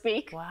 so to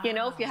speak. Wow. You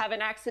know, if you have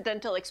an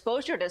accidental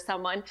exposure to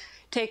someone,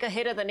 take a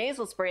hit of the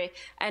nasal spray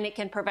and it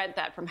can prevent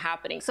that from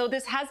happening. So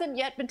this hasn't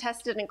yet been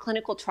tested in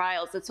clinical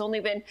trials. It's only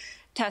been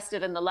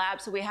tested in the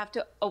lab, so we have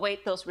to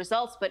await those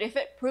results. But if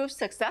it proves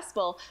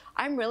successful,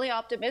 I'm really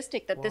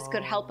optimistic that this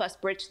could help us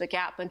bridge the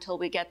gap until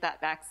we get that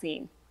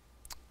vaccine.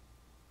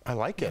 I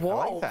like it. Whoa.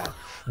 I like that.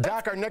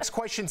 Doc, our next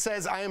question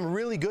says, I am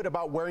really good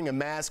about wearing a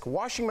mask,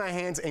 washing my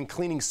hands, and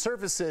cleaning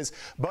surfaces,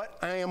 but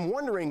I am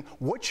wondering,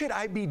 what should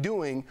I be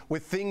doing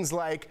with things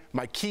like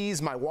my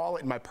keys, my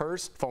wallet, and my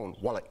purse? Phone,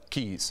 wallet,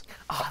 keys.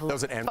 That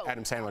was an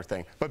Adam Sandler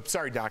thing. But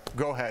sorry, Doc,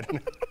 go ahead.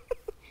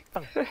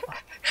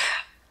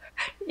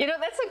 You know,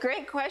 that's a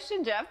great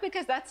question, Jeff,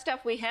 because that's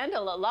stuff we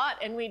handle a lot.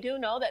 And we do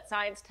know that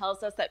science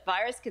tells us that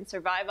virus can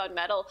survive on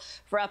metal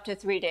for up to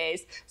 3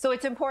 days. So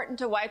it's important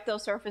to wipe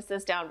those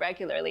surfaces down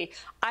regularly.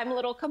 I'm a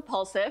little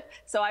compulsive,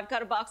 so I've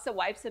got a box of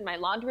wipes in my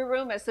laundry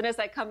room. As soon as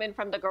I come in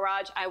from the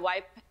garage, I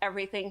wipe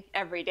everything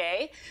every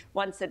day,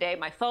 once a day,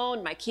 my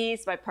phone, my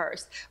keys, my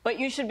purse. But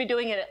you should be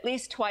doing it at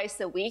least twice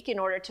a week in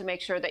order to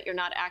make sure that you're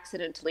not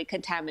accidentally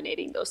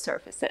contaminating those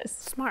surfaces.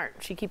 Smart.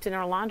 She keeps it in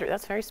her laundry.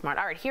 That's very smart.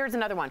 All right, here's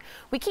another one.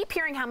 We keep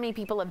hearing how many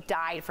people have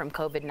died from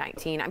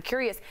COVID-19. I'm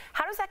curious,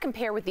 how does that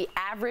compare with the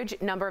average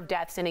number of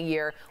deaths in a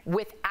year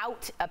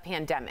without a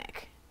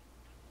pandemic?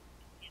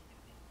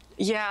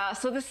 Yeah,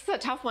 so this is a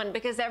tough one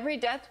because every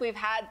death we've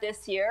had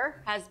this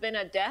year has been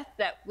a death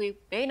that we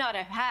may not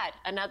have had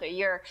another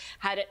year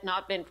had it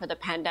not been for the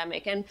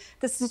pandemic. And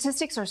the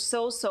statistics are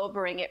so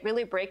sobering. It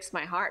really breaks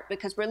my heart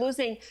because we're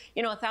losing,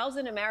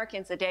 1,000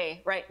 Americans a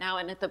day right now.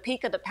 And at the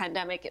peak of the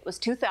pandemic, it was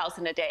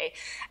 2,000 a day.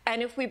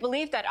 And if we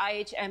believe that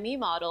IHME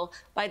model,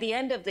 by the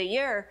end of the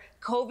year,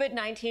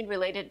 COVID-19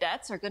 related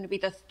deaths are going to be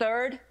the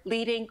third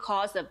leading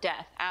cause of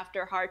death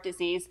after heart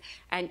disease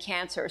and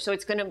cancer. So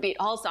it's going to beat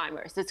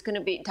Alzheimer's, it's going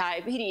to beat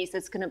diabetes,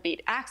 it's going to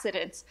beat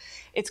accidents,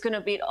 it's going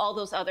to beat all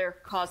those other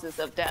causes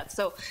of death.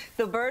 So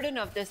the burden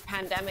of this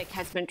pandemic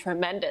has been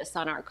tremendous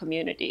on our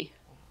community.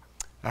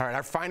 All right,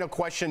 our final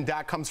question,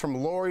 Doc, comes from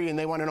Lori, and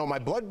they want to know, my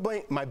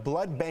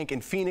blood bank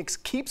in Phoenix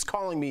keeps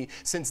calling me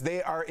since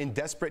they are in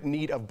desperate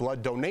need of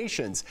blood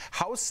donations.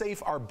 How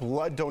safe are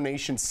blood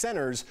donation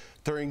centers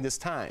during this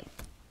time?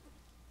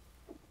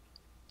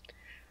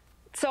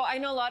 So I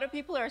know a lot of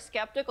people are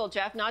skeptical,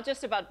 Jeff, not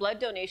just about blood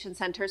donation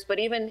centers, but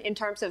even in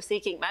terms of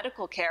seeking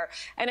medical care.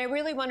 And I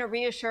really want to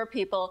reassure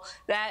people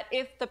that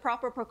if the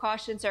proper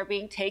precautions are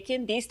being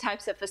taken, these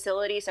types of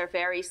facilities are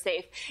very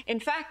safe. In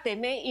fact, they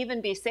may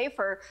even be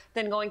safer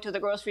than going to the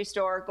grocery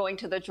store, going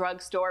to the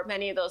drugstore,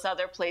 many of those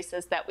other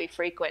places that we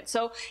frequent.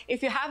 So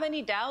if you have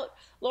any doubt,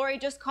 Lori,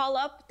 just call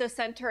up the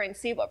center and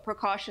see what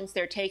precautions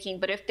they're taking.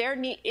 But if they're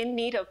in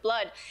need of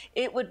blood,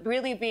 it would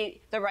really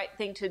be the right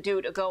thing to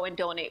do to go and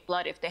donate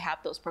blood if they have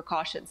those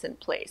precautions in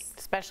place.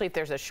 Especially if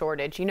there's a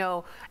shortage. You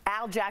know,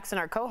 Al Jackson,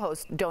 our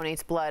co-host,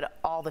 donates blood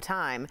all the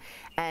time.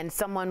 And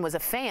someone was a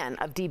fan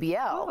of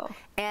DBL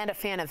and a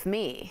fan of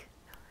me,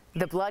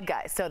 the blood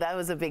guy. So that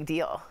was a big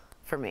deal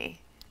for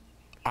me.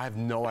 I have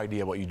no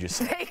idea what you just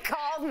said. They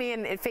called me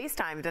and it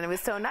FaceTimed, and it was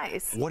so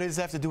nice. What does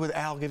that have to do with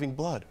Al giving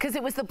blood? Because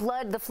it was the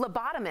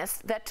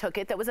phlebotomist that took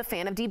it that was a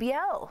fan of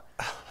DBL.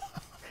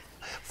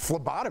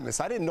 Phlebotomist?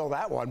 I didn't know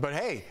that one, but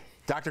hey,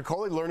 Dr.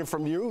 Coley, learning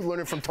from you,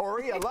 learning from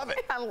Tori, I love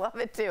it. I love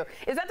it too.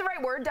 Is that the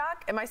right word,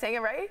 Doc? Am I saying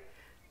it right?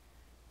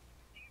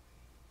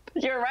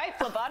 You're right,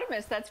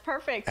 phlebotomist. That's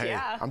perfect. Hey,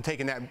 yeah. I'm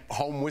taking that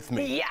home with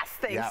me. Yes,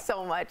 thanks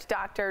so much,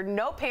 Doctor.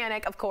 No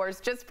panic, of course,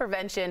 just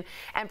prevention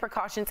and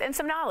precautions and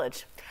some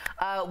knowledge.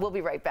 We'll be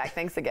right back.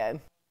 Thanks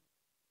again.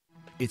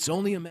 It's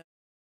only a matter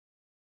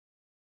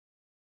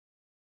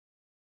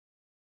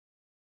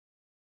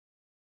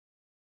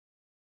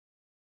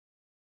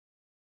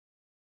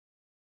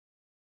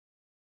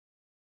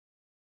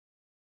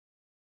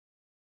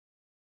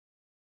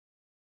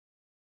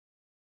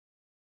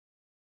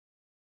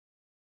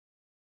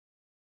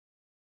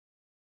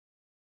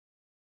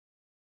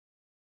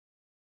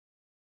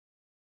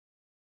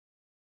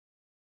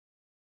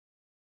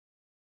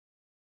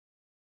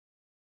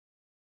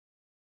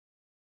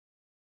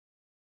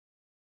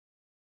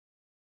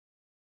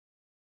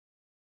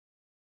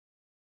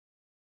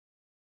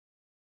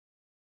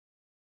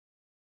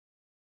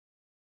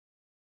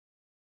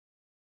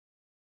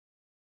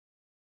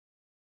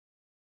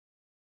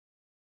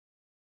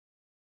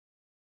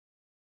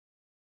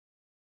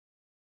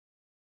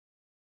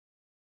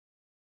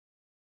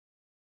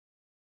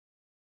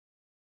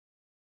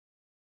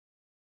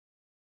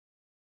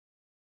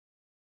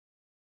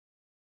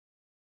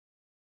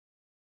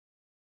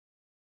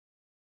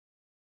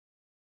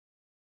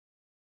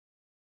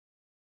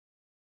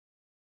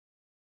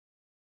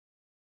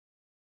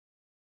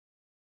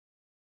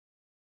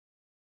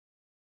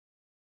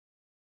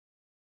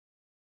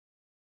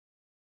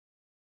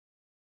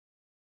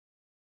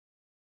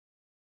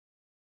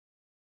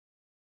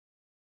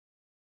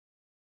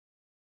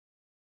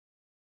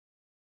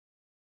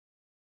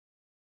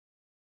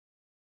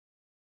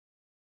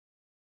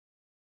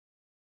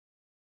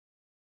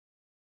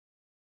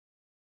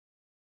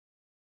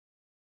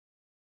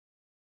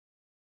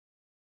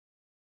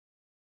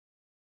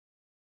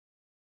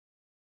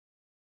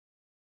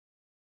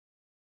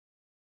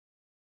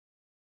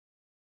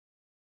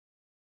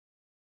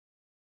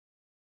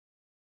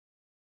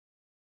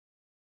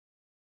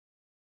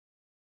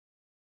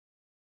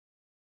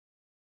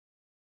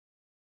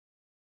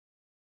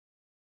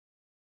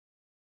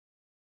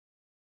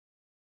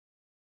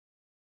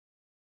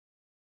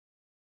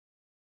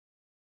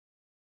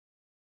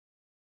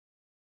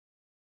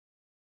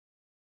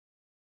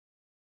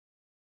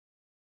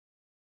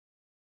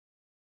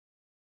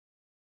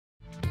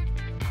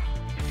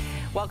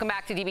Welcome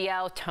back to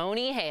DBL.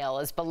 Tony Hale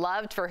is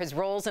beloved for his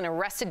roles in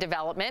Arrested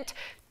Development,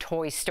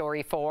 Toy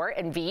Story 4,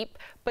 and Veep.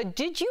 But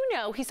did you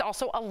know he's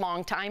also a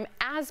longtime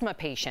asthma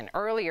patient?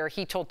 Earlier,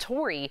 he told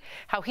Tori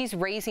how he's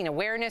raising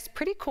awareness.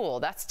 Pretty cool.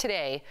 That's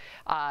today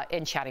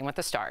in Chatting with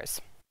the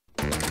Stars.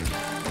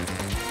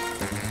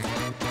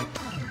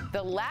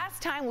 The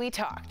last time we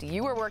talked,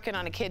 you were working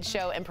on a kids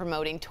show and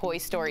promoting Toy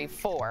Story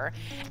 4,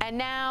 and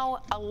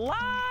now a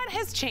lot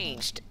has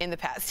changed in the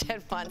past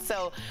 10 months.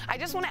 So I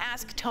just want to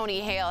ask Tony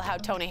Hale how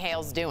Tony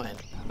Hale's doing.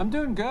 I'm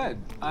doing good.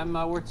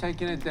 We're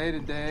taking it day to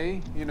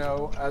day, you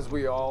know, as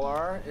we all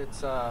are.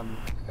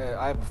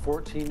 I have a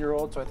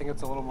 14-year-old, so I think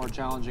it's a little more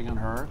challenging on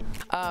her.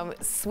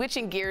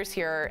 Switching gears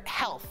here,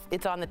 health.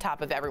 It's on the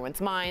top of everyone's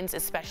minds,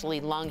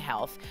 especially lung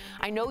health.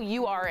 I know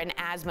you are an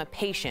asthma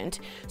patient,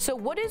 so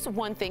what is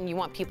one thing you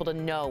want people to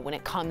know when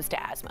it comes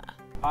to asthma?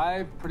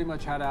 I've pretty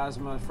much had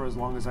asthma for as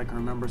long as I can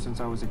remember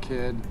since I was a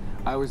kid.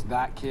 I was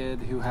that kid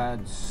who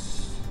had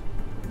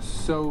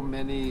so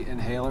many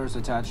inhalers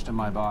attached to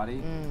my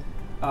body.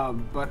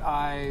 But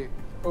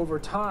over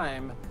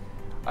time,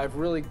 I've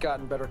really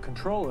gotten better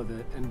control of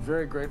it and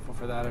very grateful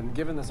for that, and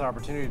given this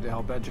opportunity to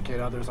help educate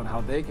others on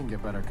how they can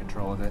get better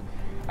control of it.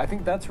 I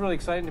think that's really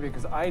exciting to me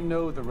because I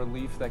know the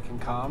relief that can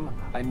come.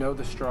 I know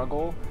the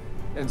struggle.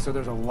 And so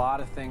there's a lot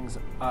of things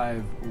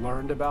I've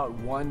learned about,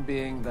 one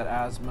being that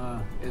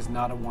asthma is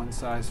not a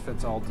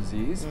one-size-fits-all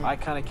disease. I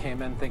kind of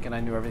came in thinking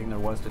I knew everything there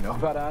was to know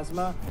about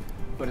asthma,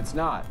 but it's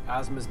not.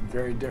 Asthma is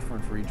very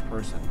different for each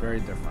person, very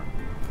different.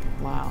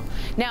 Wow.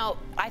 Now,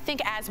 I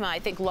think asthma, I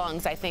think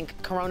lungs, I think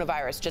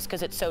coronavirus, just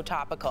because it's so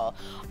topical.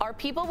 Are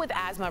people with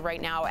asthma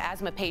right now,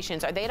 asthma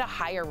patients, are they at a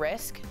higher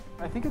risk?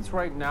 I think it's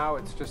right now,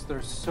 it's just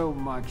there's so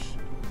much.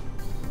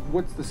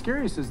 What's the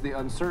scariest is the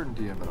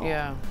uncertainty of it all.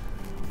 Yeah.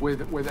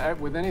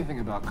 With anything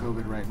about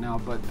COVID right now,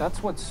 but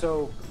that's what's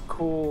so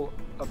cool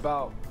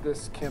about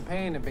this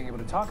campaign and being able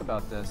to talk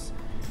about this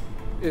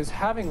is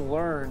having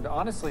learned,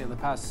 honestly, in the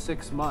past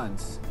 6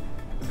 months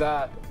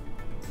that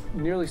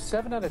nearly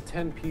 7 out of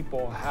 10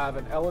 people have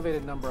an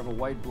elevated number of a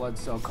white blood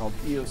cell called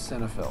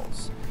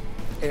eosinophils.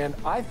 And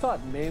I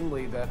thought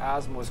mainly that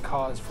asthma was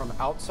caused from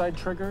outside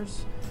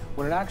triggers,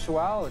 when in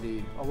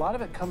actuality, a lot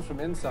of it comes from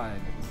inside,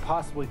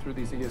 possibly through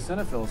these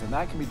eosinophils, and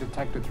that can be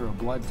detected through a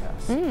blood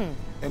test.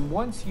 And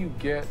once you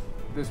get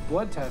this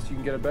blood test, you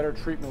can get a better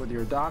treatment with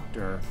your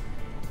doctor.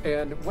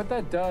 And what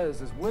that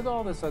does is, with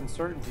all this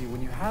uncertainty,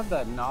 when you have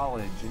that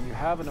knowledge and you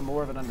have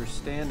more of an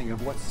understanding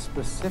of what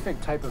specific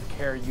type of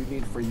care you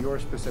need for your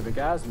specific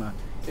asthma,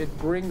 it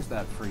brings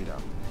that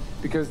freedom.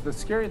 Because the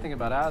scary thing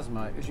about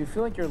asthma is you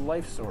feel like your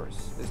life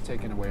source is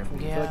taken away from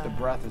you. You feel like the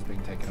breath is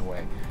being taken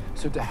away.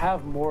 So to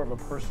have more of a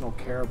personal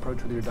care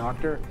approach with your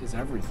doctor is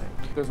everything.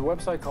 There's a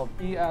website called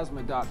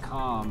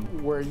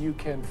easthma.com where you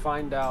can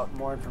find out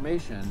more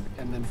information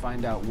and then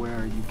find out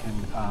where you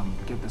can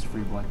get this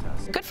free blood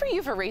test. Good for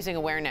you for raising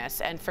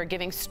awareness and for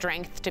giving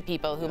strength to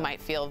people who might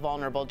feel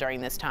vulnerable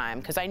during this time.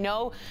 Because I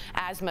know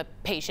asthma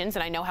patients,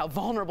 and I know how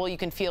vulnerable you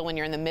can feel when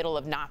you're in the middle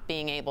of not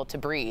being able to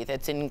breathe.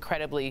 It's an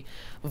incredibly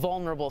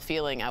vulnerable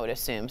feeling, I would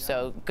assume.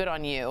 So good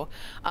on you.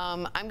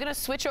 I'm going to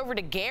switch over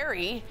to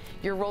Gary.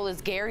 Your role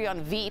is Gary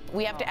on Veep.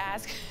 We have to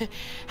ask,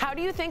 how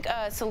do you think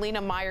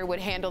Selena Meyer would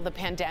handle the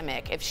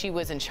pandemic if she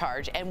was in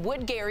charge? And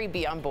would Gary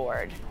be on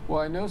board?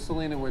 Well, I know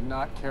Selena would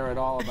not care at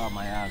all about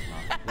my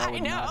asthma. I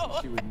know.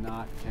 She would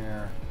not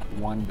care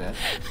one bit.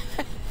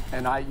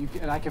 And I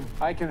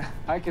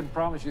can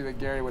promise you that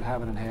Gary would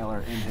have an inhaler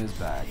in his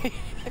bag.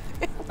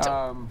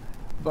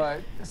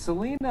 But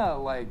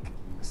Selena,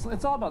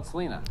 it's all about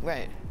Selena.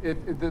 Right.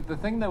 The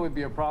thing that would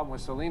be a problem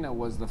with Selena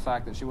was the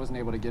fact that she wasn't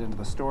able to get into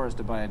the stores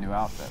to buy a new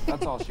outfit.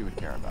 That's all she would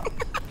care about.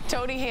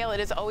 Tony Hale, it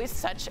is always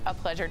such a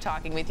pleasure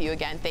talking with you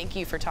again. Thank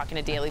you for talking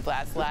to Daily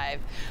Blast Live.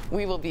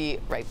 We will be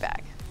right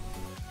back.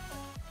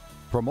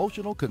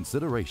 Promotional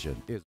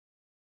consideration is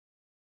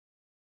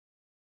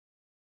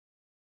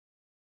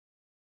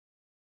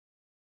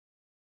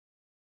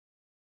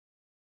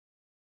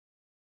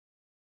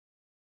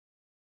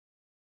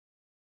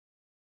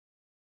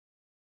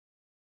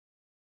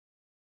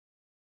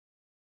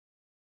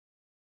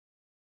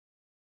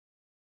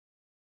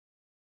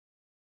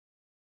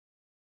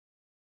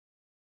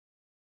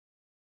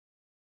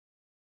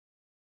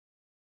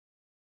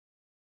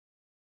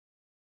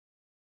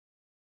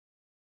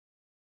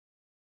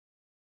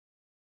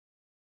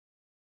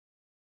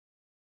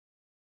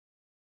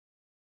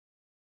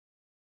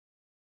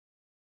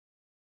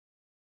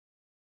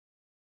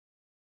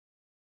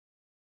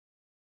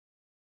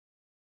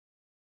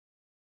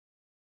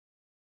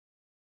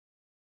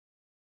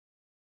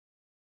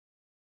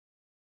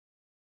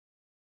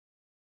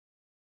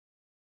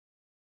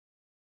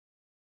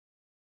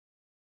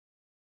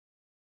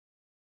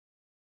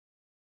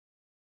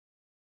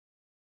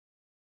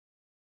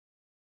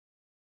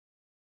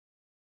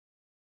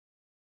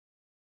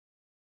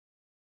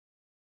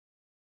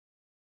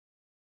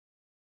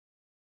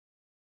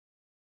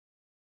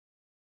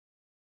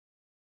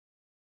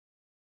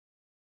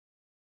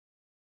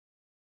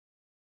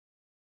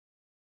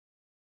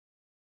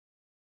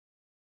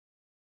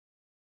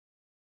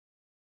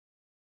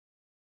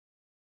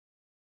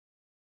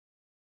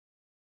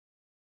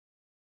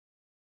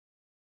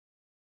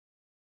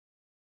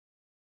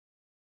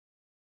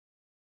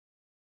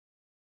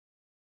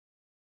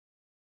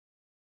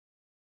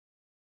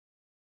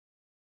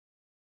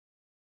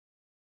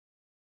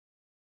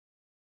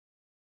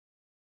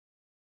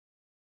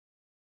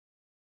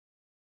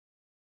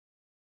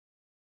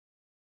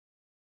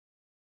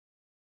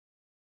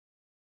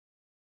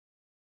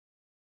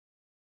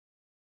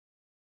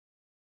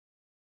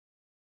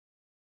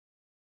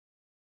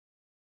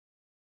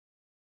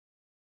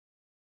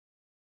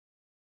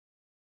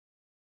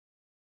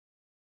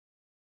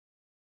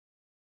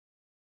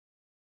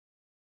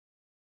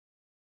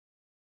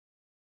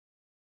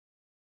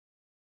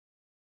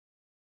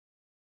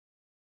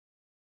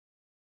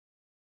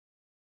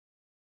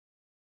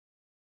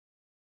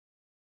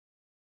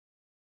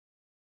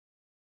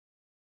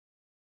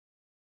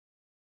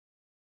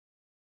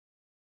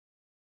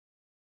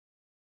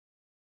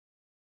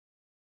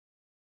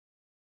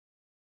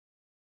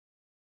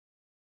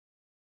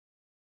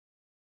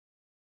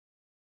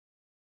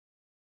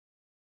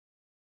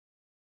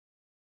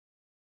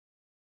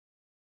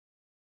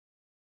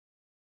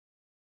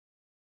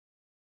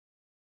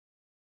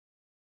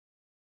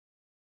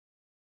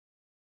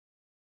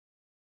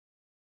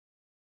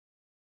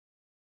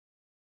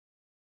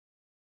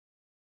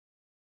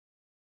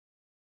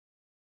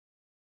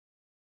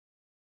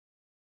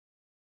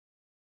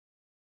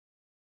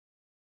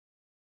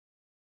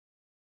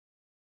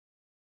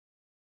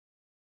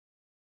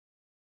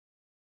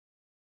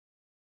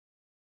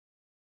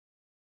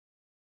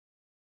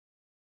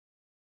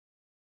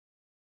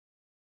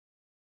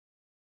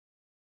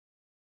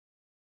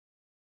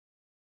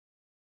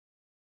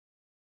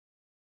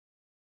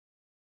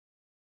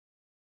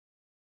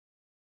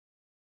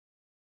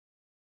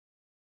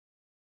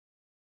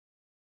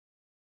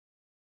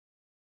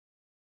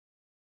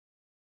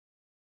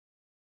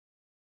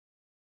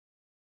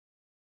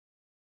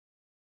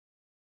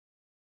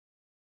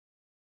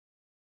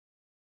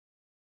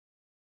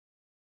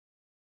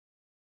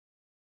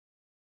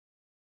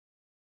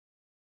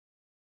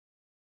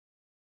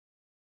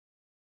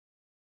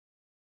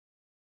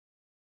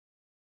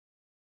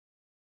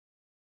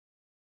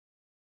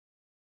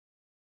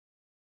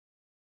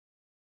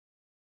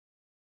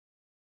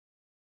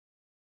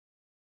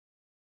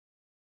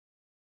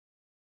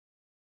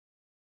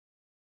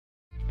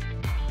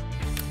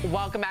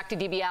Welcome back to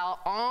DBL.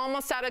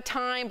 Almost out of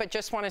time, but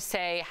just want to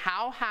say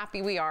how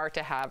happy we are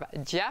to have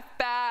Jeff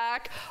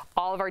back.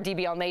 All of our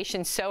DBL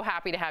Nation so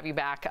happy to have you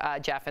back,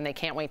 Jeff, and they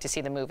can't wait to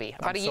see the movie.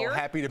 About a year? I'm so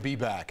happy to be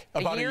back.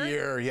 About a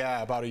year?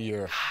 Yeah, about a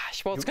year.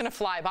 Gosh, well, it's going to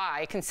fly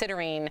by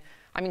considering,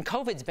 I mean,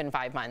 COVID's been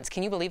 5 months.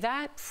 Can you believe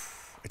that?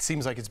 It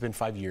seems like it's been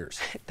 5 years.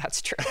 That's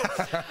true.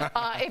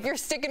 If you're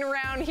sticking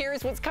around,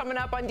 here's what's coming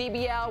up on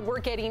DBL. We're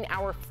getting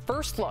our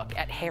first look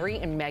at Harry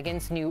and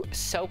Meghan's new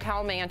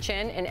SoCal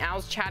mansion, and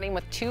Al's chatting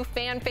with two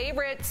fan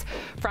favorites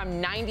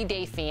from 90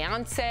 Day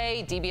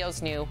Fiancé.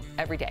 DBL's new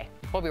every day.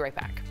 We'll be right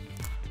back.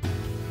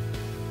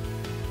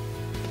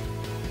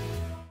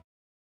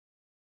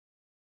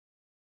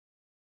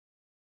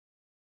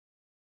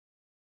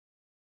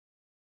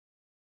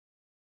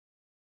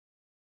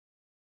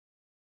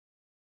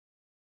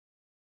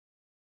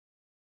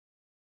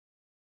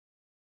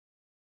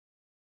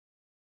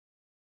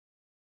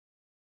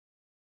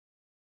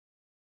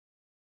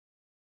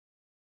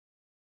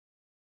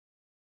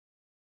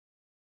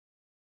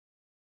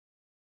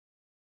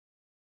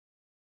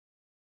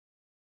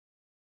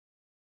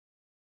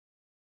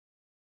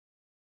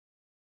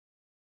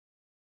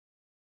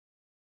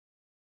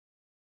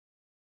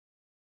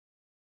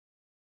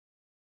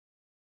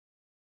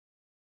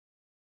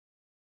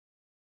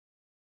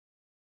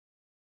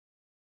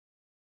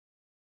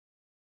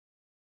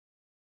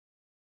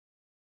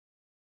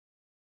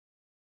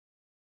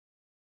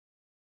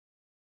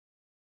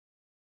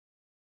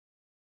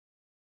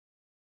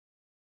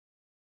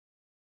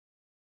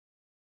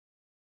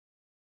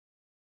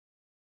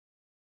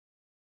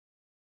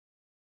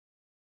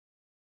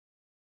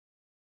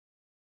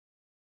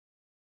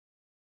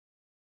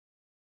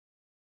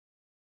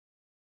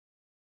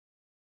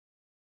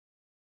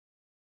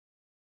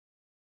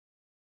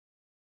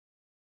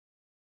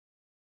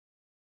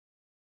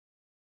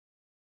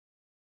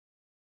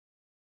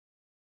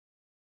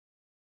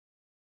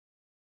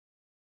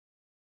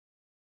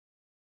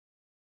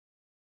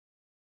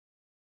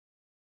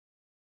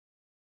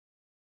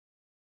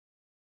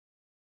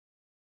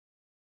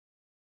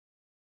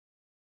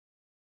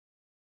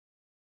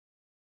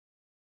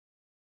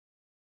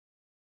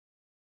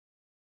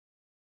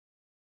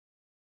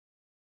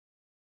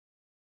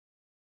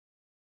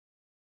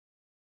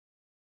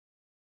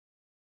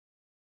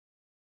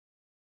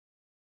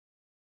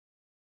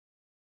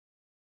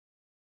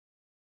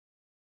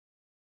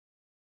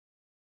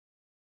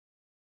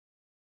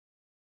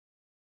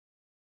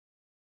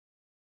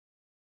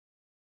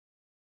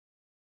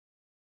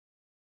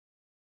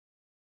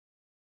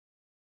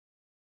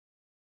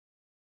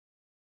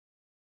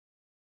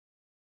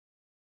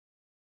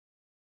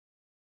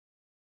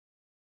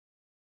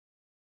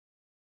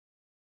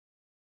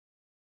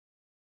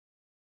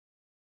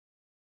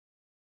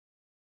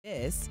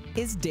 This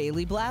is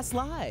Daily Blast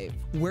Live.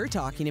 We're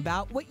talking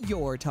about what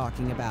you're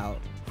talking about.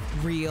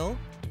 Real,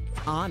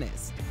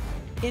 honest,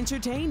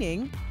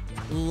 entertaining,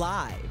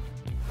 live.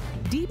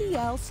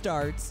 DBL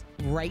starts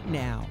right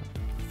now.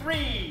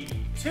 3,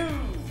 2.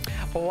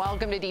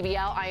 Welcome to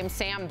DBL. I am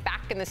Sam,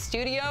 back in the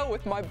studio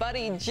with my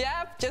buddy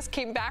Jeff. Just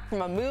came back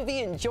from a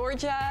movie in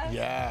Georgia.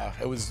 Yeah,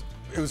 it was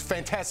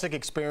fantastic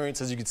experience.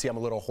 As you can see, I'm a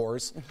little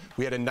hoarse.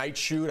 We had a night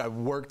shoot. I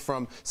worked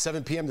from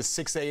 7 p.m. to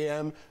 6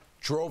 a.m.,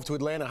 drove to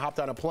Atlanta, hopped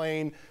on a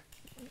plane,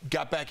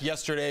 got back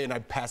yesterday, and I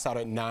passed out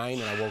at 9,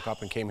 and I woke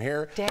up and came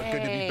here. Dang. But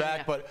good to be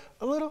back, but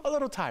a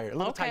little tired, a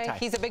little tight.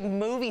 He's a big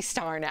movie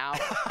star now.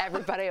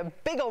 Everybody, a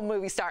big old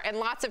movie star. And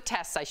lots of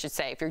tests, I should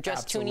say. If you're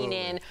just tuning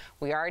in,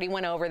 we already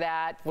went over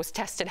that. Was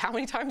tested how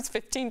many times?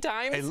 15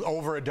 times?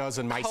 Over a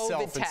dozen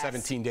myself in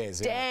 17 days.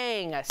 Yeah.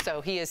 Dang,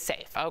 so he is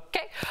safe.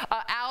 Okay.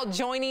 Al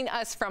joining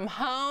us from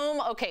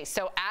home. Okay,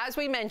 so as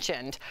we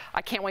mentioned,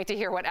 I can't wait to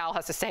hear what Al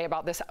has to say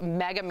about this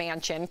mega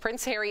mansion.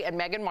 Prince Harry and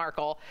Meghan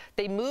Markle,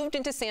 they moved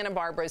into Santa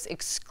Barbara's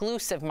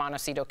exclusive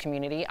Montecito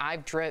community.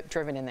 I've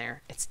driven in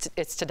there.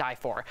 It's to die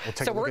for.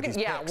 So we're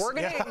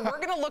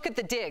gonna look at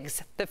the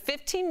digs. The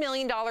 $15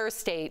 million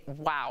estate,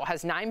 wow,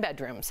 has 9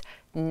 bedrooms,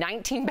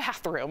 19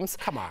 bathrooms.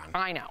 Come on.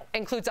 I know.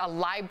 Includes a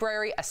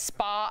library, a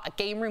spa, a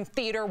game room,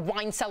 theater,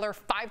 wine cellar,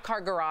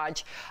 5-car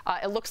garage.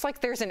 It looks like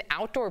there's an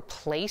outdoor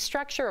play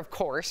structure, of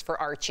course, for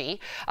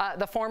Archie.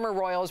 The former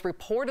royals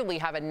reportedly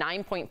have a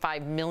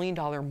 $9.5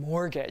 million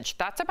mortgage.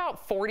 That's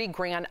about 40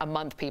 grand a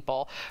month,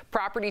 people.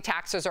 Property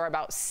taxes are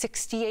about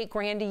 68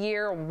 grand a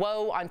year.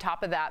 Whoa, on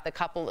top of that, the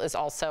couple is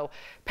also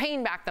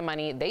paying back the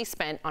money they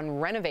spent on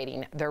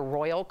renovating their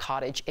royal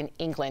cottage in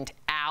England.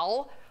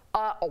 Al,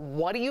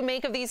 what do you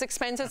make of these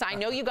expenses? I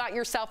know you got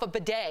yourself a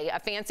bidet, a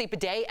fancy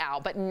bidet, Al,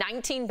 but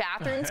 19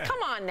 bathrooms?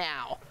 Come on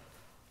now.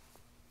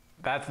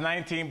 That's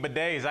 19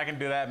 bidets. I can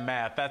do that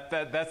math.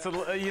 That's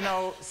you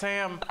know,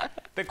 Sam,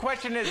 the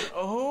question is,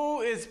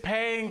 who is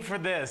paying for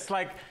this?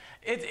 Like,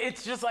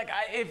 it's just like,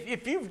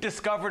 if you've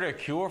discovered a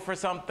cure for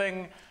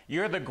something,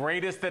 you're the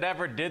greatest that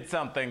ever did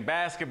something,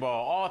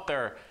 basketball,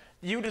 author,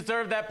 you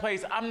deserve that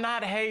place. I'm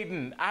not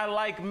hating. I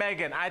like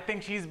Meghan. I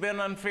think she's been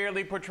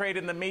unfairly portrayed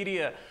in the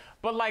media.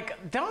 But,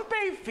 like, don't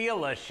they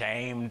feel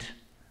ashamed?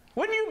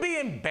 Wouldn't you be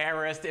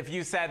embarrassed if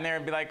you sat in there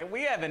and be like,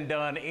 we haven't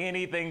done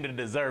anything to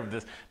deserve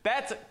this?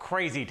 That's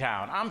crazy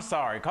town. I'm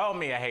sorry. Call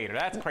me a hater.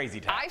 That's crazy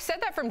town. I've said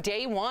that from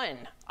day one.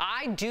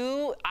 I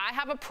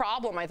have a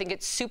problem. I think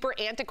it's super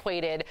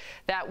antiquated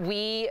that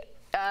we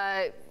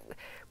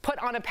put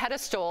on a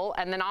pedestal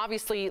and then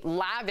obviously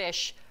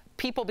lavish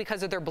people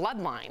because of their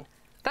bloodline.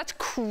 That's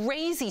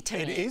crazy to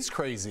me. It is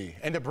crazy.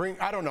 And to bring,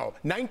 I don't know,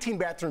 19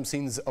 bathrooms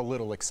seems a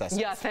little excessive.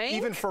 You think?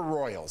 Even for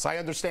royals. I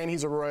understand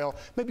he's a royal.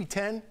 Maybe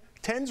 10?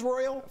 10's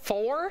royal?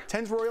 4?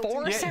 10's royalty?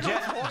 4 sounds royal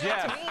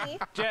to me.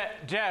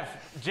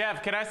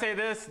 Jeff, can I say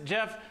this?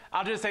 Jeff,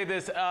 I'll just say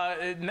this.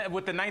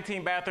 With the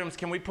 19 bathrooms,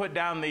 can we put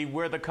down the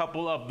we're the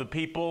couple of the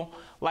people?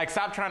 Like,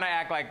 stop trying to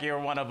act like you're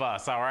one of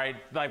us, all right?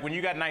 Like, when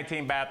you got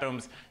 19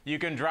 bathrooms, you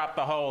can drop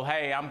the whole,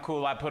 hey, I'm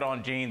cool, I put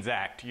on jeans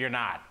act. You're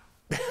not.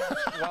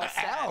 Well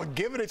said. Al,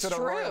 giving it to the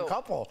royal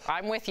couple.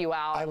 I'm with you,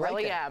 Al. I like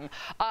really it. am.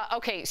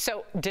 Okay,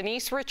 so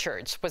Denise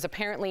Richards was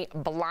apparently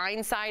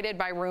blindsided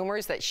by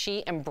rumors that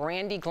she and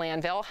Brandi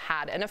Glanville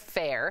had an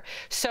affair.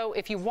 So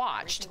if you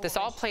watched, this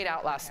all played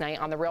out last night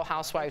on The Real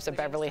Housewives of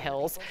Beverly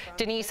Hills.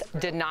 Denise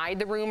denied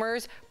the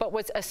rumors, but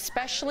was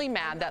especially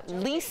mad that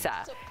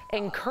Lisa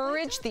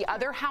encouraged the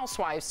other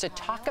housewives to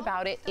talk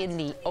about it in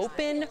the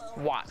open.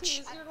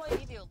 Watch.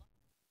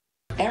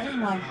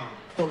 Everyone,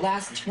 the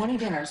last 20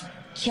 dinners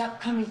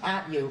kept coming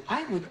at you.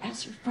 I would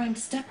ask your friend,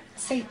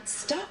 say,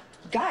 stop.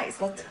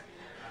 Guys,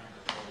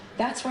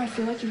 that's where I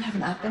feel like you have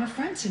not been a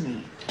friend to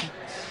me.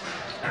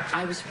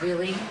 I was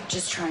really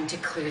just trying to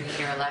clear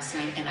the air last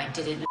night, and I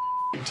did it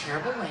in a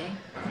terrible way.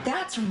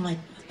 That's when, like,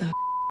 the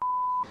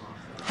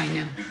I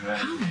know.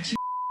 how would you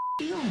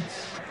feel?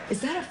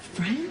 Is that a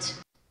friend?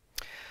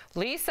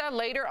 Lisa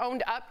later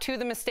owned up to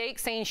the mistake,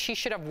 saying she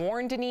should have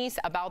warned Denise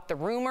about the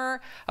rumor.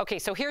 Okay,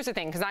 so here's the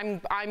thing, because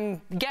I'm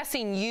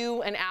guessing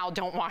you and Al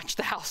don't watch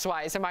The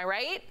Housewives. Am I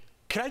right?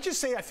 Can I just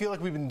say I feel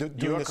like we've been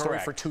doing this story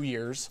for 2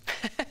 years?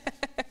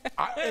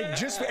 It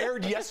just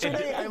aired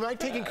yesterday. Am I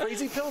taking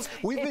crazy pills?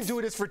 We've been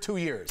doing this for 2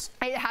 years.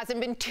 It hasn't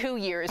been 2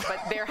 years, but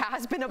there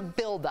has been a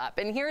buildup.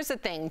 And here's the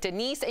thing,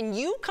 Denise, and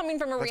you coming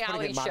from a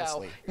reality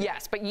show,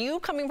 yes, but you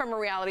coming from a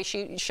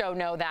reality show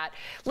know that.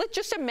 Let's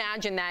just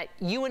imagine that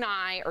you and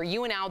I, or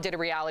you and Al, did a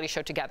reality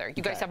show together.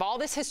 You guys have all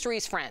this history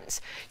as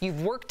friends.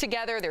 You've worked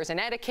together. There's an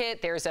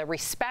etiquette. There's a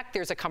respect.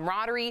 There's a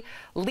camaraderie.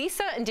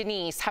 Lisa and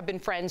Denise have been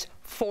friends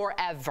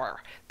forever.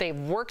 They've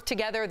worked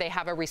together. They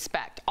have a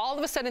respect. All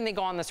of a sudden, they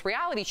go on this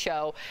reality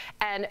show,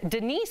 and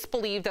Denise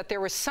believed that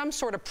there was some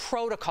sort of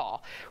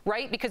protocol,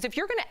 right? Because if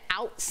you're going to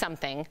out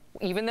something,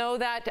 even though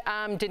that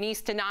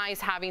Denise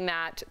denies having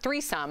that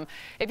threesome,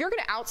 if you're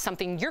going to out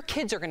something, your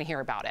kids are going to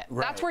hear about it.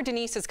 Right. That's where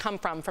Denise has come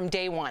from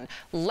day one.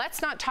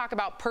 Let's not talk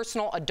about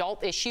personal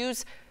adult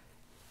issues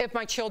if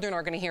my children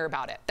are going to hear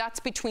about it. That's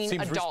between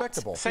Seems adults.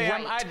 Respectable.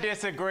 Sam, right. I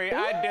disagree.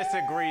 I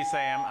disagree,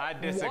 Sam. I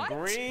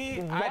disagree.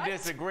 What? I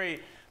disagree.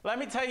 Let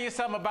me tell you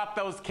something about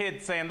those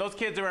kids, Sam. Those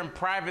kids are in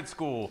private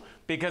school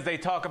because they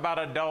talk about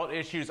adult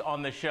issues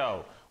on the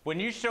show.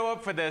 When you show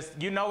up for this,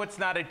 you know it's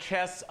not a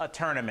chess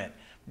tournament.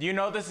 You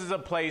know this is a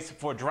place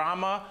for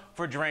drama,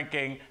 for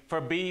drinking,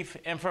 for beef,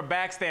 and for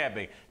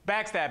backstabbing.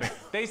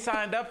 They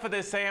signed up for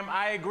this, Sam.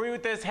 I agree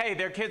with this. Hey,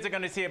 their kids are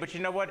going to see it, but you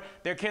know what?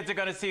 Their kids are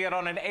going to see it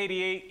on an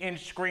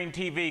 88-inch screen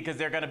TV because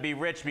they're going to be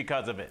rich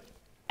because of it.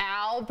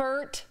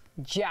 Albert,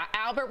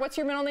 what's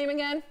your middle name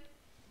again?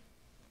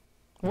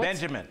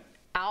 Benjamin.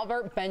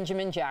 Albert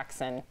Benjamin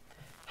Jackson.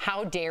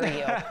 How dare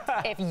you?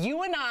 If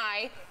you and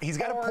I... He's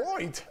got a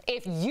point.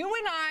 If you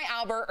and I,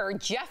 Albert, or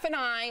Jeff and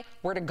I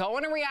were to go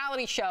on a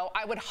reality show,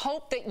 I would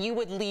hope that you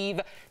would leave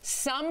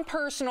some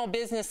personal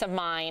business of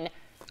mine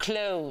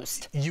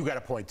closed. You got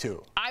a point,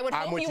 too. I would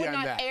hope you would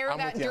not air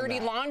that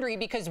dirty laundry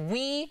because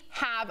we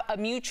have a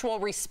mutual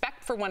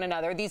respect for one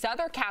another. These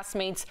other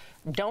castmates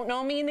don't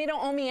know me and they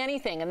don't owe me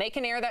anything, and they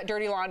can air that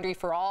dirty laundry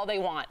for all they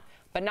want,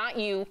 but not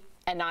you.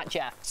 And not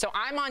Jeff. So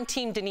I'm on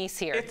Team Denise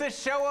here. It's a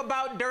show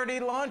about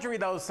dirty laundry,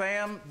 though,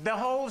 Sam. The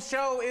whole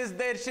show is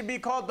that it should be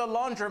called The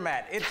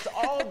Laundromat. It's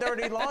all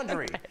dirty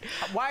laundry.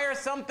 Why are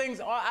some things,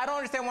 I don't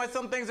understand why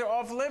some things are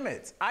off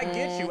limits. I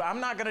get you.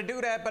 I'm not going to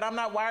do that, but I'm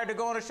not wired to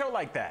go on a show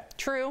like that.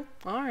 True.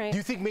 All right. Do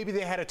you think maybe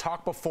they had a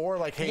talk before,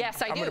 like, hey,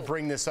 yes, I'm going to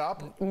bring this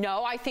up?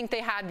 No, I think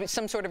they had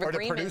some sort of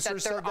agreement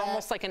that they're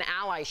almost like an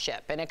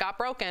allyship, and it got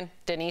broken.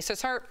 Denise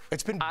is hurt.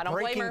 It's been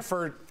breaking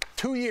for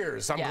 2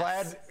 years. I'm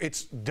glad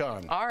it's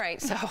done. All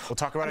right, so we'll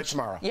talk about it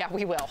tomorrow. Yeah,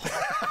 we will.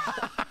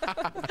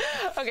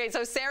 Okay,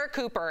 so Sarah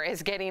Cooper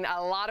is getting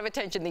a lot of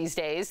attention these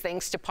days,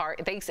 thanks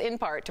in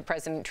part to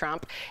President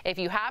Trump. If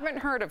you haven't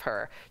heard of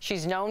her,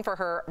 she's known for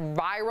her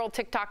viral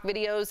TikTok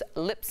videos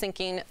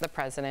lip-syncing the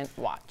president.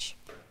 Watch.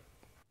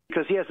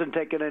 Because he hasn't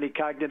taken any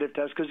cognitive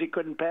tests because he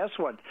couldn't pass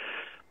one.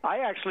 I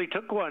actually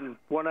took one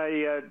when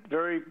I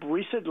very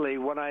recently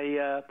when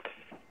I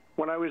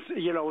was,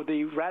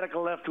 the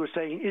radical left was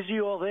saying, "Is he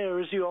all there?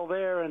 Is he all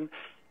there?" And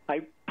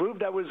I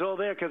proved I was all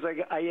there because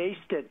I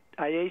aced it.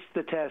 I aced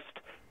the test.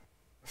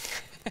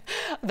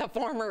 The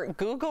former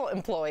Google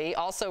employee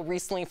also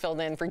recently filled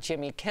in for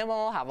Jimmy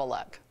Kimmel. Have a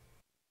look.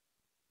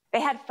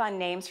 They had fun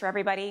names for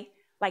everybody.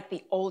 like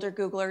the older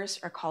Googlers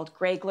are called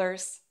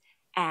Greyglers,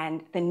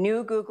 and the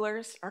new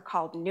Googlers are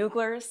called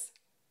Nooglers.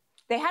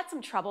 They had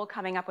some trouble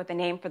coming up with a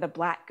name for the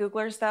black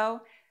Googlers,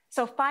 though,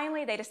 so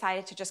finally they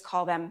decided to just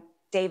call them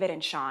David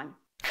and Sean.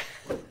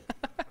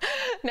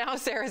 Now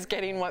Sarah's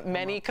getting what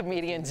many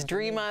comedians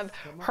dream of,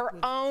 her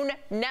own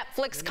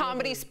Netflix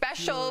comedy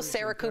special.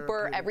 Sarah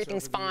Cooper,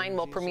 Everything's Fine,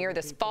 will premiere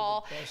this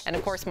fall. And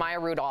of course, Maya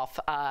Rudolph,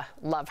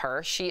 love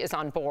her. She is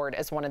on board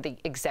as one of the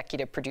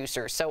executive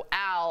producers. So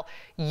Al,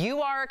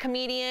 you are a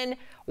comedian.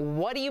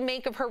 What do you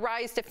make of her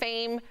rise to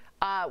fame?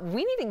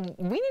 We need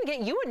to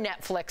get you a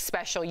Netflix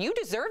special. You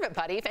deserve it,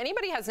 buddy. If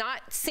anybody has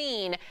not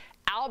seen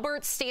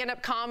Albert's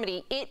stand-up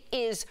comedy, it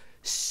is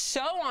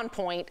so on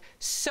point,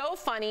 so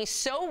funny,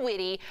 so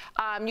witty.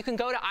 You can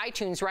go to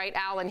iTunes, right,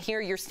 Al, and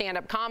hear your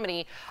stand-up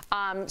comedy.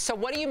 So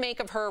what do you make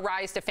of her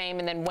rise to fame,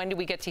 and then when do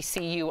we get to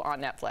see you on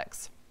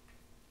Netflix?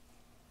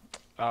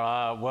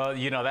 Well,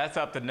 you know, that's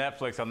up to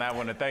Netflix on that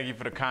one, and thank you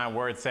for the kind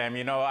words, Sam.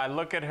 You know, I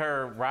look at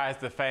her rise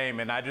to fame,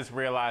 and I just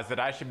realized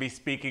that I should be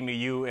speaking to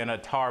you in a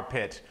tar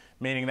pit,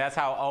 meaning that's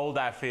how old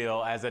I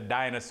feel as a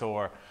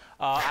dinosaur.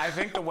 I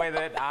think the way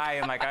that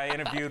I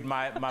interviewed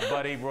my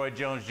buddy Roy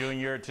Jones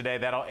Jr. today.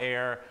 That'll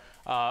air,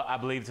 I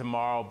believe,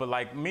 tomorrow. But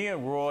like me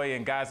and Roy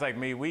and guys like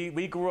me,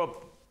 we grew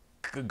up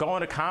going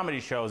to comedy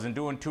shows and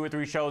doing 2 or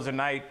 3 shows a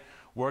night,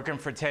 working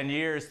for 10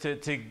 years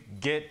to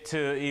get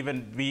to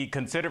even be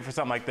considered for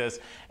something like this.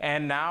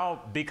 And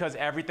now, because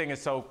everything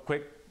is so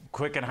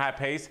quick and high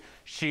paced,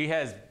 she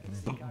has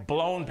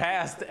blown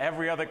past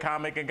every other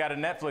comic and got a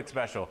Netflix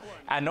special.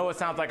 I know it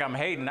sounds like I'm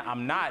hating.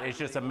 I'm not. It's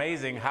just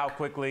amazing how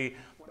quickly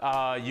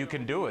you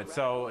can do it.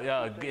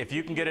 So if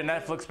you can get a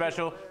Netflix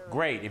special,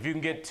 great. If you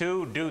can get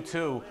 2, do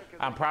 2.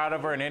 I'm proud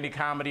of her, and any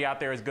comedy out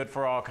there is good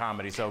for all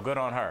comedy, so good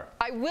on her.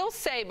 I will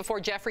say, before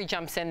Jeffrey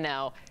jumps in,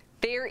 though,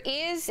 there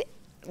is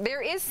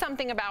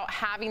something about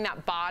having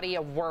that body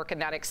of work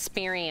and that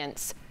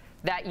experience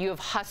that you have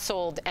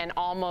hustled and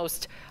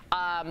almost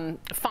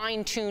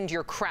fine-tuned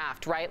your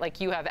craft, right? Like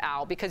you have,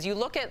 Al, because you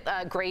look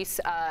at Grace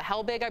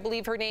Helbig, I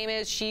believe her name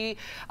is. She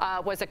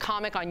was a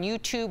comic on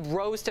YouTube,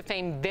 rose to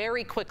fame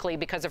very quickly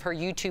because of her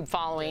YouTube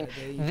following.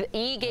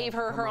 E gave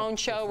her her own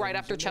show right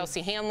after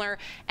Chelsea Handler,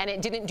 and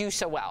it didn't do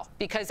so well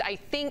because I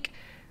think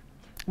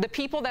the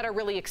people that are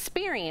really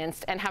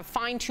experienced and have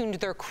fine-tuned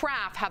their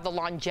craft have the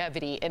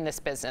longevity in this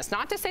business.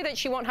 Not to say that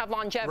she won't have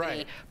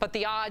longevity, but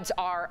the odds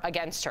are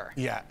against her.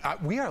 Yeah,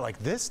 we are like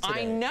this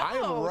today. I know. I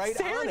am right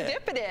on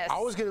it. Serendipitous.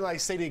 I was going to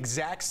say the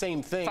exact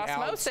same thing,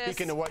 Al,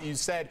 speaking to what you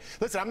said.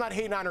 Listen, I'm not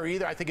hating on her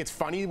either. I think it's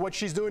funny what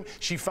she's doing.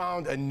 She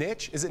found a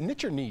niche. Is it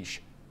niche or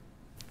niche?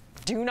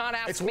 Do not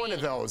ask me. It's one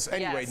of those.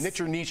 Anyway, niche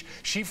or niche.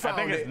 She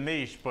found I think it's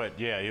niche, but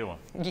yeah,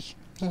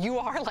 you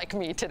are like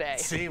me today.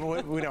 See,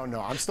 we don't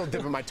know. I'm still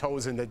dipping my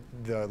toes in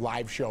the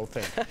live show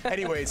thing.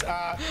 Anyways,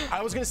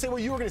 I was going to say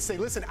what you were going to say.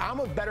 Listen, I'm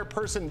a better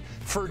person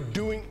for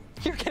doing...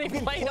 You're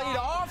getting played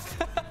off.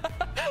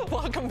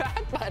 Welcome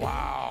back, buddy.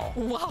 Wow.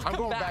 I'm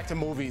going back to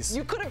movies.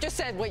 You could have just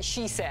said what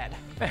she said.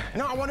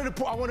 No, I wanted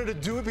to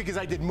do it because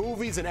I did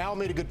movies, and Al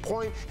made a good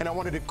point, and I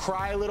wanted to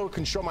cry a little,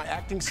 can show my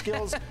acting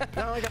skills.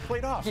 Now I got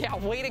played off. Yeah,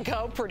 way to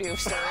go,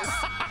 producers.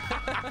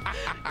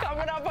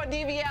 Coming up on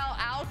DBL,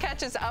 Al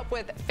catches up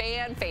with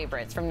fan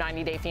favorites from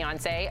 90 Day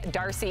Fiancé,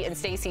 Darcy and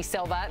Stacey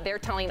Silva. They're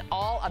telling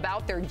all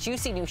about their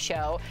juicy new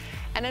show.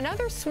 And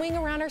another swing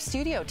around our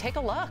studio. Take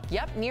a look.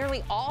 Yep,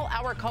 nearly all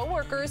our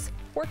coworkers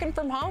working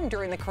from home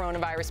during the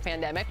coronavirus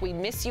pandemic. We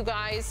miss you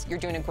guys. You're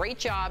doing a great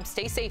job.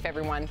 Stay safe,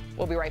 everyone.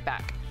 We'll be right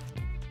back.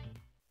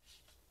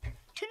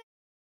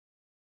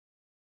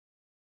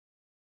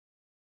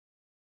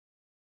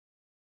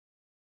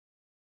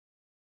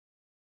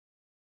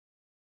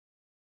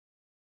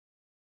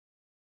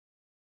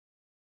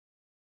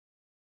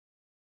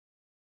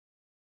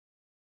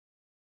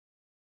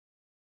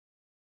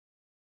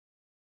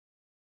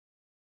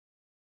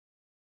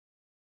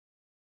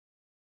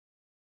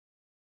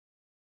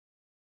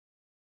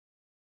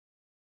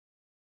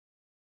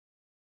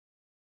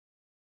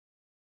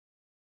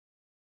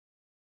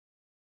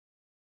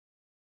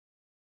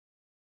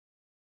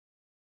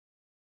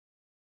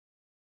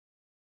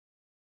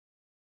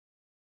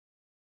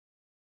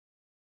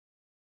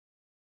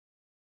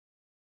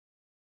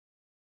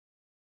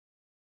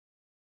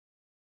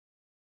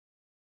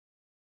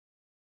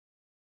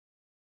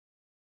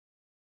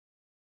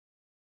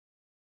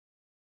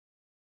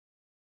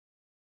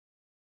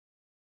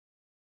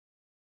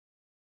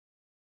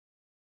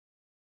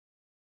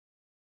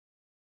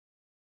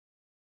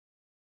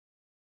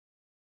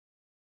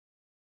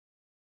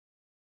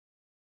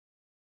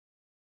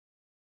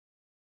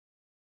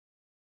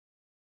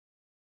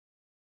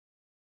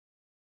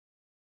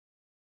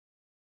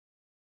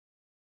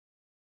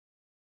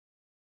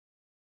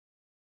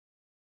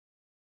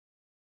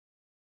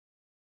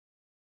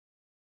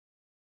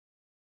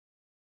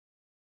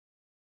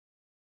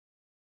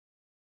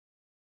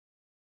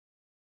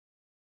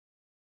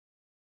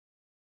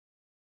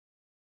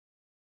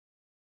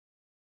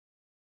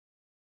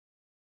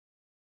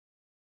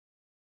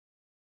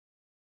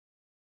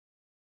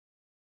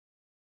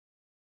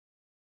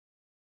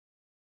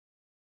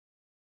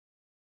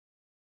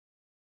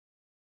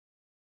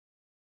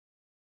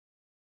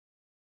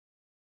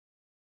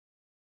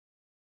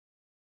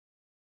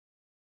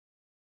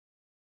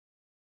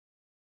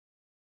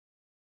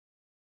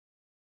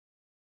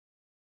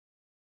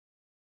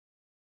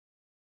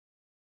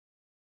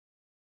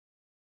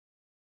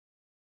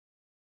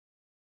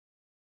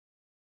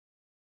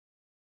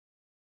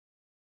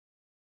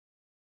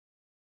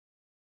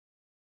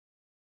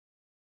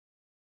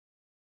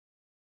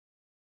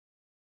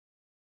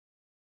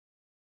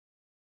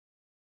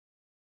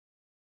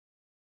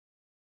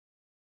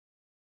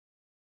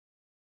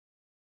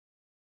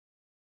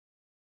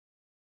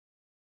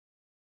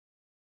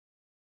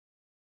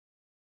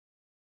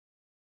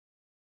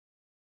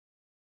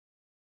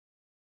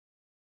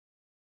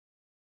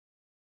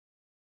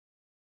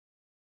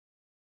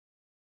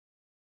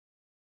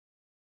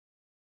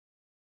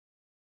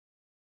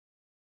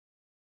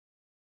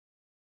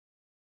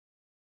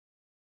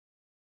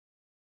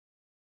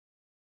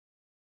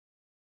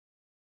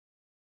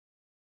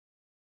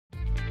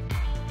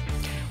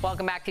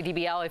 Welcome back to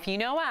DBL. If you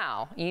know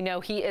Al, you know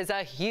he is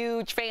a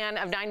huge fan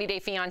of 90 Day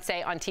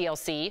Fiancé on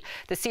TLC.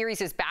 The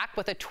series is back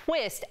with a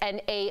twist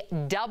and a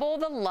double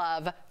the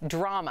love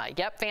drama.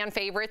 Yep, fan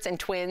favorites and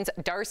twins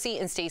Darcy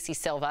and Stacey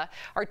Silva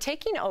are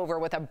taking over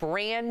with a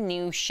brand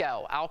new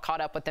show. Al caught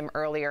up with them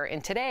earlier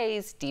in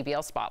today's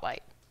DBL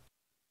Spotlight.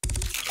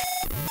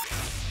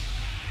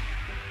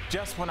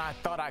 Just when I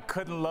thought I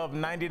couldn't love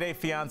 90 Day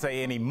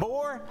Fiancé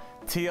anymore,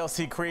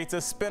 TLC creates a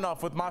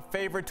spinoff with my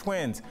favorite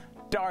twins,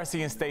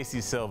 Darcy and Stacey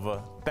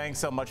Silva. Thanks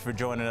so much for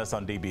joining us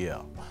on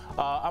DBL.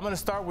 I'm going to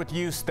start with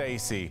you,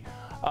 Stacey.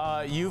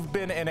 You've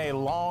been in a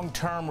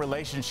long-term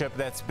relationship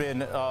that's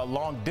been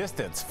long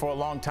distance for a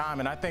long time,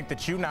 and I think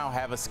that you now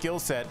have a skill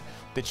set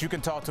that you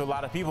can talk to a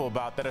lot of people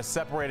about that are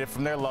separated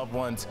from their loved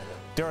ones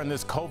during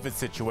this COVID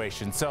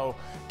situation. So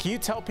can you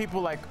tell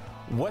people, like,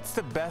 what's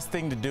the best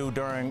thing to do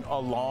during a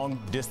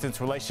long-distance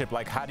relationship?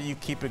 Like, how do you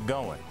keep it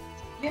going?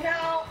 You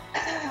know,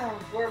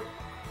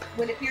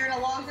 if you're in a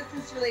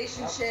long-distance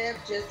relationship,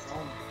 just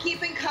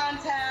keep in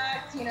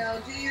contact, you know,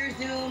 do your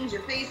Zooms,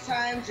 your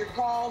FaceTimes, your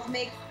calls,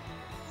 make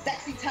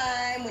sexy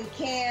time when you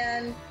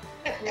can,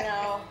 you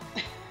know,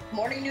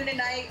 morning, noon, and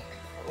night,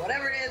 or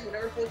whatever it is,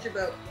 whatever floats your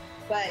boat.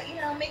 But, you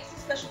know, make some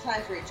special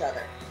time for each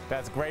other.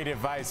 That's great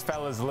advice,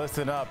 fellas.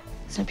 Listen up.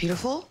 Isn't it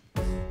beautiful?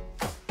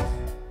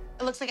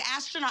 It looks like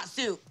astronaut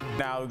suit.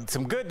 Now,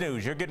 some good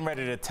news. You're getting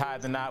ready to tie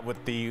the knot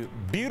with the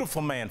beautiful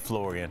man,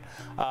 Florian.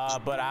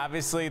 But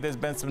obviously, there's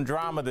been some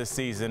drama this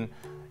season.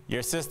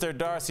 Your sister,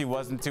 Darcy,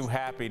 wasn't too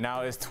happy.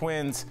 Now, as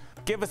twins,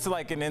 give us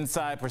like an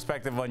inside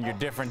perspective on your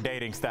different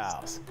dating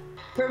styles.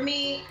 For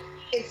me,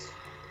 it's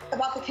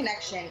about the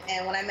connection.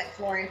 And when I met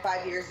Florian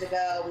 5 years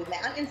ago, we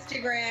met on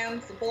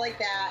Instagram, simple like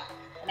that.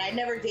 And I'd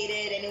never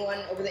dated anyone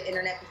over the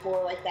internet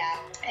before like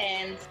that.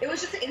 And it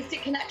was just an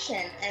instant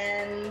connection.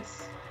 And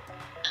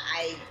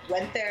I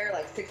went there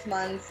like 6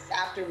 months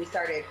after we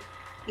started,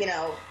 you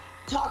know,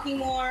 talking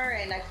more,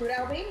 and I flew to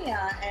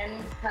Albania,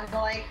 and it's kind of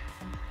like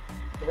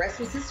the rest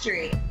was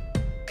history.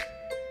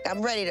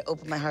 I'm ready to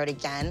open my heart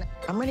again.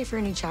 I'm ready for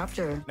a new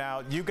chapter.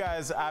 Now, you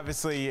guys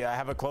obviously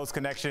have a close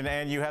connection,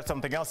 and you have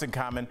something else in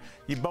common.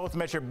 You both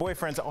met your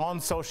boyfriends on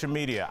social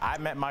media. I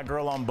met my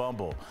girl on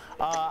Bumble.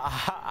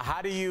 How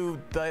do you,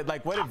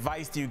 like, what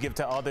advice do you give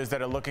to others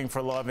that are looking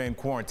for love in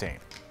quarantine?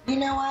 You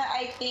know what?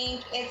 I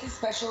think it's a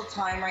special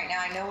time right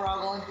now. I know we're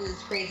all going through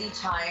these crazy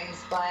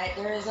times, but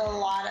there's a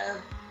lot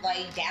of,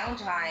 like,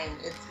 downtime.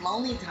 It's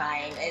lonely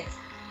time.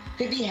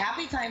 Could be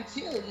happy time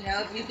too, you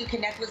know, if you can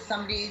connect with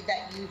somebody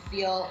that you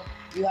feel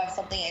you have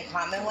something in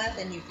common with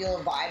and you feel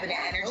a vibe and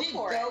energy,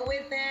 go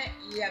with it.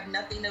 You have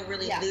nothing to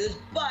really lose,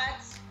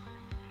 but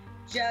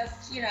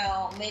just, you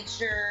know, make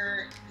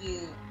sure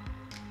you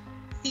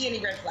see any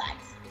red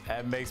flags.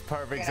 That makes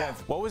perfect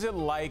sense. What was it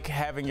like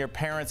having your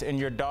parents and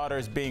your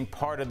daughters being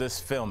part of this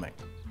filming?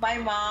 My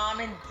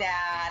mom and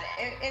dad,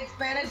 it's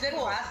been a good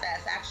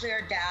process. Actually,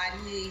 our dad,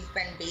 he's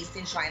been based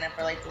in China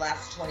for like the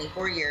last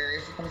 24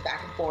 years. He comes back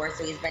and forth,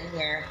 so he's been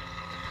here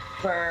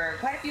for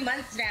quite a few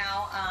months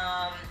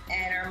now.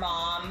 And our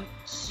mom,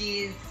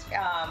 she's,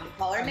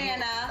 call her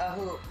Nana.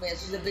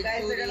 She's a big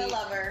foodie. You guys are gonna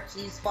love her.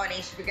 She's funny.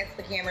 She forgets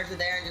the cameras are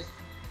there and just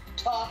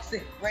talks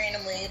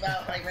randomly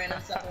about like random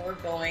stuff that we're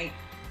filming.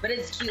 But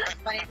it's cute. It's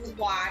funny to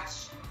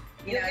watch.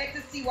 You'll get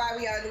to see why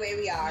we are the way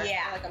we are. Yeah,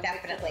 like,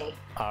 definitely.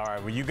 All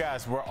right, well, you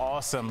guys were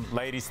awesome.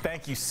 Ladies,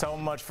 thank you so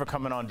much for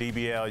coming on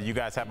DBL. You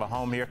guys have a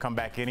home here. Come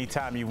back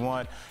anytime you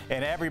want.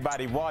 And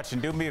everybody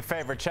watching, do me a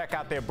favor, check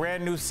out their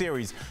brand new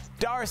series,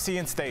 Darcy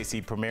and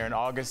Stacey, premiering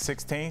August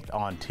 16th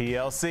on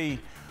TLC.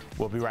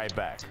 We'll be right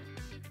back.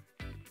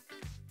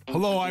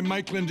 Hello, I'm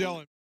Mike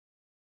Lindell.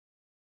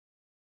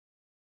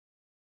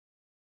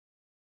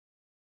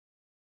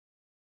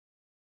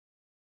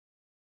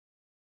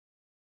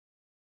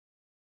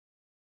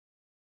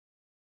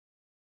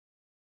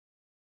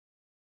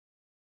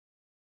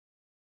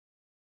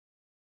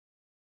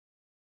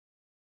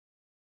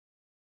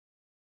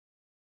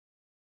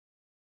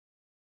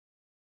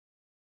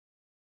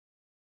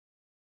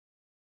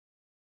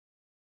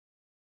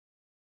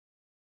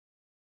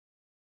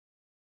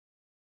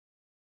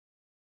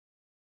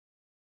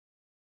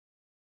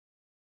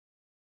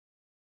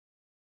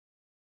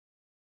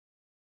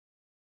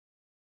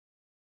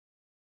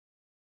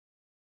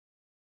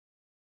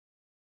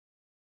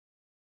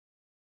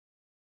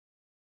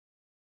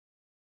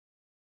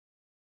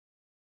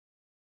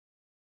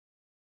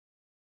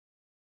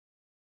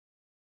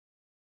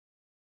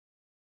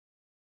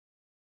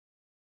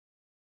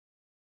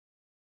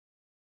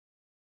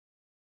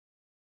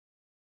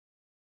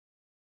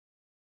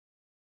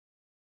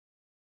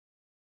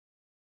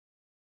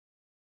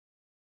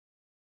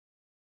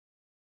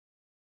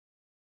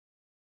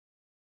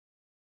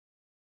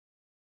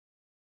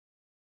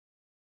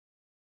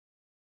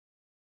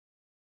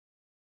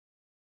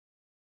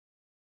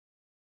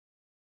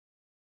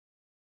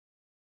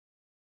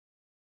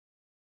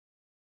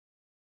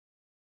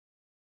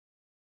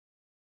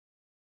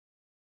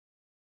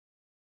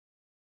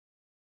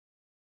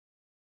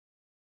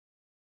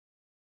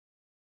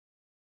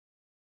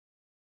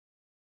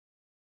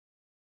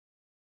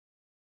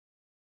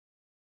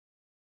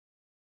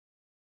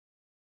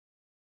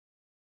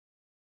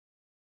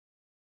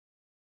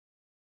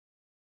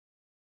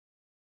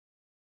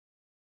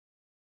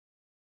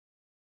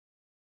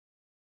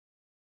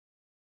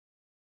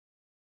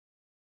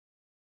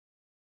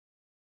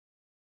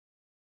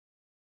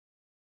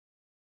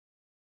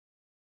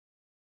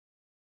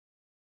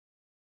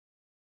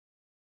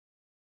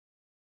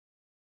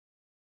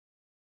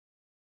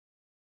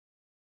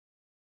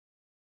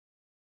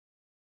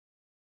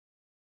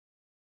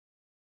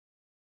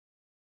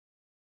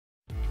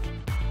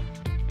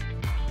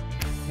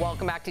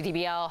 Welcome back to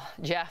DBL.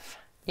 Jeff,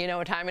 you know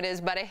what time it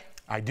is, buddy?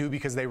 I do,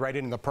 because they write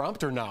it in the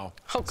prompter now.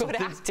 Oh, good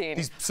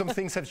acting. Some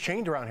things have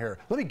changed around here.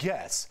 Let me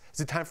guess.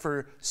 Is it time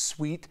for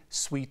sweet,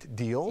 sweet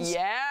deals?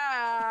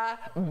 Yeah,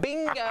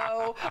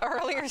 bingo.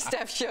 Earlier,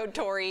 Steph showed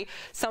Tori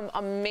some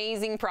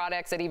amazing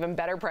products at even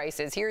better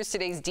prices. Here's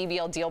today's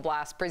DBL Deal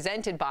Blast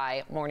presented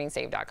by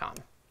MorningSave.com.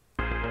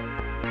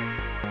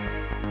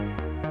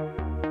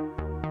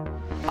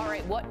 All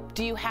right, what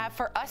do you have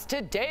for us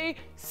today,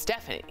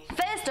 Stephanie?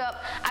 First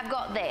up, I've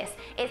got this.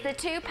 It's the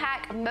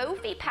 2-pack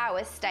Mophie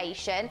Power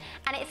Station,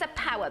 and it's a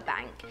power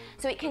bank.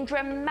 So it can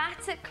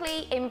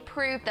dramatically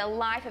improve the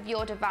life of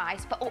your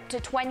device for up to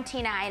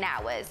 29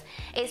 hours.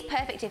 It's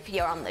perfect if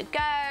you're on the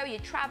go, you're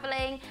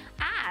traveling,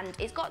 and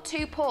it's got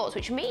 2 ports,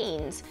 which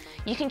means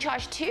you can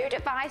charge 2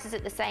 devices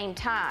at the same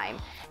time.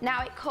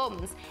 Now it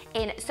comes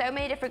in so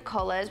many different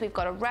colors. We've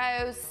got a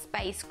rose,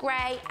 space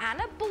gray,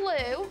 and a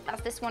blue.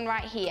 That's this one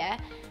right here.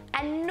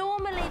 And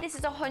normally this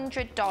is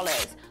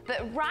 $100,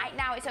 but right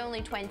now it's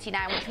only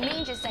 $29, which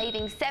means you're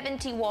saving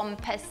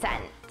 71%.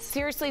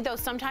 Seriously though,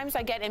 sometimes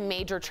I get in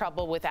major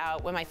trouble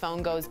when my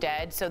phone goes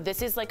dead. So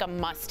this is like a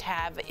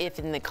must-have if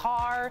in the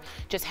car.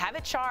 Just have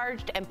it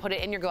charged and put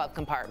it in your glove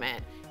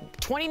compartment.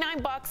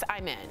 29 bucks,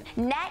 I'm in.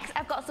 Next,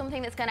 I've got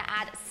something that's gonna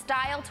add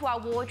style to our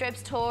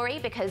wardrobes, Tori,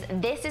 because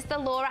this is the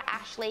Laura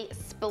Ashley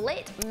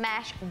Split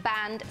Mesh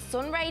Band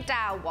Sunray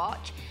Dial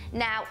Watch.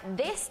 Now,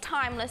 this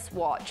timeless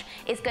watch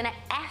is gonna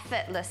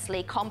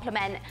effortlessly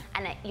complement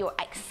and you'll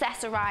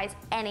accessorize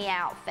any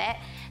outfit.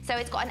 So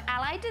it's got an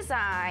allied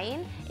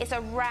design, it's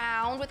a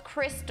round with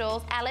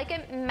crystals,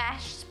 elegant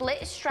mesh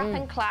split strap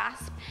and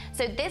clasp.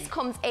 So this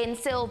comes in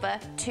silver,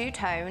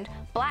 2-toned,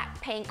 black,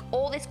 pink,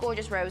 all this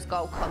gorgeous rose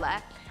gold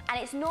color. And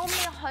it's normally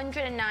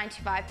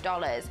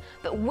 $195,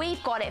 but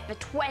we've got it for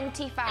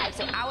 $25,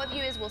 so our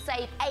viewers will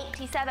save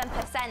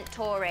 87%,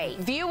 Tori.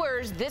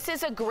 Viewers, this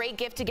is a great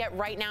gift to get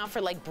right now for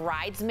like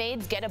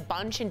bridesmaids. Get a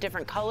bunch in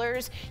different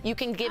colors. You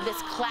can give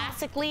this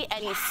classically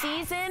any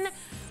season.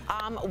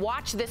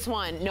 Watch this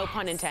one, no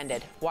pun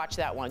intended. Watch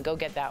that one, go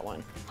get that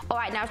one. All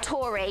right, now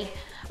Tori,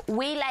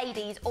 we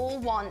ladies all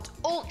want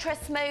ultra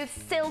smooth,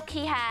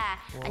 silky hair,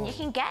 and you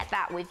can get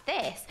that with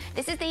this.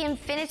 This is the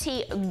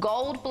Infinity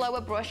Gold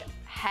Blower Brush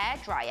hair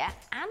dryer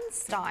and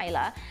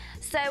styler.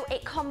 So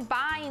it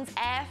combines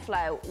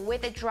airflow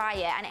with a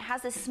dryer and it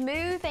has the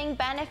smoothing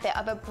benefit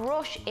of a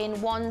brush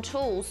in one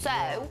tool.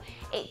 So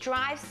it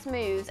dries,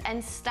 smooths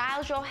and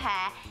styles your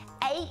hair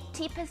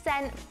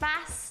 80%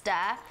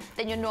 faster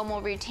than your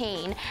normal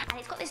routine. And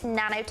it's got this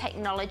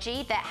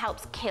nanotechnology that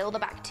helps kill the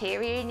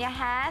bacteria in your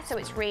hair, so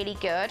it's really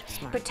good.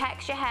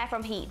 Protects your hair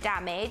from heat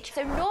damage.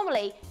 So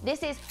normally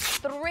this is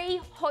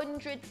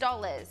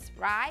 $300,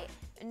 right?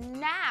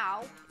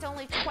 Now it's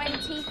only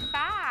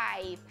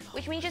 $25,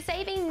 which means you're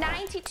saving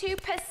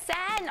 92%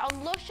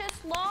 on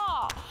Luscious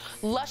Locks.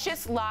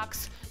 Luscious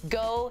Locks,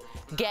 go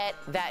get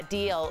that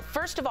deal.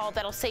 First of all,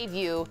 that'll save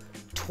you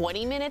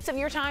 20 minutes of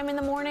your time in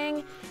the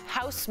morning.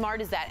 How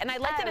smart is that? And I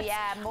like that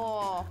it's,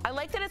 more. I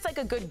like that it's like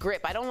a good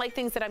grip. I don't like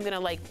things that I'm gonna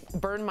like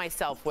burn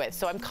myself with,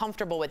 so I'm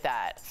comfortable with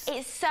that.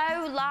 It's so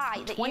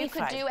light that you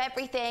could do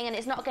everything and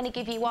it's not gonna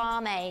give you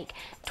arm ache.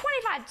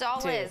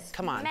 $25. Dude,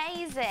 come on.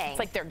 Amazing. It's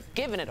like they're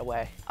giving it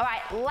away. All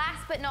right,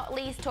 last but not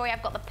least, Tori,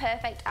 I've got the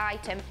perfect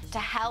item to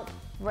help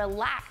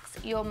relax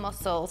your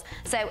muscles.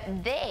 So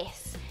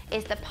this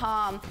is the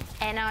Palm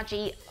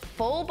NRG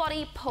Full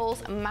Body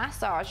Pulse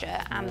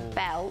Massager and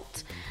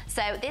Belt.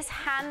 So this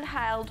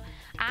handheld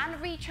and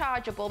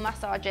rechargeable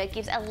massager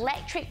gives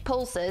electric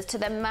pulses to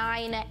the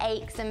minor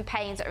aches and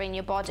pains that are in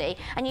your body.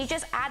 And you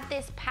just add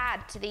this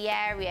pad to the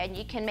area and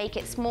you can make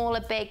it smaller,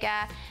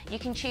 bigger. You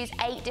can choose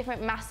 8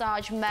 different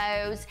massage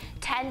modes,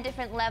 10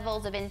 different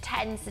levels of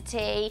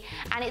intensity,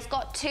 and it's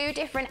got 2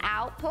 different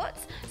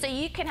outputs. So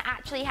you can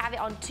actually have it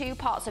on 2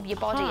 parts of your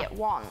body at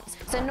once.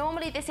 So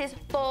normally this is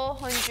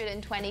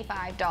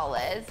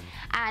 $425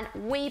 and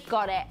we've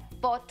got it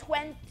for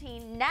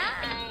 $29,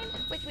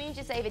 which means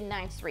you're saving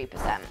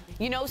 93%.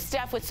 You know,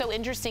 Steph, what's so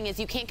interesting is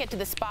you can't get to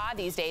the spa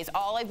these days.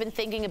 All I've been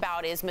thinking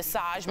about is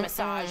massage,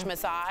 massage,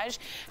 massage.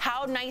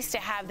 How nice to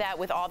have that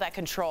with all that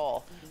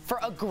control for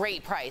a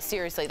great price.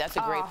 Seriously, that's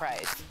a great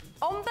price.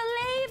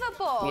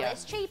 Unbelievable. Yeah.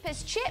 It's cheap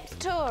as chips,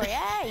 Tori,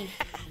 hey?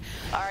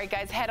 All right,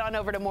 guys, head on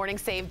over to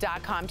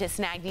morningsave.com to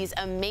snag these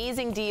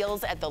amazing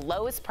deals at the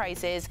lowest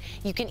prices.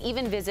 You can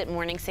even visit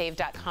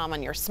morningsave.com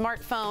on your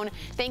smartphone.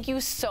 Thank you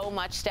so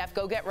much, Steph.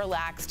 Go get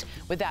relaxed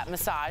with that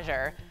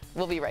massager.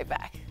 We'll be right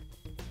back.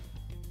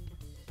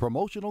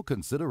 Promotional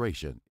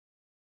consideration.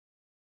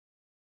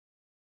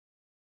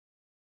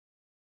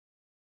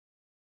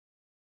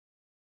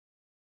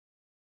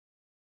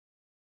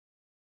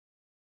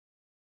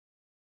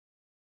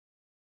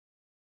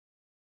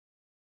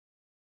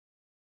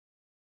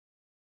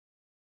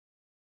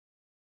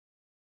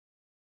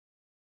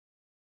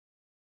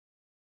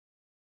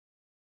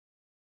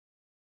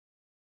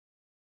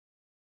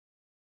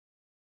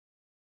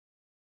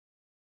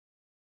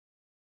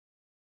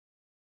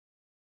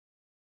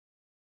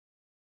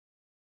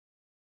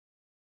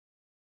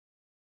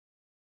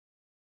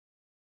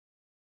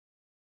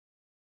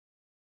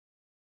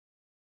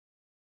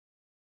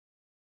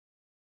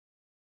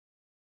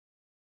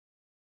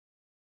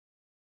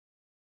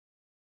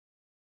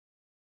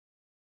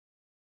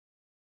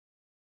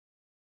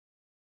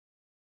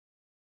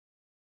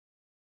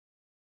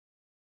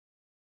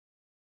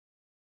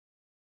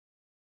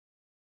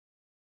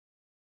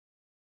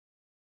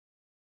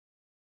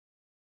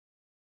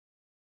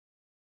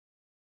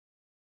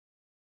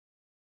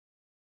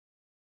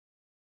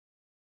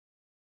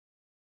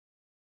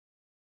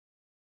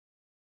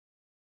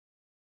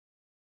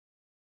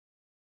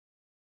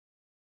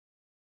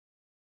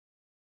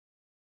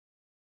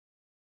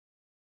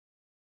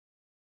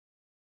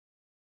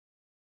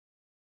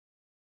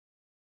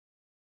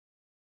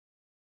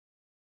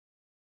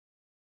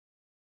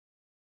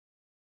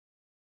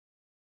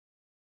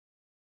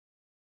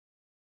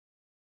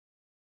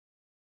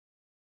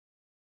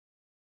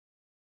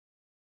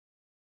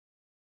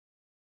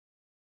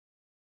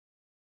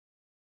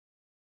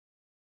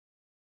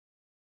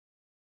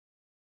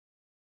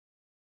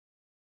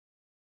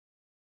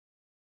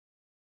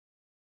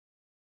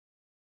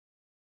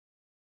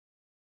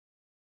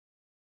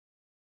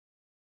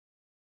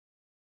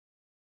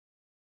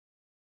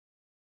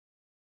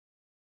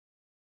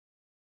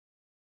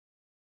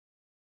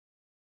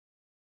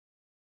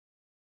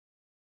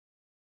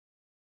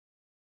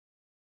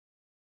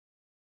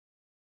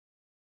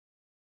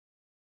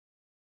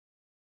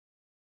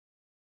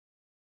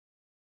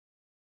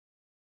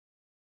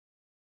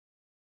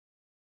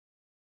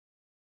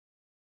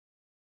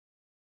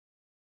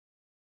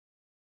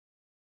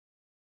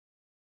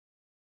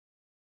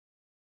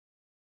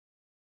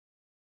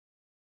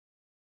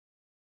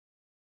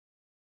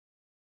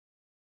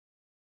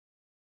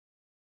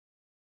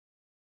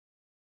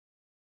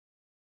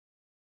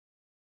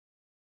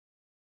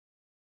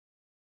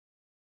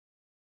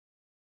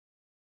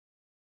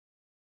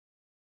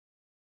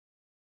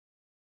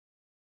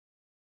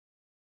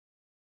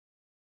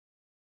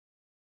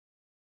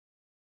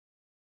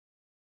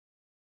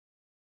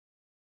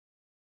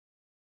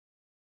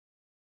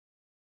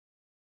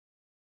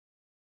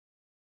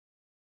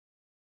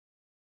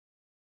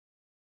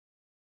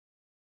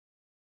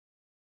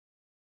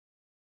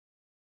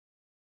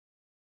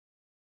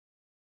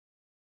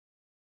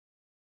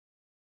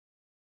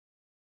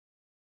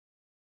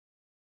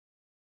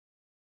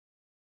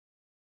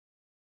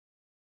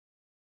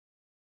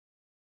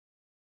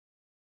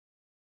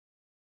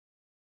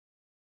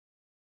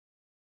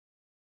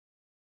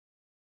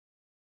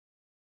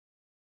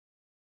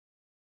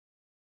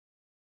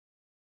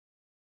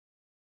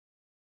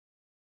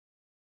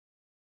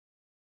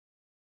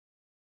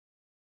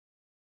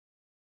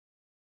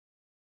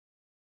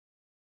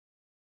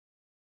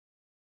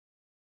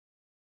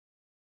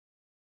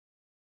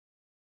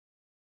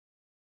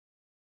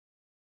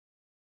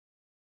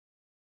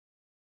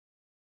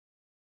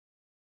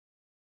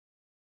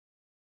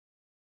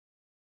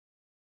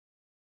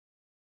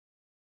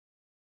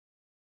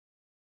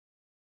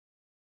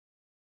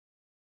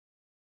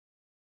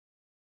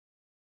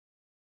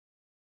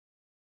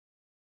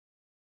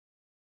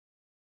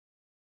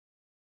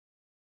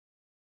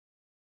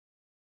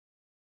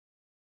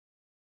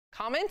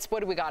 Comments?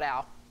 What do we got,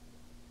 Al?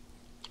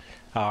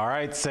 All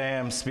right,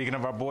 Sam. Speaking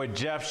of our boy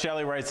Jeff,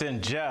 Shelley writes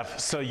in, Jeff,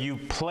 so you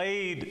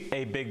played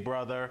a big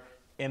brother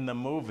in the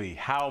movie.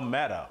 How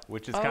meta,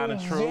 which is kind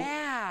of true.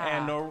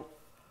 Yeah. And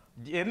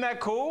isn't that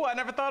cool? I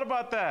never thought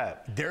about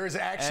that. There's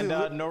actually.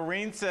 And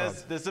Noreen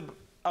says this is.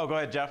 Oh, go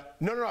ahead, Jeff.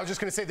 No, I was just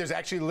going to say there's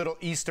actually a little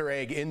Easter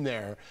egg in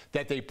there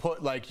that they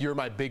put, like, you're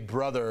my big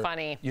brother.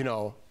 Funny. You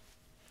know.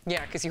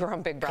 Yeah, because you were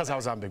on Big Brother. Because I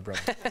was on Big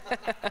Brother.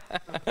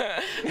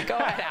 Go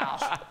ahead,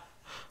 Al.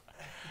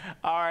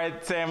 All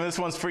right, Sam, this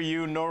one's for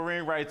you.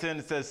 Noreen writes in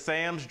and says,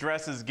 Sam's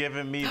dress is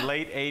giving me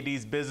late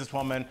 80s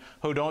businesswoman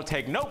who don't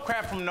take no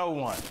crap from no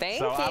one. Thank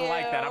you. So I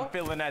like that. I'm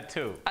feeling that,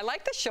 too. I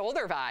like the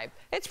shoulder vibe.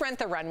 It's Rent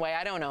the Runway.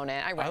 I don't own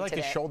it. I like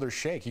the shoulder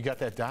shake. You got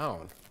that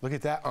down. Look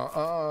at that.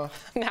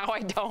 Now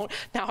I don't.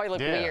 Now I look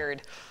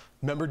weird.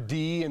 Remember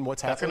D and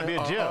what's happening?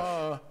 That's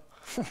going to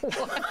be a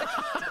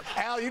Jeff.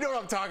 Al, you know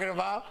what I'm talking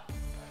about.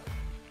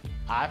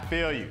 I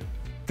feel you.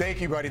 Thank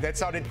you, buddy. That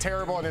sounded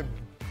terrible. And then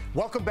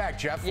welcome back,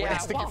 Jeff. Yeah,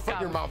 Stick your foot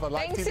in your mouth on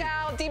live Thanks, TV.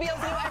 Al.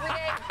 DBL's new every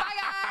day.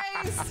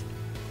 Bye, guys.